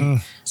instructions?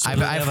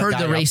 I've heard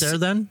the race there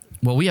then.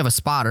 Well, we have a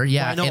spotter,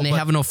 yeah, Well, and they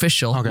have an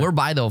official. Okay. We're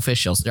by the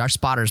officials. Our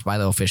spotters by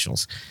the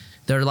officials.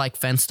 They're like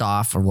fenced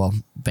off or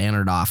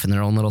bannered off in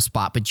their own little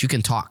spot, but you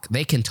can talk.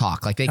 They can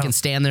talk. Like they can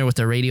stand there with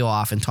their radio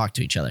off and talk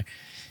to each other.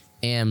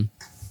 And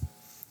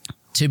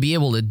to be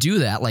able to do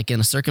that, like in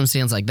a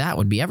circumstance like that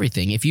would be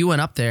everything. If you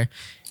went up there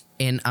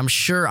and I'm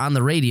sure on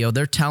the radio,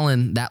 they're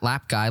telling that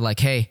lap guy like,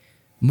 hey,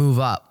 move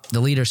up. The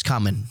leader's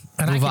coming.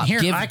 And move up.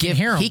 I can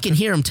hear him. He can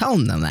hear him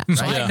telling them that. Right?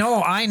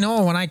 So I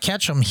know when I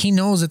catch him, he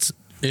knows it's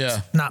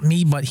not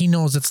me, but he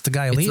knows it's the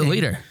guy leading. the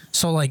leader.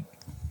 So like,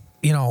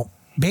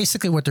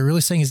 basically what they're really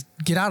saying is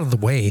get out of the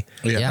way.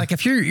 Yeah. Like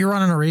if you're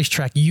running a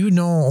racetrack,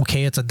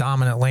 okay, it's a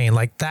dominant lane.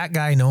 Like that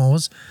guy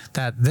knows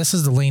that this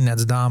is the lane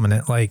that's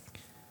dominant. Like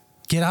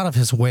get out of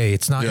his way.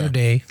 It's not your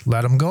day.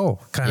 Let him go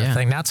kind of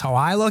thing. That's how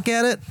I look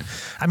at it.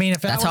 I mean,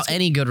 that's how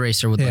any good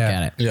racer would look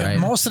at it. Yeah. Right?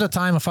 Most of the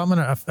time, if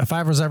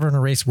I was ever in a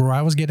race where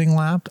I was getting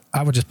lapped,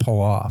 I would just pull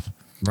off.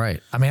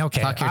 Right. I mean,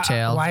 okay. Tuck your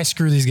tail. Why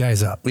screw these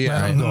guys up?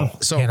 Yeah. Let them go.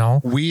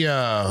 So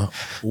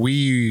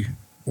we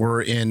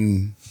were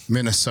in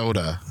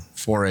Minnesota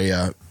for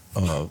a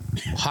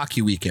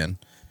hockey weekend,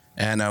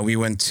 and we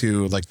went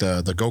to like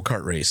the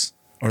go-kart race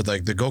or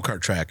like the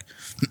go-kart track.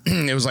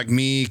 It was like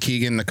me,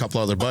 Keegan, and a couple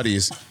other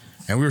buddies,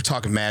 and we were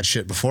talking mad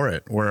shit before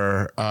it.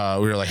 Where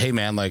we were like, "Hey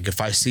man, like if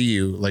I see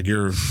you, like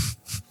your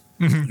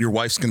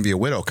wife's gonna be a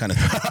widow," kind of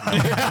thing.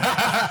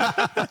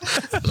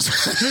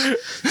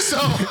 So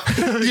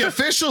the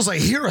officials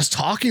like hear us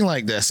talking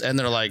like this, and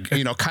they're like,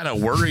 kind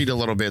of worried a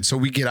little bit. So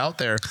we get out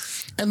there,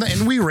 and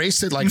we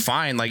raced it like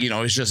fine, like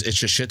it's just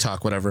shit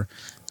talk, whatever.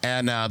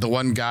 And the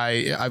one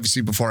guy,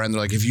 obviously beforehand,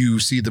 they're like, if you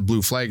see the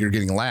blue flag, you're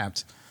getting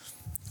lapped.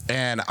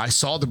 And I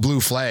saw the blue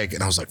flag,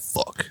 and I was like,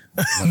 fuck.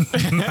 I'm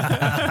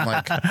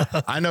like,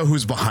 I know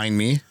who's behind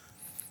me.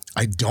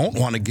 I don't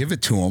want to give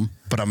it to him,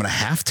 but I'm going to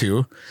have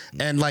to.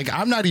 And like,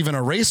 I'm not even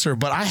a racer,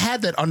 but I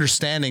had that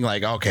understanding,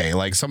 like, okay,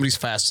 like somebody's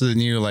faster than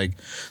you. Like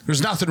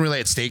there's nothing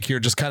really at stake here.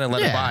 Just kind of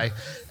let it by.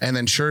 And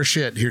then sure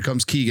shit, here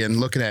comes Keegan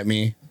looking at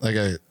me like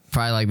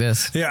probably like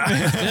this. Yeah.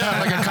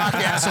 Like a cocky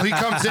asshole. He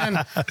comes in,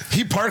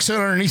 he parks it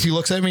underneath, he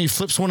looks at me, he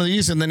flips one of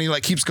these, and then he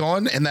like keeps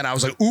going. And then I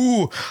was like,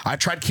 ooh, I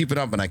tried to keep it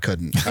up and I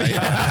couldn't. It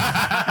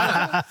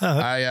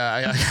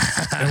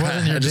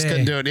wasn't your just day.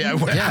 couldn't do it.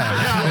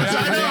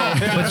 Yeah.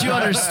 But you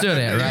understood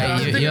it,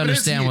 right? You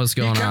understand what's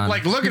going he kept on.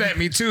 like looking at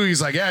me too.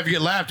 He's like, yeah, if you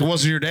get lapped, it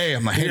wasn't your day.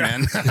 I'm like, hey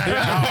man,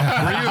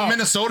 were you in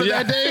Minnesota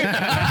that day?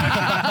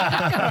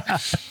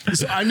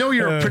 So I know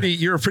you're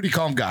a pretty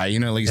calm guy.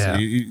 Like you said,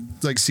 you,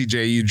 like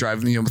CJ, you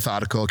drive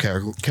methodical,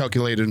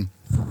 calculated,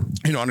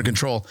 under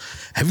control.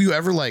 Have you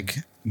ever like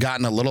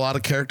gotten a little out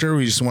of character where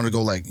you just want to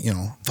go like,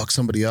 fuck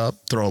somebody up,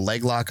 throw a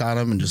leg lock on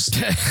them and just,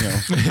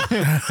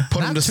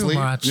 put them to sleep?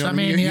 Much. You know I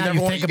mean, you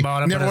think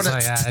about it, but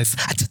it's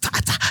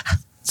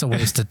it's a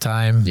waste of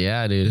time.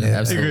 Yeah, dude.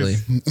 Absolutely.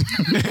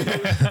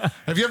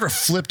 Have you ever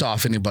flipped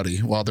off anybody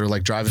while they're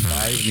like driving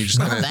by and you just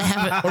kind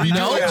of, or you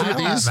do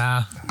these?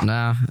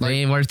 Nah, they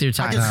ain't worth your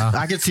time.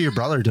 I could see your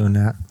brother doing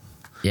that.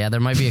 Yeah,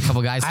 there might be a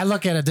couple guys. I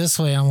look at it this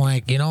way. I'm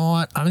like, you know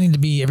what? I need to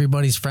be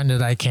everybody's friend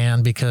that I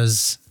can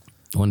because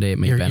One day it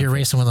may You're benefit.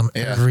 racing with them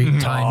every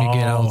time you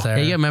get out there.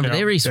 Yeah, you gotta remember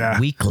they race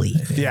weekly.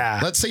 Yeah.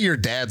 Let's say your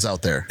dad's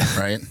out there,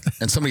 right?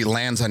 And somebody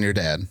lands on your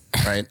dad,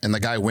 right? And the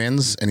guy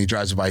wins and he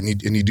drives by and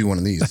you do one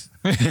of these.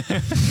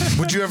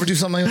 Would you ever do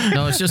something like that?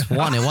 No, it's just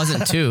one. It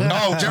wasn't two.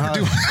 Oh, did you ever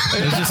do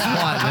It was just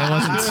one. It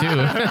wasn't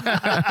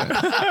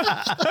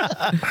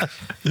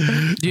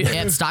two. Dude,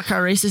 at stock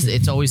car races,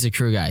 it's always the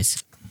crew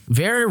guys.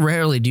 Very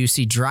rarely do you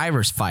see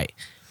drivers fight.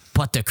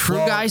 But the crew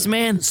guys,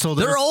 man, so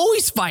they're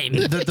always fighting.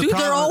 Dude,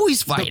 they're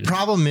always fighting. The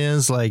problem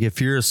is, like,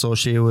 if you're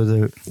associated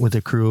with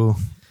a crew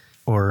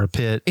or a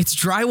pit, It's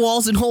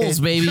drywalls and holes,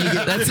 baby.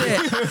 That's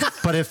it.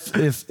 but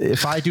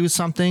if I do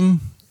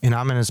something and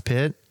I'm in his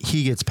pit,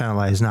 he gets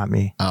penalized, not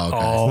me. Oh, okay.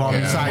 Well,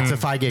 besides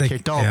if I get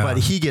kicked out, but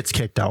he gets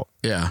kicked out.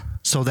 Yeah.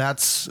 So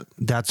that's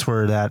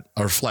where that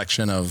A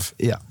reflection of.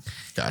 yeah.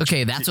 Gotcha.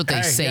 Okay, that's what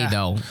they say,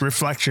 though.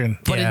 Reflection.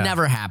 But Yeah. it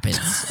never happens.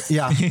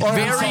 Yeah.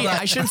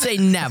 I shouldn't say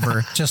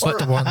never, Just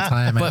the one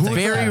time. but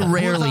very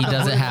rarely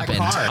does it happen.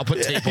 I'll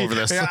put tape over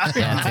this. Yeah,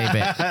 tape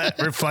it.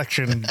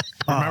 Reflection.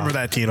 Remember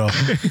that, Tito.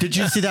 Did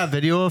you see that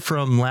video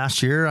from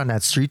last year on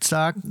that street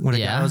stock when a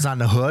Yeah. guy was on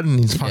the hood and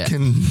he's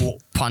fucking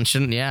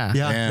Punching, yeah.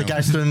 the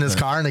guy stood in his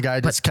car and the guy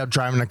just kept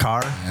driving the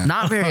car.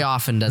 Not very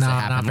often does it No,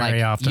 happen. not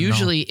very often, no.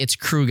 Usually it's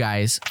crew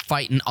guys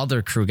fighting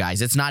other crew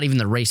guys. It's not even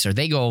the racer.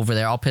 They go over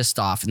there all pissed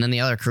off, and then the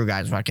other crew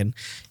guys fucking.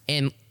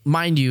 And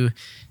mind you,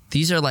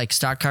 these are like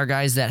stock car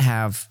guys that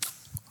have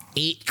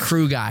 8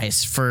 crew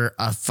guys for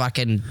a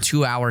fucking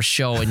 2-hour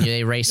show, and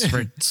they race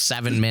for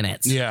 7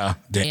 minutes. Yeah.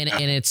 And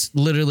it's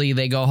literally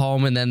they go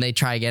home and then they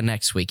try again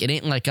next week. It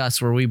ain't like us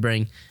where we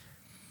bring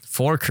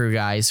 4 crew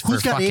guys for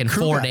Who's got fucking 8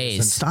 crew 4 guys in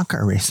days. stock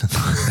car racing?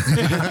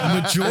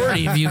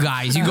 Majority of you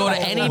guys, you go to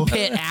any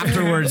pit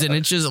afterwards and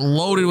it's just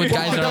loaded with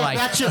guys that are like,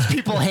 that's just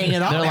people hanging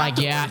out. they're like,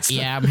 yeah,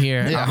 I'm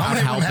here. I'm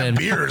helping.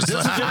 Beers. Hey,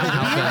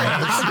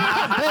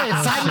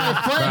 sign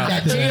my friend.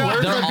 That Jay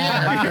orders They're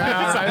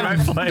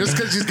all, Just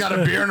because he's got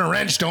a beer and a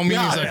wrench don't mean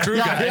he's a crew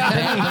guy. they're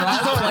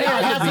all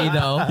claiming to be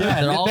though.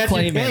 They're all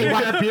claiming. Hey, you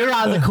want a beer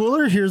out of the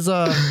cooler? Here's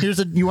a.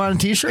 You want a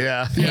T-shirt?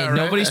 Yeah. Hey,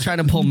 nobody's trying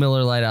to pull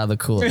Miller Lite out of the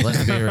cooler.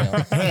 Let's be real.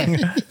 Hey,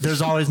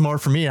 there's always more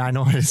for me. I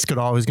know it's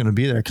always going to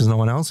be there because no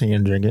one else ain't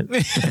gonna drink it.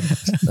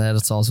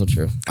 That's also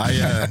true.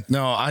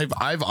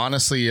 I've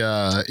honestly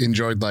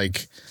enjoyed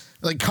like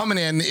coming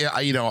in.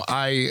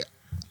 I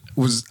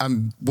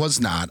was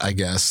not, I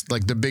guess,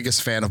 like the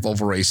biggest fan of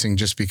oval racing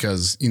just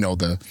because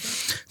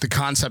the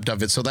concept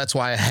of it. So that's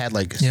why I had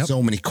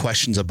so many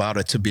questions about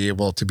it to be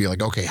able to be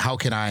like, okay, how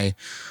can I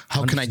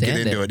get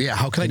into it? Yeah,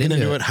 how can I get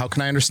into it? How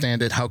can I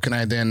understand it? How can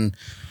I then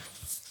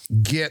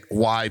get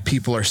why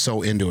people are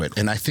so into it?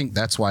 And I think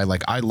that's why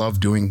I love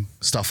doing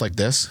stuff like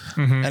this.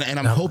 And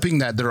I'm hoping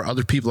that there are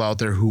other people out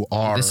there who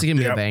are This is gonna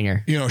be a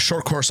banger.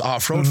 short course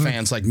off-road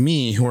fans like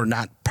me who are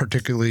not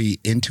particularly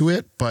into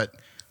it but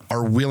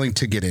are willing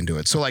to get into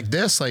it. So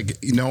this,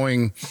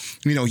 knowing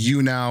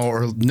you now,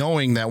 or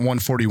knowing that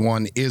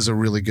 141 is a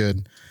really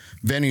good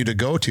venue to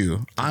go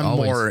to, I'm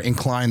more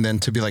inclined than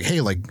to be like, hey,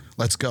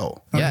 let's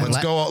go. Yeah,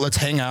 Let's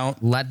hang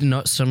out. Let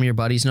some of your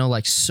buddies know.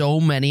 So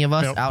many of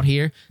us out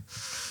here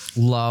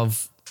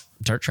love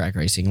dirt track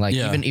racing.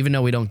 Even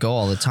though we don't go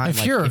all the time.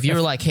 If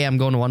you're like, hey, I'm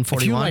going to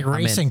 141. If you like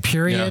racing,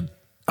 period,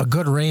 a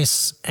good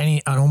race on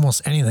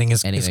almost anything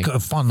is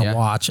good, fun to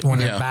watch when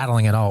they're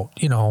battling it out.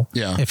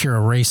 If you're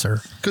a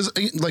racer, because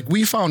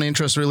we found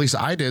interest, or at least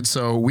I did.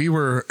 So we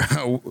were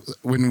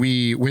when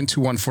we went to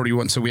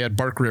 141. So we had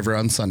Bark River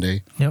on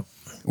Sunday. Yep.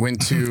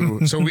 Went to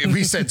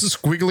we said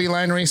squiggly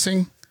line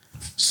racing,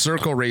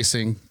 circle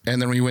racing,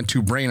 and then we went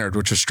to Brainerd,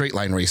 which was straight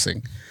line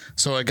racing.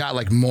 So it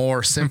got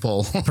more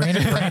simple.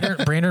 Brainerd,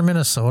 Minnesota.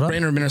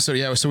 Brainerd, Minnesota.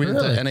 Yeah. So we did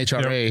the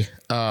NHRA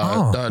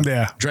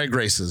drag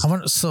races. I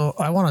want a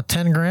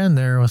 $10,000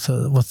 there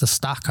with the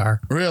stock car.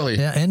 Really?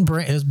 Yeah, and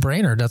it's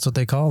Brainerd. That's what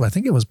they call it. I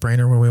think it was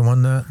Brainerd when we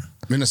won that.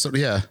 Minnesota.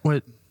 Yeah.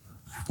 Wait,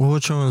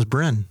 which one was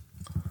Bryn?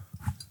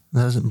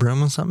 Wasn't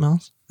Bryn was something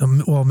else?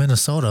 Well,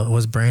 Minnesota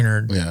was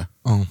Brainerd. Yeah.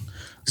 Oh.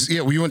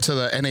 Yeah, we went to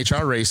the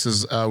NHR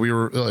races. We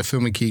were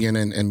filming Keegan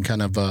and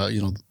kind of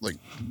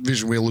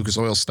Vision Wheel Lucas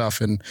Oil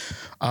stuff, and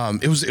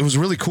it was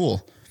really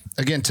cool.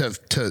 Again,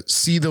 to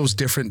see those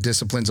different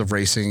disciplines of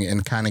racing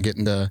and kind of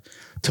getting to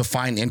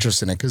find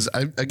interest in it. Because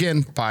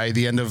again, by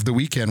the end of the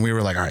weekend, we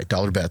were like, all right,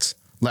 dollar bets.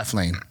 Left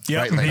lane,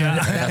 right lane,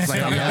 left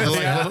lane,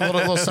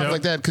 little stuff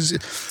like that. Because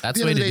that's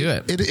the way to do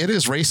it. It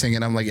is racing,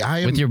 and I'm like, I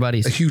am with your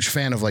buddies. A huge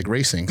fan of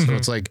racing. So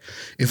it's like,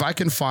 if I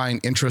can find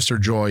interest or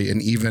joy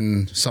in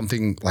even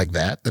something like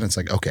that, then it's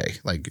like, okay,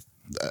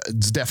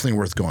 it's definitely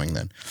worth going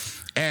then.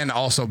 And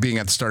also being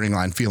at the starting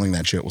line, feeling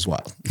that shit was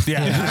wild.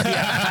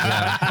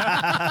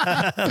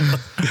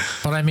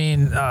 But I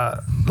mean,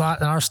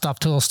 our stuff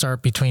too will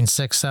start between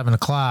 6, 7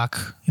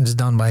 o'clock. It's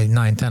done by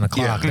 9, 10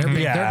 o'clock.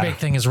 Their big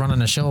thing is running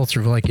the show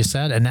through, like you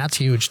said, and that's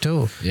huge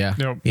too. Yeah.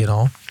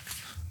 Yep.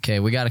 Okay,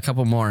 we got a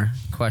couple more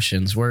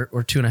questions. We're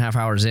 2.5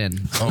 hours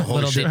in. Oh,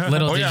 little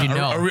did you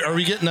know? Are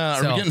we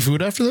getting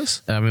food after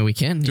this? I mean, we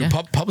can. Dude,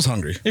 Yeah. Pub's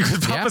hungry.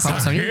 Pub's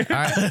hungry. All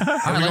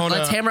right.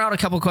 Let's hammer out a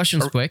couple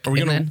questions quick. Are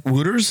we going to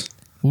Wooters?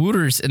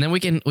 Wooters, and then we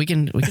can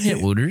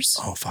hit Wooters.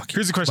 Oh fuck.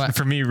 Here's a question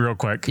for me, real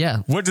quick. Yeah.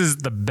 What is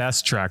the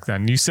best track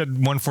then? You said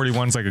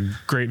 141 is like a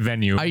great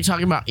venue. Are you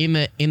talking about in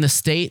the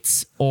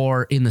states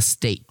or in the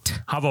state?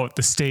 How about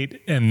the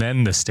state and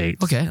then the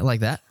state? Okay, I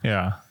like that.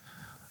 Yeah.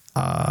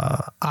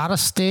 Out of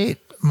state,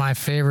 my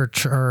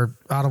favorite, or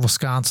out of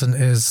Wisconsin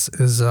is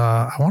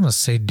I want to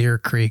say Deer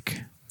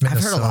Creek. I've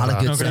heard a lot of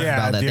good Okay. stuff Yeah,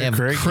 about that. They Deer have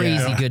Creek,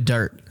 crazy yeah. good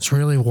dirt. It's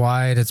really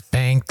wide. It's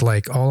banked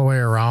like all the way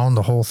around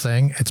the whole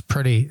thing. It's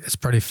pretty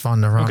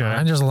fun to run. Okay.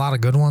 And there's a lot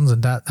of good ones,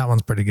 and that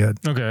one's pretty good.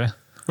 Okay.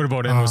 What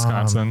about in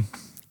Wisconsin?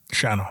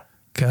 Shano.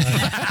 God.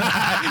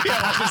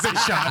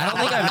 I don't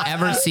think I've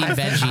ever seen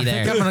Benji I'm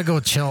there. gonna go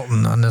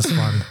Chilton on this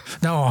one.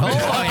 No,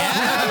 Oh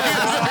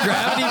yeah,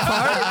 Gravity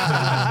Park.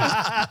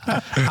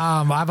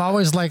 I've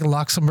always liked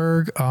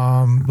Luxembourg,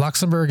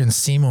 and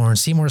Seymour. And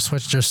Seymour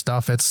switched their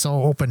stuff. It's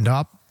so opened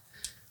up.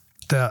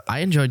 I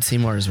enjoyed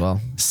Seymour as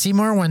well.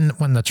 Seymour,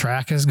 when the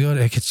track is good,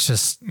 it's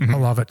just I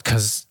love it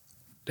because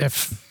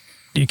if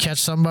you catch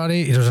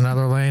somebody, there's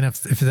another lane.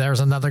 If there's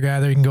another guy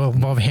there, you can go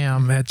above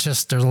him. It's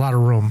just there's a lot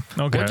of room.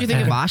 Okay. What do you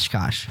think of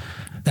Oshkosh?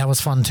 That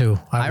was fun too.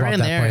 I love ran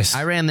that there. place.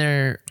 I ran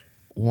there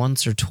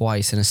once or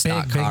twice in a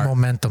stock big car,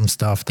 momentum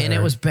stuff there. and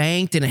it was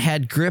banked and it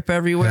had grip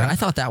everywhere. Yeah. I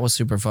thought that was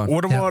super fun.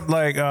 What about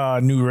like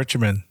New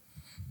Richmond?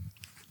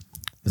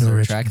 Is there a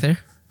New track there?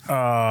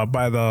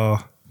 By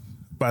the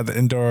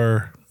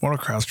indoor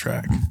motocross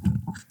track.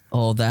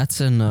 Oh,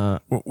 that's in.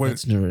 What-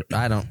 That's near,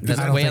 I don't. That's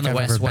I don't way on think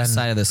the I've ever west been-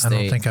 side of the I state.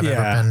 don't think I've Yeah.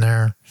 ever been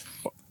there.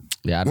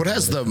 Yeah. I don't What know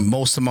has what the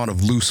most amount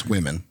of loose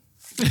women?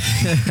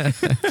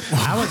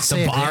 I would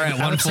say bar at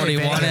I would say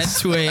 141 at Vegas.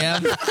 2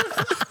 a.m.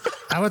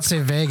 I would say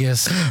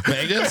Vegas.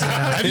 Vegas?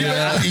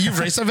 Yeah. You've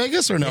raced at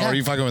Vegas or no? Yeah. Are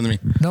you fucking with me?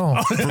 No,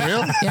 For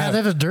real? yeah, they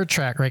have a dirt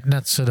track right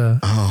next to the.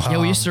 Yeah,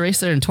 we used to race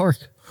there in Torque,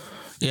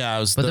 Yeah, I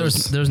was. but there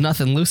was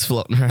nothing loose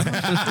floating around.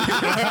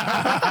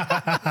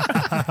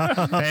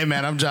 Hey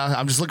man, I'm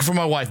just looking for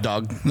my wife,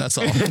 dog. That's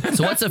all.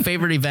 So, what's a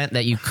favorite event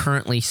that you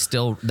currently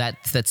still that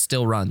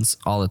still runs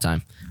all the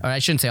time? Or I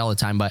shouldn't say all the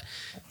time, but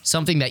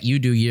something that you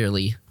do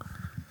yearly.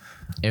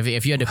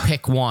 If you had to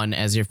pick one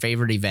as your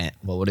favorite event,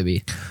 what would it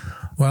be?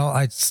 Well,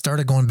 I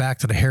started going back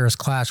to the Harris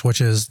Clash, which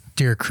is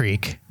Deer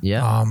Creek.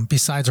 Yeah.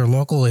 Besides our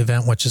local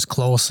event, which is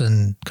close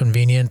and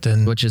convenient,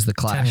 and Which is the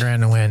Clash. 10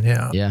 grand to win.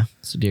 Yeah. Yeah,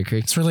 so Deer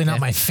Creek. It's really not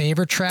my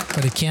favorite track,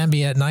 but it can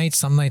be at night.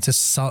 Some nights it's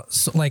so,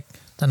 like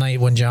the night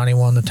when Johnny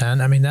won the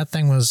 10. I mean, that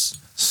thing was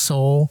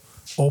so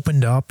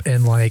opened up,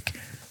 and like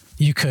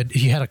if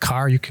you had a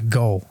car, you could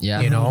go. Yeah.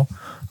 You know.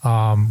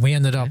 We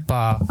ended up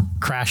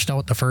crashed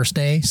out the first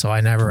day, so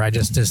I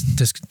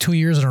just 2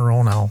 years in a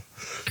row now.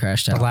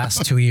 Crashed The out.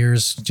 last 2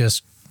 years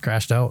just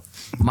crashed out.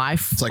 My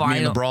It's like me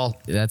in the brawl.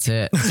 That's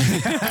it.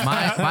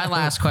 my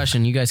last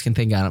question. You guys can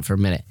think on it for a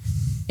minute,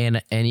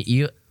 and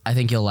you. I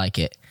think you'll like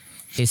it.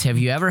 Is have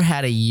you ever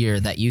had a year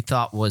that you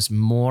thought was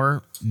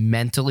more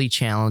mentally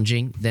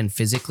challenging than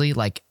physically?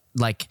 Like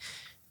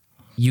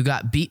you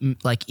got beaten.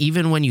 Like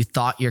even when you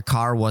thought your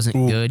car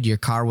wasn't good, your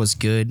car was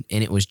good,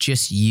 and it was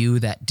just you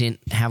that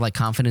didn't have like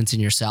confidence in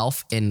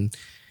yourself. And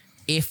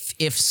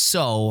if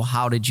so,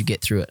 how did you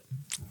get through it?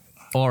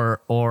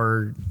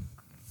 Or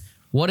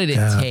what did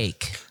it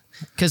take?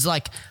 Because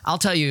like I'll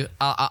tell you,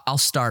 I'll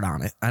start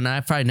on it, and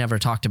I've probably never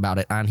talked about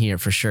it on here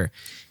for sure.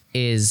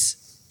 Is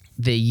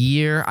the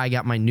year I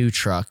got my new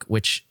truck,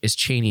 which is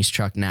Cheney's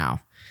truck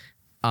now.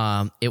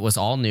 It was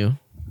all new.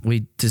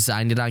 We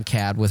designed it on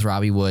CAD with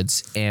Robbie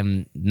Woods,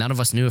 and none of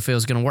us knew if it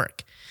was going to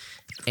work.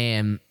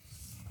 And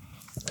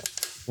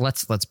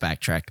let's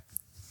backtrack.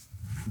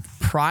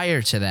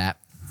 Prior to that,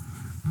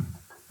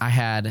 I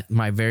had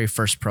my very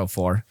first Pro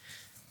 4,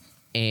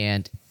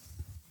 and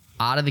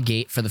out of the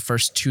gate for the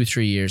first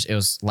 2-3 years, it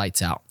was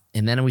lights out.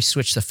 And then we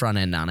switched the front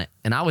end on it.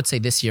 And I would say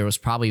this year was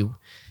probably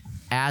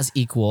as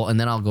equal, and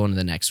then I'll go into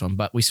the next one.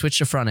 But we switched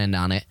the front end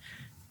on it,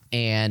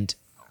 and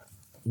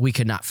we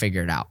could not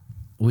figure it out.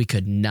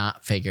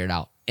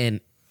 And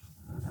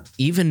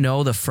even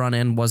though the front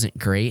end wasn't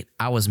great,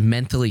 I was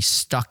mentally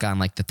stuck on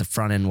like that the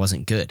front end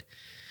wasn't good.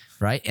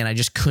 Right. And I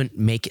just couldn't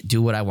make it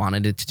do what I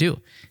wanted it to do.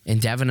 And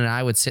Devin and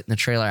I would sit in the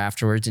trailer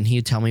afterwards, and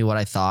he'd tell me what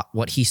I thought,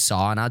 what he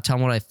saw, and I'd tell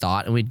him what I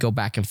thought. And we'd go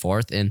back and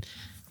forth and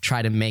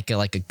try to make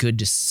a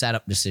good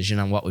setup decision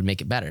on what would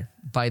make it better.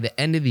 By the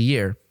end of the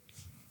year,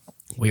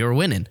 we were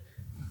winning.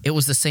 It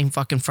was the same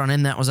fucking front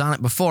end that was on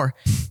it before.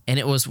 And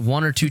it was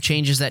 1 or 2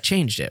 changes that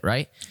changed it.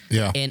 Right.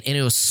 Yeah. And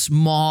it was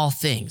small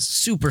things,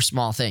 super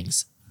small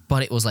things,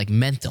 but it was like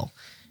mental.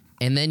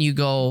 And then you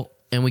go,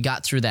 and we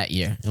got through that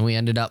year, and we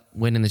ended up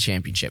winning the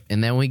championship.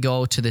 And then we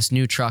go to this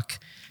new truck,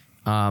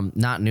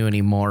 not new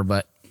anymore,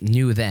 but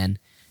new then.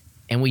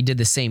 And we did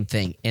the same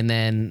thing. And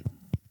then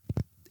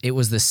it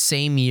was the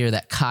same year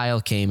that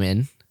Kyle came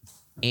in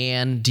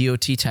and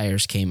DOT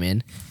tires came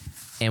in,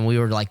 and we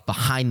were like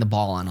behind the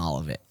ball on all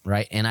of it.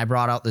 Right. And I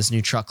brought out this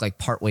new truck like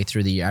partway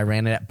through the year. I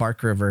ran it at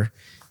Bark River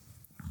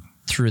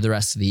through the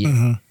rest of the year.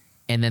 Mm-hmm.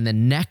 And then the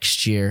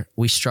next year,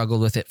 we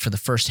struggled with it for the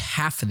first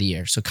half of the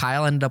year. So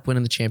Kyle ended up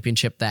winning the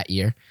championship that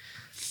year,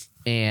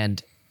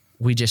 and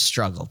we just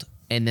struggled.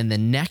 And then the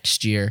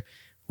next year,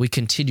 we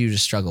continue to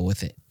struggle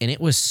with it. And it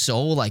was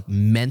so like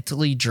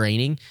mentally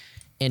draining.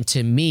 And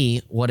to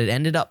me, what it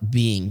ended up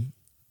being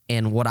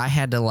and what I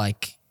had to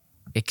like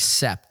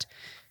accept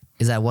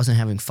is I wasn't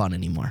having fun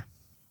anymore.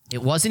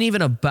 It wasn't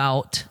even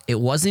about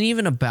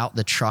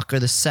the truck or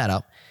the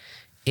setup.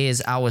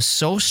 Is I was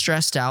so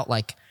stressed out.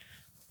 Like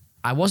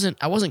I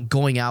wasn't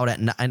going out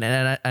at night,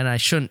 and I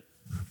shouldn't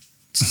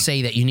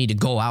say that you need to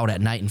go out at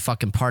night and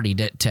fucking party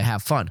to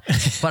have fun,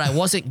 but I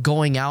wasn't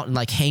going out and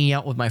like hanging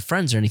out with my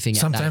friends or anything.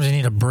 Sometimes you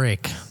need a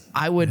break.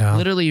 I would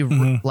literally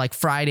like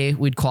Friday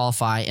we'd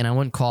qualify and I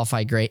wouldn't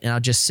qualify great. And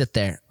I'll just sit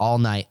there all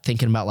night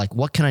thinking about like,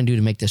 what can I do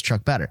to make this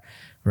truck better?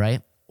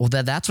 Right. Well,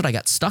 that's what I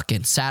got stuck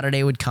in.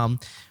 Saturday would come,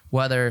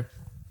 whether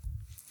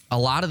a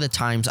lot of the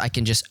times I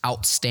can just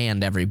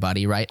outstand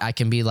everybody, right? I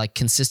can be like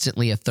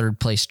consistently a third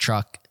place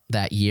truck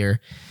that year.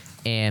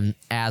 And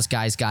as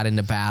guys got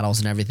into battles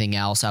and everything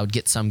else, I would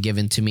get some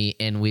given to me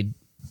and we'd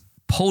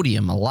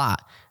podium a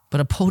lot. But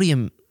a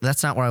podium,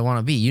 that's not where I want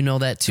to be. You know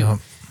that too.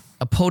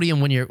 A podium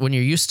when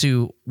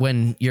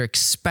you're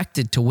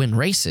expected to win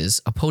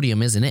races, a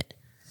podium isn't it.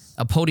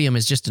 A podium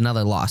is just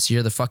another loss.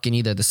 You're the fucking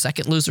either the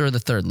second loser or the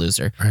third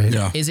loser. Right.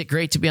 Yeah. Is it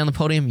great to be on the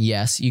podium?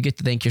 Yes. You get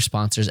to thank your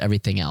sponsors,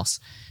 everything else.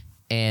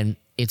 And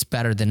it's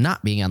better than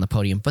not being on the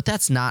podium, but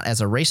that's not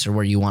as a racer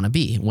where you want to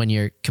be when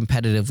you're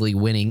competitively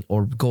winning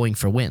or going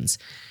for wins.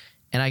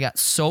 And I got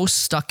so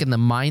stuck in the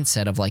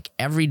mindset of like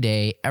every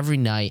day, every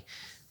night,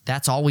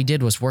 that's all we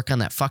did was work on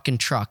that fucking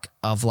truck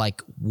of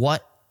like,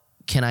 what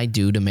can I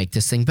do to make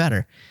this thing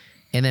better?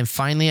 And then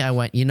finally I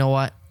went, you know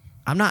what?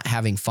 I'm not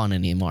having fun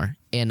anymore.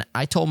 And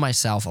I told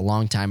myself a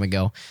long time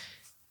ago,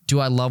 do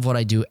I love what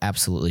I do?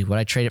 Absolutely. Would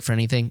I trade it for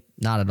anything?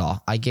 Not at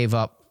all. I gave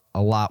up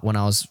a lot when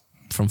I was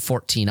from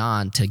 14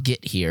 on to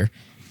get here.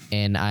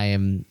 And I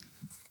am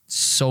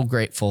so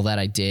grateful that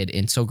I did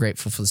and so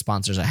grateful for the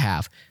sponsors I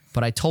have.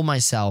 But I told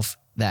myself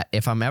that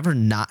if I'm ever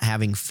not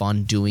having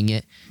fun doing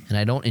it and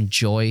I don't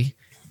enjoy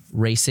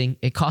racing,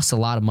 it costs a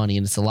lot of money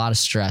and it's a lot of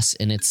stress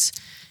and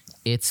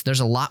there's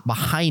a lot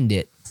behind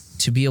it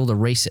to be able to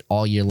race it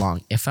all year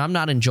long. If I'm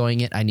not enjoying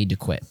it, I need to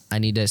quit. I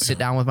need to sit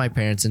down with my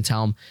parents and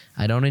tell them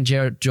I don't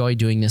enjoy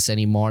doing this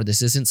anymore.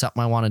 This isn't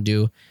something I want to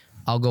do.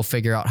 I'll go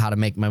figure out how to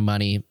make my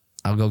money.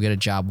 I'll go get a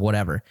job,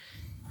 whatever.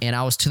 And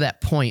I was to that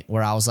point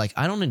where I was like,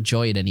 I don't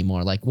enjoy it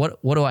anymore. Like, what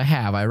do I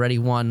have? I already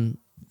won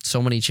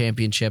so many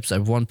championships.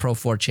 I've won Pro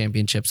 4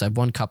 championships. I've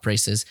won cup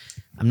races.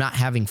 I'm not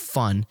having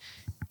fun.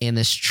 And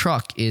this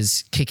truck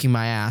is kicking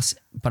my ass,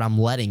 but I'm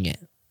letting it,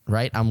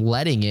 right? I'm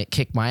letting it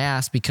kick my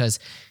ass because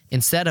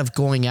instead of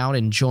going out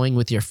and enjoying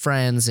with your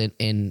friends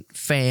and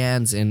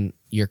fans and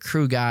your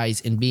crew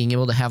guys and being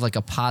able to have like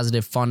a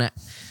positive, fun,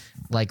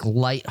 like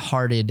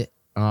lighthearted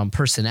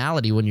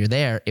personality when you're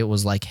there, it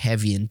was like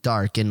heavy and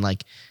dark and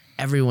like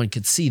everyone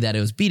could see that it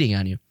was beating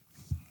on you.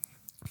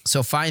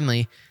 So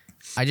finally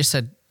I just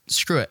said,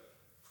 screw it.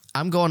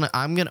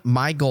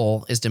 My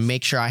goal is to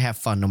make sure I have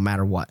fun no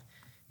matter what.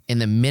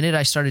 And the minute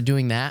I started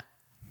doing that,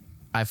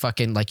 I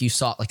fucking, like you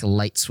saw it, like a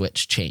light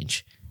switch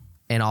change.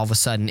 And all of a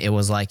sudden it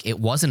was like, it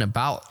wasn't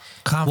about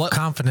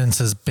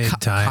confidence is big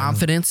time.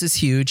 Confidence is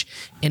huge.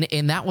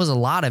 And that was a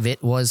lot of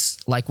it was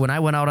like, when I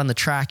went out on the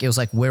track, it was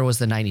like, where was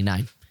the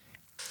 99?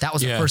 That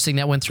was the first thing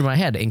that went through my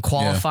head in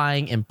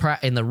qualifying and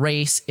in the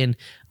race. And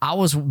I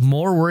was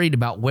more worried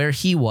about where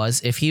he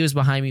was, if he was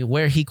behind me,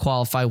 where he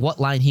qualified, what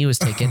line he was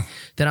taking,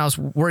 than I was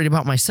worried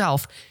about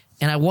myself.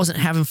 And I wasn't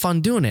having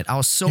fun doing it. I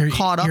was so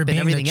caught up in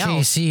everything else. You're being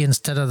the chasee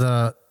instead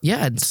of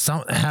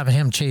having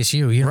him chase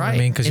you. You know what I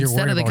mean? Because you're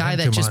worried about him too much. Instead of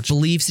the guy that just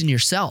believes in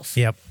yourself.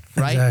 Yep.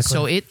 Right. Exactly.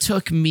 So it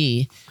took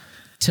me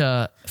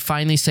to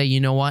finally say, you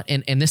know what?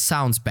 And this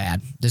sounds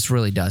bad. This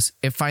really does.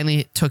 It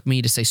finally took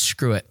me to say,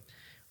 screw it.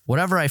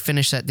 Whatever I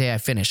finish that day, I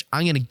finish.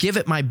 I'm going to give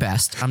it my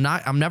best. I'm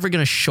never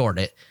going to short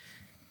it.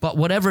 But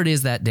whatever it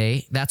is that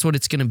day, that's what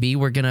it's going to be.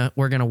 We're going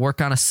to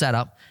work on a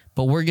setup,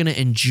 but we're going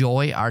to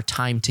enjoy our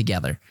time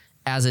together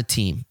as a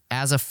team,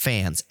 as a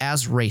fans,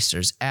 as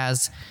racers,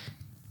 as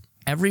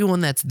everyone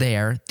that's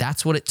there.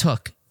 That's what it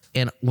took.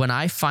 And when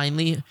I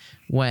finally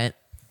went,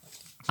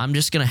 I'm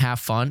just going to have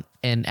fun.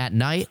 And at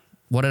night,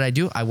 what did I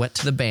do? I went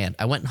to the band.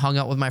 I went and hung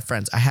out with my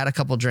friends. I had a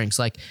couple drinks.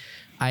 Like,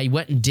 I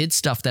went and did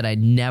stuff that I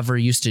never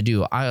used to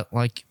do.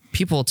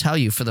 People will tell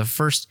you for the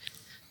first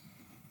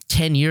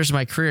 10 years of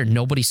my career,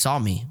 nobody saw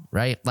me,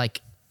 right?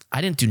 Like,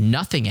 I didn't do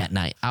nothing at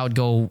night. I would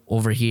go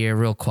over here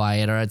real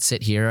quiet, or I'd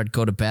sit here, I'd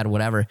go to bed,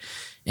 whatever.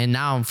 And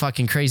now I'm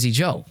fucking Crazy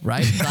Joe,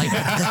 right? Like,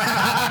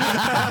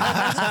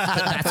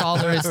 that's all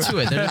there is to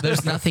it.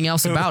 There's nothing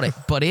else about it.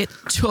 But it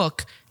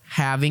took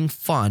having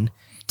fun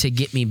to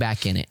get me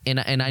back in it. And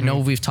I know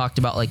we've talked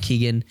about like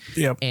Keegan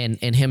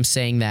and him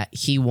saying that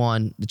he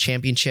won the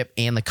championship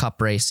and the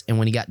cup race. And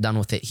when he got done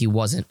with it, he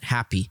wasn't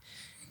happy.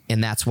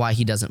 And that's why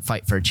he doesn't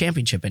fight for a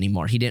championship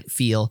anymore. He didn't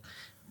feel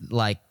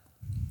like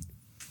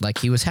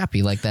he was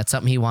happy. Like that's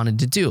something he wanted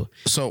to do.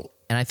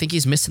 And I think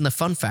he's missing the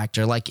fun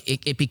factor. Like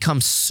it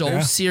becomes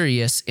so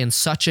serious in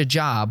such a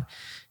job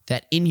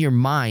that in your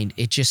mind,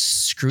 it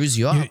just screws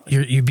you up.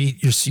 You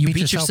beat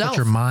yourself with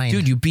your mind.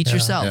 Dude, you beat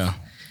yourself. Yeah.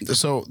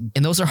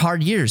 And those are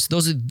hard years.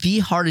 Those are the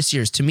hardest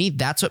years. To me,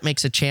 that's what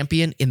makes a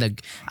champion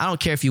I don't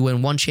care if you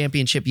win 1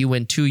 championship, you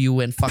win 2, you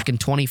win fucking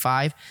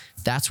 25.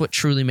 That's what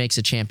truly makes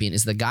a champion,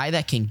 is the guy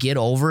that can get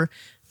over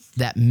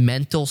that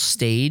mental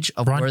stage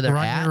of where they're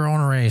at. Run your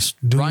own race.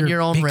 Run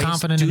your own race.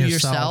 Confident do in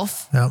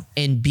yourself. Yep.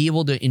 And be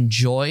able to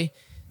enjoy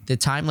the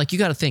time. Like, you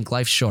got to think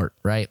life's short,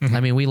 right? I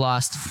mean, we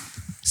lost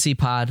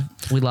C-Pod,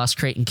 we lost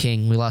Creighton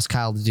King, we lost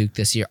Kyle the Duke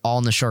this year, all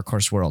in the short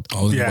course world.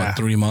 Oh, what,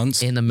 3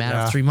 months? In the matter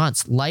of 3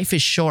 months. Life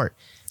is short.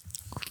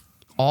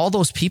 All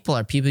those people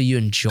are people you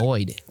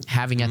enjoyed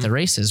having at the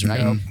races, right?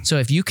 Yep. So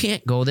if you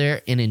can't go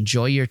there and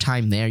enjoy your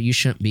time there, you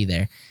shouldn't be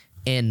there.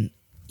 And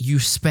you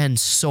spend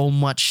so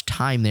much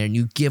time there and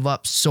you give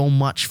up so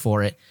much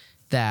for it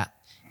that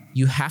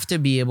you have to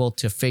be able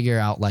to figure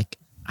out like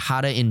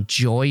how to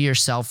enjoy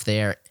yourself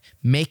there,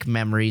 make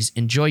memories,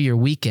 enjoy your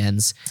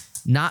weekends,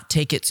 not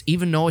take it,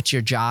 even though it's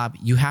your job,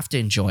 you have to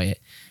enjoy it.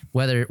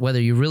 Whether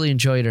you really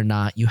enjoy it or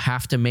not, you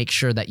have to make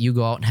sure that you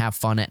go out and have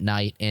fun at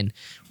night. And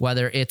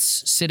whether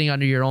it's sitting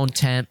under your own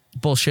tent,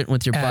 bullshitting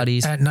with your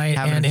buddies at night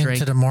having and a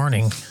drink, into the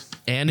morning.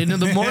 And into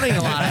the morning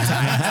a lot of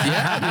times.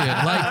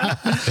 Yeah,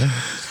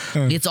 dude.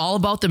 Like, it's all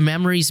about the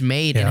memories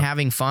made and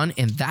having fun.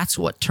 And that's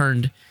what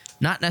turned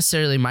not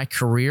necessarily my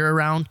career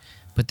around,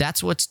 but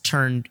that's what's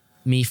turned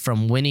me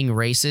from winning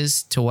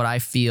races to what I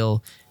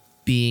feel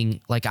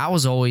being like. I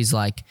was always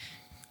like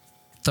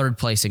 3rd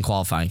place in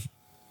qualifying.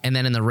 And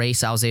then in the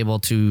race, I was able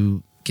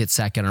to get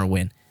 2nd or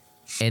win.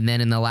 And then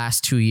in the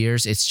last 2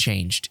 years, it's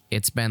changed.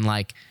 It's been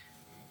like,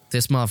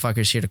 this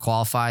motherfucker's here to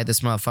qualify.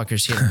 This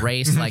motherfucker's here to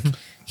race. Like,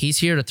 he's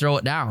here to throw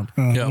it down,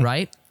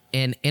 right?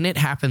 And it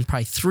happened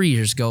probably 3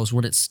 years ago is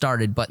when it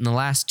started. But in the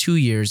last 2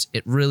 years,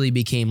 it really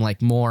became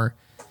like more,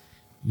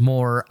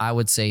 I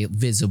would say,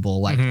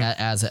 visible, like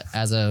as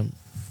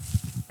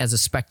a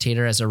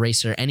spectator, as a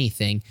racer,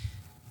 anything.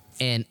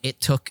 And it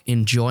took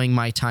enjoying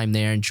my time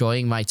there,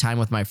 enjoying my time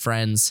with my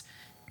friends.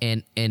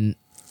 And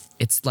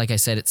it's like I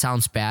said, it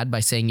sounds bad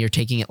by saying you're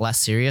taking it less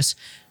serious,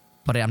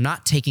 but I'm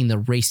not taking the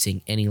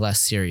racing any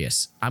less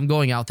serious. I'm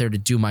going out there to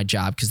do my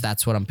job because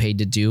that's what I'm paid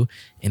to do.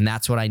 And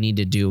that's what I need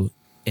to do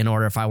in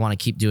order if I want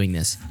to keep doing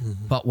this.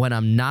 But when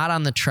I'm not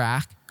on the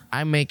track,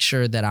 I make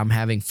sure that I'm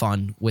having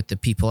fun with the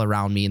people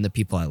around me and the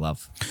people I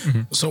love.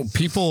 So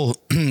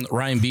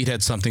Ryan Beat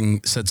said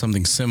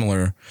something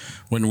similar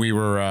when we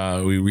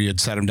were, we had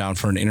sat him down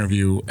for an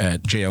interview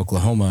at J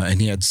Oklahoma, and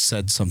he had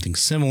said something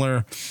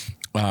similar.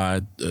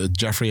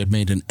 Jeffrey had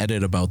made an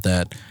edit about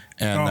that.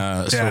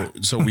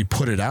 And so we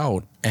put it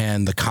out,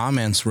 and the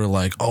comments were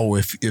like, oh,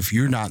 if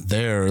you're not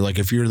there, like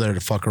if you're there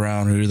to fuck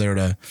around or you're there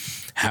to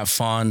have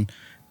fun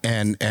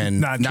and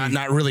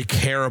not really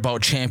care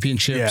about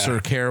championships or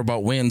care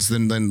about wins,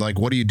 then like,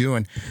 what are you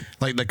doing?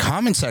 Like, the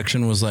comment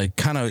section was like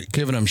kind of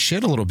giving him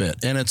shit a little bit.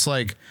 And it's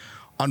like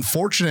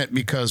unfortunate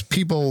because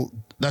people,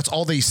 that's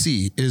all they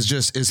see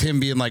is him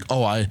being like,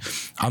 oh,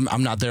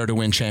 I'm not there to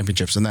win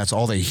championships. And that's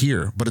all they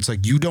hear. But it's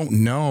like, you don't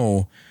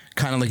know,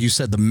 kind of like you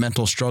said, the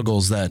mental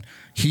struggles that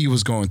he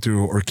was going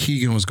through or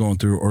Keegan was going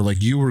through or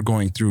like you were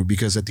going through,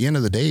 because at the end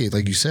of the day,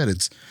 like you said,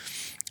 it's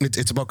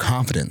about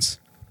confidence.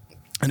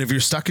 And if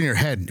you're stuck in your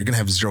head, you're going to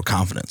have zero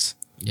confidence.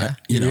 Yeah.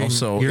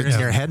 So you're in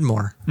your head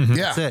more. Yeah.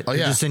 That's it. Oh,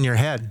 You're just in your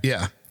head.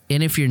 Yeah.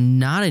 And if you're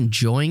not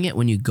enjoying it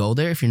when you go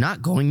there, if you're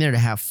not going there to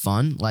have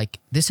fun, like,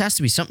 this has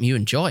to be something you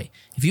enjoy.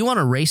 If you want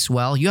to race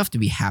well, you have to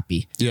be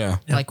happy. Yeah.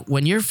 Like,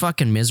 when you're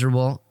fucking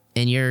miserable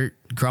and you're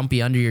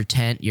grumpy under your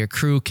tent, your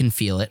crew can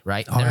feel it,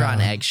 right? They're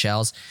on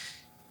eggshells.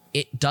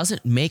 It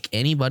doesn't make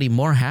anybody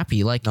more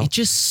happy. Like, it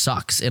just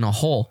sucks in a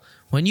whole.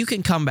 When you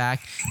can come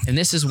back, and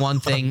this is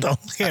one thing, you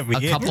guys,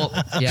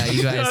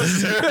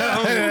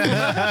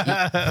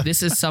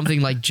 this is something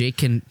like Jake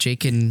can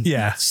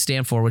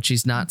stand for, which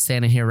he's not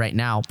standing here right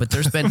now, but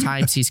there's been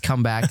times he's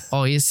come back,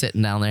 he's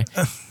sitting down there,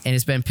 and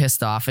he's been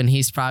pissed off, and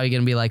he's probably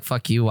going to be like,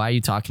 fuck you, why are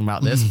you talking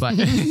about this? But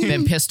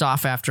been pissed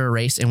off after a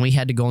race, and we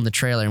had to go in the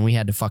trailer, and we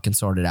had to fucking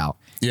sort it out.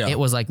 Yeah. It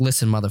was like,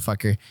 listen,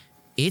 motherfucker,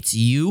 it's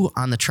you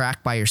on the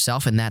track by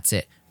yourself, and that's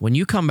it. When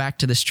you come back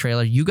to this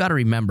trailer, you got to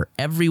remember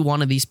every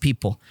one of these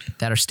people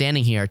that are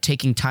standing here are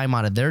taking time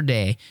out of their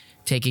day,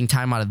 taking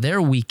time out of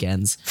their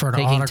weekends, for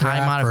taking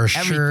time out of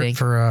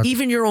everything,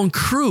 even your own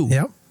crew.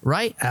 Yep.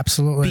 Right?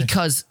 Absolutely.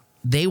 Because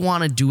they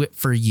want to do it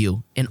for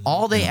you. And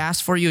all they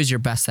ask for you is your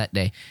best that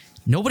day.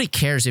 Nobody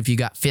cares if you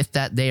got 5th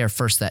that day or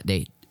 1st that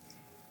day.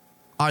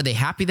 Are they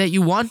happy that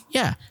you won?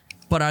 Yeah.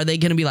 But are they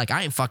going to be like,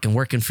 I ain't fucking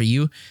working for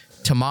you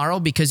tomorrow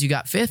because you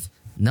got 5th?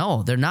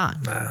 No, they're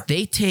not. Nah.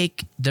 They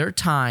take their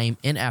time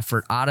and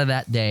effort out of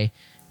that day,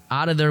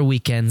 out of their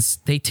weekends.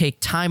 They take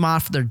time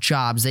off their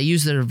jobs. They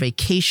use their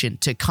vacation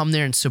to come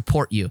there and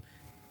support you.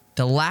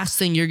 The last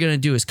thing you're going to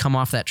do is come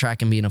off that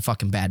track and be in a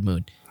fucking bad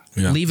mood.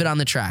 Yeah. Leave it on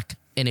the track.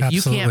 And if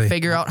you can't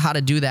figure out how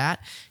to do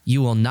that,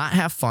 you will not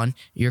have fun.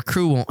 Your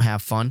crew won't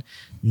have fun.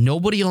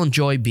 Nobody will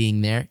enjoy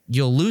being there.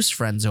 You'll lose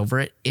friends over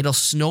it. It'll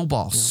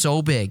snowball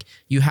so big.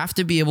 You have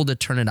to be able to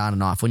turn it on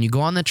and off. When you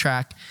go on the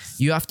track,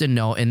 you have to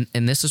know, and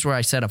this is where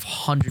I said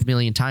 100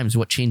 million times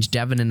what changed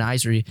Devin and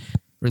I's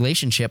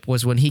relationship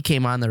was when he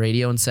came on the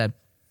radio and said,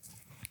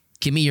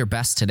 Give me your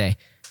best today.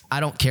 I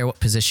don't care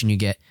what position you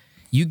get.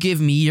 You give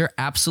me your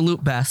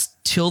absolute best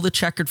till the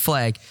checkered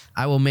flag.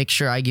 I will make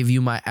sure I give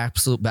you my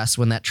absolute best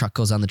when that truck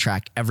goes on the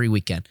track every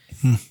weekend.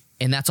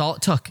 And that's all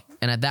it took.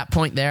 And at that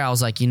point there, I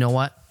was like, you know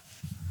what?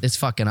 It's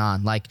fucking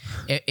on. Like,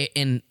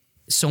 and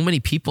so many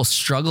people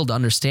struggle to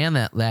understand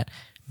that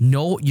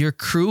no, your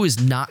crew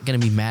is not going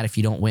to be mad if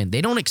you don't win.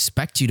 They don't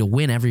expect you to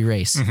win every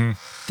race.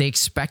 They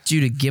expect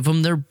you to give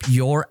them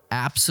your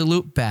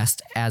absolute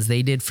best as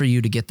they did for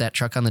you to get that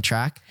truck on the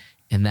track.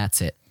 And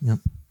that's it. Yep.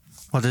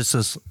 Well, this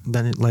is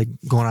then like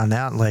going on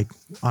that, like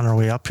on our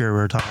way up here, we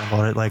were talking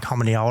about it, like how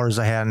many hours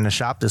I had in the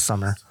shop this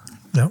summer.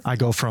 Yep. I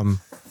go from,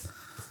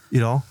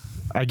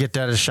 I get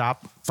to the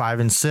shop 5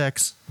 and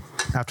 6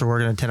 after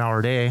working a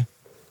 10-hour day.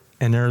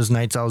 And there's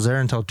nights I was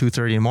there until 2:30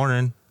 in the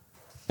morning.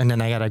 And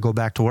then I got to go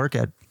back to work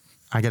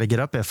I got to get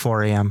up at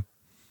 4 a.m.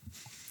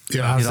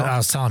 Yeah. I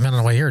was telling him on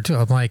the way here too.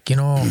 I'm like,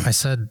 I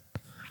said,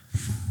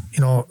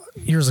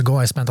 years ago,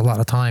 I spent a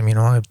lot of time,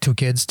 I have 2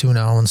 kids, 2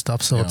 now and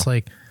stuff. So it's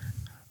like,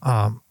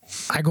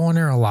 I go in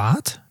there a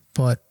lot,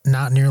 but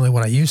not nearly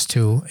what I used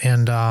to.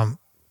 And,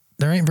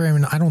 there ain't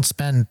I don't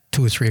spend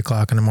 2 or 3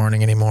 o'clock in the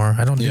morning anymore.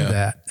 I don't do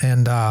that.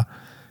 And,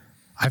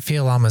 I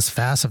feel I'm as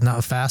fast, if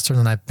not faster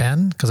than I've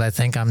been, because I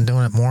think I'm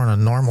doing it more on a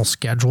normal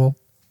schedule.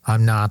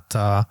 I'm not,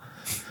 just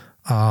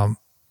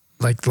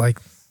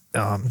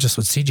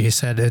what CJ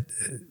said,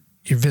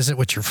 you visit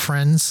with your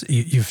friends,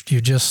 you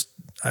just,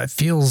 it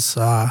feels,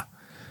 I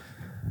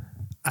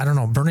don't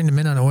know, burning the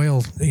midnight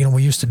oil,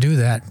 we used to do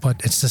that,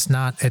 but it's just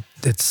not,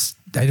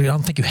 I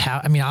don't think you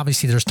have,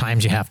 obviously there's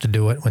times you have to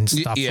do it when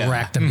stuff's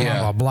wrecked and blah,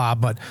 blah, blah.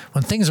 But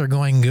when things are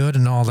going good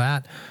and all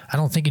that, I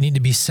don't think you need to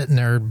be sitting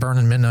there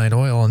burning midnight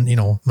oil and,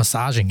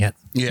 massaging it.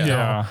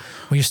 Yeah.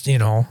 We used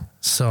to,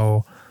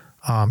 so,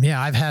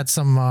 I've had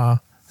some,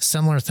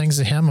 similar things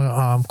to him,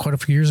 quite a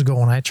few years ago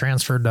when I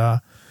transferred,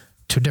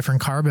 to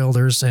different car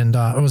builders, and,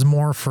 it was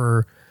more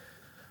for,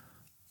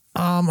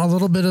 a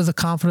little bit of the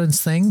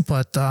confidence thing,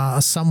 but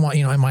somewhat,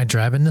 am I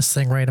driving this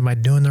thing right? Am I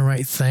doing the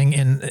right thing?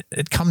 And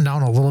it come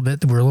down a little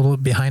bit. We're a little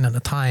bit behind on the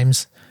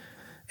times.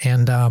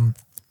 And a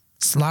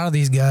lot of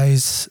these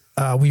guys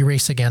we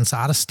race against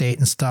out of state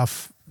and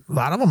stuff, a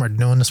lot of them are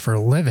doing this for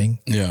a living.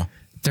 Yeah.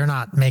 They're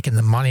not making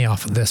the money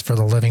off of this for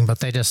the living,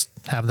 but they just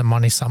have the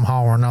money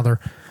somehow or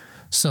another.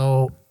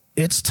 So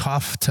it's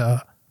tough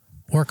to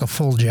work a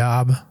full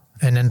job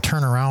and then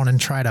turn around and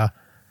try to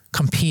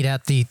compete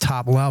at the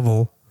top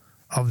level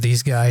of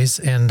these guys.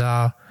 And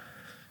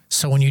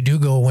so when you do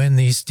go win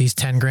these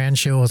 10 grand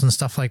shows and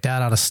stuff like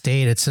that out of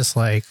state, it's just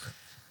like,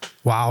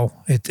 wow,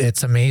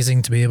 it's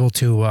amazing to be able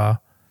to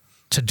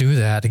do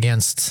that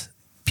against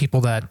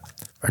people that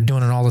are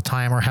doing it all the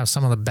time or have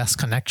some of the best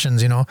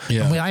connections,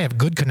 Yeah. I have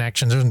good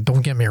connections,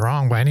 don't get me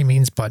wrong by any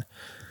means, but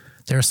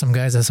there are some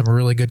guys that have some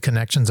really good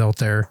connections out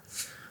there.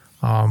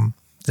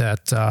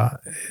 That's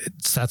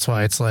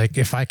why it's like,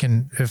 if I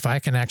can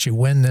actually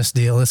win this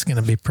deal, it's going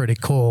to be pretty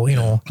cool,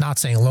 not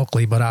saying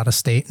locally, but out of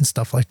state and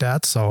stuff like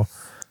that. So,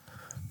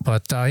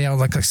 but,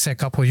 like I said, a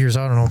couple of years,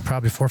 I don't know,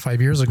 probably 4 or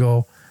 5 years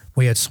ago,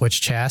 we had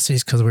switched chassis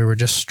because we were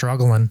just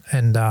struggling,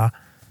 and,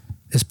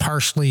 it's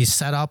partially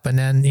set up. And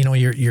then,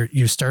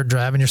 you start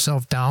driving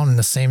yourself down, and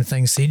the same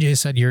thing CJ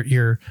said,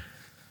 you're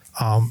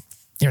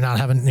not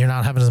having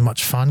as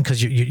much fun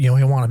because you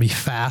want to be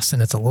fast,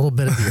 and it's a little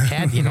bit of your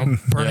head,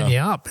 burning you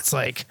up. It's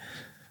like,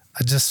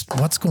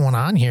 what's going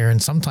on here? And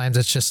sometimes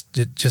it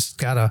just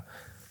gotta,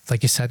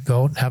 like you said,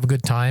 go have a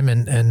good time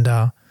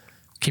and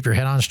keep your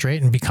head on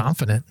straight and be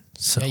confident.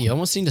 So you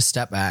almost need to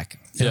step back.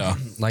 Yeah.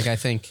 Like, I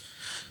think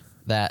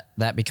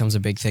that becomes a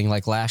big thing.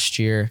 Like last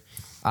year,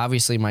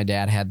 obviously my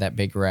dad had that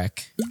big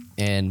wreck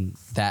and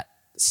that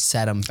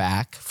set him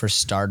back for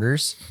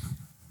starters,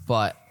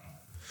 but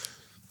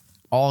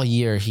all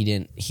year he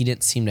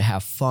didn't seem to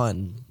have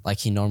fun like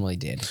he normally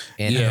did.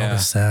 And I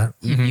noticed that.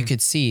 You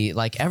could see,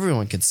 like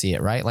everyone could see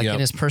it, right? Like in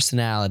his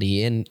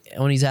personality and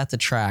when he's at the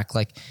track,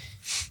 like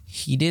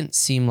he didn't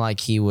seem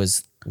like he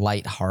was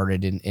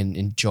lighthearted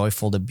and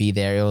joyful to be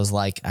there. It was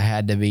like, I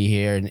had to be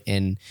here,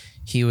 and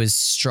he was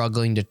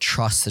struggling to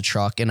trust the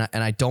truck. And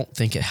I don't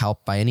think it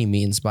helped by any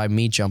means by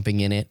me jumping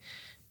in it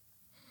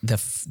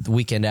the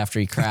weekend after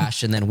he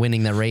crashed and then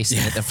winning the race in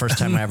it the first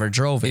time I ever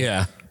drove it.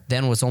 Yeah.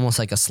 Then was almost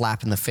like a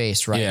slap in the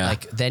face, right? Yeah.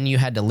 Like then you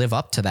had to live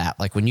up to that.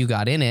 Like when you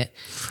got in it,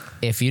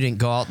 if you didn't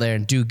go out there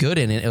and do good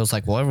in it, it was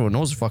like, well, everyone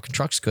knows the fucking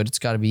truck's good. It's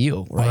got to be you,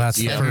 right? Well, that's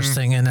the first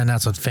thing, and then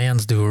that's what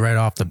fans do right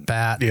off the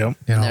bat. Yep.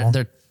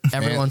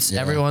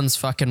 Everyone's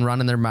fucking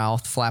running their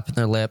mouth, flapping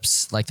their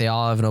lips, like they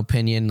all have an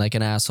opinion, like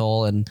an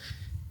asshole, and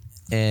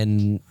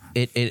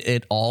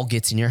it all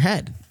gets in your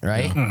head,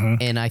 right? Yeah. Mm-hmm.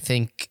 And I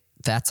think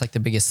that's like the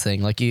biggest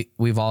thing. Like he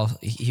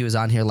was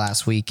on here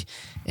last week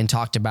and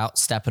talked about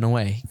stepping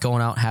away,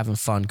 going out, having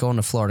fun, going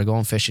to Florida,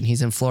 going fishing.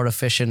 He's in Florida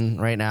fishing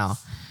right now.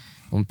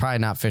 I'm probably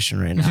not fishing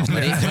right now,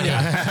 but he's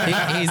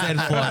in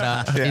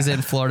Florida. Yeah. He's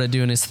in Florida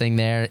doing his thing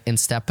there and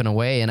stepping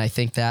away. And I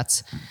think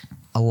that's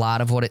a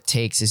lot of what it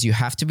takes is you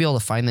have to be able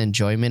to find the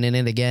enjoyment in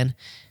it again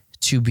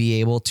to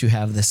be able to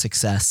have the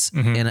success.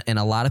 Mm-hmm. And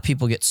a lot of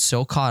people get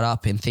so caught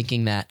up in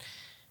thinking that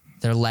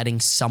they're letting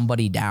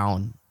somebody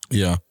down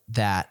Yeah.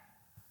 that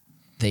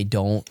they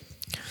don't.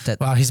 That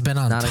Well, he's been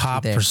on not top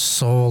actually there. for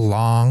so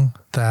long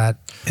that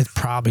it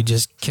probably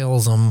just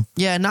kills him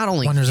Yeah, not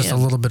only when there's just a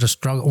him, little bit of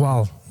struggle.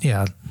 Well,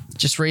 yeah,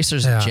 just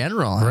racers Yeah, in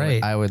general.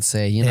 right. I would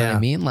say, you know what I Yeah.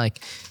 mean? Like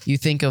you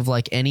think of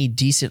like any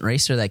decent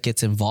racer that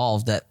gets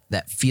involved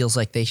that feels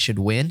like they should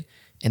win,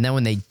 and then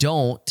when they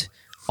don't,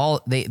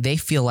 they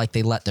feel like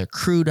they let their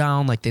crew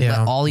down, like they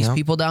let all these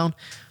people down.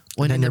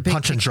 When Then in the you're big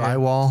punching picture,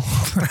 drywall.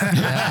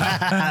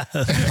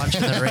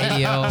 punching the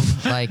radio,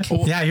 like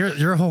yeah.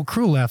 Your whole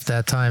crew left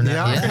that time.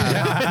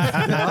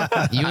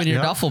 you and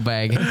your duffel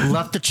bag.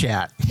 Left the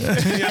chat.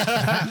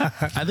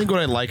 I think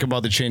what I like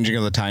about the changing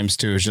of the times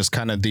too is just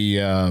kind of the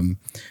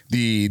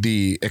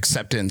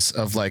acceptance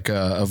of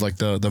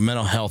the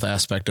mental health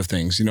aspect of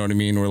things. You know what I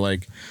mean? Where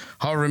like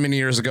however many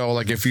years ago,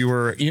 like if you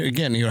were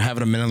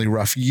having a mentally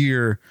rough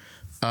year,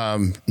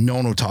 no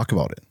one would talk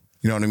about it.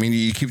 You know what I mean?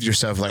 You keep to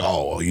yourself like,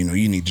 oh, well,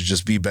 you need to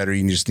just be better.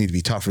 You just need to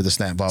be tougher, this,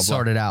 that, blah, blah.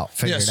 Sort it out.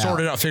 Figure it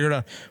out. Figure it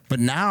out. But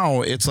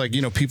now it's like,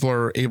 people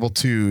are able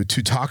to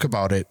talk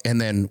about it.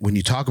 And then when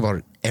you talk about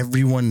it,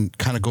 everyone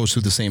kind of goes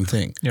through the same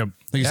thing. Yep.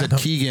 Like you said,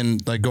 Keegan,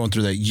 like going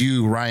through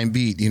that, Ryan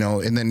Beat,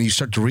 and then you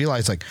start to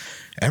realize like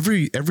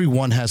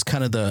everyone has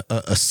kind of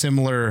a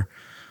similar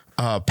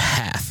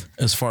path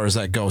as far as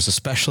that goes,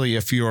 especially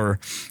if you're,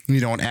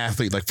 an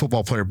athlete, like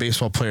football player,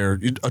 baseball player,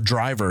 a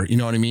driver, you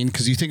know what I mean?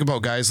 Because you think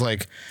about guys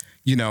like,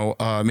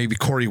 maybe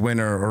Corey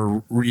Winter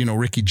or,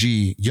 Ricky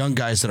G, young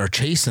guys that are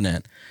chasing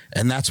it,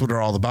 and that's what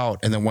they're all about.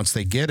 And then once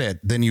they get it,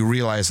 then you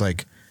realize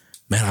like,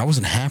 man, I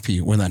wasn't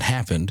happy when that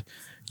happened.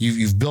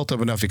 You've built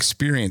up enough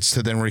experience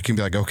to then where you can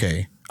be like,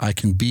 okay, I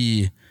can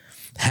be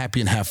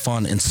happy and have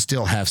fun and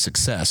still have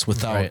success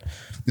without,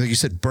 like you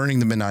said,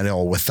 burning the midnight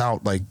oil,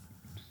 without like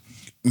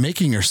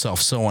making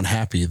yourself so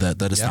unhappy that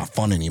it's not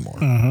fun anymore.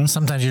 Mm-hmm.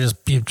 Sometimes you're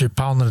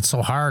pounding it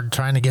so hard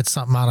trying to get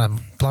something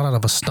blood out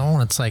of a stone.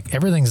 It's like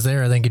everything's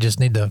there. I think you just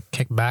need to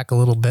kick back a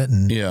little bit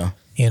and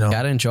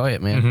gotta enjoy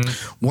it, man.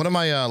 One of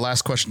my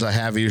last questions I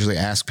have, I usually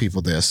ask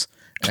people this,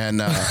 and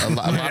a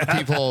lot of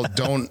people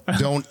don't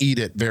eat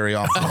it very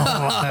often.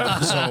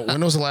 So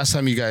when was the last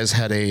time you guys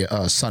had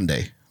a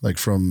sundae, like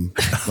from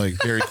like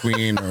Dairy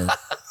Queen or?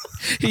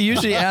 He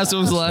usually asks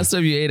when was the last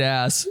time you ate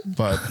ass.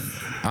 But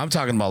I'm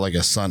talking about like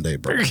a sundae,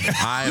 bro.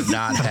 I have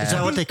not had. Is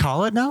that what they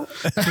call it now?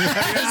 Is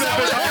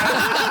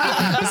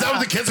that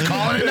what the kids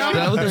call it now? Is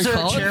that what they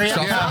call it?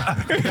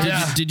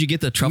 Truffle? Did you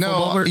get the truffle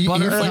butter? You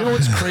know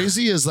what's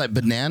crazy is like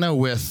banana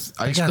with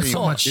ice got cream.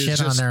 so much is shit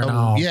just on there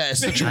now. Yeah, it's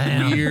such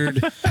a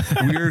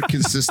weird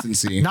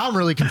consistency. Now I'm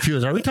really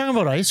confused. Are we talking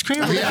about ice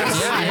cream?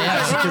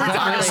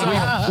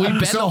 Yeah. We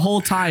bet the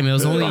whole time. It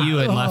was only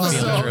you in left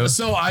field, Drew.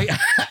 So I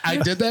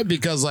did that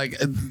because like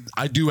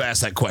I do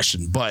ask that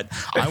question, but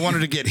I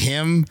wanted to get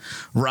him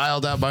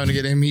riled up. I wanted to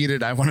get him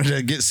heated. I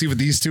wanted to see what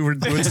these two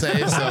would say.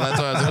 So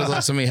that's why it was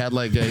like somebody had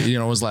like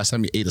when was the last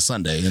time you ate a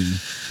sundae, and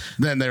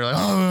then they're like,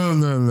 oh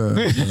no.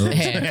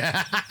 Hey,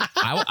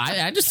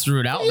 I just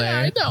threw it out there.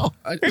 I know.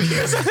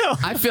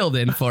 I filled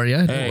in for you.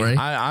 Don't worry.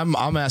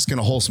 I'm asking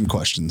a wholesome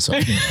question. So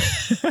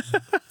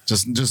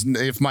just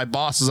if my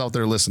boss is out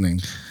there listening,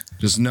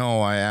 just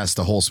know I asked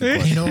a wholesome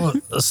question. You know,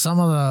 some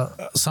of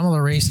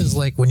the races,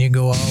 like when you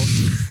go out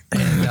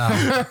and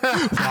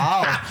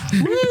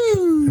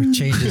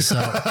change this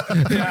up.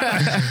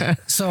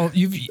 So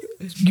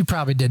you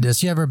probably did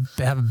this. You ever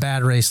have a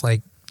bad race,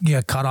 like you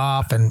got cut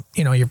off, and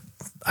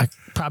I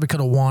probably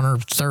could have won or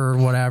third, or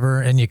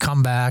whatever, and you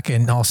come back,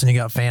 and all of a sudden you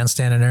got fans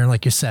standing there, and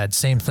like you said,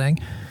 same thing.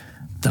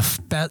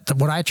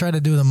 What I try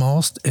to do the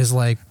most is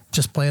like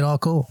just play it all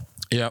cool.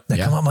 Yep. They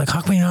come up like,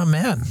 how come you're not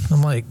mad?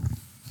 I'm like,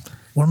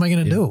 what am I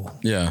going to do?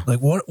 Yeah.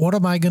 Like, what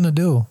am I going to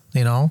do?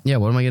 Yeah,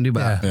 what am I going to do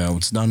about it? Yeah,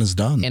 what's done is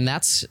done. And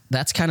that's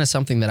kind of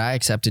something that I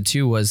accepted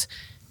too, was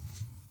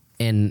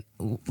in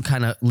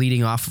kind of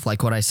leading off of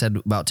like what I said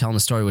about telling the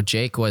story with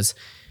Jake was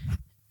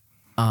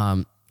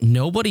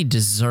nobody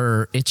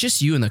it's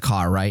just you in the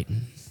car, right?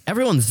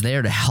 Everyone's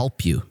there to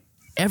help you.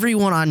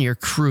 Everyone on your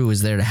crew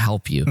is there to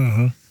help you.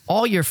 Mm-hmm.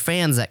 All your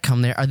fans that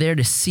come there are there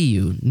to see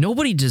you.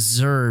 Nobody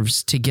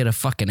deserves to get a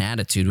fucking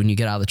attitude when you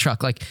get out of the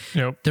truck. Like,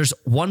 there's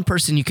one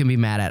person you can be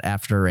mad at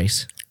after a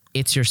race.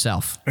 It's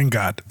yourself. And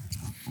God.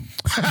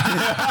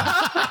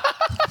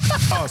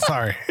 Oh,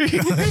 sorry. He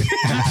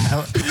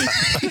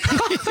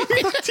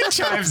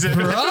chimes in.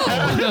 Bro.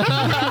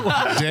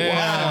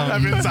 Damn.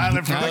 I've been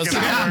silent for like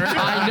an hour.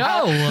 I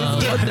know.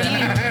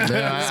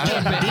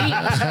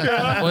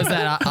 Was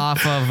that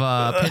off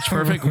of Pitch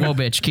Perfect? Whoa,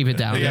 bitch, keep it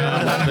down.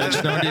 Yeah,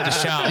 bitch, no need to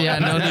shout. Yeah,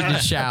 no need to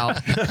shout.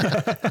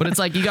 But it's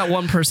like you got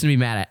one person to be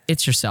mad at.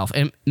 It's yourself.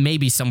 And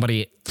maybe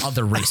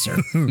other racer.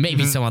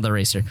 Maybe some other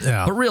racer.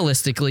 Yeah. But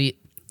realistically,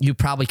 you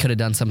probably could have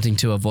done something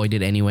to avoid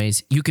it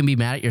anyways. You can be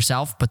mad at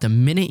yourself, but the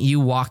minute you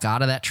walk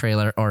out of that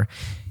trailer or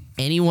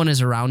anyone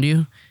is around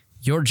you,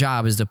 your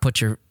job is to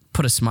put your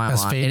put a smile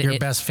on. Your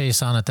best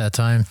face on at that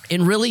time.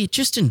 And really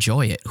just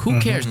enjoy it. Who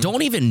cares?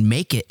 Don't even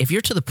make it. If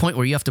you're to the point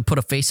where you have to put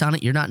a face on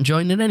it, you're not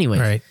enjoying it anyway.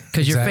 Right.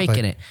 Because you're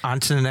faking it. On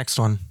to the next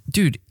one.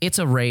 Dude, it's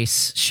a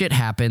race. Shit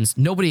happens.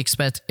 Nobody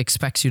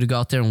expects you to go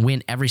out there and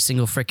win every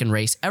single freaking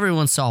race.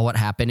 Everyone saw what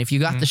happened. If you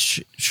got the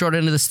short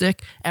end of the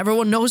stick,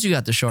 everyone knows you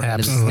got the short end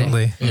of the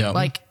stick. Yeah.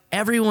 Like,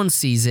 everyone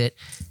sees it.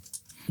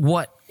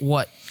 What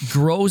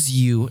grows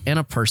you and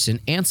a person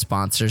and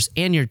sponsors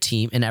and your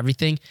team and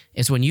everything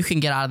is when you can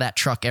get out of that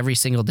truck every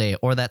single day,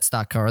 or that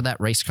stock car or that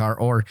race car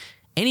or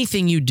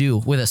anything you do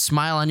with a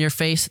smile on your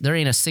face. There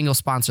ain't a single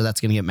sponsor that's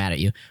going to get mad at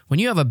you. When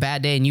you have a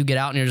bad day and you get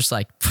out and you're just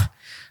like,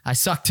 I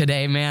suck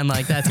today, man.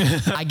 Like,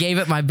 that's, I gave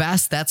it my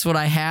best. That's what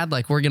I had.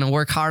 Like, we're going to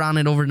work hard on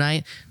it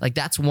overnight. Like,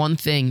 that's one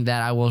thing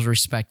that I will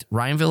respect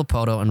Ryan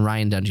Villapoto and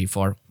Ryan Dungy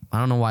for. I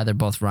don't know why they're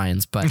both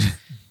Ryans, but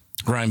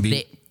Ryan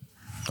B.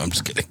 I'm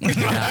just kidding.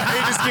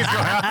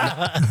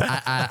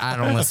 I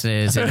don't listen to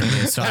his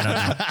interviews, so I don't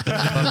know.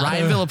 But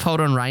Ryan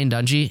Villapoto and Ryan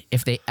Dungy,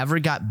 if they ever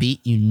got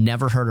beat, you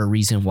never heard a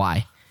reason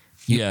why.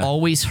 You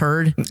always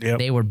heard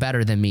they were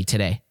better than me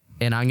today.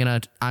 And I'm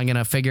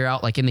gonna figure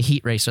out, like in the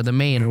heat race or the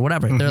main or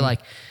whatever. They're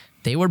like,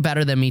 they were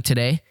better than me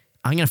today.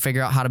 I'm gonna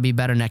figure out how to be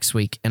better next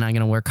week, and I'm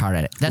gonna work hard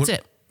at it. That's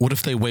it. What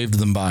if they waved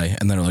them by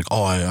and they're like,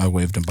 oh, I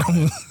waved them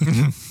by?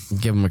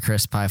 Give them a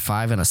crisp high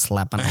five and a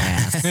slap on the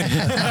ass.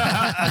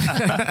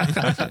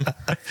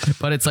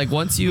 But it's like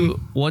once you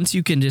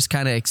can just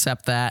kind of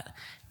accept that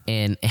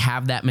and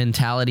have that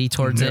mentality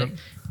towards it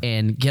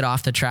and get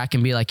off the track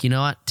and be like, you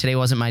know what, today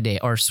wasn't my day,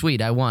 or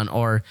sweet, I won,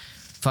 or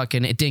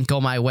fucking it didn't go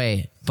my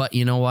way. But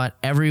you know what?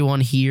 Everyone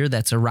here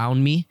that's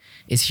around me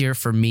is here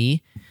for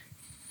me.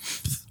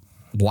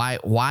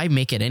 Why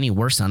make it any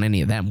worse on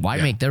any of them? Why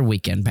make their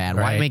weekend bad?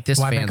 Right. Why make this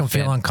Why fan make them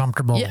feel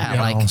uncomfortable? Yeah,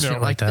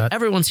 like that.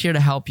 Everyone's here to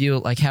help you.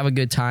 Like, have a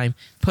good time.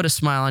 Put a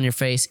smile on your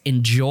face.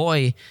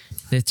 Enjoy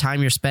the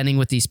time you're spending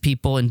with these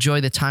people. Enjoy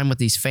the time with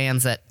these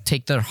fans that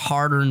take their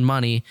hard-earned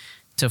money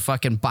to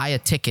fucking buy a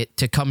ticket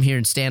to come here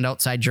and stand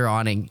outside your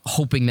awning,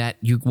 hoping that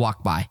you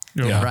walk by.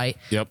 Yeah. Right?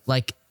 Yep.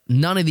 Like,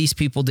 none of these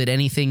people did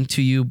anything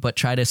to you but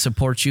try to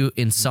support you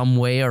in some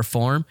way or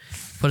form.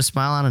 Put a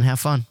smile on and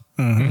have fun.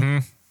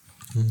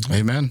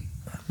 Amen.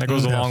 That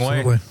goes a long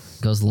way.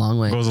 Goes a long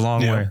way. Goes a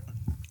long way.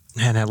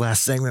 Man, that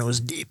last segment was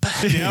deep.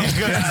 Like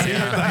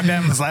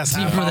that was last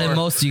half Deeper than hour.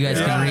 most of you guys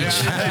can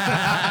reach.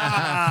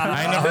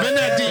 I ain't never been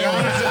that deep.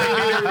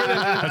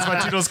 That's why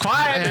Tito's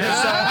quiet.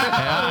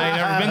 I ain't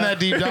never been that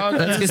deep, dog.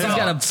 That's because he's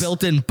got a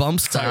built-in bump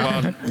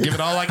style. Give it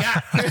all I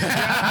got.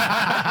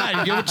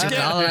 Give what you That's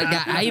get. all I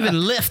got. I even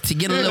lift to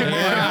get a little more.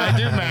 I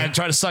do, man.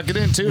 Try to suck it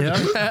in, too.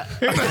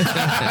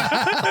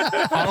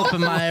 I'll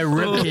open my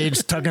rib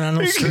cage, tugging on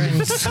those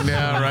strings.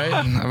 Yeah, right.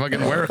 I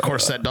fucking wear a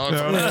corset, dog.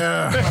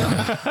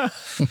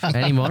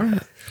 Any more?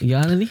 You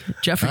got any?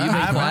 Jeffrey, you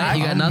been quiet.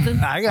 You got nothing?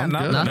 I got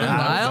nothing. Nothing?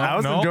 I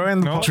was No, enjoying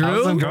the no. I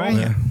was enjoying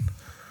it.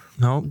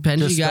 No,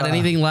 Benji, you got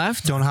anything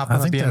left? Don't hop on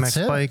a think BMX that's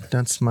it. bike.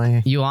 That's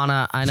my. You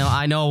wanna?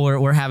 I know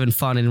we're having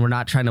fun and we're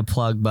not trying to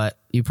plug, but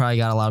you probably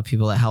got a lot of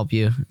people that help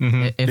you.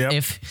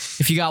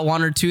 If you got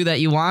one or two that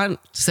you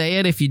want, say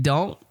it. If you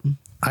don't,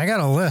 I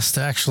got a list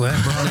actually. no,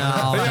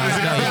 you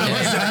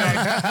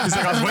didn't. He's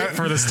like, I was waiting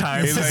for this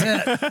time. Oh,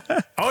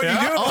 you do?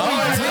 Oh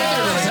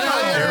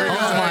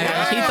my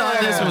gosh, he thought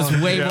this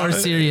was way more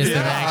serious than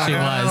it actually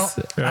was.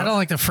 I don't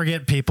like to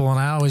forget people, and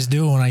I always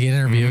do when I get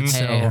interviewed. So,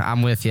 Hey,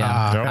 I'm with you.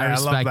 I love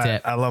respect that.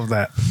 it. I love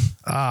that.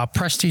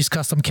 Prestige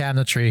Custom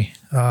Cabinetry.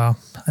 I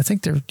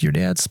think your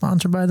dad's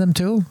sponsored by them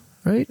too,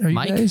 right? Are you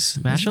Mike guys?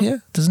 Masham? Yeah.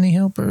 Doesn't he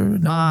help? Or no?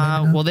 maybe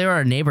not? Well, they were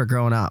our neighbor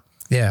growing up.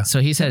 Yeah. So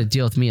he's had to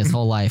deal with me his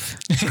whole life.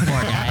 Poor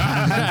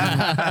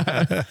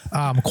guy.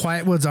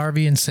 Quiet Woods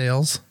RV and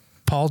Sales,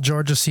 Paul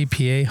Georgia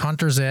CPA,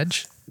 Hunter's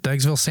Edge,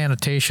 Dykesville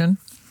Sanitation,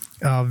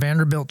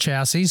 Vanderbilt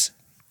Chassis,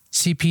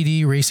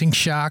 CPD Racing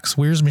Shocks,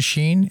 Weir's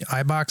Machine,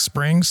 iBox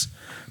Springs,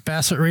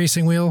 Bassett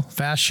Racing Wheel,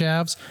 Fast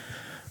Shavs,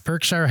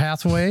 Berkshire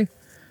Hathaway,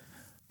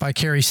 by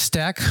Carrie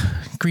Steck,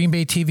 Green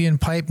Bay TV and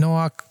Pipe,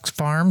 Noah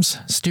Farms,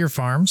 Steer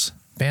Farms,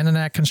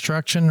 Bandonac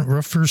Construction,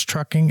 Roofers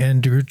Trucking,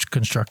 and DeGrooch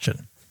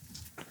Construction.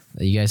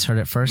 You guys heard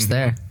it first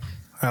there.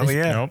 Hell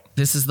yeah. Nope.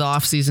 This is the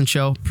Off-Season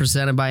Show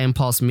presented by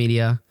Impulse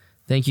Media.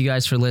 Thank you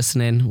guys for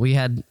listening. We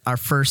had our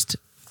first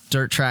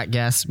dirt track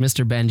guest,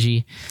 Mr.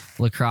 Benji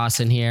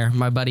LaCrosse in here.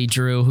 My buddy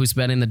Drew, who's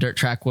been in the dirt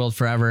track world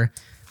forever.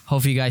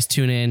 Hope you guys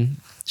tune in,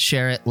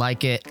 share it,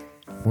 like it.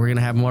 We're going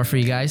to have more for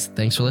you guys.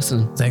 Thanks for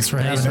listening. Thanks for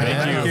having me.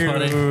 Thank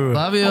you.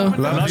 Love you.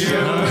 Love you.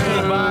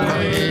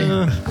 Bye.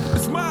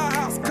 It's my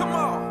house, come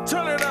on,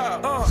 turn it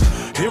up.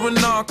 Hear a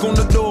knock on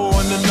the door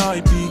and the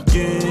night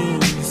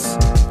begins.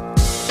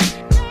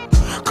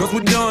 Cause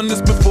we've done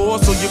this before,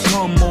 so you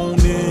come on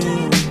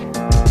in.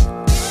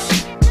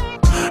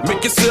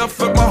 Make yourself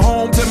at my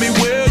home, tell me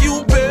where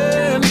you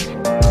been.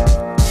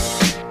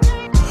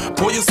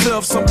 Pour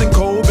yourself something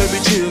cold.